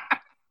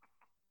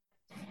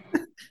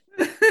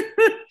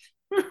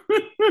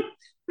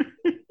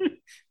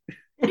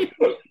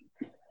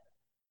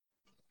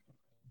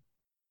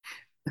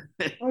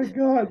 My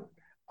God.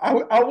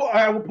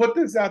 I will put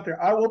this out there.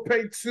 I will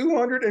pay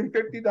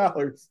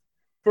 $250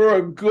 for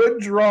a good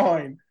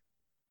drawing,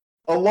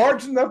 a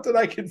large enough that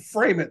I can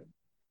frame it,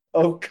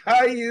 of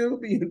Caillou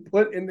being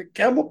put in the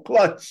camel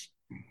clutch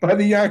by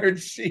the Iron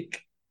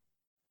Sheik.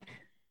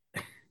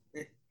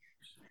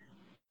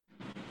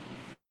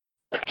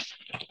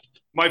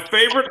 My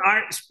favorite,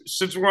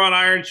 since we're on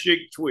Iron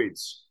Sheik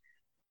tweets,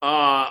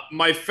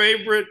 my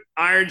favorite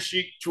Iron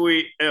Sheik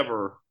tweet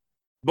ever.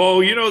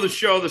 Bo, you know the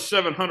show, The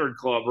 700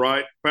 Club,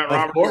 right? Pat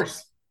Roberts? Of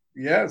course.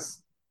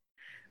 Yes.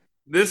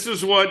 This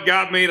is what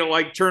got me to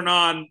like turn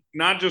on,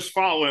 not just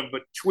follow him,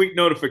 but tweet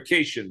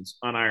notifications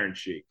on Iron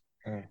Sheik.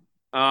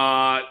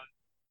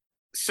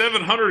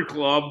 700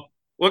 Club.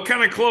 What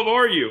kind of club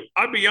are you?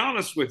 I'll be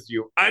honest with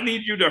you. I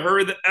need you to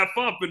hurry the F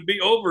up and be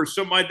over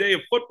so my day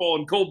of football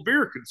and cold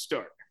beer can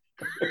start.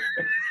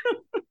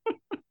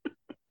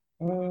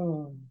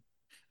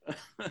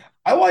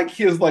 I like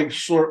his like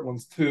short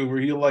ones too, where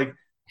he'll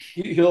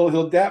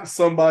dap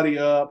somebody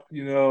up,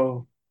 you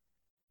know,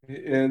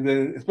 and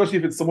then especially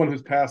if it's someone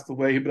who's passed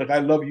away, he'll be like, "I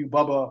love you,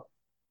 Bubba,"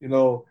 you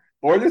know,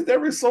 or just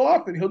every so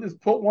often he'll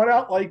just put one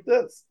out like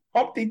this: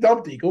 "Humpty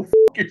Dumpty, go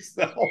fuck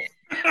yourself."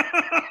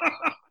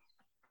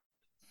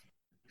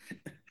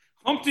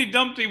 Humpty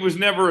Dumpty was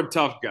never a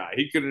tough guy.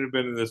 He couldn't have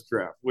been in this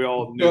draft. We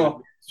all knew he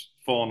was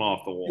falling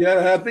off the wall.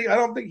 Yeah, I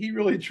don't think he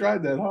really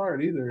tried that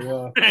hard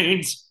either.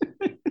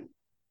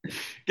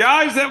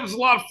 Guys, that was a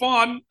lot of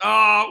fun.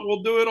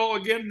 We'll do it all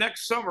again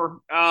next summer.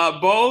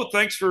 Bo,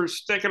 thanks for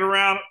sticking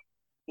around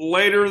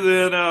later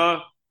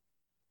than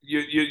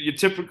you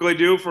typically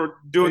do for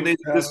doing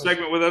this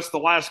segment with us the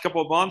last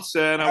couple of months.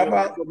 And how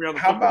about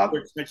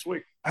next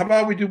week? How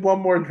about we do one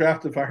more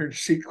draft of Iron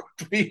Sheik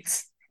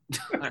tweets?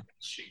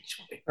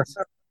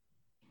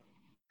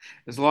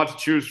 There's a lot to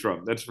choose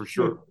from, that's for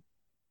sure.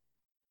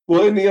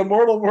 Well, in the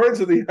immortal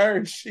words of the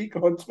Iron Sheik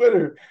on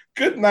Twitter,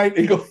 good night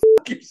and go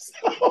fuck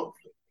yourself.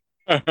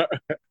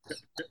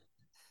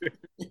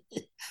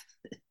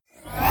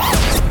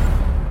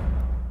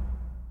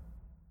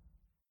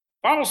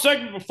 Final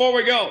segment before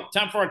we go.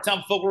 Time for our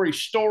tomfoolery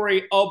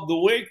story of the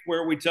week,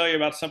 where we tell you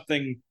about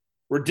something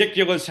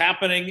ridiculous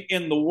happening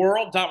in the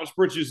world. Thomas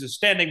Bridges is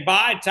standing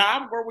by.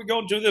 Tom, where are we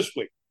going to this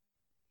week?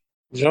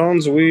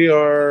 Jones, we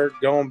are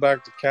going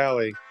back to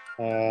Cali.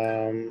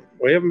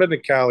 We haven't been to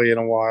Cali in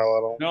a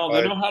while. No,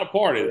 they know how to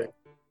party.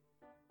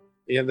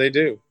 Yeah, they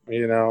do.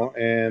 You know,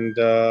 and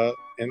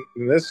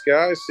this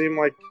guy seemed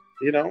like,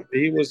 you know,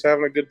 he was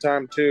having a good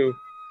time too.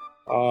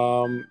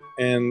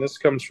 And this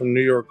comes from New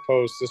York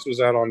Post. This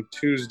was out on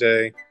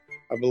Tuesday,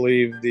 I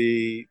believe.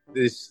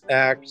 This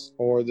act,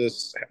 or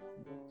this,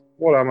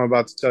 what I'm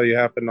about to tell you,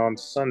 happened on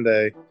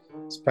Sunday,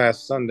 this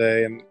past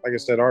Sunday. And like I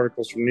said,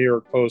 articles from New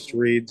York Post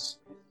reads,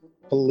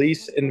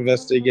 police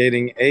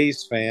investigating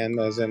A's fan,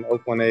 as in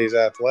Oakland A's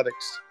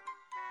athletics,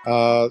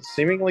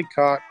 seemingly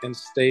caught in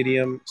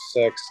stadium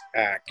sex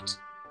act.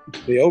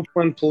 The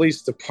Oakland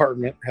Police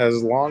Department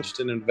has launched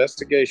an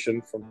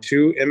investigation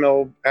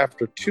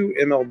after two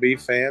MLB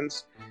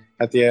fans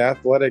at the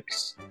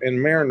Athletics and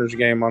Mariners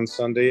game on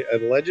Sunday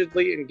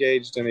allegedly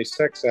engaged in a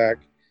sex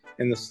act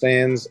in the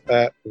stands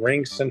at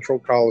Ring Central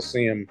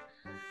Coliseum.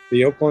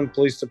 The Oakland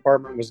Police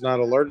Department was not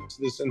alerted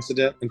to this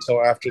incident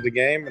until after the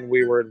game, and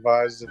we were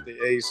advised that the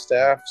A's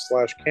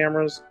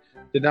staff/cameras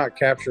did not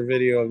capture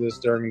video of this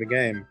during the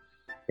game.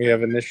 We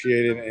have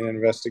initiated an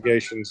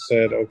investigation,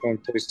 said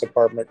Oakland Police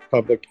Department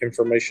Public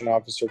Information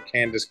Officer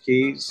Candace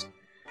Keys.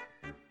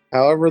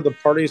 However, the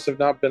parties have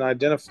not been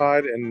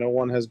identified and no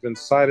one has been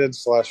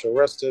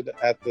cited/arrested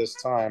at this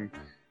time.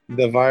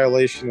 The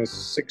violation is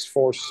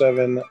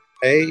 647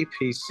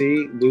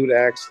 APC, lewd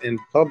acts in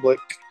public.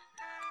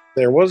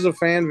 There was a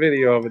fan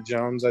video of it,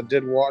 Jones. I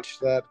did watch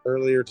that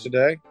earlier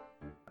today.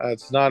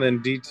 It's not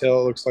in detail.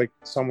 It looks like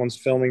someone's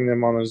filming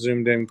them on a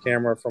zoomed-in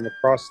camera from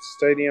across the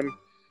stadium.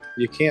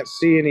 You can't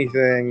see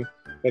anything,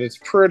 but it's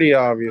pretty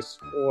obvious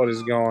what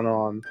is going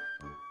on.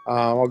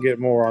 I'll get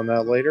more on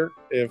that later.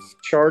 If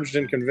charged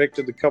and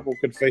convicted, the couple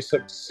could face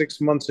up to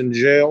 6 months in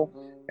jail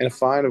and a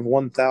fine of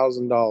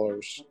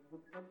 $1,000.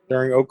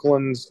 During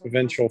Oakland's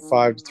eventual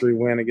 5-3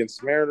 win against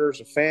the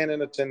Mariners, a fan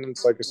in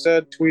attendance, like I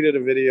said, tweeted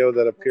a video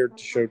that appeared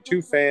to show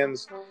two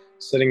fans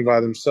sitting by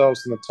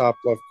themselves in the top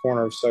left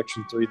corner of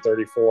Section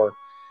 334.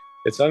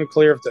 It's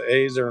unclear if the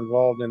A's are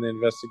involved in the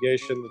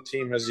investigation. The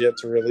team has yet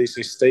to release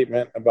a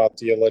statement about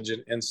the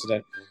alleged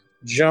incident.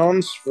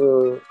 Jones,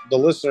 for the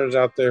listeners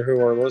out there who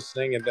are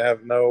listening and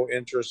have no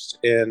interest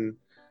in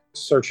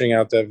searching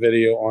out that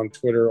video on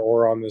Twitter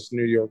or on this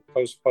New York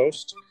Post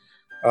post,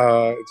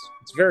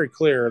 it's very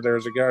clear.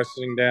 There's a guy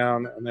sitting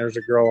down and there's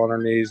a girl on her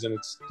knees, and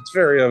it's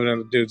very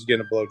evident the dude's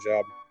getting a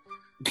blowjob.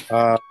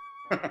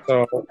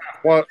 So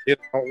what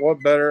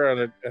better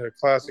at a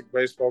classic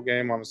baseball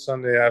game on a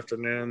Sunday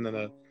afternoon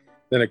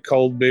than a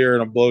cold beer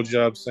and a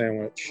blowjob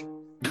sandwich?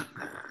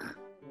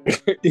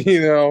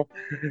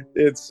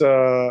 It's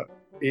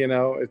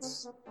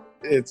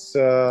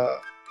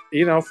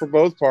for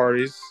both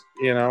parties.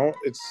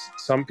 It's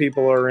some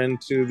people are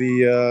into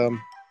the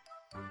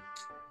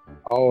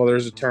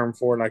there's a term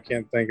for it and I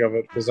can't think of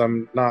it because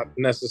I'm not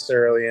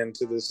necessarily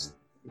into this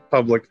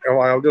public.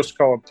 I'll just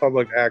call it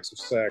public acts of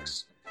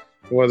sex,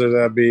 whether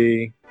that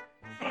be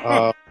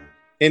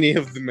any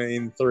of the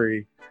main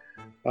three.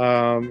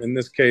 In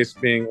this case,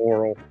 being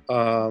oral.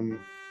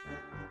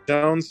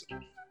 Jones,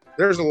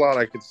 there's a lot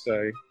I could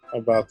say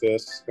about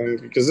this,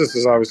 and because this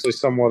is obviously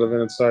somewhat of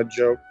an inside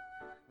joke.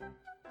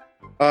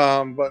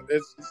 But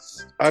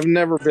I've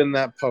never been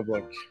that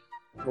public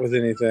with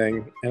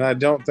anything, and I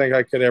don't think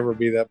I could ever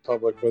be that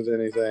public with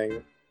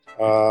anything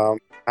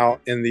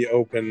out in the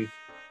open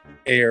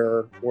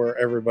air where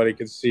everybody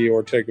could see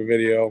or take a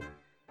video.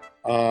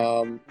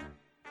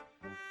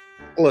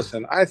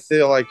 Listen, I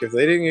feel like if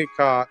they didn't get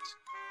caught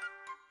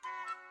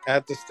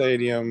at the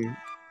stadium,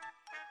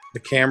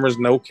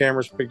 no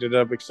cameras picked it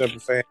up except for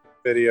fan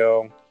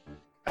video.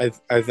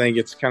 I think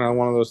it's kind of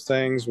one of those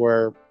things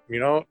where,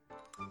 I'm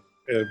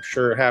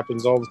sure it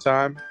happens all the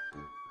time.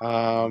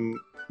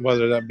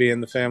 Whether that be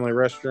in the family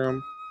restroom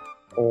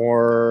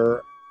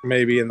or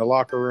maybe in the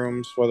locker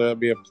rooms, whether that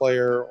be a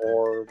player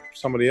or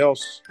somebody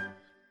else.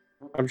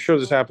 I'm sure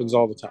this happens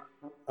all the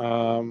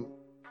time.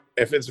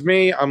 If it's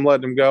me, I'm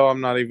letting them go.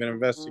 I'm not even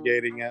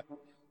investigating it.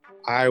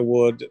 I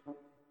would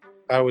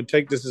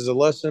take this as a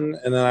lesson,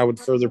 and then I would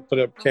further put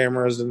up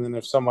cameras, and then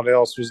if somebody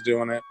else was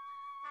doing it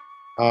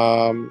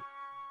or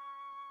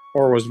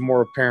was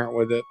more apparent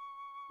with it,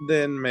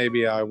 then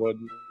maybe I would.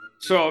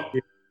 So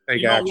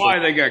you know why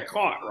they got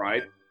caught,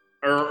 right?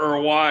 Or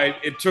why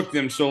it took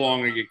them so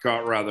long to get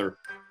caught, rather.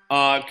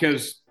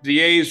 Because the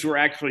A's were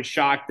actually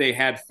shocked they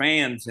had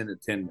fans in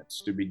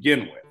attendance to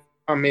begin with.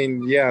 I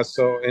mean, yeah.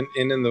 So, and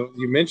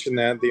you mentioned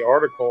that the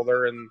article,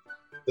 they're in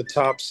the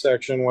top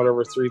section,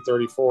 whatever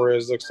 334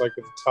 is, looks like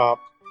at the top.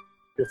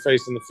 You're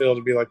facing the field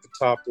to be like the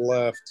top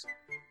left.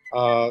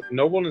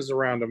 No one is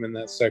around them in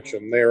that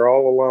section. They are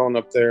all alone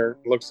up there.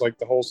 It looks like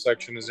the whole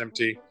section is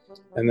empty,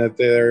 and that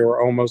they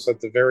were almost at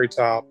the very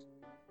top,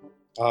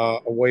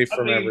 away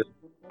from everyone.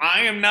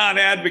 I am not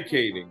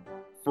advocating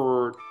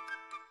for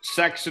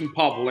sex in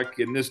public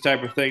and this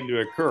type of thing to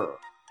occur.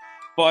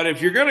 But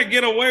if you're going to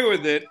get away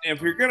with it, if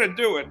you're going to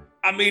do it,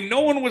 no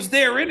one was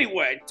there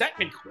anyway,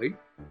 technically.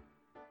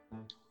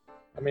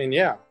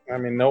 Yeah.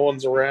 No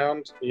one's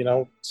around.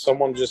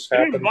 Someone just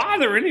happened. It didn't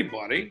bother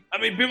anybody.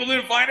 People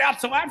didn't find out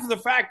till after the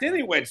fact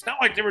anyway. It's not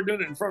like they were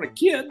doing it in front of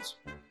kids.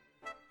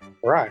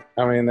 Right.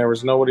 There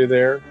was nobody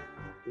there.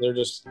 They're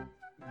just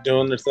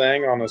doing their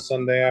thing on a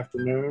Sunday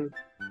afternoon.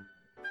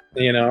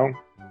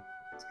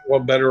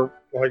 What better?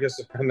 Well, I guess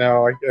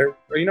now,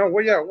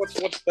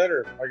 what's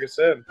better? Like I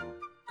said,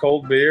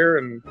 cold beer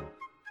and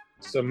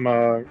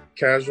some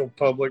casual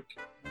public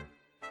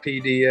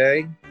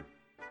PDA.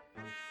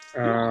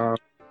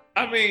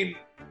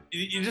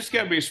 You just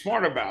got to be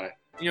smart about it.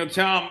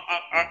 Tom,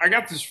 I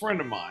got this friend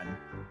of mine.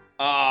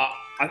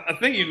 I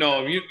think you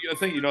know him. I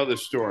think you know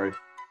this story.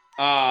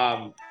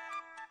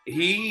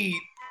 He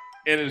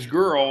and his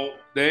girl,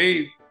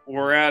 they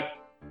were at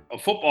a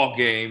football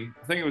game.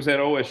 I think it was at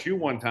OSU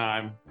one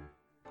time,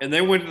 and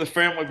they went to the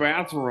family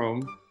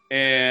bathroom,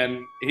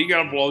 and he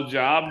got a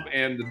blowjob,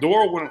 and the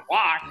door wouldn't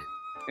lock,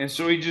 and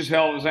so he just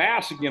held his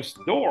ass against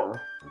the door,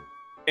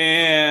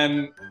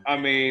 and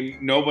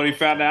nobody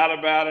found out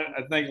about it.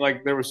 I think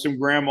there was some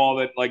grandma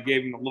that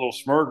gave him a little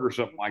smirk or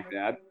something like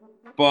that,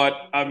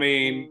 but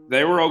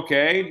they were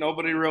okay.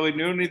 Nobody really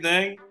knew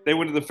anything. They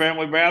went to the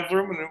family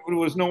bathroom, and it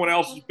was no one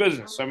else's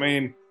business.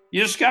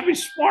 You just got to be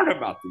smart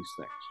about these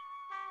things.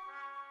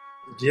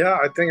 Yeah,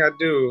 I think I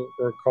do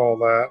recall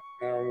that.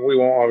 We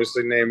won't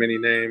obviously name any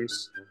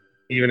names,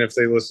 even if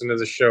they listen to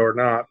the show or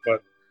not.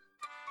 But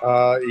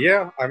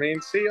yeah, I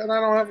mean, see, and I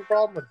don't have a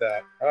problem with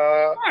that.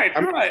 Right,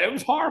 I'm right. It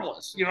was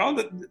harmless. You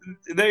know,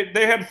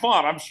 they had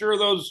fun. I'm sure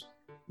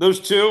those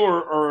two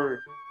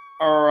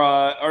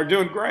are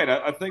doing great.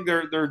 I think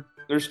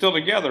they're still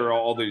together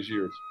all these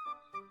years.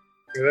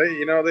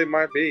 they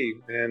might be,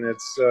 and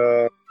it's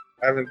I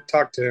haven't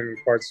talked to him in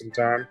quite some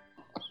time.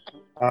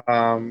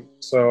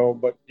 So,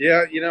 but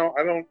yeah,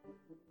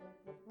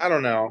 I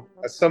don't know.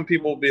 Some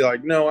people will be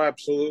like, no,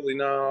 absolutely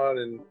not,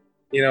 and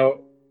you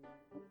know,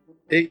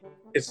 it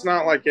it's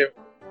not like it.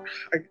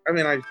 I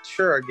mean, I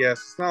guess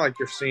it's not like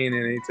you're seeing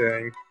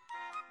anything.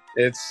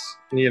 It's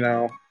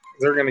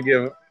they're gonna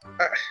give.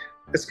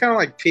 It's kind of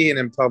like peeing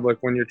in public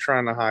when you're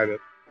trying to hide it.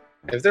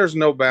 If there's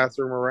no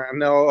bathroom around,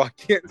 no, I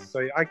can't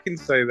say. I can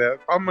say that.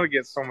 I'm gonna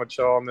get so much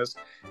on this.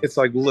 It's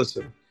like,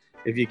 listen,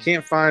 if you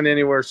can't find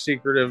anywhere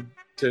secretive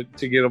to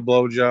get a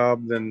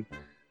blowjob, then,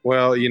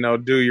 well,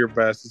 do your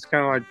best. It's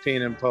kind of like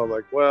peeing in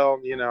public. Well,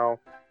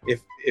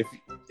 if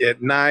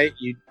at night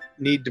you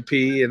need to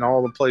pee and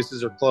all the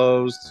places are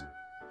closed,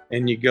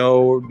 and you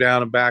go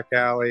down a back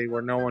alley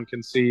where no one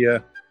can see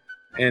you,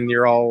 and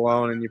you're all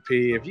alone and you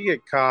pee. If you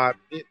get caught,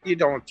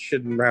 you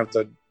shouldn't have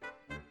to.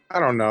 I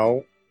don't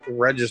know,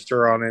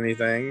 register on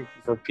anything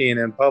for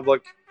peeing in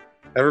public.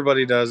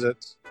 Everybody does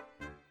it.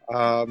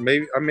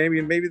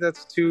 Maybe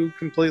that's two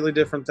completely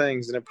different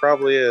things, and it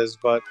probably is.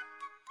 But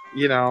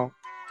you know,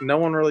 no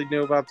one really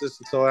knew about this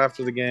until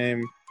after the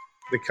game.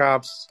 The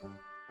cops,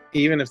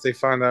 even if they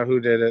find out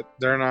who did it,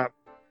 they're not.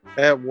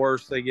 At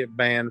worst, they get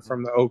banned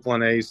from the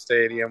Oakland A's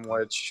stadium,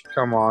 which,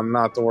 come on,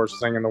 not the worst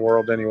thing in the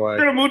world anyway.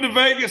 We're gonna move to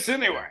Vegas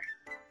anyway.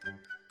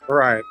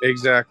 Right,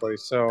 exactly.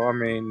 So, I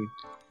mean,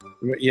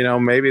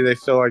 maybe they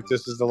feel like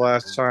this is the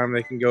last time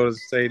they can go to the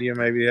stadium.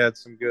 Maybe they had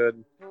some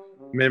good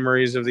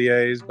memories of the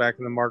A's back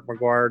in the Mark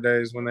McGwire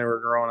days when they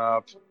were growing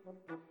up.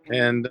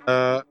 And,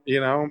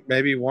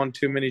 maybe one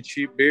too many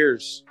cheap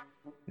beers.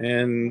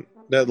 And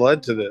that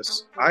led to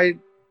this.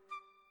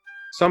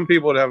 Some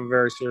people would have a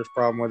very serious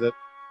problem with it.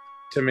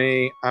 To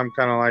me, I'm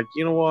kind of like,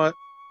 you know what?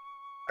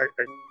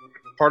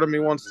 Part of me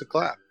wants to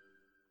clap.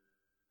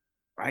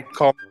 I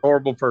call me a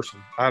horrible person.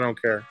 I don't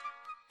care.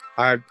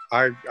 I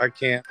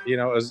can't,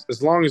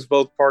 as long as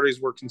both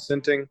parties were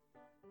consenting,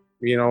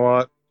 you know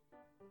what?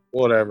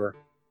 Whatever.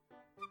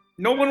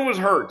 No one was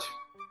hurt.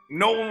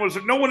 No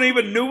one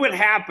even knew it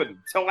happened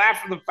till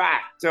after the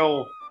fact,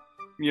 till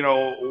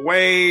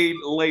way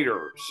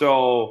later.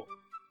 So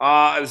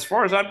as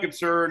far as I'm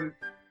concerned,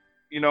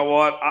 you know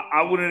what?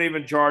 I wouldn't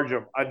even charge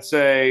them. I'd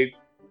say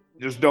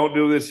just don't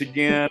do this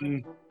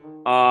again.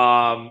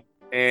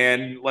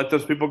 And let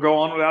those people go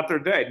on without their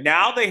day.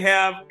 Now they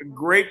have a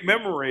great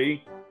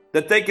memory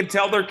that they can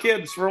tell their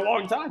kids for a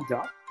long time,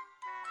 Tom.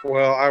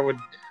 Well,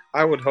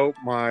 I would hope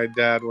my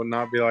dad would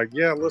not be like,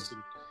 yeah, listen,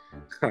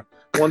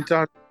 one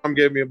time Tom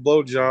gave me a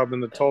blowjob in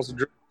the Tulsa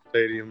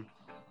Stadium.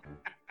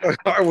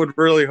 I would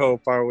really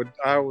hope.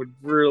 I would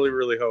really,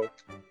 really hope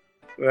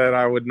that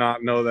I would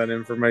not know that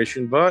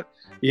information. But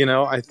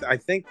I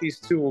think these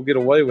two will get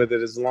away with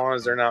it as long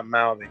as they're not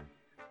mouthy.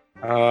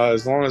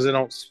 As long as they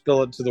don't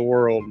spill it to the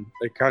world,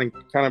 it kind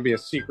of be a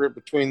secret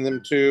between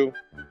them two.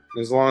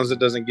 As long as it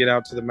doesn't get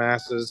out to the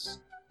masses,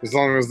 as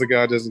long as the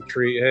guy doesn't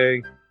treat,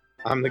 hey,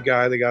 I'm the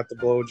guy that got the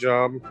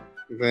blowjob,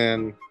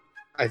 then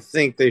I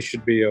think they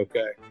should be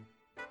okay.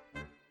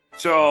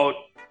 So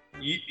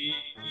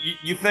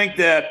you think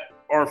that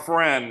our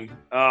friend,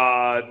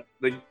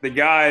 the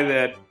guy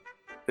that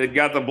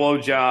got the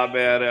blowjob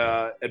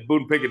at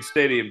Boone Pickett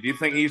Stadium, do you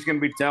think he's going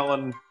to be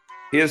telling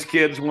his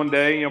kids one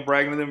day,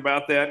 bragging to them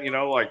about that?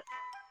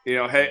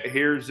 Hey,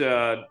 here's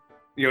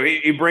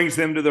he brings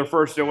them to their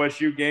first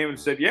OSU game and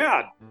said,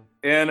 yeah.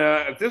 And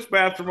at this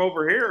bathroom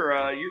over here,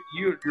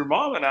 your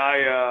mom and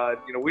I,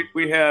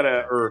 we had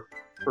or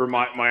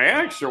my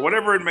ex or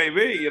whatever it may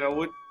be,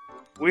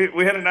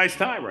 we had a nice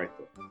time right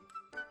there.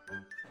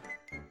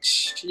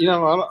 That's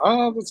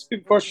a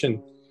good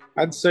question.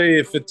 I'd say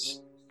if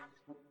it's,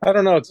 I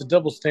don't know, it's a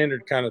double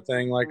standard kind of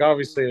thing. Like,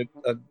 obviously,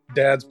 a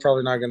dad's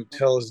probably not going to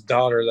tell his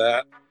daughter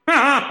that,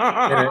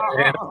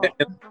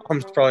 and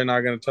mom's probably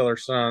not going to tell her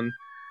son.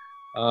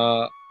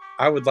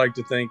 I would like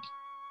to think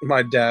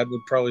my dad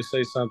would probably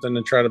say something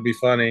and try to be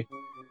funny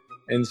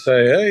and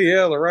say, hey,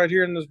 yeah, they're right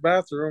here in this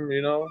bathroom, me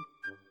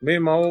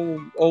and my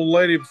old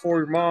lady before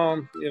your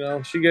mom,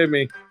 she gave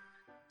me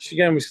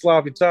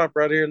sloppy top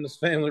right here in this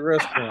family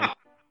restroom.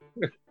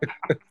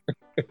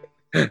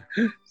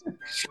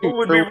 What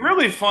would be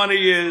really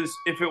funny is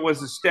if it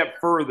was a step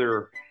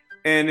further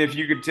and if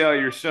you could tell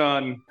your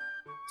son,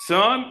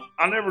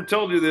 I never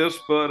told you this,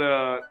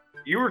 but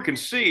you were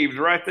conceived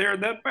right there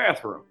in that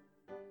bathroom.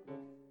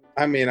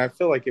 I mean, I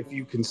feel like if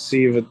you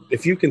conceive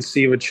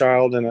a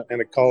child in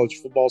a college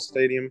football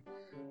stadium,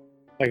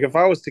 like if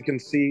I was to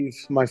conceive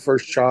my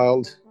first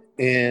child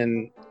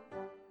in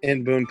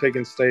Boone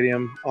Pickens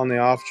Stadium, on the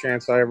off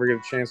chance I ever get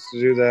a chance to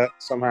do that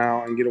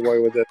somehow and get away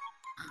with it,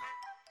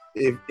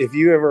 if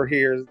you ever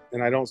hear,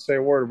 and I don't say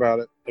a word about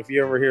it, if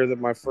you ever hear that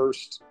my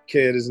first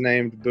kid is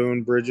named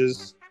Boone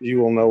Bridges, you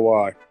will know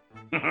why.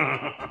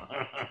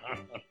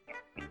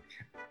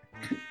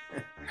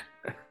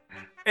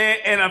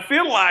 And I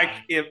feel like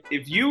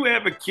if you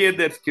have a kid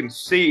that's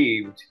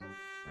conceived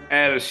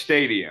at a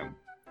stadium,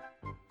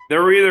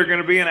 they're either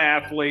going to be an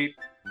athlete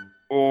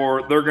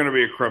or they're going to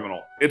be a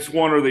criminal. It's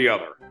one or the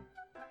other.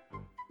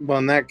 Well,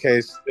 in that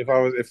case, if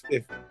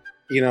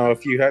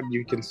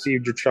you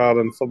conceived your child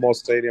in a football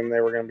stadium, they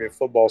were going to be a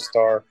football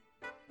star.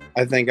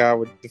 I think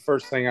the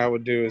first thing I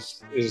would do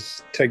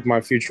is take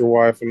my future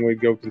wife and we'd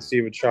go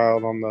conceive a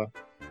child on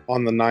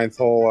the ninth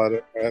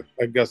hole at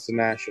Augusta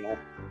National.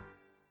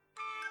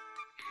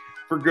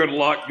 For good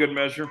luck, good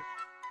measure.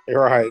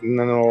 You're right, and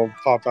then it'll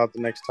pop out the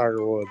next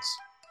Tiger Woods.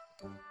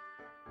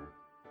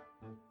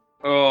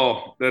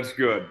 Oh, that's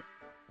good.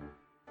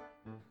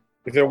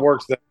 If it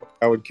works that way,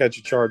 I would catch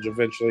a charge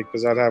eventually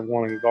because I'd have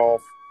one in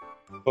golf,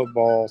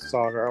 football,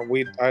 soccer.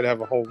 I'd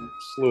have a whole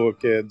slew of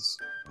kids,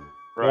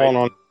 right?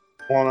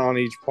 One on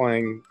each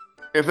playing.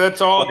 If that's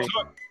all it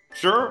took,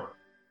 sure.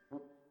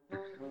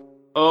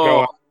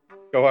 Oh,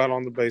 go out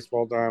on the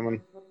baseball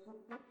diamond.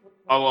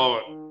 I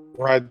love it.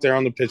 Right there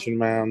on the pitching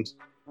mound.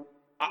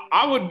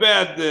 I would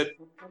bet that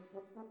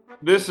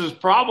this is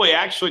probably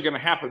actually going to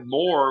happen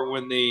more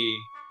when the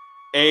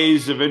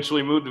A's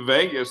eventually move to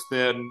Vegas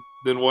than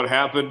what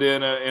happened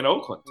in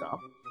Oakland, Tom.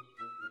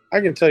 I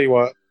can tell you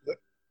what,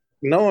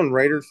 knowing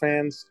Raider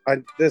fans,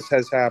 this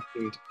has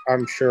happened,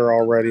 I'm sure,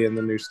 already in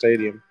the new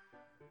stadium.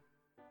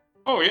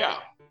 Oh, yeah.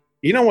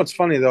 You know what's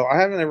funny, though? I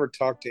haven't ever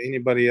talked to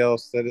anybody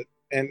else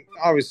and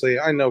obviously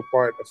I know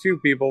quite a few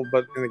people,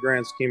 but in the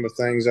grand scheme of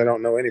things, I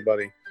don't know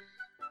anybody.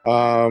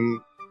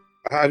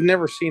 I've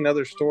never seen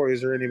other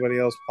stories or anybody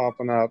else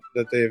popping up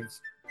that they've,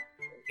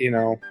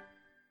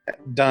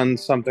 done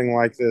something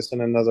like this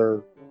in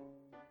another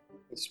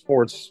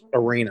sports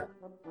arena.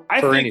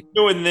 I think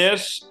doing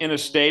this in a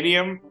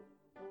stadium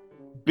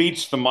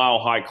beats the Mile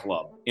High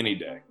Club any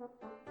day.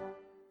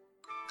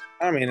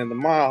 I mean, in the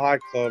Mile High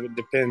Club, it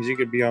depends. You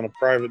could be on a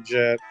private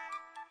jet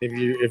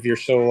if you're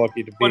so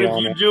lucky to be on it. But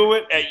if you do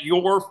it at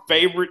your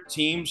favorite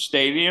team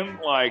stadium,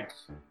 like,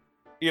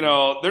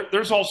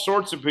 there's all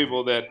sorts of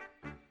people that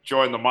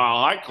join the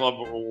Mile High Club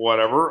or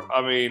whatever.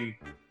 I mean,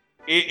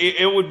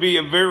 it would be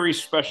a very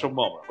special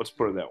moment. Let's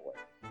put it that way.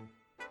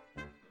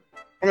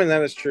 I mean,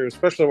 that is true,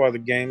 especially while the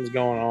game's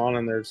going on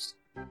and there's,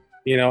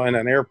 in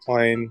an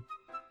airplane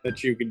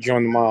that you could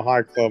join the Mile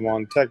High Club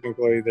on.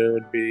 Technically, there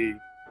would be,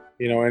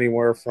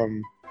 anywhere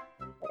from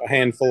a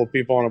handful of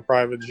people on a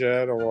private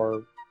jet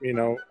or,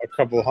 a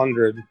couple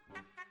hundred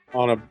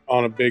on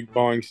a big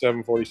Boeing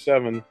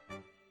 747.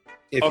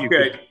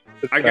 Okay,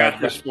 I got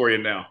this for you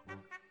now.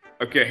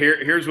 Okay,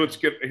 here's what's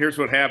good. Here's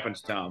what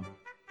happens, Tom.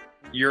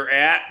 You're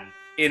at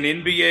an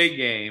NBA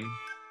game.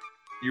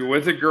 You're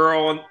with a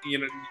girl,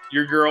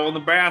 your girl in the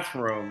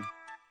bathroom,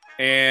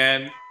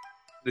 and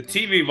the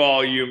TV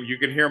volume. You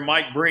can hear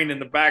Mike Breen in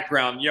the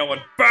background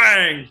yelling,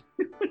 "Bang!"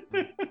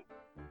 It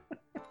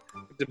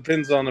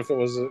depends on if it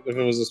was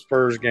a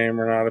Spurs game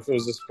or not. If it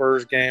was a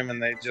Spurs game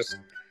and they just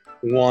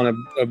won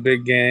a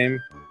big game,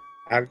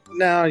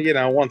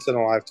 once in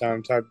a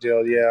lifetime type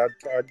deal. Yeah,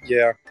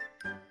 yeah.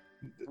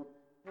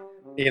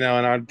 And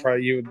I'd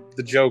probably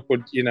the joke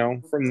would,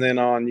 from then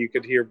on you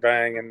could hear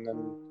bang and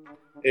then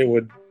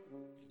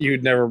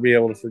you'd never be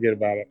able to forget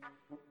about it.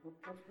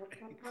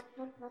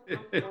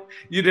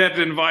 You'd have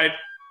to invite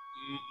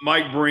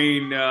Mike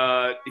Breen.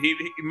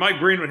 Mike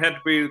Breen would have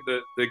to be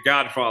the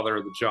godfather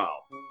of the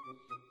child.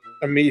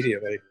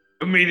 Immediately,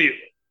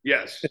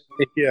 yes.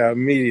 Yeah,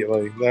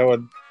 immediately. That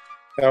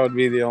would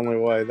be the only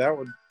way.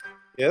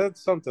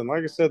 That's something.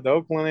 Like I said, the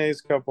Oakland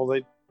A's couple,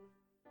 they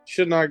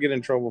should not get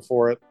in trouble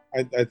for it.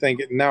 I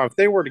think now if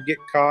they were to get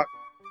caught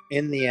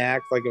in the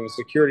act, like if a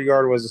security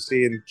guard was to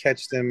see and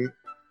catch them,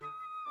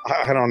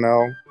 I don't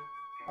know,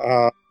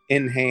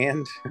 in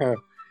hand,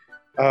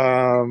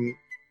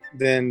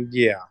 then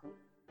yeah,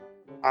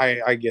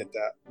 I get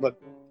that. But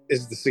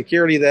is the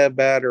security that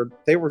bad, or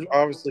they were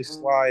obviously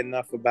sly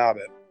enough about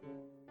it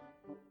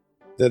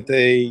that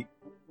they,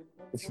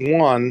 if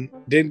one,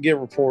 didn't get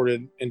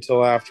reported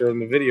until after in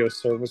the video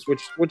service,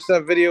 which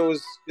that video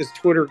is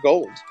Twitter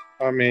gold.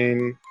 I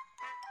mean,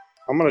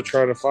 I'm going to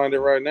try to find it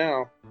right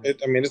now.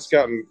 It's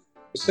gotten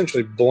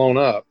essentially blown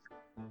up.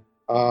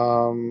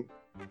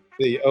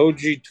 The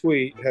OG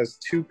tweet has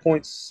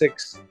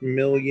 2.6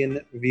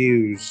 million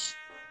views.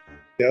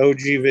 The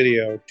OG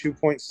video,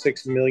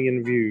 2.6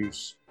 million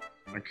views.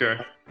 Okay.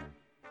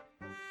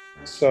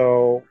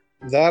 So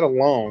that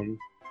alone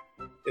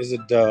is a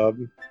dub.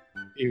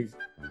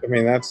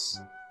 That's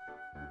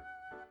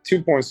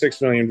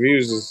 2.6 million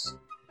views is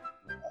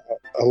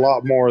a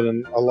lot more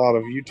than a lot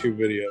of YouTube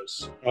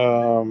videos.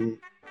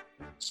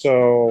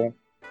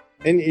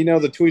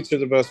 The tweets are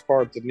the best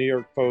part. The New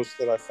York Post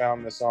that I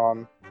found this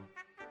on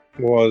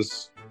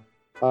was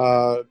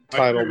titled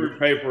my favorite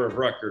paper of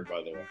record,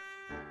 by the way.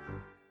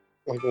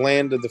 like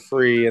landed the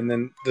free, and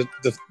then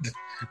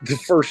the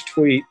first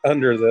tweet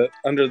under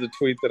the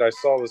tweet that I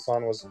saw this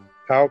on was,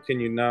 "How can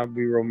you not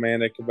be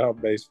romantic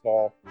about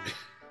baseball?"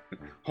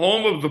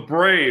 Home of the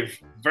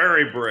brave,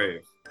 very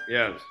brave.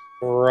 Yes.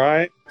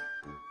 Right.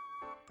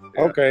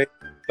 Yeah. Okay.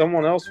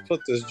 Someone else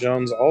put this,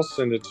 Jones. I'll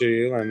send it to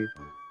you, and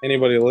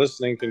anybody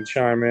listening can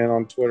chime in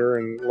on Twitter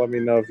and let me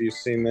know if you've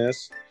seen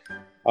this.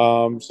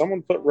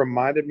 Someone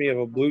reminded me of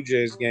a Blue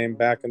Jays game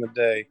back in the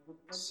day.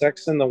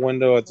 Sex in the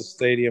window at the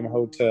Stadium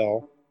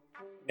Hotel,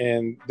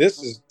 and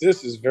this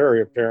is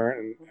very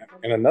apparent.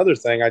 And another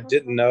thing, I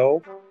didn't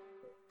know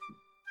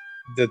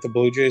that the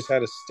Blue Jays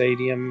had a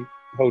stadium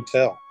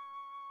hotel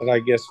that I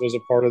guess was a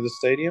part of the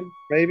stadium.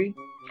 Maybe.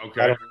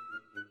 Okay.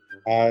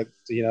 They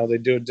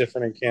do it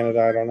different in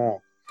Canada. I don't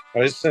know.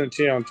 I just sent it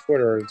to you on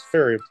Twitter. It's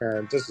very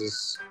apparent. This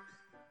is,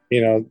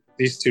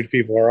 these two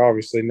people are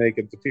obviously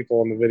naked. The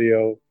people in the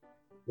video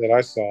that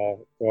I saw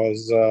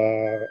was,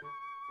 were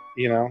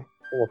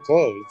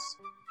clothes.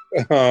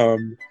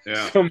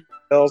 Yeah. Someone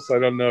else, I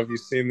don't know if you've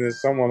seen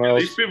this. Someone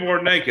else. These people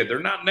are naked. They're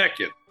not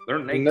naked. They're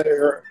naked.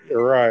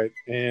 You're right.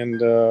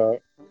 And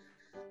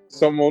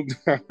someone.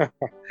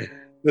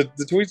 The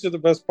tweets are the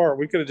best part.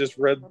 We could have just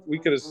read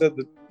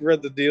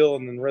the deal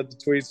and then read the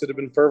tweets. It'd have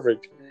been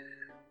perfect.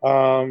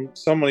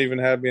 Someone even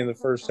had me in the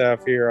first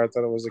half here. I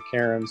thought it was a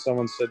Karen.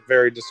 Someone said,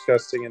 very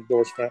disgusting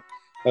endorsement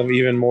of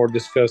even more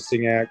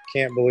disgusting act.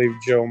 Can't believe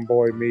Joe and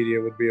Boy Media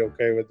would be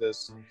okay with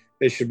this.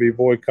 They should be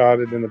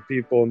boycotted and the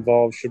people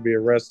involved should be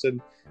arrested,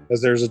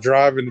 as there's a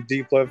drive in the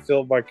deep left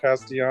field by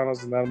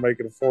Castellanos, and that'll make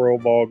it a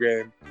 4-0 ball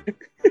game.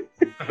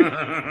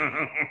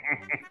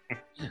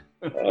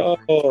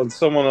 Oh, and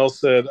someone else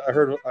said, I've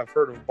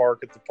heard of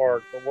bark at the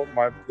park, but what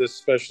might this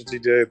specialty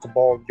day at the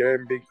ball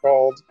game be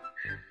called?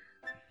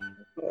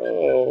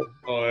 Oh,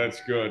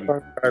 that's good.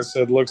 I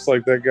said, looks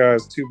like that guy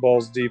is 2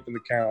 balls deep in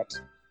the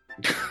count.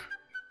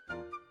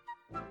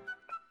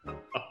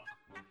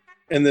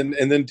 And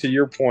then to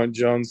your point,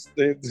 Jones,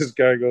 this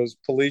guy goes,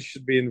 police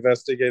should be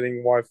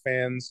investigating why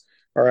fans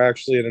are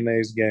actually at an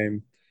A's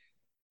game.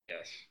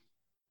 Yes.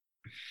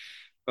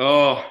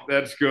 Oh,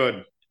 that's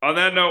good. On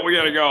that note, we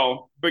got to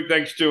go. Big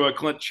thanks to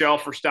Clint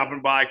Chelf for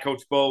stopping by,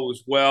 Coach Bo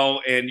as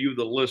well, and you,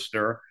 the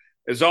listener.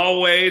 As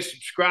always,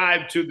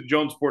 subscribe to the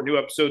Jones Report. New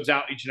episodes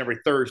out each and every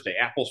Thursday.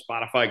 Apple,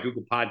 Spotify,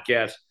 Google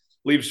Podcasts.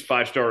 Leave us a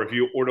 5-star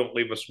review or don't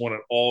leave us one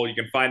at all. You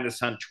can find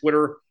us on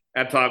Twitter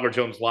at Toddler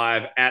Jones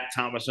Live, at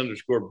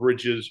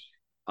Thomas_Bridges,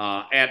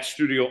 at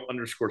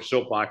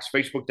Studio_Soapbox,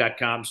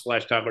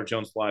 Facebook.com/Toddler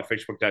Jones Live,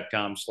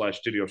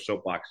 Facebook.com/Studio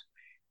Soapbox.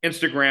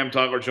 Instagram,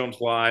 Toddler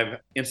Jones Live,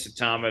 Insta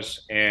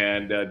Thomas,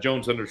 and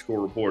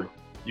Jones_Report.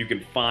 You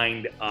can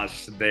find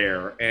us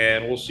there.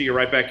 And we'll see you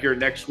right back here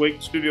next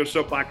week. Studio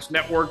Soapbox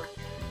Network.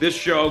 This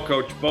show,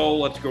 Coach Bo,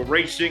 Let's Go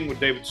Racing with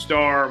David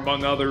Starr,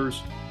 among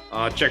others.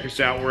 Check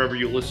us out wherever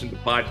you listen to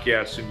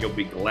podcasts, and you'll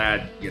be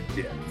glad you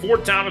did. For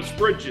Thomas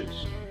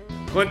Bridges,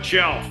 Clint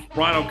Chelf,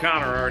 Brian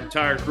O'Connor, our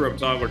entire crew of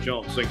Toddler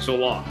Jones, saying so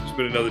long. It's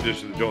been another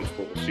edition of the Jones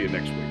Report. We'll see you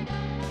next week.